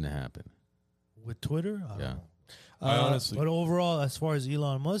think is going to happen? With Twitter? I don't Yeah. know. I honestly, But overall, as far as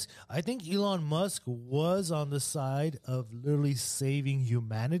Elon Musk, I think Elon Musk was on the side of literally saving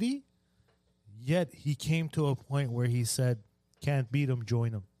humanity. Yet he came to a point where he said, "Can't beat him,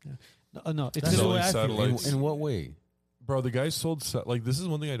 join him." No, it's That's gonna- the way I feel. satellites. In what way? Bro, the guy sold this is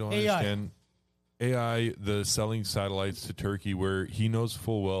one thing I don't AI. understand. AI, the selling satellites to Turkey, where he knows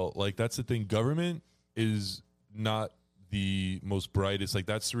full well, like that's the thing. Government is not the most brightest. Like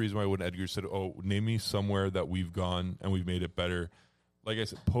that's the reason why when Edgar said, "Oh, name me somewhere that we've gone and we've made it better." Like I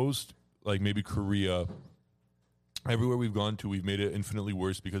said, post like maybe Korea, everywhere we've gone to, we've made it infinitely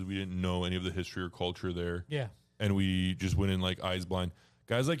worse because we didn't know any of the history or culture there. yeah. And we just went in like eyes blind.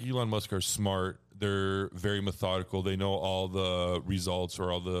 Guys like Elon Musk are smart. They're very methodical. They know all the results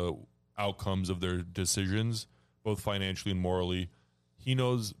or all the outcomes of their decisions, both financially and morally. He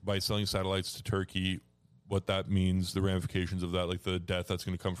knows by selling satellites to Turkey what that means, the ramifications of that, like the death that's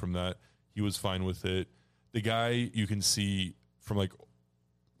going to come from that. He was fine with it. The guy you can see from like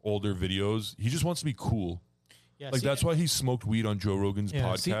older videos, he just wants to be cool. Yeah, Like see, that's why he smoked weed on Joe Rogan's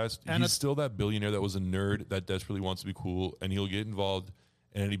Yeah, see, podcast. and He's still that billionaire that was a nerd that desperately wants to be cool, and he'll get involved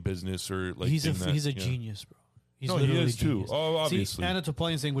in any business or like. he's a thing that, he's a yeah. genius, bro. He's No, he literally is too. genius. Oh, obviously. See, Anna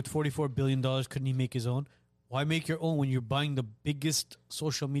Toplian saying with $44 billion, couldn't he make his own? Why make your own when you're buying the biggest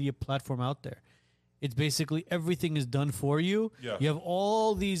social media platform out there? It's basically everything is done for you. Yeah. You have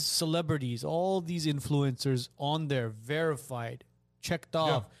all these celebrities, all these influencers on there, verified, checked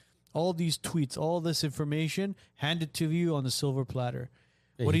off, all these tweets, all this information handed to you on the silver platter.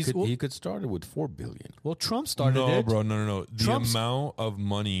 Yeah, he could start it with $4 billion. Well, Trump started No, it. bro, no. The Trump's- amount of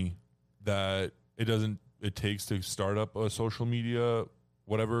money that it takes to start up a social media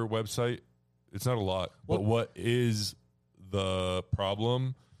whatever website, it's not a lot. But what is the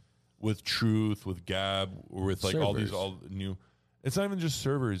problem with Truth, with Gab, or with like all Servers. new? It's not even just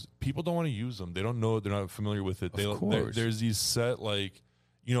servers. People don't want to use them. They don't know it. They're not familiar with it. course. There's these set like,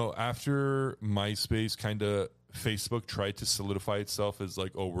 after MySpace kind of Facebook tried to solidify itself as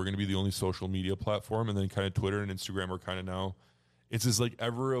like, oh, we're going to be the only social media platform, and then kind of Twitter and Instagram are kind of now. It's this like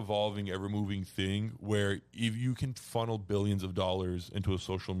ever evolving, ever moving thing where if you can funnel billions of dollars into a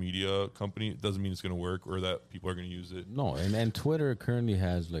social media company, it doesn't mean it's going to work or that people are going to use it. No, and Twitter currently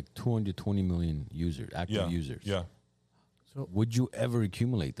has like 220 million active users. Yeah. Would you ever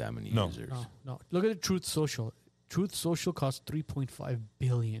accumulate that many No. users? No. Look at Truth Social. Truth Social costs $3.5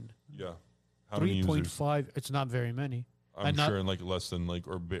 billion. Yeah. How many users? 3.5. It's not very many. I'm and not- sure in like less than like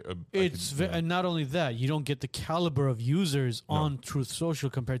or And not only that, you don't get the caliber of users on Truth Social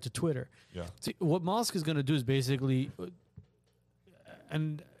compared to Twitter. yeah. See, what Musk is going to do is basically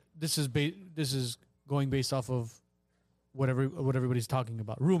and this is going based off of what everybody's talking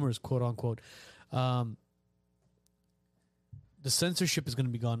about, rumors, quote unquote. The censorship is going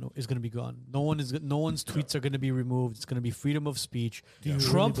to be gone. No one's tweets are going to be removed. It's going to be freedom of speech. Do you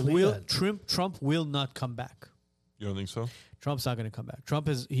Trump really believe will that? Trump will not come back. You don't think so? Trump's not going to come back.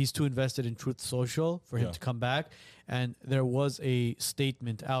 He's too invested in Truth Social for him Yeah. to come back. And there was a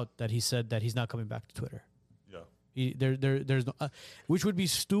statement out that he said that he's not coming back to Twitter. Yeah. There's no, which would be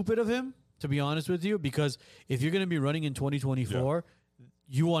stupid of him, to be honest with you, because if you're going to be running in 2024,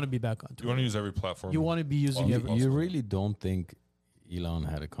 you want to be back on You Twitter. want to use every platform. You want to be using You- every. You really don't think Elon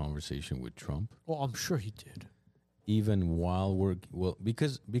had a conversation with Trump, Well, I'm sure he did. even while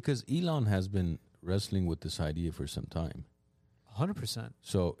because Elon has been wrestling with this idea for some time. 100%.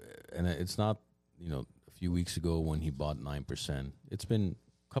 So, and it's not, a few weeks ago when he bought 9%. It's been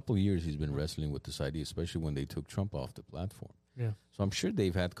a couple of years he's been wrestling with this idea, especially when they took Trump off the platform. Yeah. So I'm sure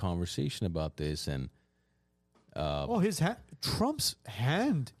they've had conversation about this, and Oh, Trump's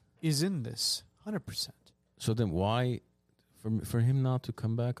hand is in this. 100%. so then why for him not to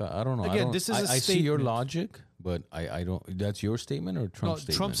come back? I don't know. Again, this is a I see your statement. logic, but I don't. That's your statement or No, Trump's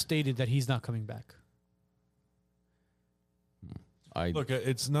statement? Trump stated that he's not coming back. Look,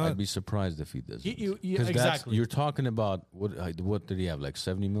 it's not. I'd be surprised if he doesn't. Exactly. You're talking about what did he have, like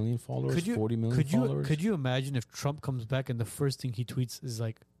 70 million followers, 40 million followers? Could you imagine if Trump comes back and the first thing he tweets is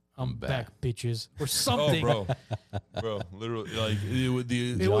like, I'm back, bitches, or Oh, something? bro, literally, like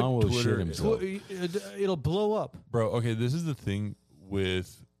the John will Twitter, shit himself. It'll blow up. bro. Okay, this is the thing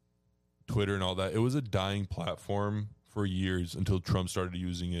with Twitter and all that. It was a dying platform for years until Trump started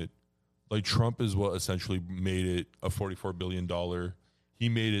using it. Like Trump is what essentially made it a $44 billion. He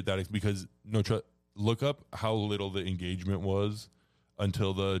made it that because look up how little the engagement was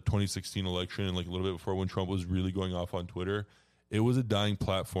until the 2016 election and like a little bit before when Trump was really going off on Twitter. It was a dying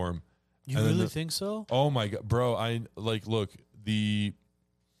platform. You And then really think so? Oh my god, bro! Look,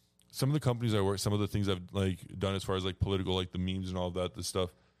 some of the companies I work, some of the things I've like done as far as like political, like the memes and all that, the stuff.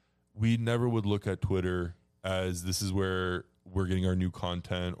 We never would look at Twitter as this is where we're getting our new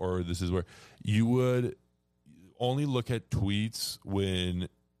content, or this is where you would only look at tweets when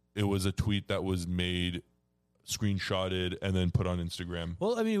it was a tweet that was made, screenshotted, and then put on Instagram.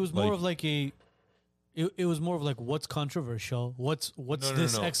 Well, I mean, it was more Like- of like a. It was more of like what's controversial, what's No.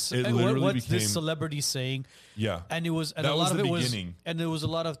 this It literally what's became- this celebrity saying, Yeah, and it was and That a was lot of the it beginning. was and there was a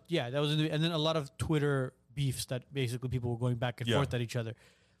lot of that was and then a lot of Twitter beefs that basically people were going back and Yeah. forth at each other.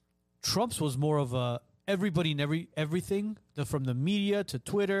 Trump's was more of a everybody and everything from the media to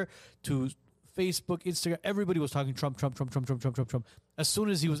Twitter to Facebook, Instagram. Everybody was talking Trump. As soon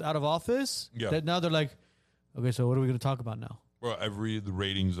as he was out of office, Yeah. now they're like, okay, so what are we going to talk about now? bro. The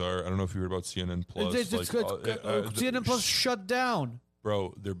ratings are. I don't know if you heard about CNN Plus. CNN Plus shut down.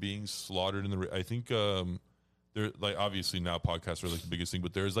 Bro, they're being slaughtered in the. I think they're like obviously now podcasts are like the biggest thing,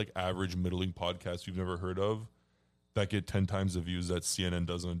 but there's like average middling podcasts you've never heard of that get 10 times the views that CNN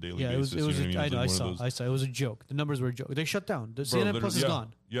does on a daily Yeah, it was. basis. It was. You know what I mean? know. I It's like one of saw. those- It was a joke. The numbers were a joke. They shut down. The Bro, CNN Plus is yeah,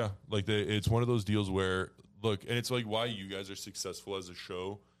 gone. Yeah, like it's one of those deals where look, and it's like why you guys are successful as a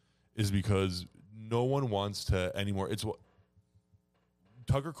show is because no one wants to anymore. It's what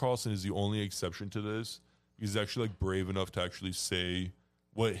Tucker Carlson is the only exception to this. He's actually like brave enough to actually say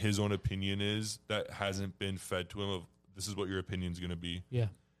what his own opinion is that hasn't been fed to him of this is what your opinion's going to be. Yeah.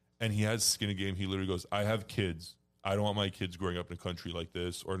 And he has skin in the game. He literally goes, I have kids. I don't want my kids growing up in a country like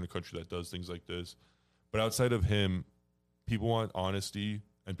this or in a country that does things like this. But outside of him, people want honesty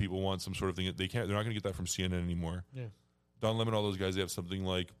and people want some sort of thing. They're not going to get that from CNN anymore. Yeah. Don Lemon, all those guys, they have something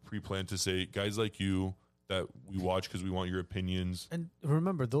like pre-planned to say, guys like you that we watch because we want your opinions. And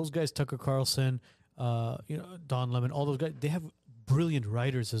remember, those guys, Tucker Carlson, Don Lemon, all those guys, they have brilliant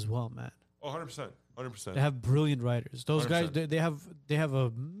writers as well, man. Oh, 100%. 100%. They have brilliant writers. Those guys, 100%. they have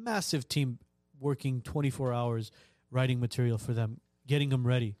a massive team working 24 hours writing material for them, getting them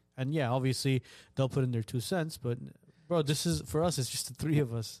ready. And yeah, obviously they'll put in their 2 cents, but bro, this is for us. It's just the three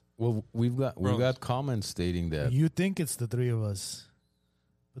of us. Well, we've got comments stating that You think it's the three of us,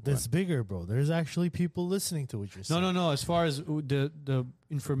 but that's bigger, bro. There's actually people listening to what you're saying. No. As far as the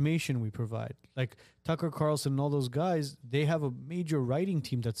information we provide, like Tucker Carlson and all those guys, they have a major writing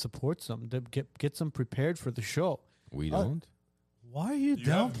team that supports them, that gets them prepared for the show. we don't. Why are you You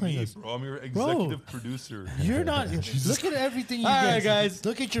have downplaying me, us? bro. I'm your executive producer. You're not. Look at everything you All get. right, guys.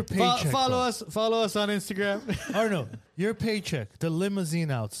 Look at your paycheck. Follow bro. us. Follow us on Instagram. Or no, your paycheck, the limousine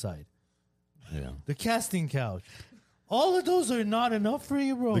outside, Yeah. the casting couch. All of those are not enough for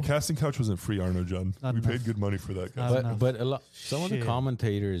you, bro. The casting couch wasn't free, Arno John. Not We enough. paid good money for that. Guys. Not enough. But some of the Shit.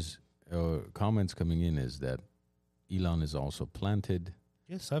 commentators comments coming in is that Elon is also planted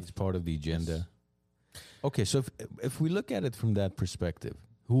Yes, He's part of the agenda. Okay, so if we look at it from that perspective,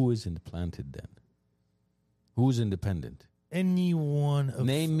 who is implanted then? Who's independent? anyone of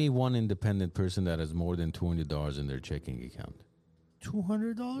Name me one independent person that has more than $200 in their checking account.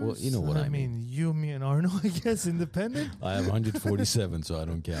 $200. Well, you know what I mean. You, me, and Arno, I guess, independent. I have 147, so I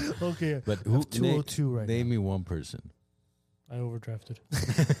don't count. Okay, But I who? have 202 right Name me one person. now. I overdrafted.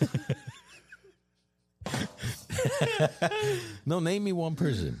 No, name me one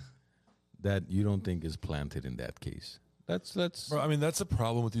person that you don't think is planted in that case. Let's Bro, I mean, that's the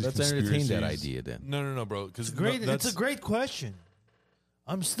problem with these let's conspiracies. entertain that idea then. No, bro. Because It's a great question.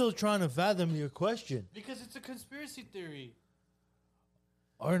 I'm still trying to fathom your question. Because it's a conspiracy theory.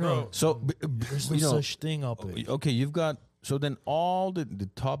 Arno, So there's no you know, such thing up it. okay, you've got so then all the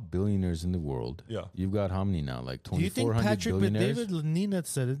top billionaires in the world. Yeah. You've got how many now? Like Do you think 2,400 Patrick Bet billionaires. David? Nina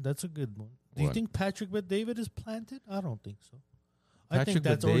said it. That's a good one. Do you What? think Patrick Bet David is planted? I don't think so. I Patrick think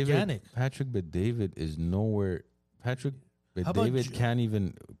that's Bet-David- organic. Patrick Bet David is nowhere. Patrick Bet How about David Jo- can't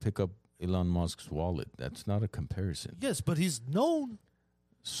even pick up Elon Musk's wallet. That's not a comparison. Yes, but he's known.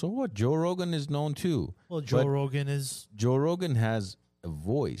 So what? Joe Rogan is known too. Well, Joe But Rogan is. Joe Rogan has a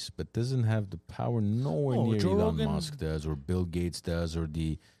voice, but doesn't have the power nowhere No, near Joe Elon Rogan- Musk does, or Bill Gates does, or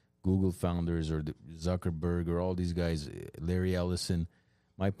the Google founders, or the Zuckerberg, or all these guys, Larry Ellison.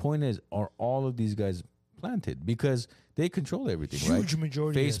 My point is, are all of these guys planted? Because they control everything, Huge right?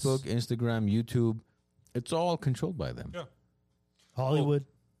 majority, Facebook, yes. Instagram, YouTube, it's all controlled by them. Yeah. Hollywood,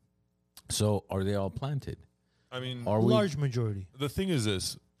 So are they all planted? I mean, Are we? large majority. the thing is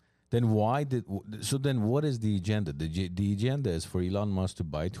this. Then why did? So then, what is the agenda? The agenda is for Elon Musk to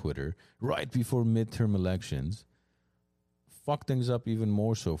buy Twitter right before midterm elections, fuck things up even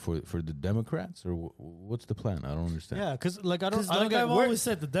more so for the Democrats, or what's the plan? I don't understand. Yeah, because like I don't, Because I don't like get I've where- always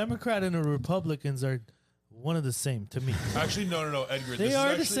said, the Democrat and the Republicans are one of the same to me. Actually, no, Edgar. They this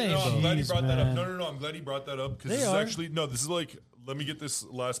are is the actually, same, No, I'm bro. glad he Jeez, brought that up. man. No, I'm glad he brought that up because They this is are. actually this is like. Let me get this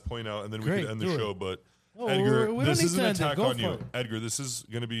last point out, and then we Great, can end the do it. show. But No, Edgar, we don't this need is to an end it. attack Go on for you. it. Edgar, this is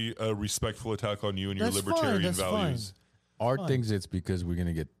going to be a respectful attack on you and your That's libertarian fine. That's values. Art Fine. thinks it's because we're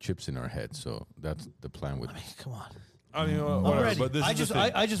gonna get chips in our head, so that's the plan with. Come on. I mean, whatever. ready. But this I is just the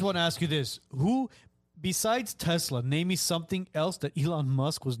thing. I just want to ask you this: Who, besides Tesla, name me something else that Elon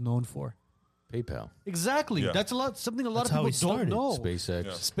Musk was known for? PayPal, Exactly. Yeah. That's something a lot That's of how people he don't started. know.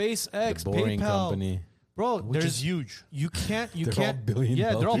 SpaceX, SpaceX, the Boring PayPal, Company. bro. Which there's is huge. You can't. You They're all can't. billion yeah,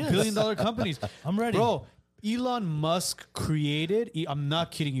 they're all dollars. billion-dollar companies. I'm ready. Bro, Elon Musk created. I'm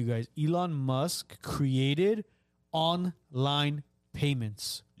not kidding you guys. Elon Musk created online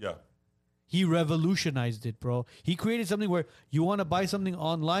payments. Yeah. He revolutionized it, bro. He created something where you want to buy something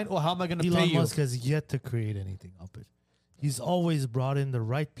online. Oh, how am I going to pay Elon you? Musk has yet to create anything up it. He's always brought in the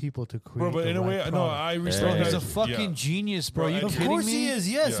right people to create. Bro, but the in a right way, no, product. I Bro, respect he's that. a fucking Yeah. genius, bro. Bro, you Of kidding course me? he is,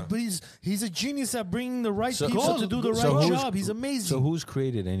 yes, Yeah. but he's a genius at bringing the right So- people so- to do the so right who's- job. He's amazing. So who's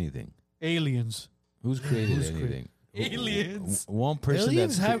created anything? Aliens. Who's created Who's anything? Aliens. One person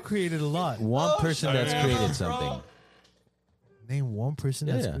Aliens that's have created a lot. one person that's yeah. created something. Name one person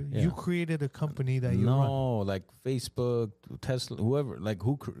Yeah, that's yeah, created. yeah. You created a company that you run. No, like Facebook, Tesla, whoever. Like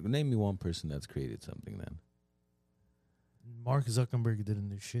name me one person that's created something. Then Mark Zuckerberg didn't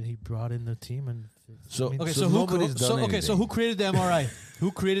do shit. He brought in the team and So- Okay, So so who? nobody's done So anything. who created the MRI?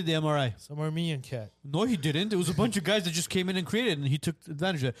 Who created the MRI? some Armenian cat. No, he didn't. It was a bunch of guys that just came in and created, it, and he took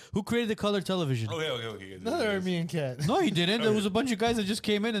advantage of it. Who created the color television? Okay. Another Armenian cat. No, he didn't. There was a bunch of guys that just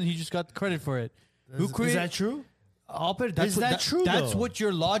came in, and he just got credit for it. Who Is created? that true? That's Is that true, That's though? what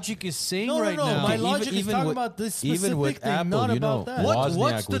your logic is saying No, right no. now. My Okay, logic is even talking with- about this specific even with thing, Apple, not you about know, that. What's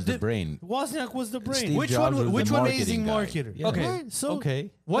Wozniak the was the di- brain. Wozniak was the brain. Steve Which Jobs one- was which the one- amazing marketing guy. marketer. Yeah. Okay. Right? So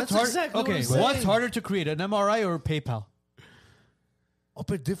Okay. that's exactly okay. what I'm What's saying. harder to create, an MRI or PayPal?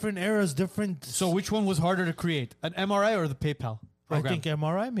 Up at different eras, different. So which one was harder to create, an MRI or the PayPal I program? think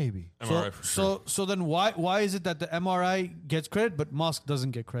MRI maybe. MRI for sure. So then why is it that the MRI gets credit but Musk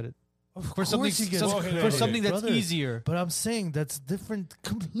doesn't get credit for something he gets for credit, something that's brother. easier? But I'm saying that's different,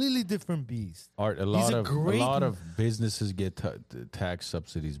 completely different beast. Art, a He's lot of businesses get tax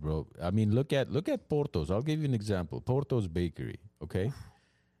subsidies, bro. I mean, look at Portos. I'll give you an example. Portos Bakery, okay?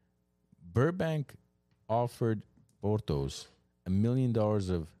 Burbank offered Portos $1 million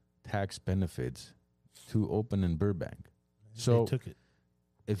of tax benefits to open in Burbank. So they took it.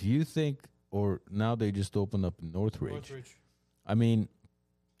 if you think, or now they just opened up in Northridge. I mean,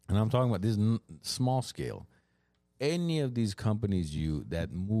 and I'm talking about this small scale. Any of these companies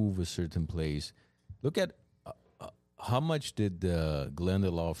that move a certain place, look at how much did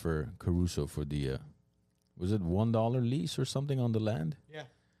Glendale offer Caruso for the was it $1 lease or something on the land? Yeah.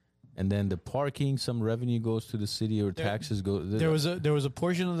 and then the parking, some revenue goes to the city or taxes go. There was a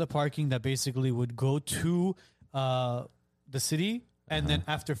portion of the parking that basically would go to the city, and then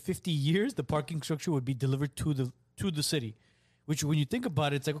after 50 years, the parking structure would be delivered to the city. Which, when you think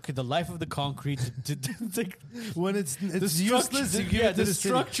about it, it's like, okay, the life of the concrete. It's like When it's the useless, you give it to the the city.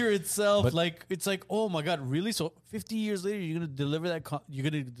 structure itself. But- like it's like, oh my god, really? So 50 years later, you're gonna deliver that. You're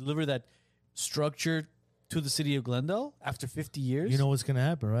gonna deliver that structure to the city of Glendale after 50 years. You know what's going to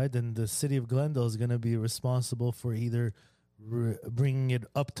happen, right? Then the city of Glendale is going to be responsible for either bringing it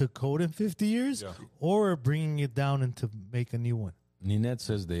up to code in 50 years or bringing it down and to make a new one. Ninette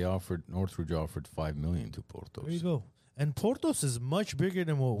says Northridge offered $5 million to Portos. There you go. And Portos is much bigger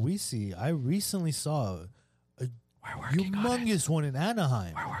than what we see. I recently saw a humongous one in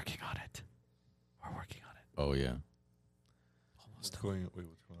Anaheim. We're working on it. We're working on it. Oh yeah. What's going on?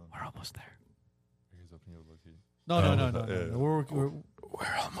 We're almost there. You guys opening up lucky? No. We're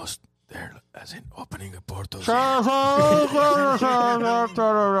We're almost there, as in opening a Portos. No,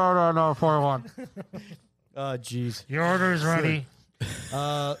 4-1. jeez. Your order is ready.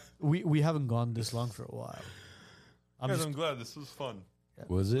 We haven't gone this long for a while. I'm glad this was fun.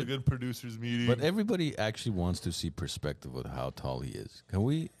 Was A it? good producers meeting. But everybody actually wants to see perspective of how tall he is. Can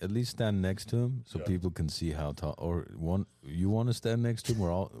we at least stand next to him so people can see how tall? Or you want to stand next to him?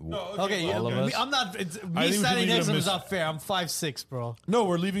 We're all Okay, all of us? I'm not. It's, I me think we should standing leave next to him him is this- not fair. I'm 5'6", bro. no,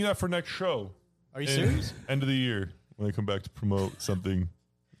 we're leaving that for next show. Are you In serious? End of the year when I come back to promote something.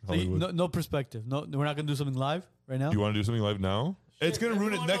 So you- Hollywood. no perspective. No, we're not gonna do something live right now. Do you want to do something live now? It's gonna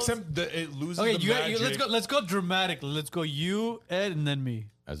ruin it next time. It loses. Okay, the you magic. let's go dramatically. Let's go you, Ed, and then me.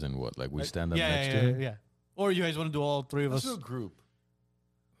 As in what? Like we stand up yeah, next yeah, to him? yeah. Or you guys want to do all three of Let's us? do a group.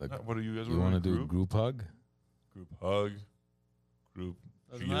 Like, What do you guys you want to do a group? group hug? Group hug. Group.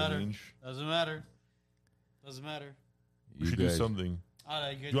 Doesn't matter. G-range. Doesn't matter. Doesn't matter. We You should guys- do something. All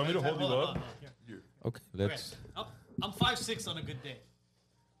right, Do you want me to hold you up? on. Here. Okay, let's. Okay. I'm 5'6" on a good day.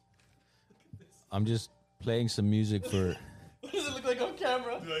 I'm just playing some music for. What does it look like on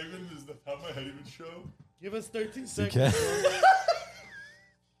camera? Did I even have my head even show? Give us 13 You seconds. can.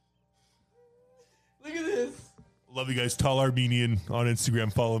 Look at this. Love you guys. Tall Armenian on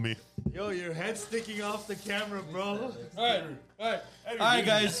Instagram. Follow me. Yo, your head's sticking off the camera, bro. All right,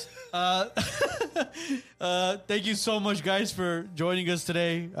 guys. Thank you so much, guys, for joining us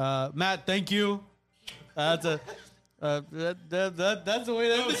today. Matt, thank you. That's a. That's the way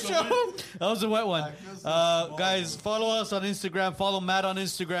to end the show. That was a wet one. Guys, follow us on Instagram. Follow Matt on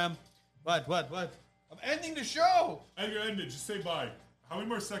Instagram. What? I'm ending the show. And you're ended. Just say bye. How many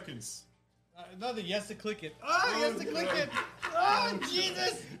more seconds? Nothing. He has to click it. He has to click it. Oh,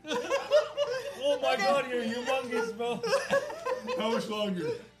 Jesus. Oh my God, you're humongous, bro. How much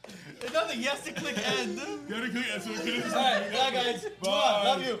longer? Nothing. He has to click end. You gotta click. That's what it is. All right, bye, guys. Bye.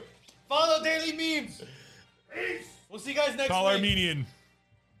 Love you. Follow Daily Memes. We'll see you guys next Tall week. Armenian.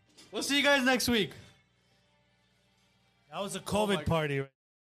 We'll see you guys next week. That was a COVID party.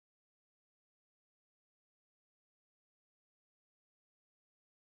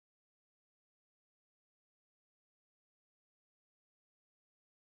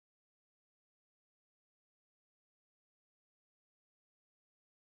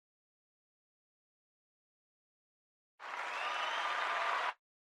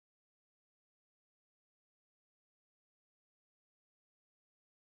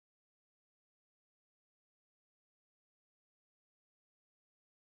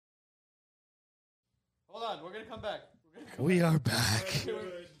 Hold on, we're gonna come back. We are back.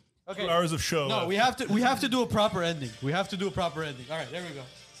 Okay. 2 hours of show. No, we have to do a proper ending. We have to do a proper ending. All right, there we go.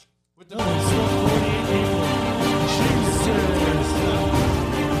 With the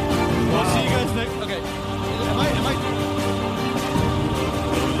We'll see you guys next. Okay. Am I?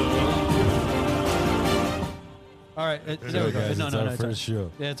 All right. There we go. Guys, No, it's no, our no. first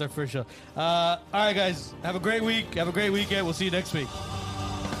show. Yeah, it's our first show. All right, guys. Have a great week. Have a great weekend. We'll see you next week.